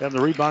 And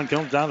the rebound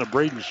comes down to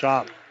Braden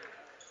Schropp.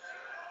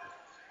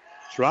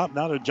 Schropp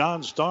now to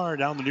John Starr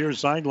down the near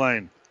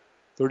sideline.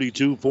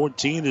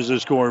 32-14 is the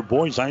score.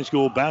 Boys high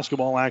school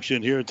basketball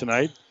action here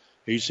tonight.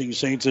 Hastings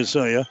St.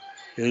 Cecilia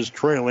is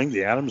trailing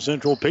the Adams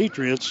Central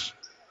Patriots.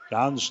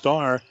 John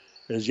Starr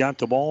has got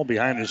the ball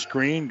behind the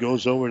screen.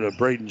 Goes over to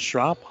Braden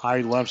Schropp,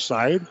 high left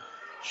side.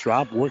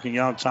 Schropp working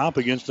out top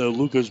against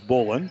Lucas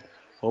Bolin.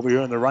 Over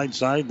here on the right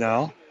side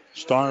now.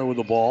 Starr with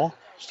the ball.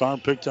 Starr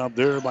picked up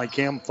there by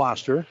Cam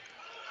Foster.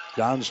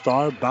 John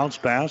Starr bounce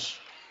pass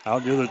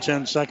out near the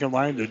 10-second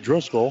line to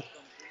Driscoll.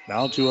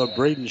 Now to a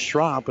Braden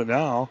Schropp, and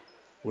now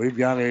we've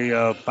got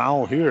a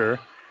foul here.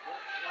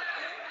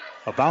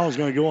 A foul is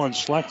going to go on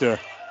Slechta.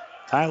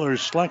 Tyler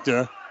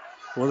Slechta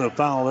with a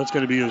foul. That's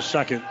going to be his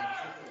second.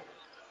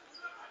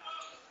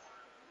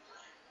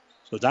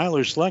 So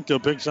Tyler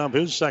Slechta picks up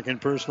his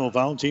second personal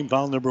foul. Team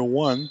foul number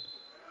 1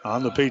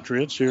 on the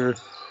Patriots here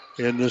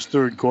in this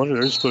third quarter.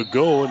 There's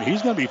Fago, and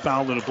he's going to be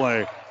fouled in the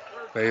play.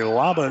 They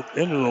lob it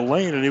into the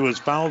lane, and he was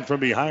fouled from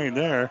behind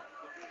there.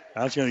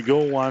 That's going to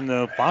go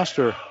on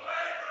Foster.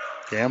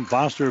 Cam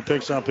Foster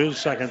picks up his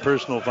second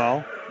personal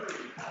foul.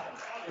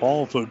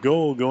 Paul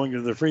Fago going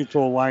to the free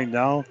throw line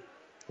now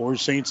for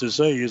St.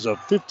 Cecilia. He's a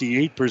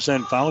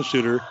 58% foul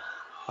shooter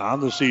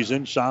on the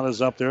season. Shot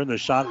is up there, and the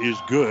shot is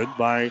good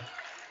by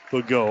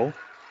Fago.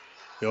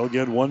 He'll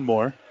get one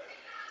more.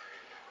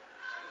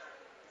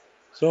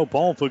 So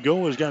Paul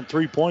Fago has got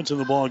 3 points in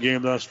the ball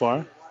game thus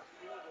far.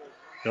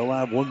 He'll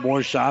have one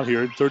more shot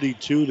here.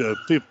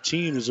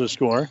 32-15 is the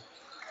score.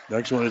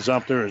 Next one is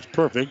up there. It's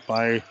perfect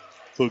by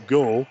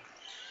Fago.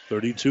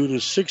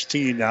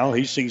 32-16 now.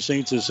 Hastings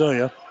St.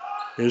 Cecilia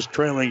is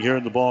trailing here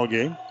in the ball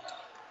game.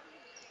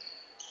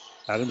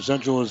 Adams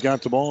Central has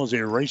got the ball as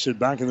they race it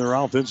back in their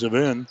offensive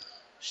end.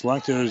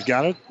 Selected has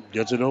got it.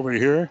 Gets it over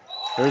here.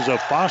 There's a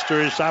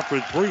Foster. His shot for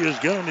three is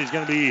good, and he's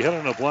going to be hit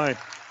on the play.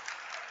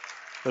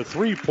 The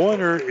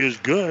three-pointer is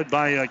good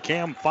by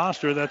Cam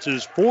Foster. That's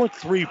his fourth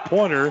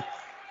three-pointer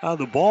out of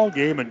the ball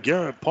game, and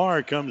Garrett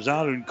Parr comes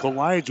out and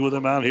collides with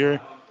him out here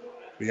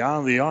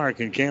beyond the arc,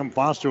 and Cam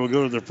Foster will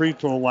go to the free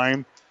throw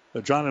line.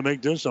 They're trying to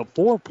make this a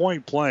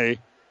 4-point play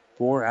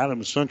for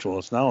Adams Central.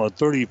 It's now a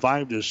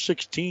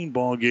 35-16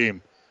 ball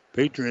game.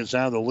 Patriots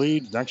have the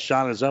lead. Next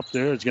shot is up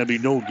there. It's going to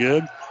be no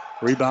good.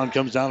 Rebound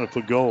comes down to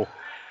Fago.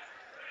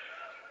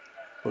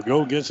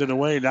 Fago gets it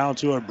away down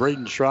to a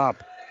Braden Schropp.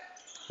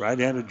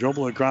 Right-handed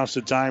dribble across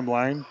the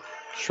timeline.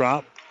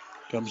 Schropp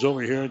comes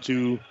over here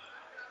to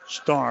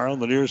Starr on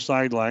the near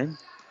sideline.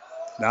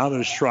 Now to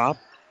Schropp.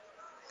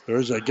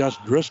 There's a Gus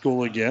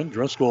Driscoll again.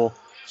 Driscoll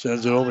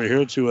sends it over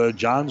here to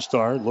John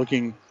Starr,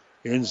 looking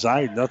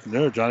inside. Nothing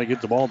there, trying to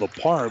get the ball to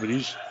Parr, but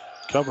he's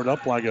covered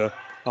up like a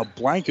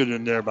blanket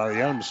in there by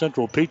the Adams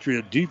Central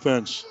Patriot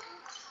defense.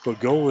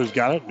 Fago has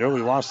got it.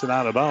 Nearly lost it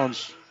out of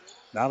bounds.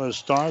 Now to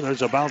Starr.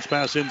 There's a bounce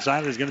pass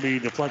inside. It's going to be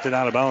deflected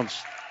out of bounds.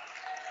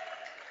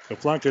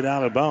 Deflected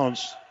out of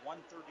bounds.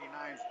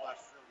 139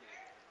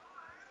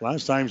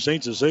 Last time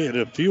St. Cecilia had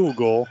a field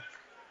goal.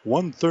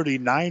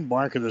 139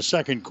 mark in the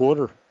second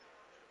quarter.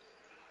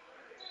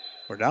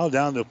 We're now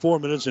down to 4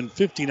 minutes and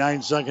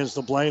 59 seconds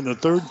to play in the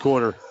third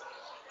quarter.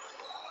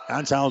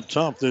 That's how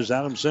tough this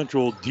Adams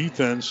Central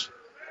defense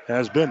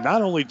has been,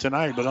 not only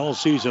tonight, but all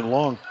season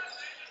long.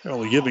 They're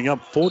only giving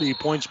up 40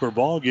 points per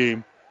ball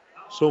game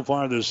so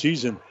far this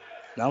season.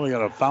 Now we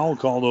got a foul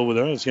called over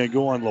there. It's going to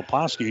go on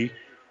Leposki.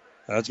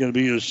 That's going to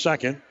be his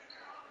second.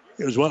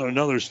 Here's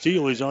another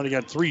steal. He's already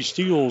got 3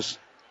 steals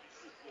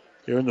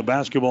here in the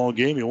basketball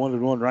game. He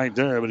wanted one right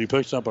there, but he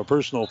picks up a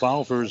personal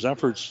foul for his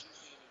efforts.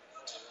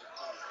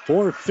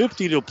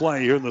 4:50 to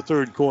play here in the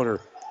third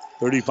quarter.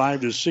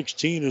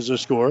 35-16 is the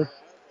score.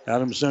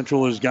 Adams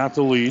Central has got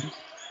the lead.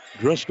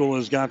 Driscoll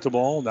has got the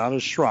ball. Now to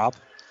Schropp.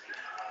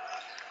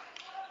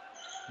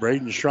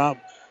 Braden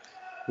Schropp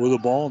with the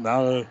ball.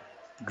 Now to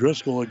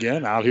Driscoll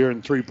again out here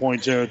in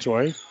three-point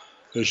territory.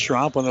 To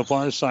Schropp on the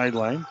far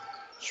sideline.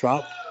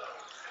 Schropp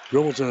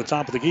dribbles to the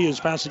top of the key. His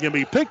pass is going to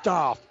be picked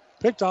off.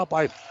 Picked off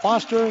by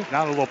Foster.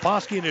 Now to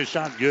Leposki, and his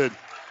shot good.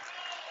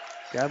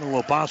 Gavin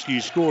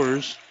Leposki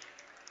scores.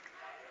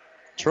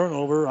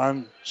 Turnover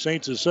on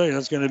St. Cecilia.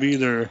 That's going to be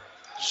their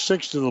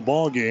 6th of the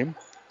ball game.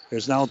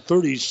 It's now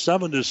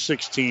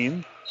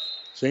 37-16.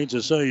 St.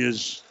 Cecilia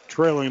is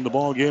trailing the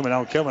ball game, and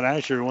now Kevin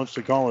Asher wants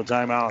to call a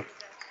timeout.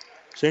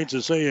 St.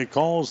 Cecilia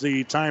calls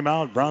the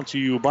timeout, brought to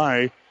you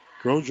by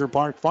Crozier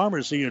Park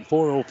Pharmacy at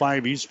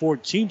 405 East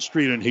 14th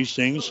Street in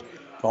Hastings.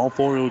 Call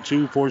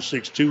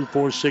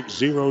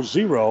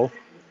 402-462-4600.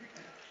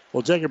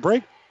 We'll take a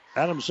break.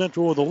 Adams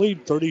Central with the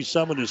lead,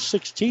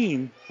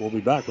 37-16. We'll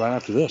be back right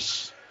after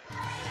this.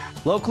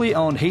 Locally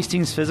owned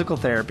Hastings Physical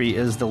Therapy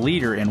is the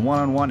leader in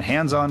one-on-one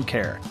hands-on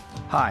care.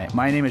 Hi,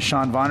 my name is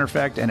Sean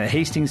Vonderfecht, and at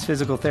Hastings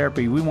Physical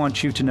Therapy, we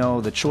want you to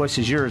know the choice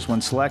is yours when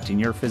selecting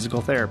your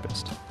physical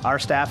therapist. Our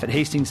staff at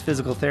Hastings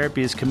Physical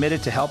Therapy is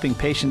committed to helping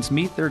patients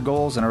meet their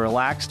goals in a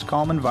relaxed,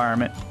 calm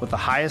environment with the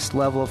highest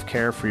level of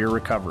care for your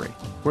recovery.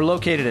 We're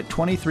located at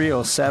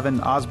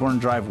 2307 Osborne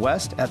Drive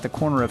West at the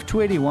corner of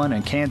 281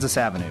 and Kansas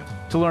Avenue.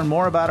 To learn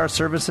more about our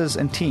services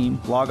and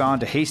team, log on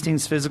to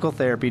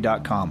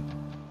HastingsPhysicalTherapy.com.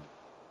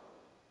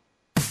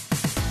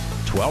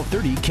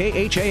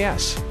 1230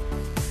 KHAS.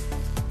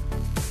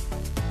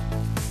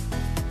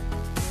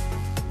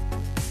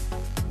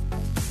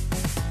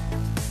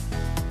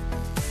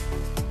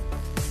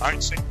 I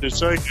think the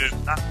second is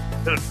not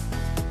good.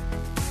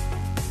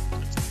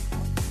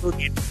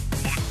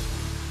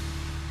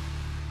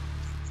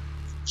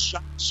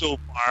 Shot so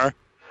far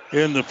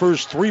in the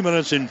first 3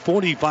 minutes and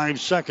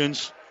 45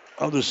 seconds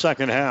of the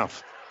second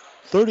half.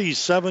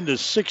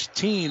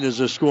 37-16 is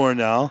the score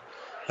now.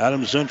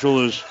 Adams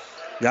Central has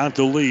got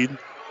the lead.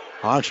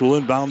 Hawks will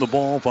inbound the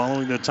ball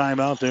following the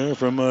timeout there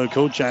from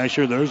Coach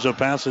Asher. There's a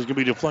pass that's going to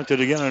be deflected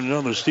again and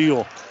another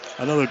steal.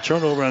 Another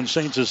turnover on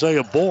St.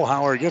 Cecilia.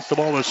 Bullhauer gets the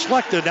ball to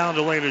Selected down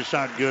the lane. His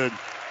shot good.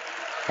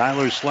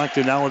 Tyler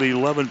Selected now with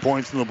 11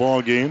 points in the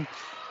ball game.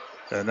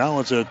 And now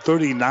it's a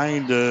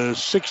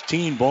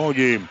 39-16 ball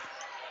game.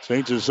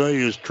 St.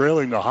 Cecilia is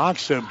trailing. The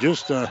Hawks have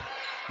just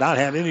not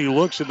had any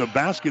looks at the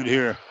basket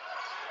here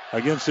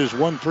against this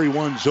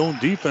 1-3-1 zone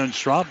defense.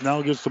 Schrapp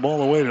now gets the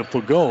ball away to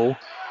Fago.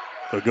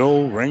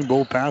 Fago,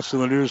 rainbow pass to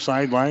the near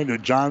sideline to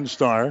John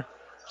Starr.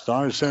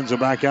 Starr sends it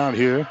back out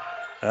here.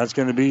 That's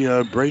going to be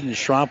Braden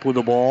Schrapp with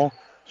the ball.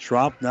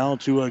 Schrapp now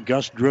to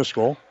Gus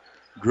Driscoll.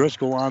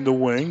 Driscoll on the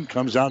wing.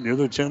 Comes out near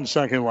the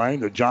 10-second line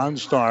to John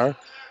Starr.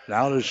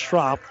 Now to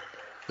Schrapp.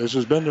 This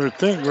has been their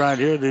thing right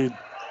here.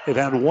 They've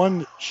had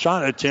one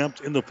shot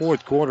attempt in the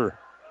fourth quarter.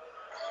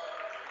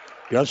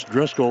 Gus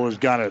Driscoll has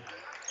got it.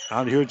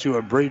 Out here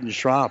to Braden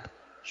Schrapp.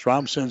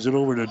 Schrapp sends it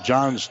over to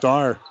John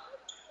Starr.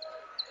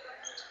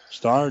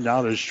 Starr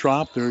now to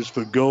Schrapp. There's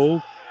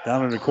Fago.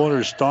 Down in the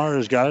corner, Starr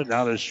has got it.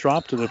 Now to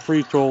Schrapp to the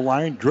free throw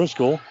line.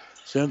 Driscoll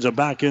sends it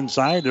back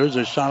inside. There's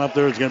a shot up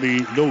there. It's going to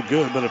be no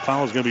good, but a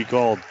foul is going to be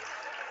called.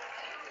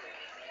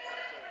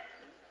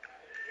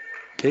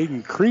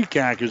 Caden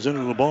Kreekak is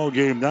into the ball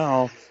game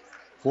now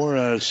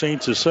for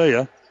St.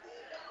 Cecilia.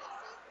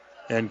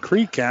 And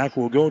Kreekak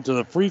will go to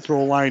the free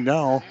throw line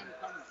now.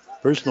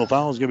 Personal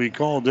foul is going to be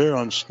called there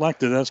on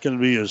Slechta. That's going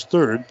to be his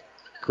third.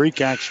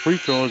 Kreekak's free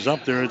throw is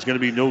up there. It's going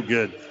to be no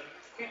good.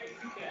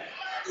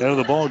 Out of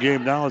the ball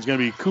game now is going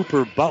to be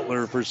Cooper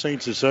Butler for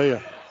St.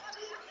 Cecilia.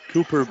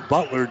 Cooper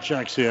Butler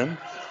checks in.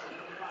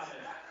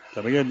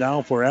 Coming in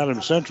now for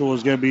Adams Central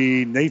is going to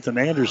be Nathan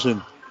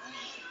Anderson.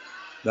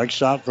 Next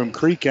shot from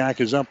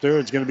Kreekak is up there.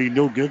 It's going to be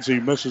no good, so he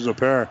misses a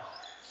pair.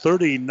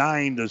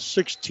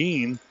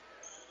 39-16.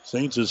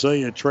 St.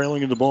 Cecilia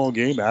trailing in the ball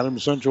game.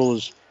 Adams Central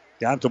has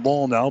got the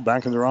ball now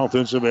back in their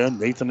offensive end.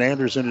 Nathan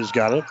Anderson has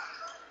got it.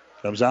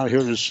 Comes out here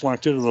to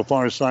Slechta to the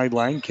far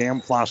sideline. Cam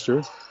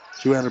Foster.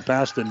 Two-handed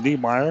pass to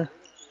Niemeyer.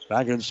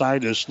 Back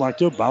inside to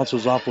Slechta.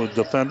 Bounces off with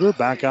defender.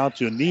 Back out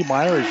to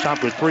Niemeyer. His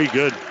shot with three.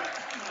 Good.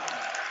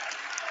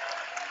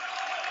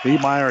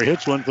 Niemeyer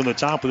hits one from the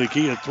top of the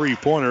key at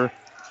three-pointer.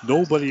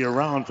 Nobody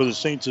around for the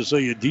St.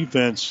 Cecilia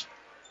defense.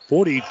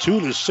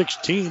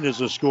 42-16 is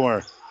the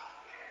score.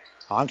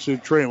 Hawks are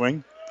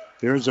trailing.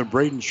 Here's a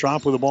Braden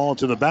Schrapp with the ball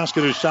to the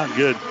basket. His shot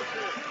good.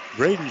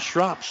 Braden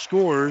Schrapp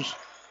scores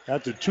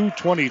at the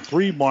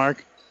 2:23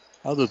 mark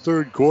of the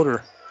third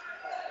quarter.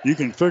 You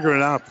can figure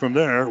it out from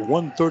there.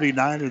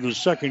 1:39 in the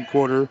second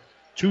quarter,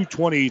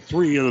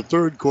 2:23 in the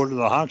third quarter.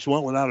 The Hawks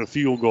went without a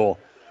field goal.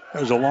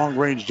 There's a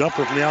long-range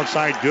jumper from the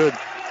outside. Good.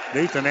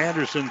 Nathan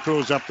Anderson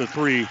throws up the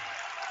three.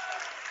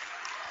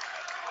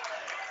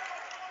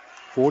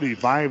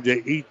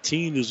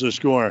 45-18 is the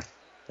score.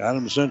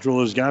 Adams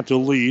Central has got the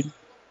lead.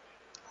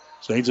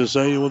 St.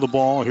 Cecilia with the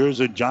ball. Here's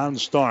a John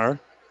Starr.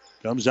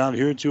 Comes out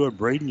here to a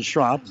Braden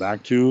Schrapp.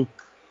 Back to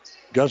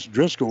Gus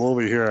Driscoll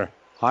over here.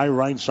 High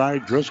right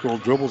side. Driscoll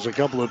dribbles a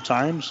couple of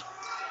times.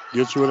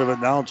 Gets rid of it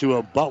now to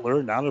a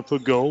Butler. Now to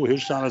Fago.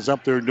 His shot is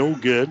up there. No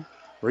good.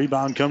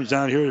 Rebound comes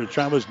down here to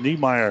Travis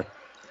Niemeyer.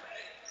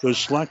 The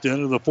Slechta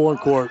into the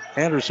forecourt.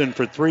 Anderson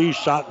for three.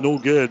 Shot no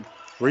good.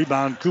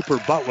 Rebound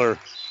Cooper Butler.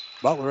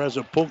 Butler has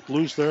it poked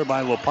loose there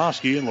by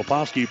Leposki, and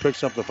Leposki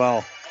picks up the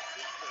foul.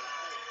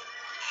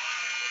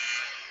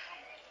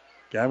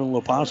 Gavin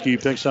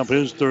Leposki picks up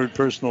his third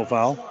personal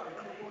foul.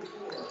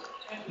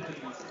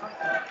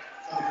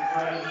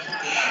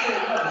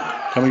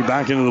 Coming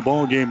back into the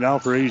ball game now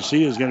for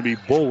AC is going to be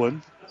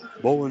Bolin.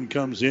 Bolin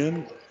comes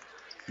in.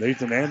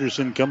 Nathan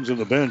Anderson comes to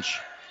the bench.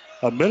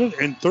 1 minute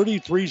and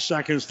 33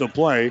 seconds to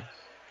play.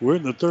 We're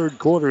in the third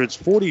quarter. It's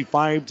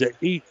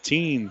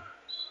 45-18.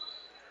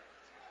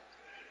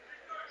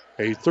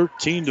 A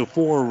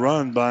 13-4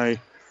 run by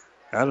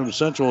Adams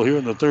Central here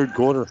in the third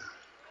quarter.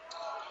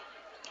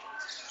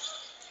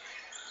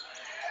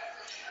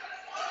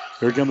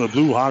 Here come the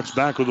Blue Hawks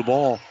back with the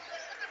ball.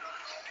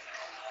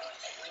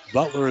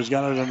 Butler has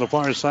got it on the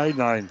far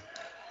sideline.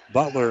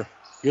 Butler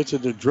gets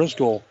it to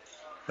Driscoll.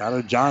 Now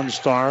to John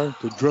Starr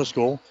to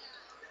Driscoll.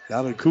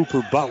 Now to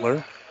Cooper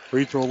Butler.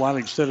 Free throw line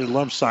extended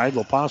left side.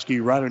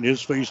 Leposki right in his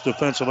face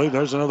defensively.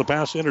 There's another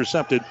pass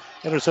intercepted.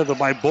 Intercepted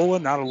by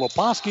Bolin. Now to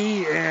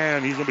Leposki,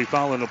 and he's going to be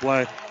fouling the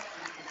play.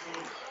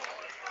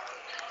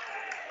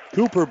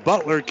 Cooper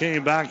Butler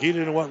came back. He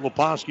didn't want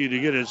Leposki to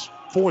get his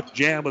fourth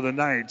jam of the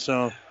night,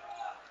 so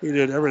he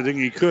did everything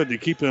he could to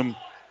keep him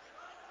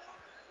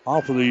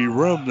off of the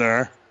rim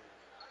there.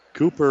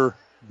 Cooper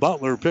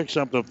Butler picks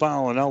up the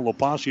foul, and now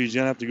Leposki's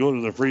going to have to go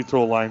to the free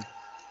throw line.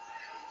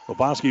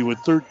 Leposki with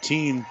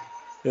 13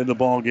 in the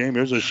ball game.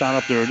 Here's a shot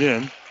up there and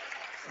in.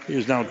 He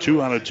is now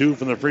 2 out of 2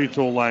 from the free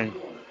throw line.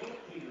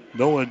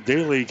 Noah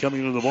Daly coming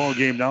into the ball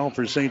game now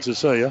for St.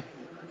 Cecilia.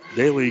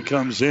 Daly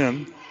comes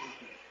in.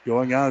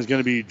 Going out is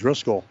going to be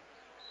Driscoll.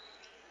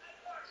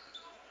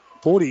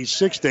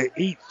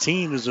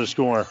 46-18 is the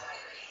score.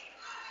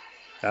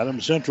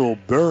 Adams Central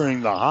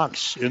burying the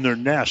Hawks in their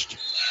nest.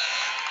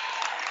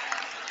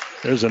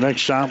 There's the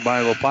next shot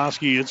by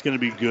Leposki. It's going to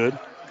be good.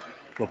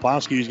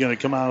 Leposki is going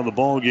to come out of the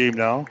ball game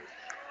now.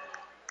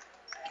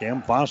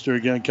 Cam Foster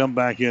going to come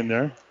back in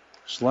there.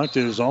 Slechta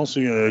is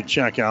also going to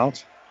check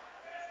out.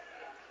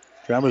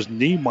 Travis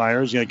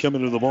Niemeyer is going to come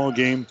into the ball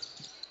game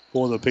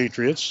for the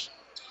Patriots.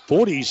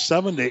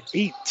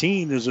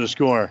 47-18 is the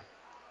score.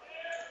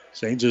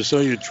 St.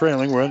 Cecilia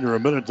trailing. We're under a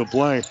minute to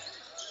play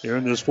here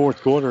in this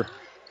fourth quarter.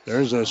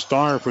 There's a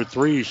star for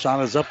three.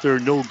 Shot is up there,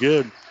 no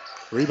good.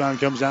 Rebound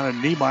comes down to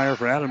Niemeyer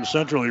for Adams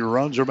Central. He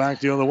runs her back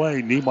the other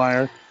way.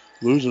 Niemeyer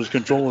loses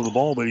control of the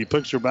ball, but he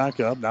picks her back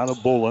up. Now to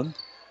Bolin.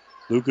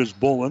 Lucas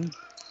Bolin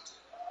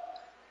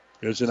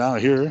gets it out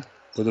here.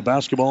 But the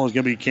basketball is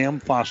going to be Cam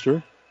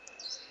Foster.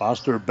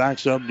 Foster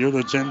backs up near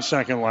the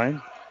 10-second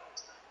line.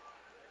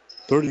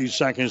 30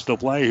 seconds to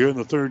play here in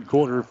the third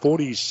quarter.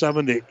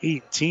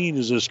 47-18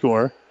 is the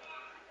score.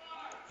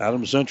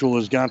 Adams Central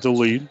has got the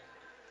lead.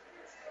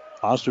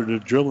 Foster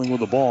dribbling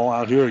with the ball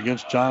out here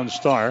against John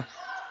Starr.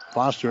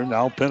 Foster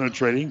now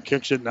penetrating,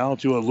 kicks it now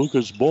to a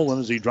Lucas Bolin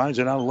as he drives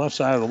it out the left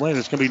side of the lane.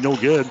 It's going to be no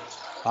good.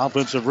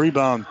 Offensive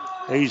rebound.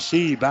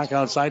 AC back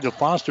outside to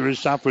Foster. His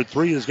shot for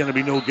three is going to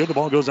be no good. The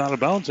ball goes out of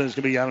bounds, and it's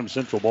going to be Adams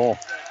Central ball.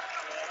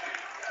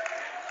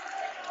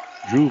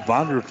 Drew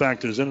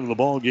Vonderfecht is into the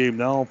ball game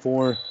now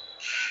for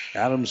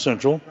Adams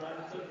Central.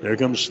 There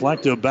comes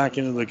Slechta back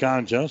into the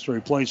contest,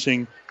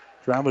 replacing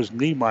Travis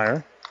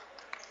Niemeyer.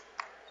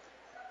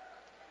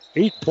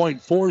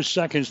 8.4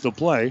 seconds to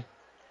play.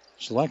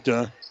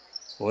 Slechta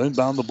will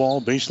inbound the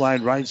ball,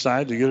 baseline right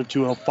side to get it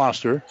to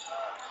Foster.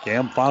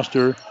 Cam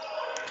Foster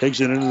takes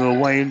it into the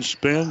lane,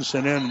 spins,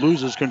 and then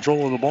loses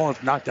control of the ball.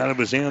 It's knocked out of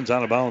his hands,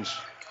 out of bounds.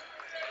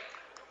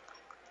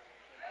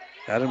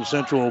 Adams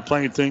Central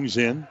playing things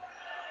in.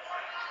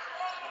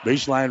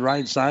 Baseline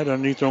right side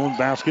underneath their own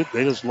basket.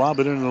 They just lob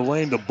it into the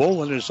lane to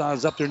Bolin. His shot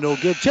is up there, no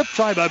good. Tip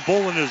try by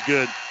Bolin is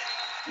good.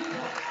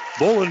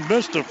 Bolin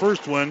missed the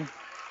first one.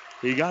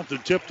 He got the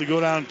tip to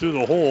go down through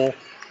the hole.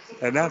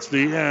 And that's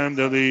the end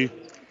of the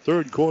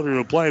third quarter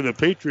of play. The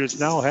Patriots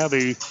now have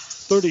a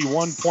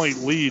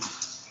 31-point lead.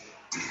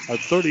 A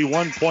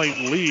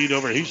 31-point lead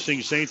over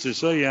Hastings St.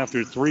 Cecilia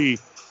after three.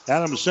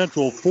 Adams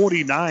Central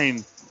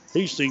 49.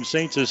 Hastings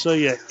St.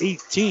 Cecilia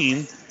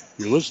 18.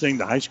 You're listening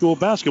to high school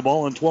basketball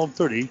on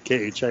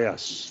 1230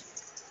 KHAS.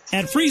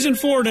 At Friesen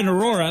Ford in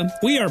Aurora,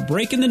 we are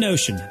breaking the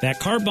notion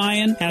that car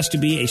buying has to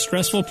be a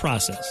stressful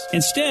process.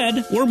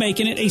 Instead, we're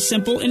making it a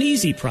simple and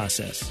easy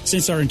process.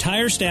 Since our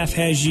entire staff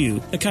has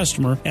you, the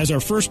customer, as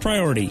our first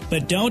priority.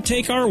 But don't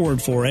take our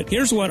word for it.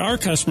 Here's what our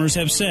customers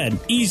have said.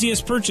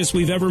 Easiest purchase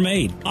we've ever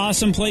made.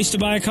 Awesome place to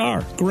buy a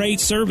car. Great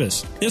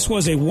service. This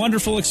was a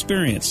wonderful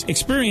experience.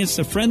 Experience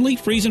the friendly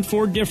Friesen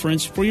Ford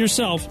difference for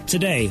yourself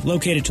today.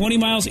 Located 20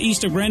 miles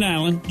east of Grand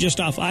Island, just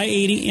off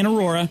I-80 in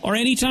Aurora, or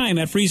anytime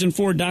at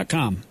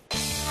FriesenFord.com.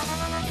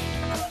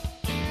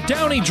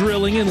 Downey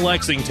Drilling in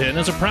Lexington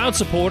is a proud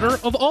supporter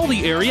of all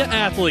the area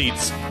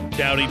athletes.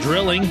 Downey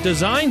Drilling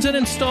designs and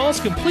installs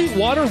complete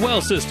water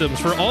well systems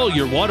for all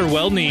your water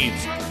well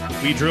needs.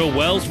 We drill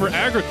wells for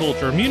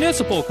agriculture,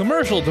 municipal,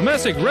 commercial,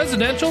 domestic,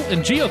 residential,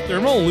 and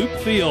geothermal loop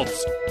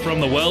fields. From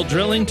the well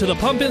drilling to the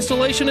pump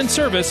installation and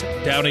service,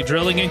 Downey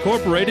Drilling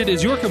Incorporated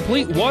is your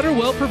complete water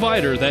well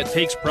provider that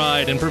takes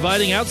pride in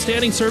providing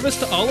outstanding service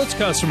to all its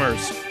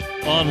customers.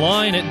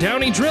 Online at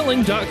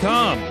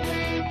downeydrilling.com.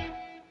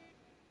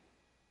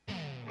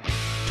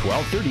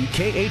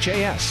 1230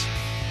 KHAS.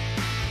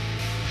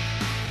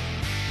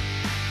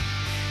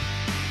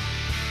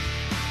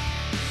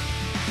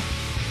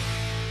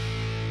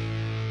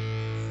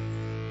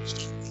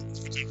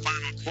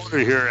 Quarter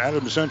here,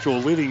 Adams Central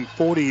leading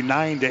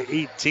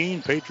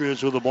 49-18.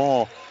 Patriots with the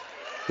ball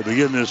to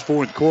begin this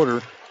fourth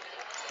quarter.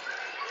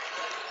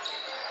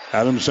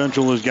 Adams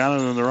Central has got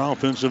it on their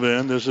offensive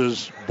end. This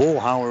is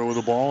Bullhauer with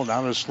the ball.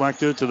 Now is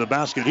Slechta to the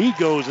basket. He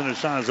goes and his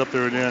shot is up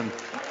there and in.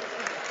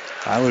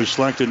 Tyler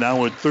Slechta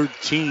now with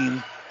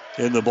 13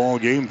 in the ball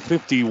game,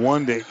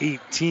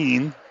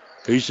 51-18.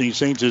 Hastings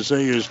St.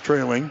 Cecilia is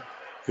trailing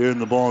here in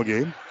the ball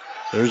game.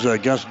 There's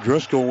Gus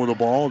Driscoll with the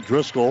ball.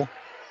 Driscoll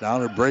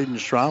down to Braden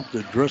Schropp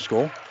to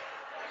Driscoll.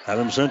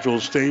 Adams Central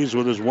stays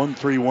with his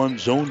 1-3-1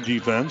 zone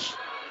defense.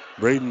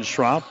 Braden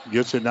Schropp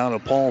gets it down to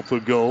Paul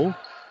Fagot.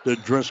 To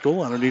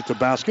Driscoll underneath the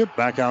basket.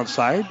 Back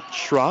outside.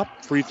 Schropp,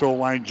 free throw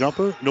line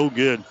jumper. No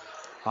good.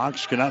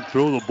 Hawks cannot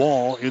throw the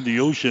ball in the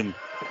ocean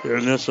here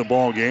in this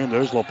ball game.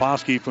 There's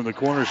Leposki from the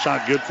corner.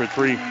 Shot good for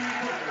three.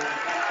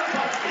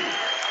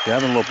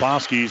 Gavin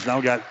Leposki's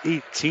now got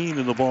 18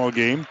 in the ball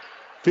game.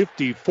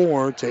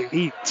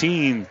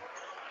 54-18.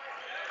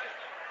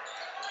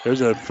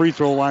 There's a free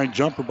throw line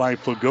jumper by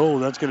Fagot.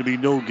 That's going to be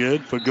no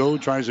good.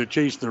 Fagot tries to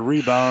chase the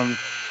rebound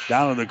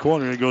down in the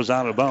corner. It goes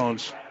out of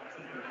bounds.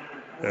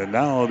 And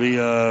now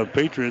the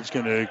Patriots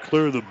going to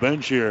clear the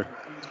bench here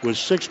with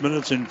 6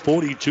 minutes and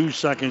 42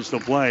 seconds to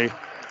play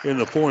in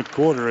the fourth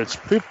quarter. It's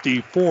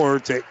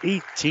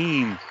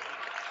 54-18.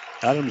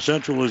 Adams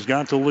Central has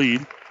got the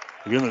lead.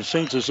 Again, the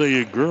St.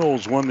 Cecilia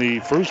girls won the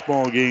first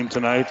ball game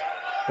tonight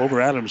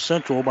over Adams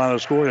Central by a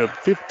score of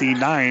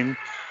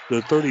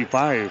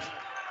 59-35.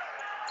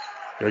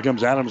 Here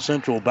comes Adams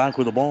Central back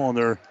with the ball on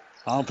their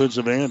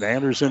offensive end.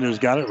 Anderson has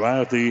got it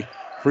right at the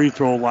free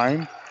throw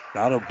line.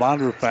 Out of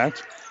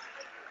Vonderfecht.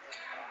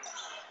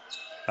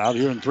 Out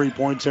here in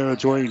three-point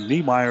territory,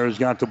 Niemeyer has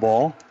got the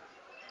ball.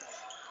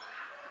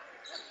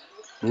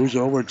 Moves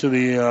over to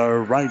the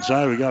right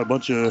side. We got a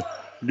bunch of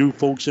new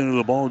folks into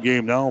the ball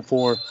game now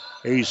for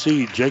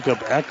AC. Jacob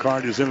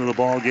Eckhart is into the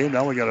ball game.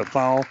 Now we got a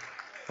foul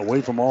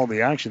away from all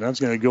the action. That's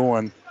going to go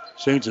on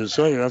St.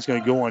 Cecilia. That's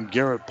going to go on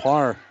Garrett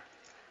Parr.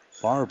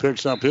 Parr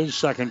picks up his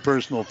second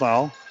personal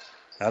foul.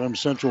 Adams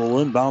Central will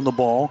inbound the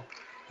ball.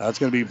 That's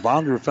going to be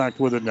Vonderfecht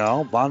with it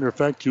now.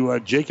 Vonderfecht to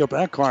Jacob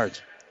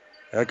Eckhart.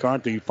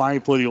 Eckhart, the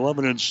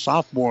 5'11"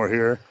 sophomore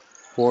here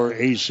for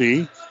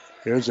AC.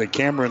 Here's a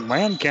Cameron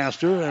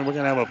Lancaster, and we're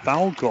going to have a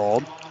foul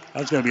called.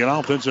 That's going to be an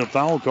offensive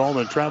foul called,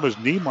 and Travis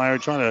Niemeyer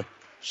trying to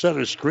set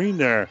a screen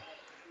there.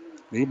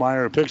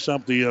 Niemeyer picks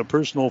up the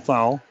personal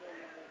foul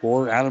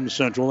for Adams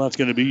Central. That's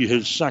going to be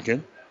his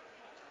second.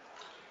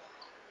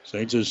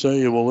 St.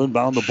 Cecilia will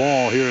inbound the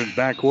ball here in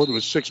backcourt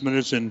with 6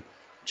 minutes and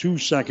 2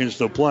 seconds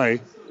to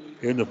play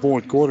in the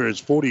fourth quarter.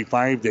 It's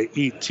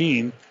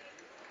 45-18.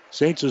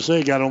 St.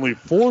 Cecilia got only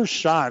 4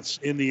 shots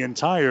in the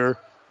entire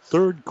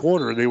third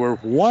quarter. They were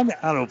 1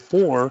 out of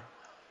 4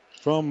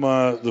 from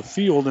the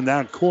field in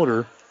that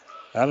quarter.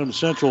 Adams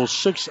Central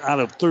 6 out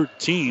of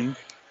 13.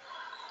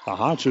 The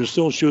Hawks are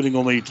still shooting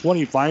only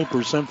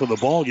 25% for the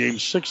ball game,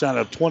 6 out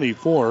of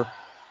 24.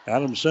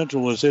 Adams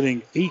Central is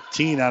hitting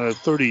 18 out of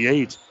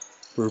 38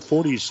 for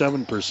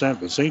 47%.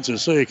 But St.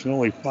 Cecilia can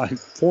only find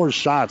 4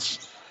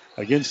 shots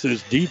against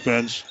this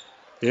defense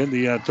in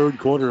the third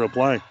quarter of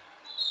play.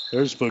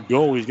 There's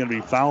Fago. He's going to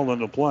be fouled on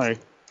the play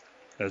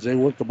as they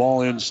work the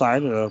ball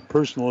inside. A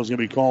personal is going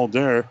to be called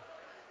there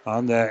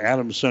on the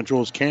Adams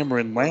Central's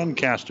Cameron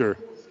Lancaster.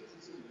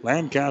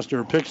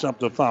 Lancaster picks up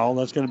the foul.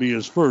 That's going to be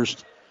his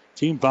first.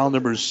 Team foul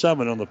number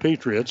 7 on the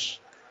Patriots.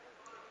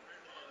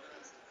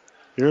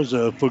 Here's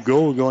a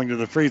Fago going to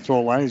the free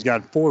throw line. He's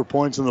got 4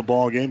 points in the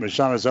ball game. His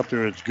shot is up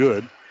there. It's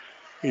good.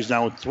 He's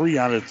now 3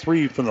 out of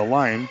 3 from the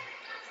line.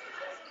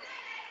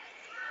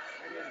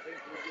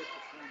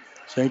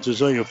 St.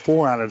 Cecilia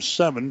 4 out of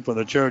 7 for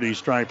the charity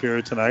stripe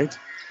here tonight.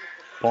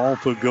 Paul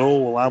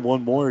Fago will have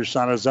one more. His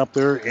shot is up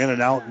there, in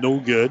and out, no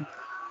good.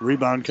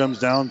 Rebound comes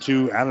down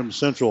to Adams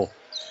Central.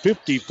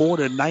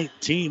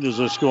 54-19 is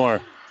the score.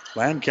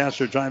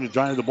 Lancaster trying to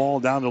drive the ball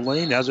down the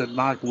lane. Has it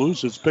knocked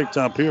loose. It's picked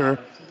up here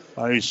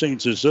by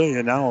St.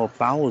 Cecilia. Now a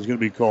foul is going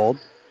to be called.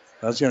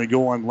 That's going to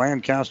go on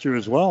Lancaster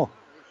as well.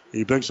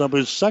 He picks up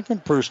his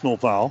second personal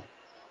foul.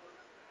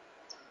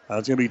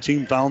 That's going to be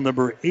team foul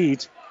number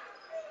 8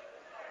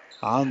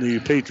 on the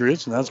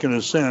Patriots, and that's going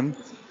to send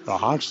the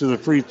Hawks to the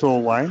free throw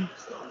line.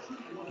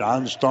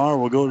 Don Starr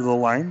will go to the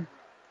line.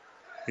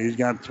 He's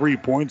got 3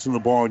 points in the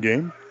ball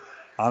game.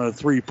 On a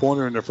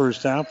three-pointer in the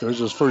first half. There's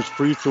his first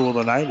free throw of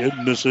the night. It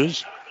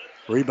misses.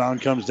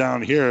 Rebound comes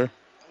down here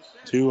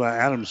to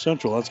Adams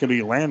Central. That's going to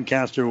be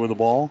Lancaster with the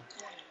ball.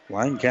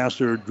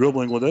 Lancaster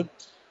dribbling with it.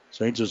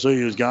 St.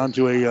 Cecilia has gone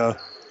to a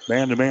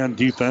man-to-man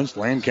defense.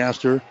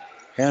 Lancaster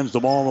hands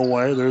the ball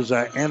away. There's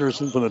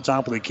Anderson from the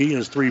top of the key.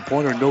 His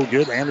three-pointer, no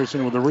good.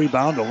 Anderson with the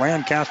rebound. The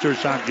Lancaster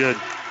shot good.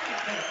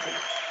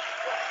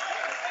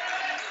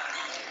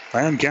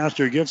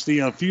 Lancaster gets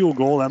the field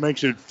goal. That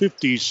makes it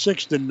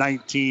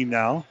 56-19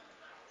 now.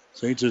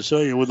 St.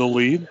 Cecilia with the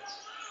lead.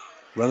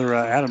 Rather,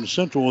 Adams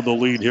Central with the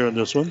lead here in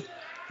this one.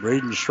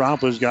 Braden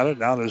Schrapp has got it.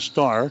 Now to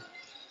Starr.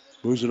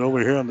 Moves it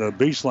over here on the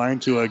baseline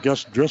to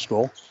Gus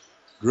Driscoll.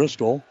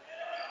 Driscoll.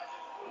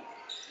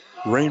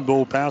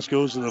 Rainbow pass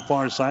goes to the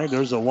far side.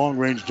 There's a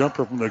long-range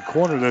jumper from the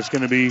corner that's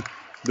going to be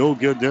no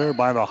good there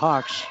by the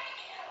Hawks.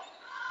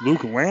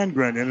 Luke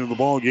Landgren into the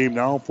ball game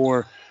now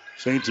for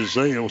St.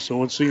 Cecilia. So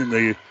let's see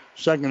the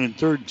second and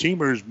third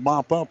teamers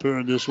mop up here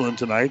in this one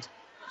tonight.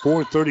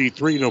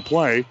 4:33 to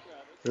play.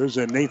 There's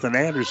a Nathan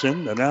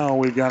Anderson. And now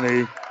we've got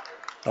a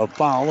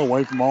foul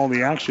away from all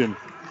the action.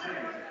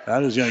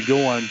 That is going to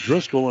go on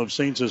Driscoll of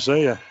St.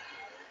 Cecilia.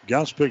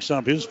 Gus picks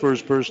up his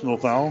first personal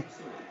foul.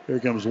 Here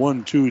comes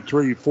 1, 2,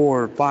 3,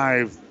 4,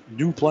 5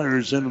 new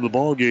players into the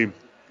ball game.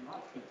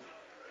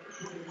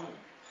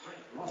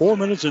 4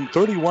 minutes and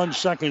 31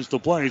 seconds to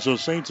play. So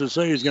St.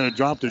 Cecilia is going to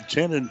drop to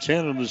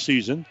 10-10 in the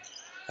season.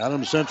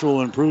 Adams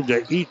Central improved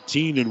to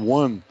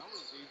 18-1.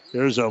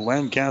 There's a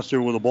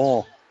Lancaster with the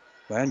ball.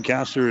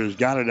 Lancaster has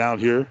got it out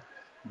here.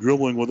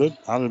 Dribbling with it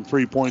out in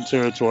 3-point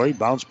territory.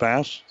 Bounce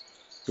pass.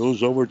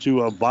 Goes over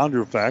to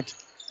Vonderfecht.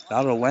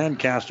 Out of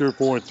Lancaster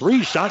for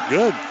 3. Shot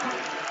good.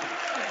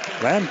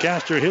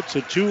 Lancaster hits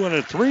a 2 and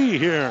a 3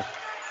 here.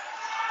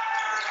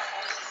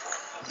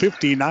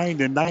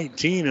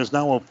 59-19 is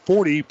now a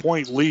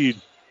 40-point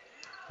lead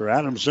for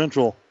Adams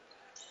Central.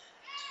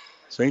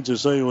 St.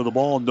 Cecilia with the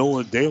ball.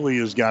 Noah Daly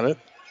has got it.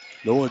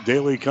 Noah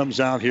Daly comes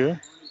out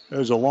here.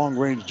 There's a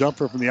long-range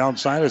jumper from the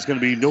outside. It's going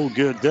to be no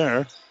good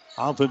there.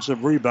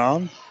 Offensive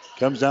rebound.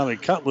 Comes down to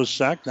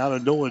Cutlass-Sack. Now to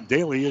Noah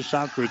Daly. His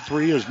shot for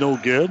 3 is no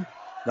good.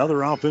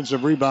 Another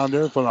offensive rebound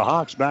there for the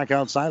Hawks. Back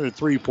outside, a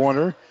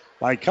three-pointer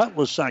by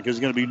Cutlass-Sack is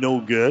going to be no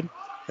good.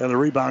 And the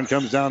rebound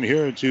comes down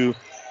here to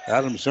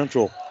Adams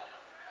Central.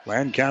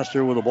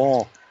 Lancaster with the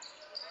ball.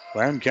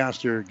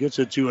 Lancaster gets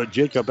it to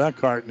Jacob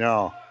Eckhart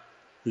now.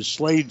 To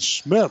Slade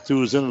Smith,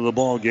 who is into the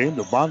ball game.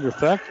 To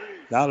Vonderfecht.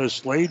 Now to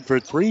Slade for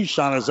 3.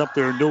 Shot is up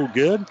there, no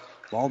good.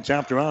 Ball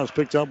tapped around. It's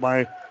picked up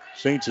by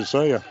St.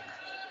 Cecilia.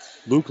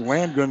 Luke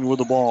Landgren with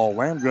the ball.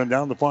 Landgren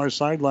down the far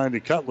sideline to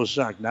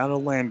Kutlasek. Now to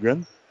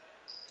Landgren.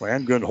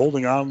 Landgren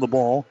holding on to the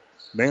ball.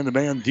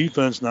 Man-to-man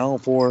defense now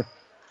for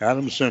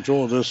Adams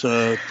Central, this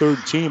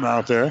third team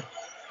out there.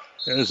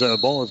 As a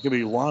ball is going to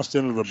be lost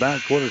into the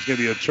backcourt. It's going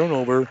to be a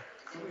turnover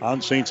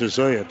on St.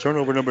 Cecilia.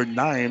 Turnover number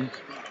 9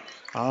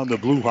 on the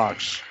Blue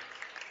Hawks.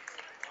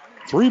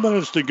 3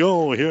 minutes to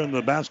go here in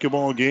the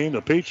basketball game.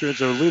 The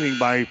Patriots are leading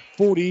by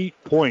 40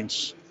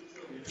 points,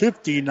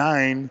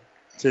 59-19.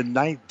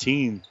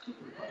 The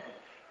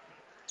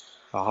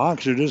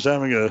Hawks are just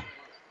having a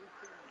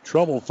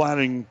trouble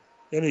finding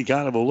any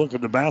kind of a look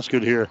at the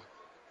basket here.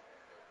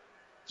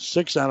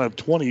 6 out of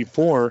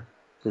 24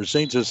 for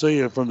St.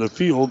 Cecilia from the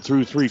field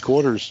through 3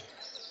 quarters.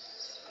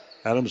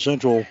 Adams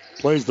Central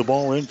plays the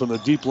ball in from the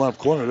deep left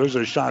corner. There's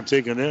a shot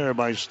taken there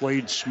by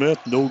Slade Smith.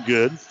 No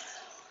good.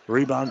 The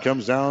rebound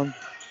comes down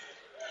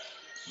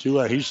to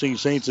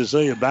Hastings St.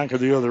 Cecilia back at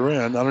the other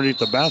end. Underneath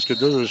the basket,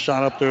 there's a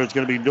shot up there. It's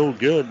going to be no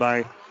good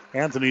by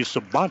Anthony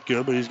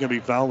Sabatka, but he's going to be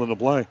fouled in the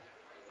play.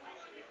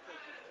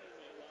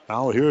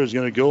 Foul here is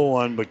going to go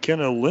on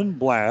McKenna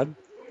Lindblad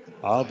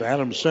of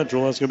Adams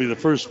Central. That's going to be the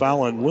first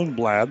foul on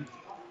Lindblad.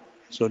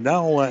 So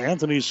now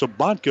Anthony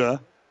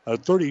Sabatka, a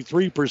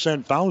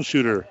 33% foul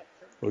shooter,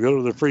 will go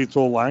to the free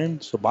throw line.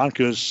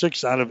 Sabatka is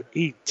 6 out of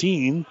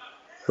 18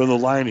 from the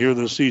line here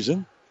this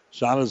season.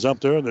 Shot is up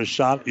there, and the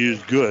shot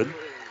is good.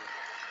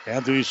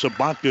 Anthony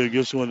Sabatka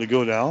gets one to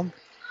go down.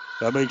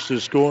 That makes the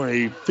score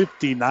a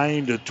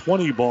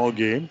 59-20 ball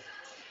game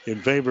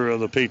in favor of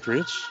the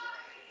Patriots.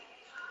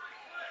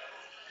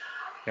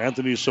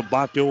 Anthony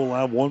Sabatka will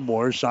have one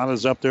more. Shot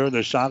is up there, and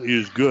the shot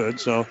is good.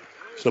 So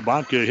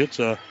Sabatka hits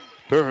a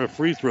pair of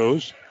free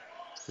throws.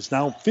 It's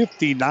now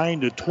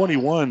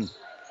 59-21.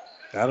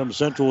 Adams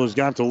Central has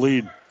got the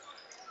lead.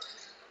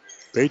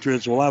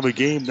 Patriots will have a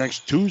game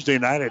next Tuesday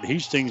night at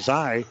Hastings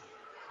High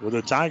with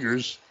the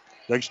Tigers.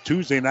 Next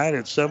Tuesday night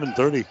at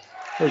 7:30.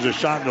 There's a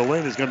shot in the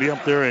lane. It's going to be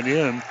up there and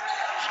in.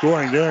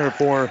 Scoring there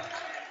for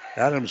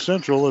Adams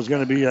Central is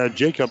going to be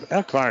Jacob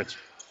Eckhart.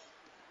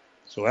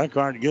 So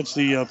Eckhart gets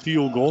the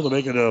field goal to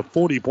make it a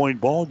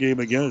 40-point ball game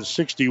again. It's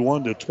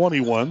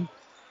 61-21.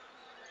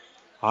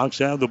 Hawks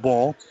have the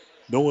ball.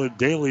 Noah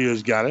Daly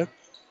has got it.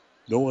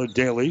 Noah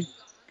Daly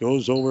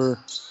goes over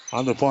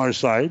on the far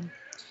side.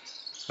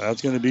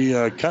 That's going to be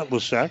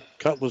Kutlasek.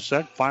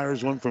 Kutlasek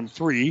fires one from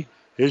 3.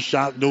 His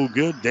shot no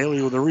good.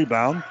 Daly with a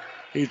rebound.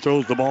 He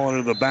throws the ball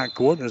into the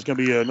backcourt. There's going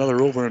to be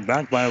another over and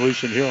back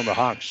violation here on the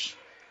Hawks.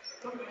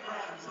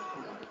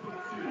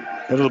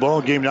 Into the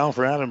ball game now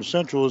for Adams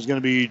Central is going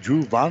to be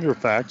Drew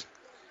Vonderfakt.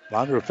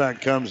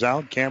 Vonderfakt comes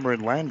out.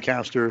 Cameron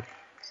Lancaster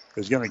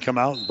is going to come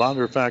out.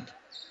 Vonderfakt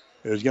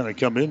is going to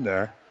come in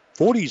there.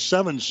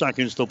 47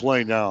 seconds to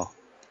play now.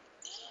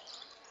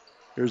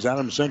 Here's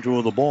Adams Central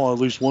with the ball at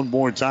least one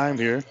more time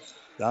here.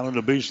 Down on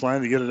the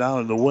baseline to get it out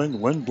in the wing.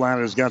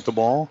 Lindblad has got the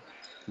ball.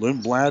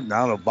 Lindblad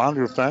now to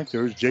Vonderfakt.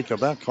 There's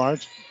Jacob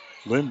Eckhart.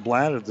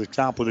 Lindblad at the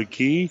top of the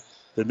key.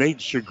 To Nate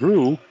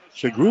Shagru.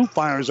 Shagru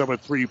fires up a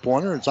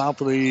three-pointer. It's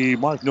off of the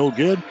mark, no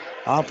good.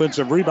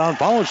 Offensive rebound.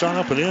 Follow shot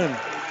up and in.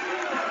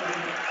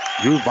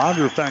 Drew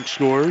Vonderfakt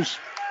scores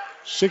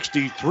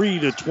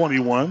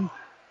 63-21.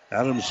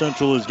 Adams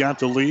Central has got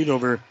the lead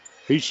over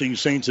Hastings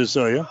St.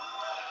 Cecilia.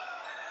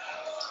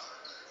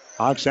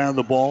 Hawks have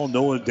the ball.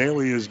 Noah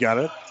Daly has got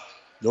it.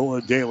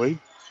 Noah Daly.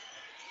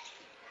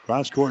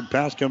 Cross-court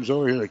pass comes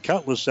over here to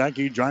Kutlasek.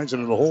 He drives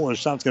into the hole. His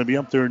shot's going to be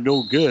up there,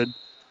 no good.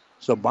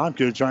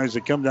 Sabatka tries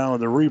to come down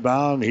with the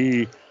rebound.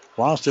 He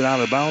lost it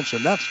out of bounds,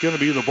 and that's going to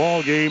be the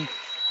ball game.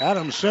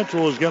 Adams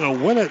Central is going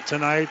to win it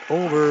tonight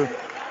over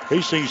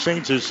Hastings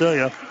St.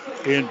 Cecilia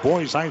in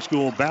boys high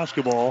school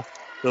basketball.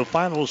 The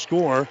final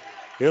score,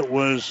 it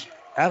was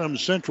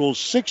Adams Central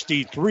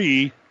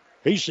 63,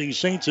 Hastings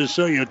St.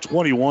 Cecilia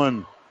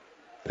 21.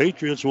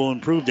 Patriots will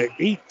improve to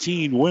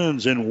 18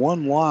 wins and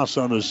 1 loss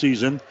on the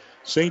season.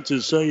 St.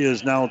 Cecilia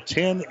is now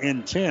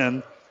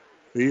 10-10.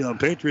 The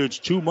Patriots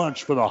too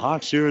much for the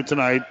Hawks here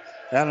tonight.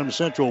 Adams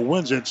Central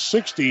wins it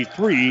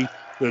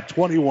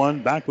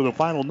 63-21. Back with the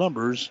final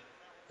numbers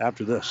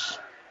after this.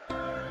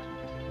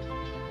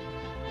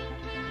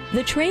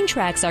 The train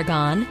tracks are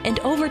gone, and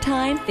over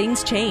time,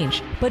 things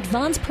change. But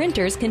Vaughn's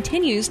Printers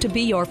continues to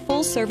be your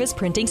full-service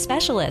printing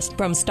specialist.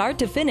 From start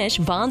to finish,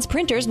 Vaughn's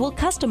Printers will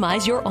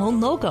customize your own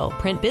logo,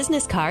 print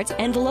business cards,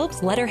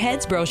 envelopes,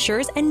 letterheads,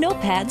 brochures, and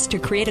notepads to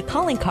create a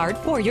calling card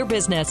for your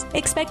business.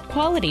 Expect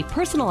quality,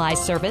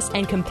 personalized service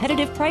and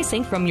competitive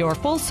pricing from your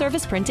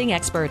full-service printing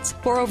experts.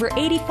 For over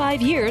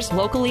 85 years,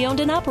 locally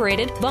owned and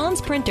operated, Vaughn's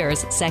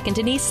Printers, 2nd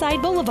and East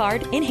Side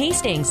Boulevard in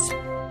Hastings.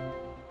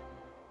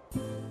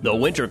 The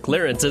winter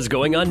clearance is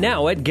going on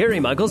now at Gary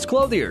Michaels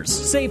Clothiers.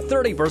 Save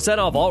 30%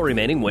 off all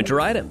remaining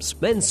winter items.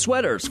 Men's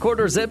sweaters,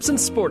 quarter zips, and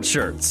sports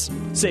shirts.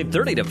 Save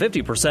 30 to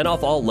 50%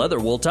 off all leather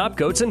wool top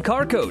coats and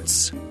car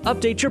coats.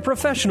 Update your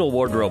professional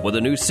wardrobe with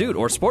a new suit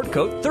or sport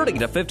coat, 30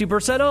 to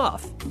 50%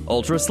 off.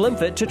 Ultra slim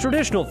fit to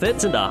traditional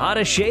fits in the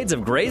hottest shades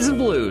of grays and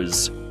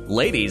blues.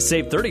 Ladies,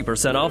 save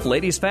 30% off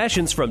ladies'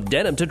 fashions from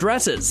denim to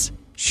dresses.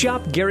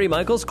 Shop Gary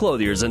Michaels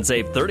Clothiers and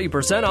save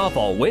 30% off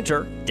all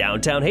winter,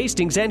 downtown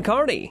Hastings and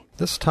Kearney.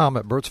 This is Tom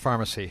at Burt's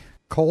Pharmacy.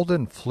 Cold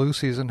and flu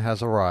season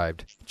has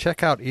arrived.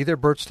 Check out either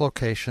Burt's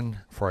location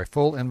for a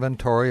full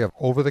inventory of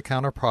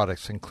over-the-counter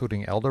products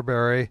including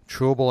elderberry,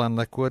 chewable and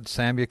liquid,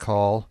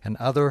 Sambucol, and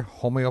other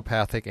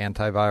homeopathic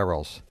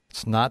antivirals.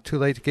 It's not too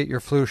late to get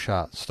your flu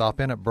shot. Stop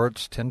in at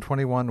Burt's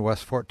 1021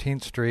 West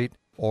 14th Street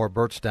or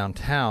Burt's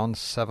Downtown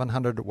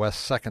 700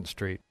 West 2nd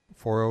Street,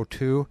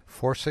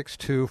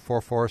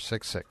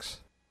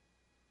 402-462-4466.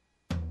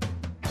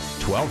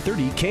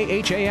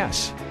 1230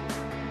 KHAS.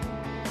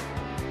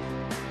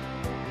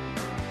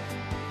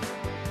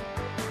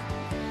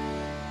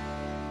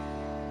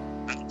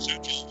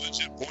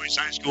 Boys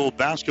High School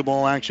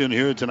basketball action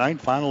here tonight.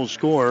 Final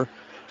score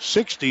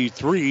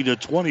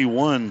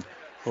 63-21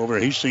 over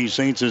Hastings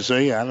St.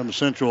 Cecilia. Adams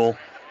Central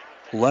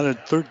led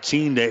it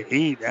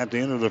 13-8 at the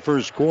end of the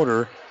first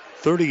quarter.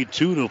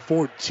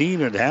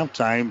 32-14 at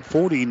halftime.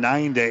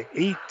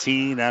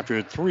 49-18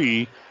 after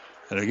 3.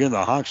 And again,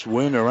 the Hawks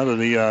win, or rather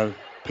the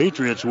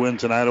Patriots win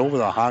tonight over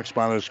the Hawks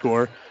by the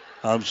score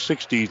of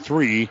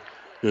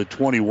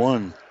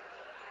 63-21.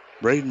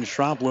 Braden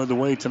Schropp led the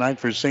way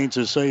tonight for St.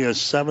 Cecilia,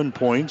 7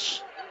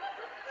 points.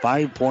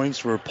 5 points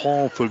for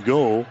Paul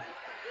Fagot.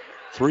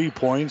 3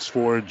 points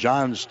for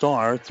John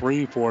Starr.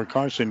 3 for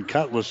Carson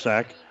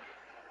Kutlasek.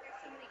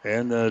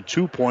 And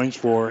 2 points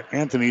for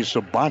Anthony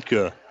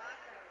Sabatka.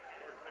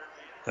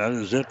 That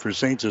is it for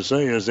St.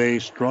 Cecilia as they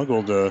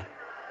struggled to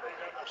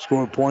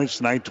score points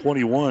tonight.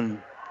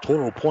 21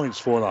 total points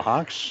for the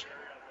Hawks.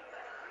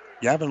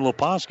 Gavin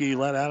Leposki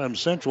led Adams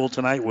Central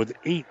tonight with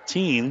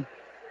 18.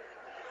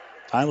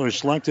 Tyler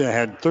Slechta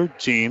had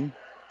 13.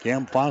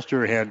 Cam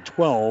Foster had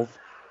 12.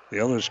 The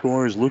other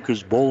scorers,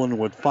 Lucas Bolin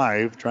with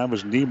 5.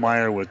 Travis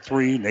Niemeyer with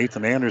 3.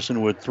 Nathan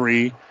Anderson with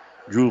 3.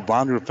 Drew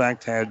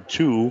Vonderfecht had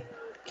 2.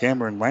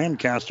 Cameron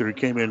Lancaster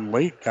came in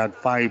late, got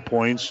 5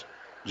 points.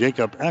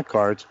 Jacob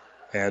Eckhart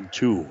had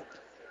 2.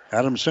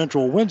 Adams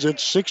Central wins it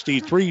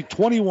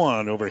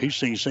 63-21 over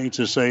Hastings St.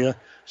 Cecilia.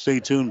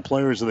 Stay tuned,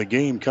 players of the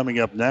game coming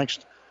up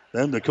next.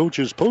 Then the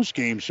coaches'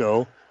 post-game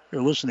show.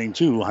 You're listening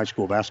to high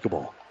school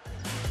basketball.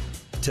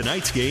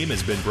 Tonight's game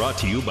has been brought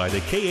to you by the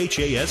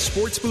KHAS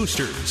Sports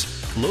Boosters.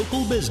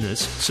 Local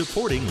business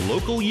supporting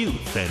local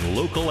youth and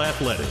local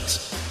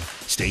athletics.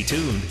 Stay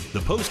tuned.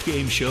 The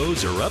post-game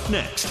shows are up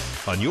next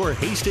on your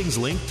Hastings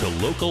link to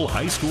local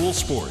high school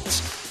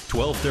sports.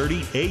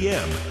 1230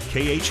 a.m.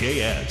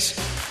 KHAS.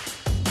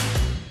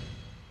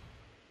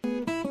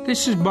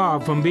 This is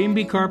Bob from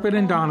B&B Carpet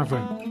and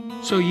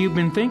Donovan. So you've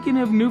been thinking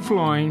of new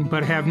flooring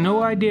but have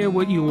no idea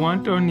what you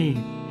want or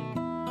need.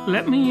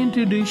 Let me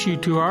introduce you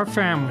to our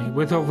family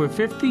with over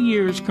 50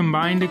 years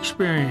combined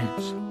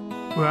experience.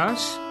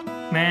 Russ,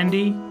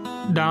 Mandy,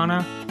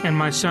 Donna, and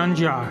my son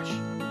Josh.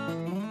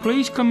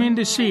 Please come in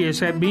to see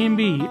us at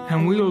B&B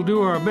and we will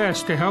do our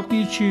best to help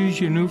you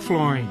choose your new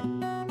flooring.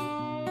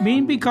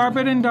 B&B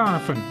Carpet and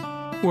Donovan,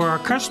 where our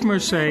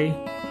customers say,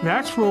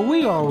 that's where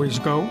we always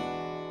go.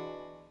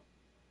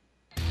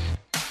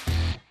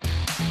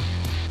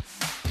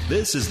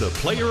 This is the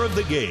player of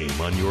the game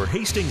on your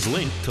Hastings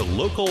link to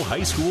local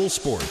high school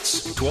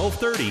sports.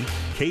 1230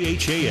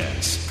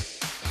 KHAS.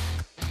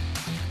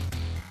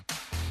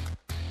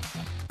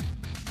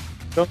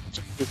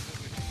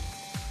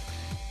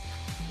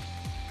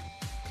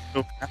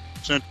 So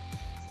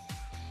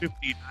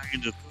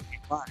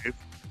 59-35.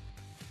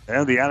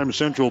 And the Adams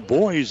Central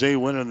boys, they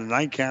win in the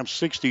nightcap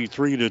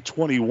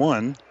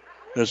 63-21.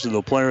 This is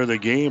the player of the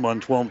game on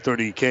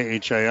 1230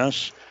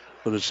 KHAS.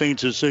 For the St.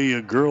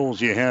 Cecilia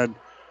girls, you had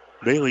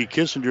Bailey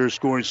Kissinger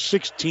scored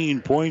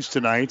 16 points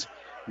tonight.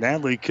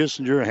 Natalie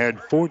Kissinger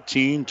had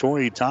 14.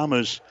 Tori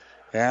Thomas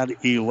had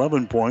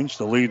 11 points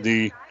to lead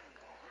the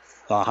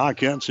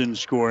Hawkettes in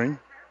scoring.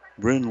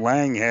 Bryn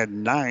Lang had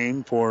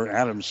 9 for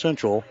Adams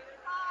Central.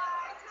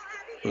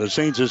 For the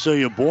St.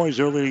 Cecilia boys,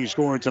 their leading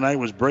scorer tonight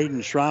was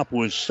Braden Schropp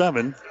with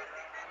 7.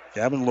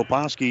 Gavin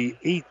Leposki,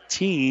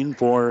 18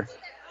 for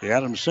the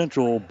Adams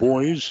Central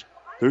boys.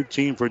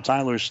 13 for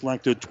Tyler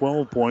Slechta,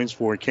 12 points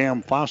for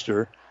Cam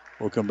Foster.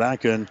 We'll come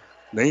back and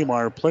name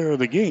our player of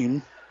the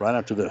game right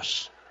after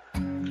this.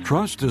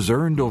 Trust is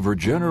earned over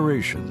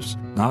generations,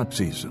 not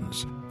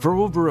seasons. For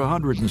over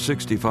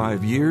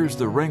 165 years,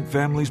 the Rank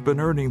family's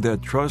been earning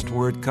that trust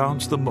where it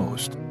counts the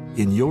most,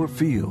 in your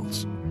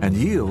fields. And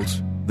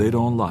yields, they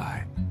don't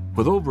lie.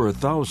 With over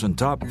 1,000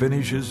 top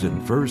finishes in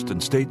first and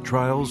state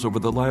trials over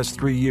the last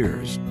 3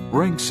 years,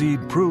 Rank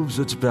Seed proves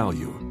its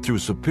value through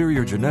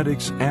superior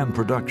genetics and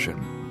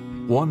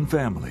production. One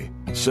family,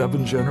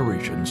 7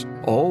 generations,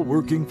 all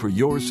working for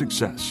your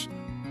success.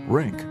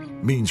 Rank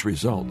means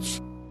results.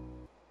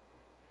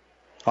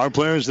 Our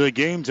players of the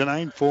game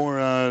tonight for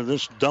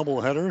this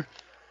doubleheader.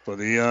 For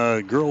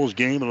the girls'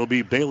 game, it'll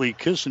be Bailey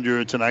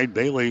Kissinger tonight.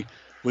 Bailey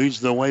leads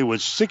the way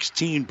with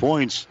 16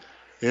 points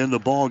in the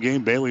ball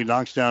game. Bailey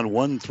knocks down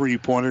 1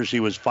 3-pointer. She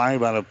was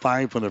 5 out of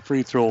 5 from the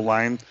free throw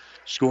line.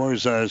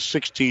 Scores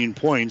 16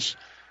 points.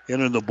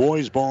 And in the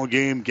boys' ball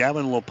game,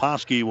 Gavin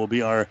Leposki will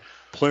be our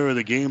player of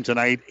the game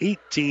tonight.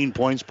 18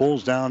 points,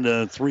 pulls down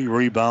to 3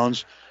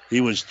 rebounds.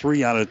 He was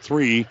 3 out of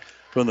 3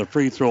 from the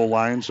free throw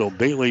line. So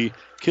Bailey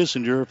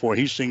Kissinger for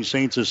Hastings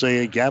St.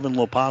 Cecilia, Gavin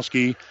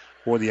Leposki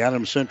for the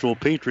Adams Central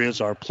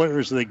Patriots are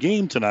players of the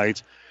game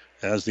tonight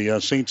as the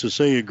St.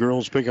 Cecilia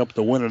girls pick up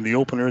the win in the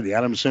opener. The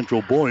Adams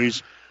Central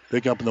boys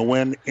pick up the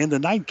win in the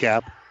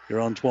nightcap here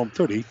on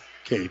 1230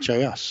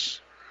 KHAS.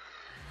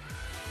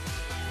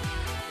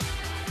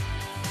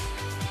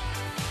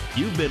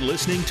 You've been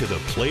listening to the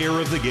Player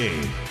of the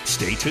Game.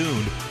 Stay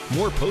tuned.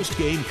 More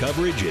post-game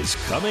coverage is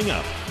coming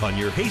up on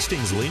your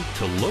Hastings link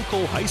to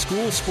local high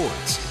school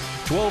sports.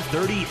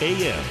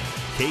 1230 a.m.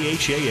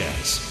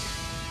 KHAS.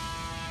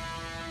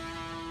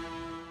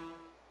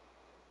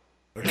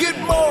 Get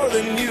more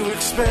than you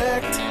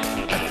expect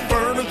at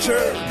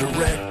Furniture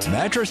Direct.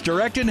 Mattress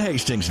Direct in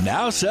Hastings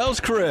now sells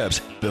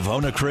cribs.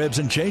 Vivona cribs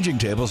and changing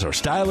tables are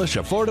stylish,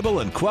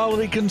 affordable, and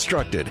quality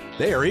constructed.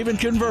 They are even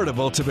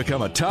convertible to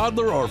become a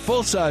toddler or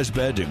full-size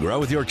bed to grow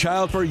with your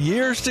child for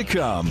years to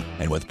come.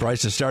 And with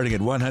prices starting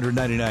at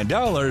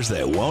 $199,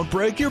 they won't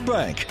break your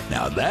bank.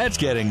 Now that's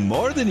getting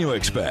more than you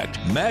expect.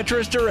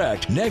 Mattress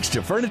Direct next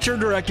to Furniture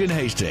Direct in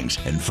Hastings.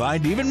 And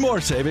find even more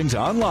savings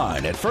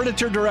online at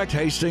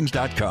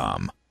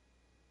FurnitureDirectHastings.com.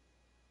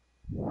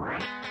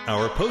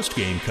 Our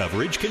post-game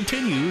coverage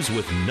continues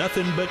with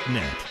Nothing But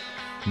Net.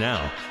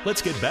 Now,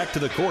 let's get back to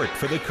the court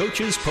for the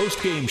coach's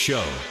post-game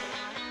show.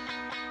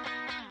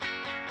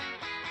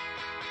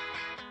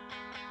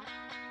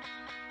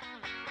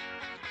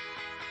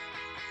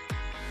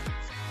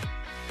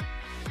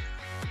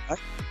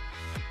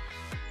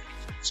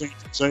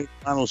 St.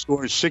 Final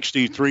score is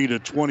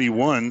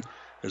 63-21.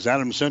 As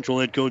Adams Central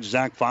head coach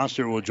Zach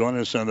Foster will join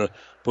us on the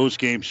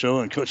post-game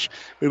show. And, Coach,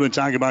 we've been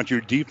talking about your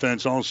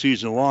defense all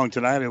season long.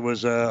 Tonight it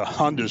was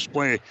on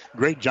display.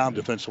 Great job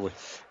defensively.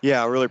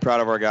 Yeah, really proud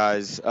of our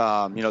guys.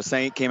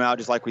 St. came out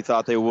just like we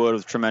thought they would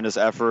with tremendous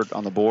effort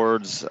on the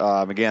boards.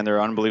 Again,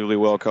 they're unbelievably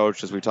well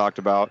coached, as we talked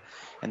about.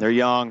 And they're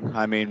young,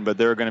 but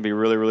they're going to be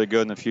really, really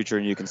good in the future,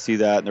 and you can see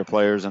that in their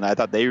players. And I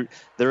thought their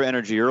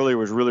energy earlier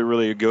was really,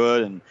 really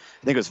good. And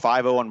I think it was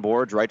 5-0 on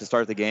boards right to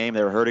start the game.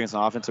 They were hurting us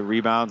on offensive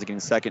rebounds, getting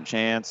second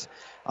chance.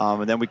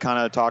 And then we kind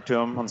of talked to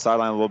them on the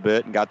sideline a little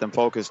bit and got them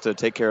focused to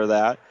take care of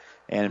that.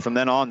 And from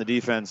then on, the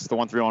defense, the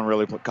 1-3-1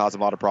 really caused a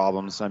lot of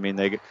problems.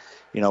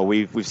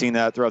 We've seen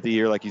that throughout the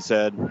year, like you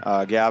said.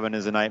 Gavin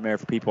is a nightmare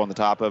for people on the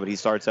top of it. He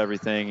starts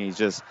everything. He's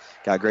just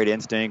got great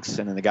instincts,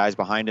 and then the guys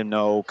behind him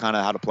know kind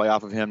of how to play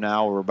off of him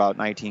now. We're about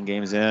 19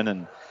 games in,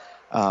 and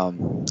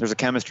there's a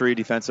chemistry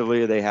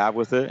defensively they have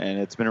with it, and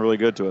it's been really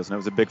good to us. And it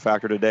was a big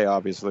factor today,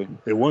 obviously.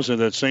 It wasn't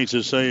that St.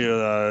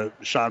 Cecilia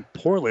shot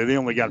poorly. They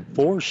only got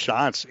 4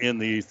 shots in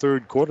the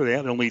third quarter. They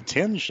had only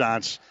 10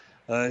 shots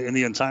in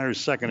the entire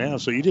second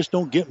half. So you just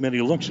don't get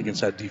many looks against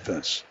that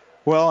defense.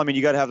 Well,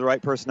 you got to have the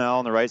right personnel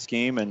and the right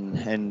scheme,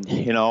 and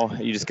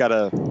you just got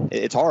to –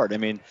 it's hard.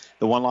 The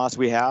one loss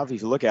we have,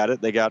 if you look at it,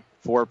 they got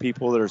 4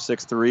 people that are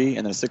 6'3",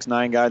 and then a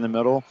 6'9" guy in the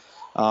middle,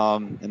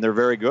 and they're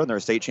very good, and they're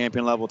a state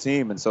champion level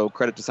team, and so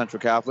credit to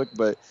Central Catholic.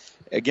 But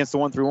against the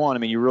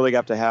 1-3-1, you really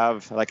got to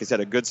have, like I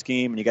said, a good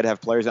scheme, and you got to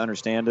have players that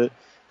understand it.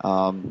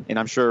 And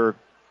I'm sure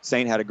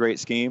St. had a great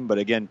scheme, but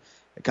again,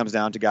 it comes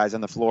down to guys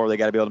on the floor. They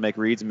got to be able to make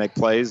reads and make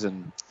plays,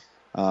 and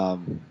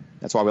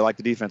that's why we like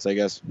the defense, I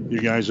guess.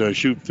 You guys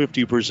shoot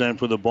 50%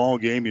 for the ball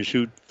game. You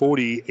shoot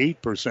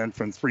 48%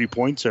 from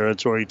three-point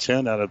territory,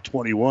 10 out of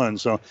 21.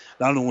 So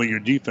not only your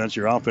defense,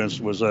 your offense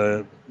was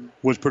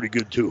pretty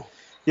good too.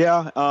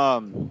 Yeah,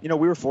 we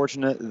were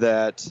fortunate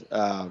that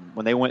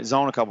when they went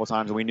zone a couple of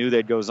times, and we knew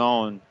they'd go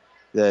zone,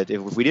 that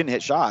if we didn't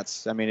hit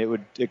shots,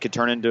 it could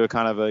turn into a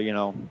kind of a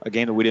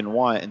game that we didn't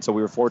want. And so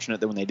we were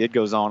fortunate that when they did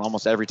go zone,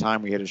 almost every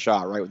time we hit a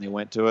shot right when they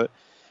went to it.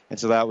 And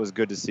so that was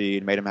good to see.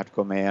 It made them have to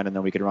go man, and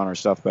then we could run our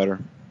stuff better.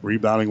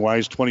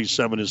 Rebounding-wise,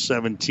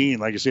 27-17.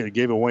 Like I said, it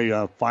gave away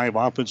 5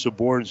 offensive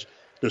boards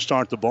to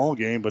start the ball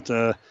game. But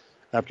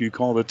after you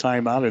call the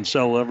timeout and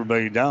settle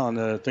everybody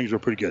down, things were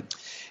pretty good.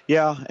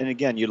 Yeah, and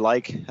again,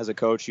 as a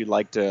coach, you'd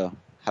like to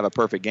have a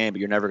perfect game, but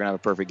you're never going to have a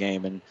perfect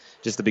game. And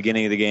just the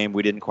beginning of the game,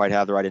 we didn't quite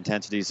have the right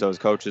intensity. So as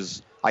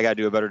coaches, I got to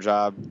do a better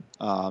job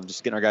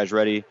just getting our guys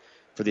ready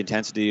for the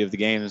intensity of the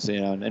games,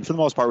 and for the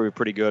most part we were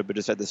pretty good, but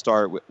just at the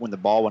start when the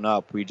ball went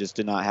up, we just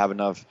did not have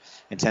enough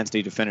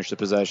intensity to finish the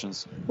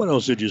possessions. What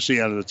else did you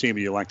see out of the team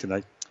you liked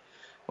tonight?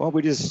 Well,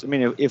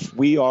 if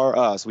we are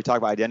us, we talk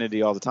about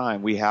identity all the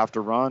time. We have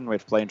to run, we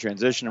have to play in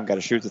transition, we've got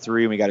to shoot the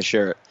 3, and we got to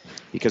share it,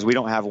 because we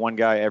don't have one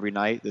guy every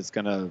night that's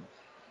going to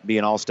be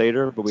an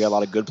all-stater, but we got a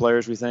lot of good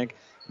players, we think.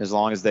 As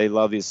long as they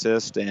love the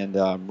assist and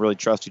really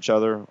trust each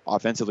other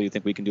offensively, I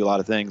think we can do a lot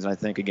of things. And I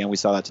think, again, we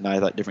saw that tonight. I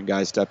thought different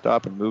guys stepped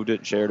up and moved it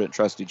and shared it and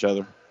trusted each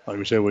other. Like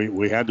we said,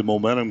 we had the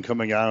momentum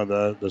coming out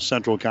of the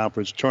Central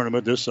Conference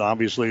tournament. This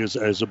obviously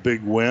is a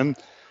big win.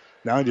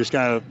 Now you just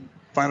got to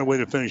find a way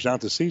to finish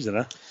out the season,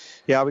 huh?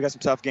 Yeah, we got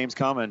some tough games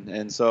coming.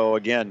 And so,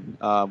 again,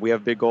 we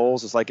have big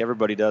goals, just like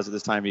everybody does at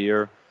this time of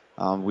year.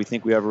 We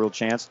think we have a real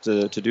chance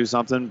to do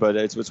something, but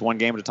it's one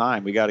game at a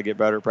time. We got to get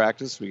better at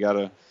practice. We got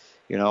to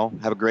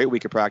have a great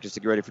week of practice to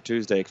get ready for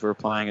Tuesday, because we're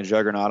playing a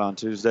juggernaut on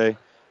Tuesday.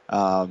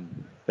 But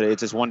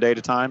it's just one day at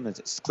a time.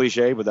 It's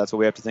cliche, but that's what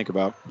we have to think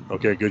about.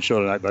 Okay, good show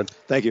tonight, bud.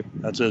 Thank you.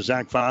 That's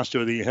Zach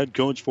Foster, the head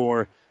coach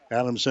for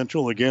Adams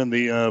Central. Again,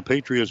 the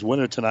Patriots win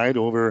it tonight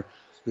over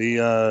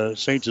the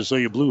St.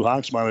 Cecilia Blue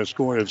Hawks by a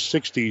score of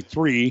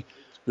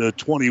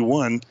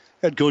 63-21.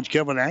 Head coach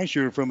Kevin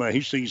Asher from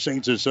Hastings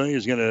St. Cecilia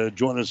is going to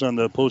join us on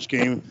the post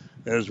game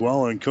as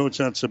well. And coach,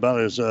 that's about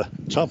as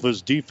tough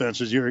as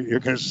defense as you're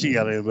going to see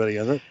out of anybody,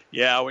 isn't it?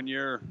 Yeah, when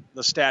you're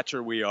the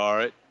stature we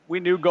are, we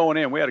knew going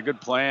in we had a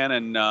good plan,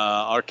 and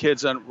our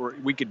kids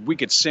we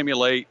could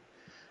simulate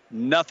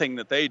nothing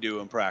that they do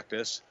in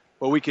practice,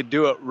 but we could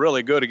do it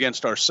really good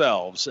against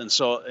ourselves. And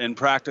so in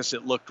practice,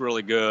 it looked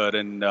really good.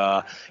 And,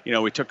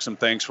 we took some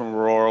things from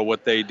Aurora,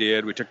 what they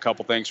did. We took a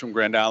couple things from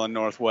Grand Island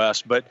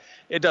Northwest. But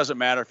it doesn't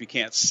matter if you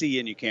can't see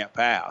and you can't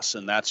pass.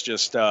 And that's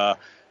just the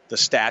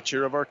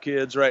stature of our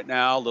kids right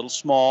now, a little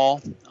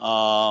small.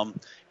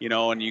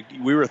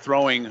 We were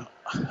throwing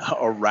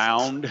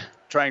around,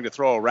 trying to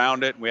throw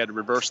around it, and we had to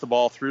reverse the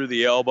ball through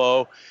the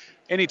elbow.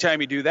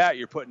 Anytime you do that,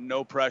 you're putting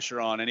no pressure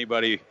on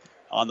anybody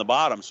on the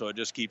bottom, so it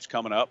just keeps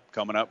coming up,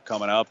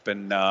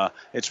 and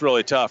it's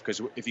really tough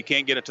because if you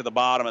can't get it to the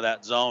bottom of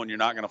that zone, you're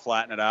not going to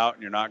flatten it out,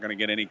 and you're not going to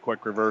get any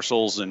quick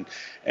reversals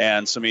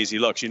and some easy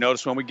looks. You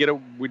notice when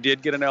we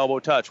did get an elbow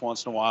touch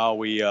once in a while,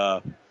 we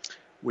got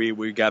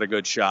a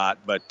good shot,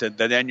 but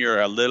then you're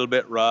a little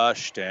bit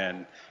rushed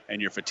and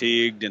you're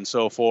fatigued and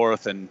so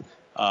forth, and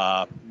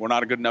we're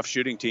not a good enough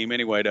shooting team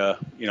anyway to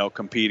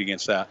compete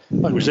against that.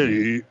 Like we said,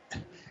 you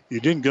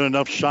didn't get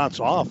enough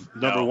shots off.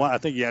 Number one, I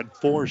think you had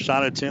 4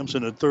 shot attempts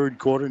in the third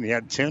quarter, and you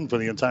had 10 for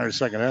the entire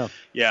second half.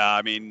 Yeah,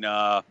 I mean,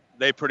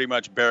 they pretty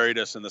much buried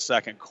us in the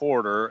second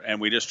quarter, and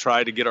we just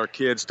tried to get our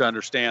kids to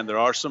understand there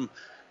are some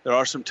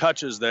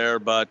touches there,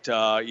 but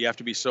you have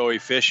to be so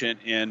efficient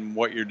in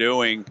what you're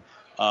doing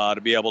to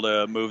be able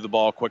to move the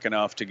ball quick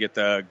enough to get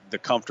the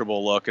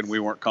comfortable look, and we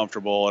weren't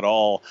comfortable at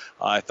all.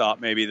 I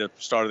thought maybe the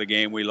start of the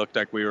game we looked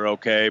like we were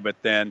okay, but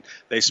then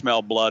they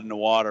smelled blood in the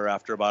water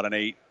after about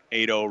an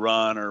 8-0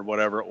 run or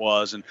whatever it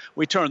was, and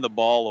we turned the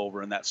ball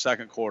over in that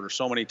second quarter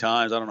so many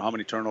times. I don't know how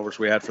many turnovers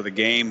we had for the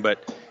game,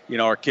 but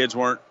our kids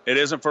weren't. It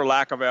isn't for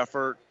lack of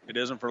effort. It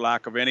isn't for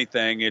lack of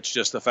anything. It's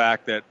just the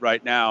fact that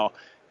right now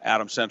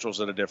Adams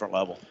Central's at a different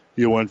level.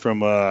 You went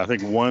from I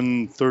think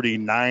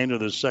 139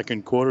 of the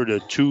second quarter to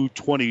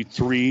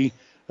 223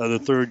 of the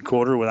third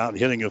quarter without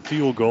hitting a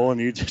field goal, and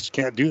you just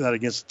can't do that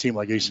against a team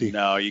like AC.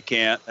 No, you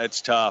can't.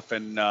 It's tough,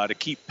 and to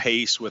keep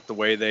pace with the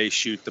way they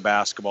shoot the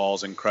basketball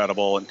is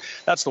incredible, and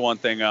that's the one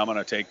thing I'm going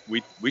to take.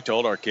 We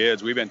told our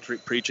kids, we've been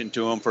preaching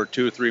to them for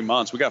 2 or 3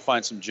 months, we got to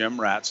find some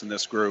gym rats in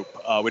this group.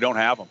 We don't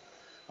have them.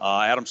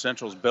 Adams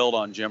Central's built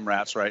on gym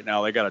rats right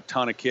now. They got a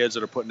ton of kids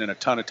that are putting in a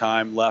ton of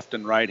time, left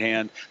and right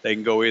hand. They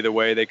can go either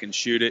way. They can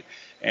shoot it.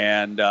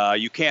 And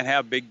you can't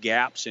have big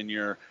gaps in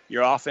your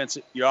offense.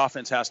 Your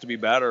offense has to be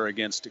better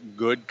against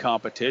good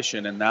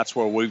competition, and that's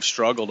where we've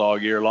struggled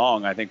all year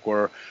long. I think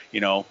we're,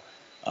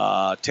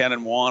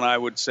 10-1, I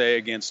would say,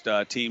 against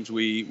teams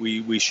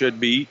we should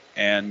beat,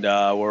 and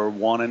we're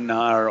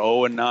 1-9 or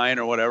 0-9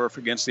 or whatever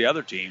against the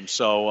other teams.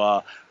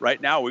 So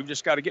right now we've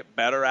just got to get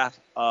better at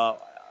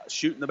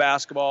shooting the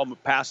basketball,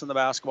 passing the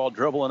basketball,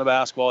 dribbling the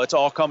basketball. It's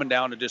all coming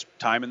down to just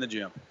time in the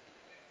gym.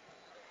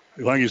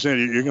 Like you said,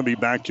 you're going to be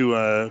back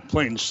to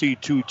playing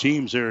C2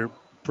 teams there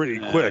pretty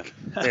quick.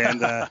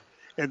 And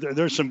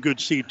there's some good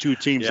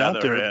C2 teams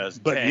out there. There is.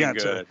 But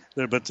good.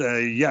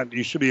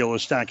 You should be able to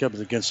stack up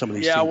against some of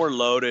these teams. Yeah, we're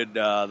loaded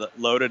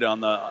on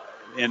the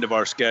end of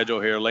our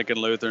schedule here. Lincoln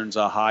Lutheran's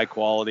a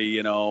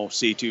high-quality,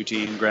 C2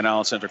 team. Grand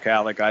Island Central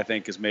Catholic, I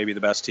think, is maybe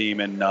the best team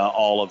in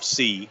all of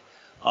C.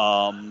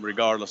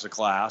 Regardless of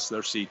class,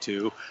 they're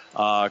C2.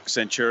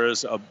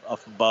 Centura's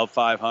above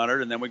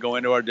 500, and then we go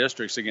into our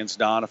districts against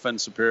Donovan,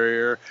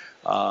 Superior.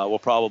 Will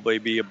probably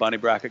be a bunny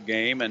bracket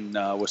game, and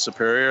with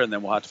Superior, and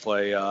then we'll have to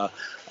play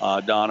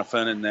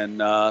Donovan and then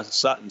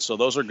Sutton. So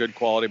those are good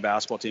quality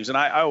basketball teams. And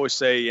I always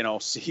say,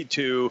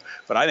 C2,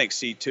 but I think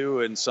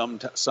C2 in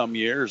some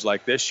years,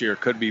 like this year,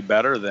 could be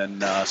better than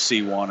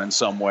C1 in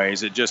some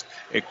ways.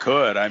 It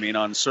could. I mean,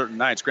 on certain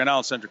nights, Grand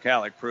Island Central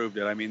Catholic proved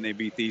it. I mean, they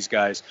beat these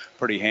guys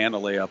pretty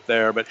handily up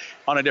there, but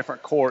on a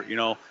different court,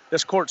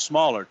 this court's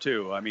smaller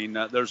too. I mean,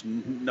 there's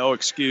no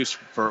excuse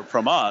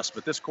from us,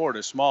 but this court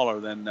is smaller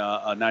than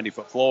a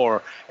 90-foot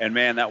floor, and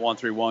man, that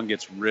 1-3-1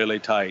 gets really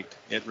tight.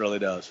 It really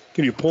does.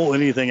 Can you pull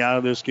anything out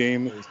of this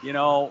game?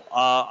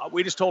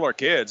 We just told our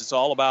kids it's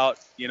all about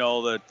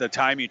the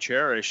time you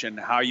cherish and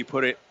how you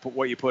put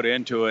what you put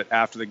into it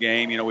after the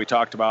game. We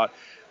talked about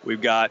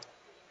we've got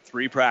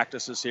 3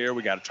 practices here.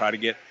 We got to try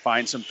to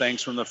find some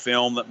things from the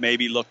film that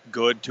maybe look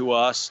good to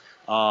us.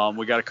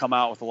 We got to come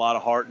out with a lot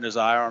of heart and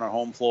desire on our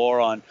home floor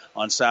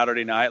on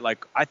Saturday night.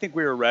 Like, I think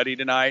we were ready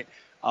tonight,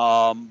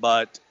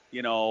 but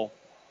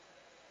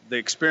the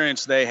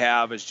experience they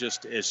have is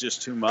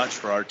just too much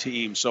for our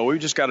team. So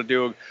we've just got to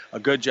do a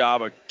good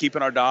job of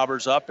keeping our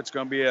daubers up. It's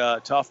going to be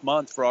a tough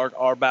month for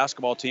our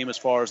basketball team as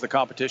far as the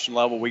competition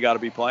level we got to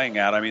be playing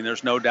at. I mean,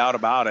 there's no doubt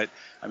about it.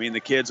 I mean,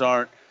 the kids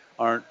aren't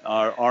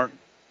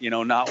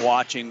not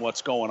watching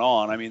what's going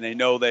on. I mean, they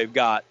know they've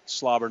got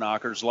slobber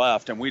knockers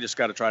left, and we just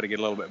got to try to get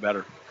a little bit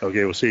better.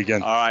 Okay, we'll see you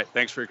again. All right,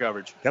 thanks for your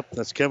coverage. Yep,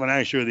 that's Kevin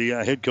Asher, the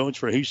head coach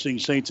for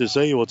Hastings St.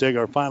 Cecilia. We'll take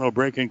our final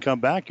break and come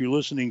back. You're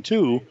listening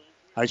to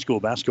high school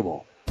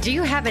basketball. Do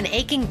you have an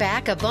aching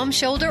back, a bum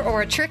shoulder,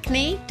 or a trick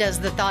knee? Does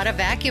the thought of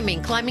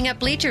vacuuming, climbing up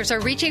bleachers, or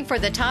reaching for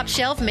the top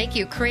shelf make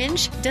you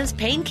cringe? Does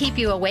pain keep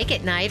you awake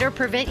at night or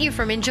prevent you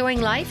from enjoying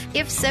life?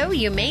 If so,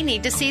 you may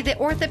need to see the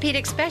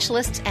orthopedic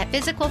specialists at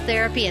Physical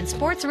Therapy and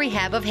Sports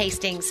Rehab of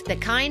Hastings. The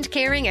kind,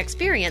 caring,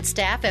 experienced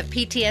staff of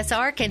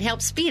PTSR can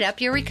help speed up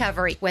your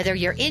recovery. Whether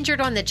you're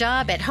injured on the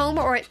job, at home,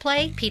 or at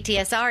play,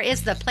 PTSR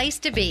is the place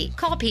to be.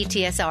 Call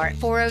PTSR at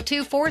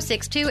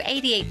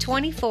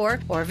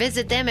 402-462-8824 or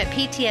visit them at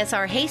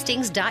PTSRHastings.com.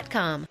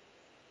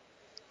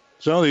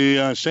 So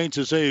the St.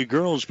 Cecilia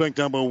girls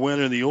picked up a win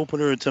in the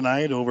opener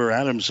tonight over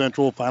Adams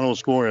Central. Final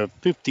score of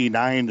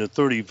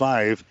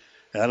 59-35.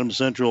 Adams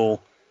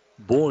Central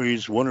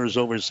boys winners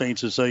over St.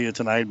 Cecilia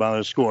tonight by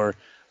a score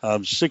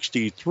of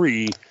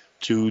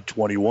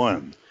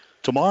 63-21.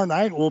 Tomorrow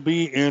night will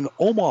be in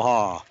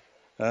Omaha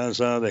as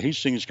the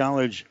Hastings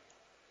College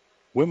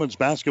women's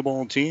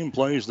basketball team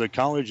plays the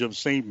College of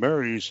St.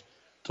 Mary's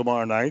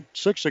tomorrow night.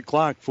 6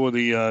 o'clock for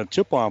the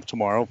tip-off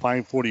tomorrow,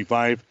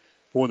 5:45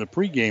 for the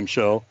pregame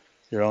show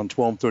here on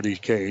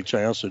 1230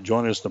 KHIS. So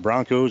join us, the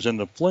Broncos and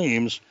the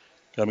Flames,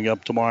 coming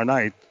up tomorrow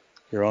night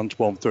here on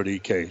 1230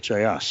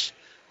 KHIS.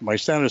 My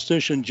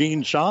statistician,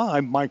 Gene Shaw,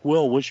 I'm Mike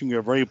Will, wishing you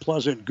a very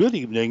pleasant good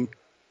evening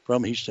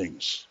from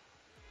Hastings.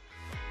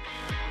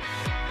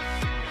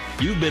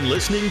 You've been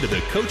listening to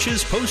the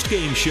Coach's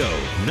Post-Game Show,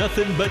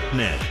 Nothing But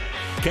Net.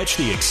 Catch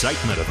the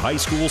excitement of high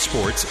school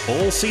sports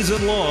all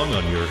season long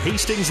on your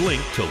Hastings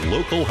link to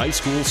local high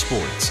school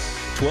sports.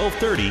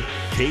 1230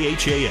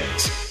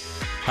 KHAS.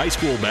 High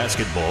school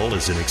basketball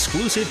is an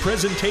exclusive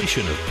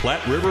presentation of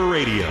Platte River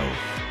Radio.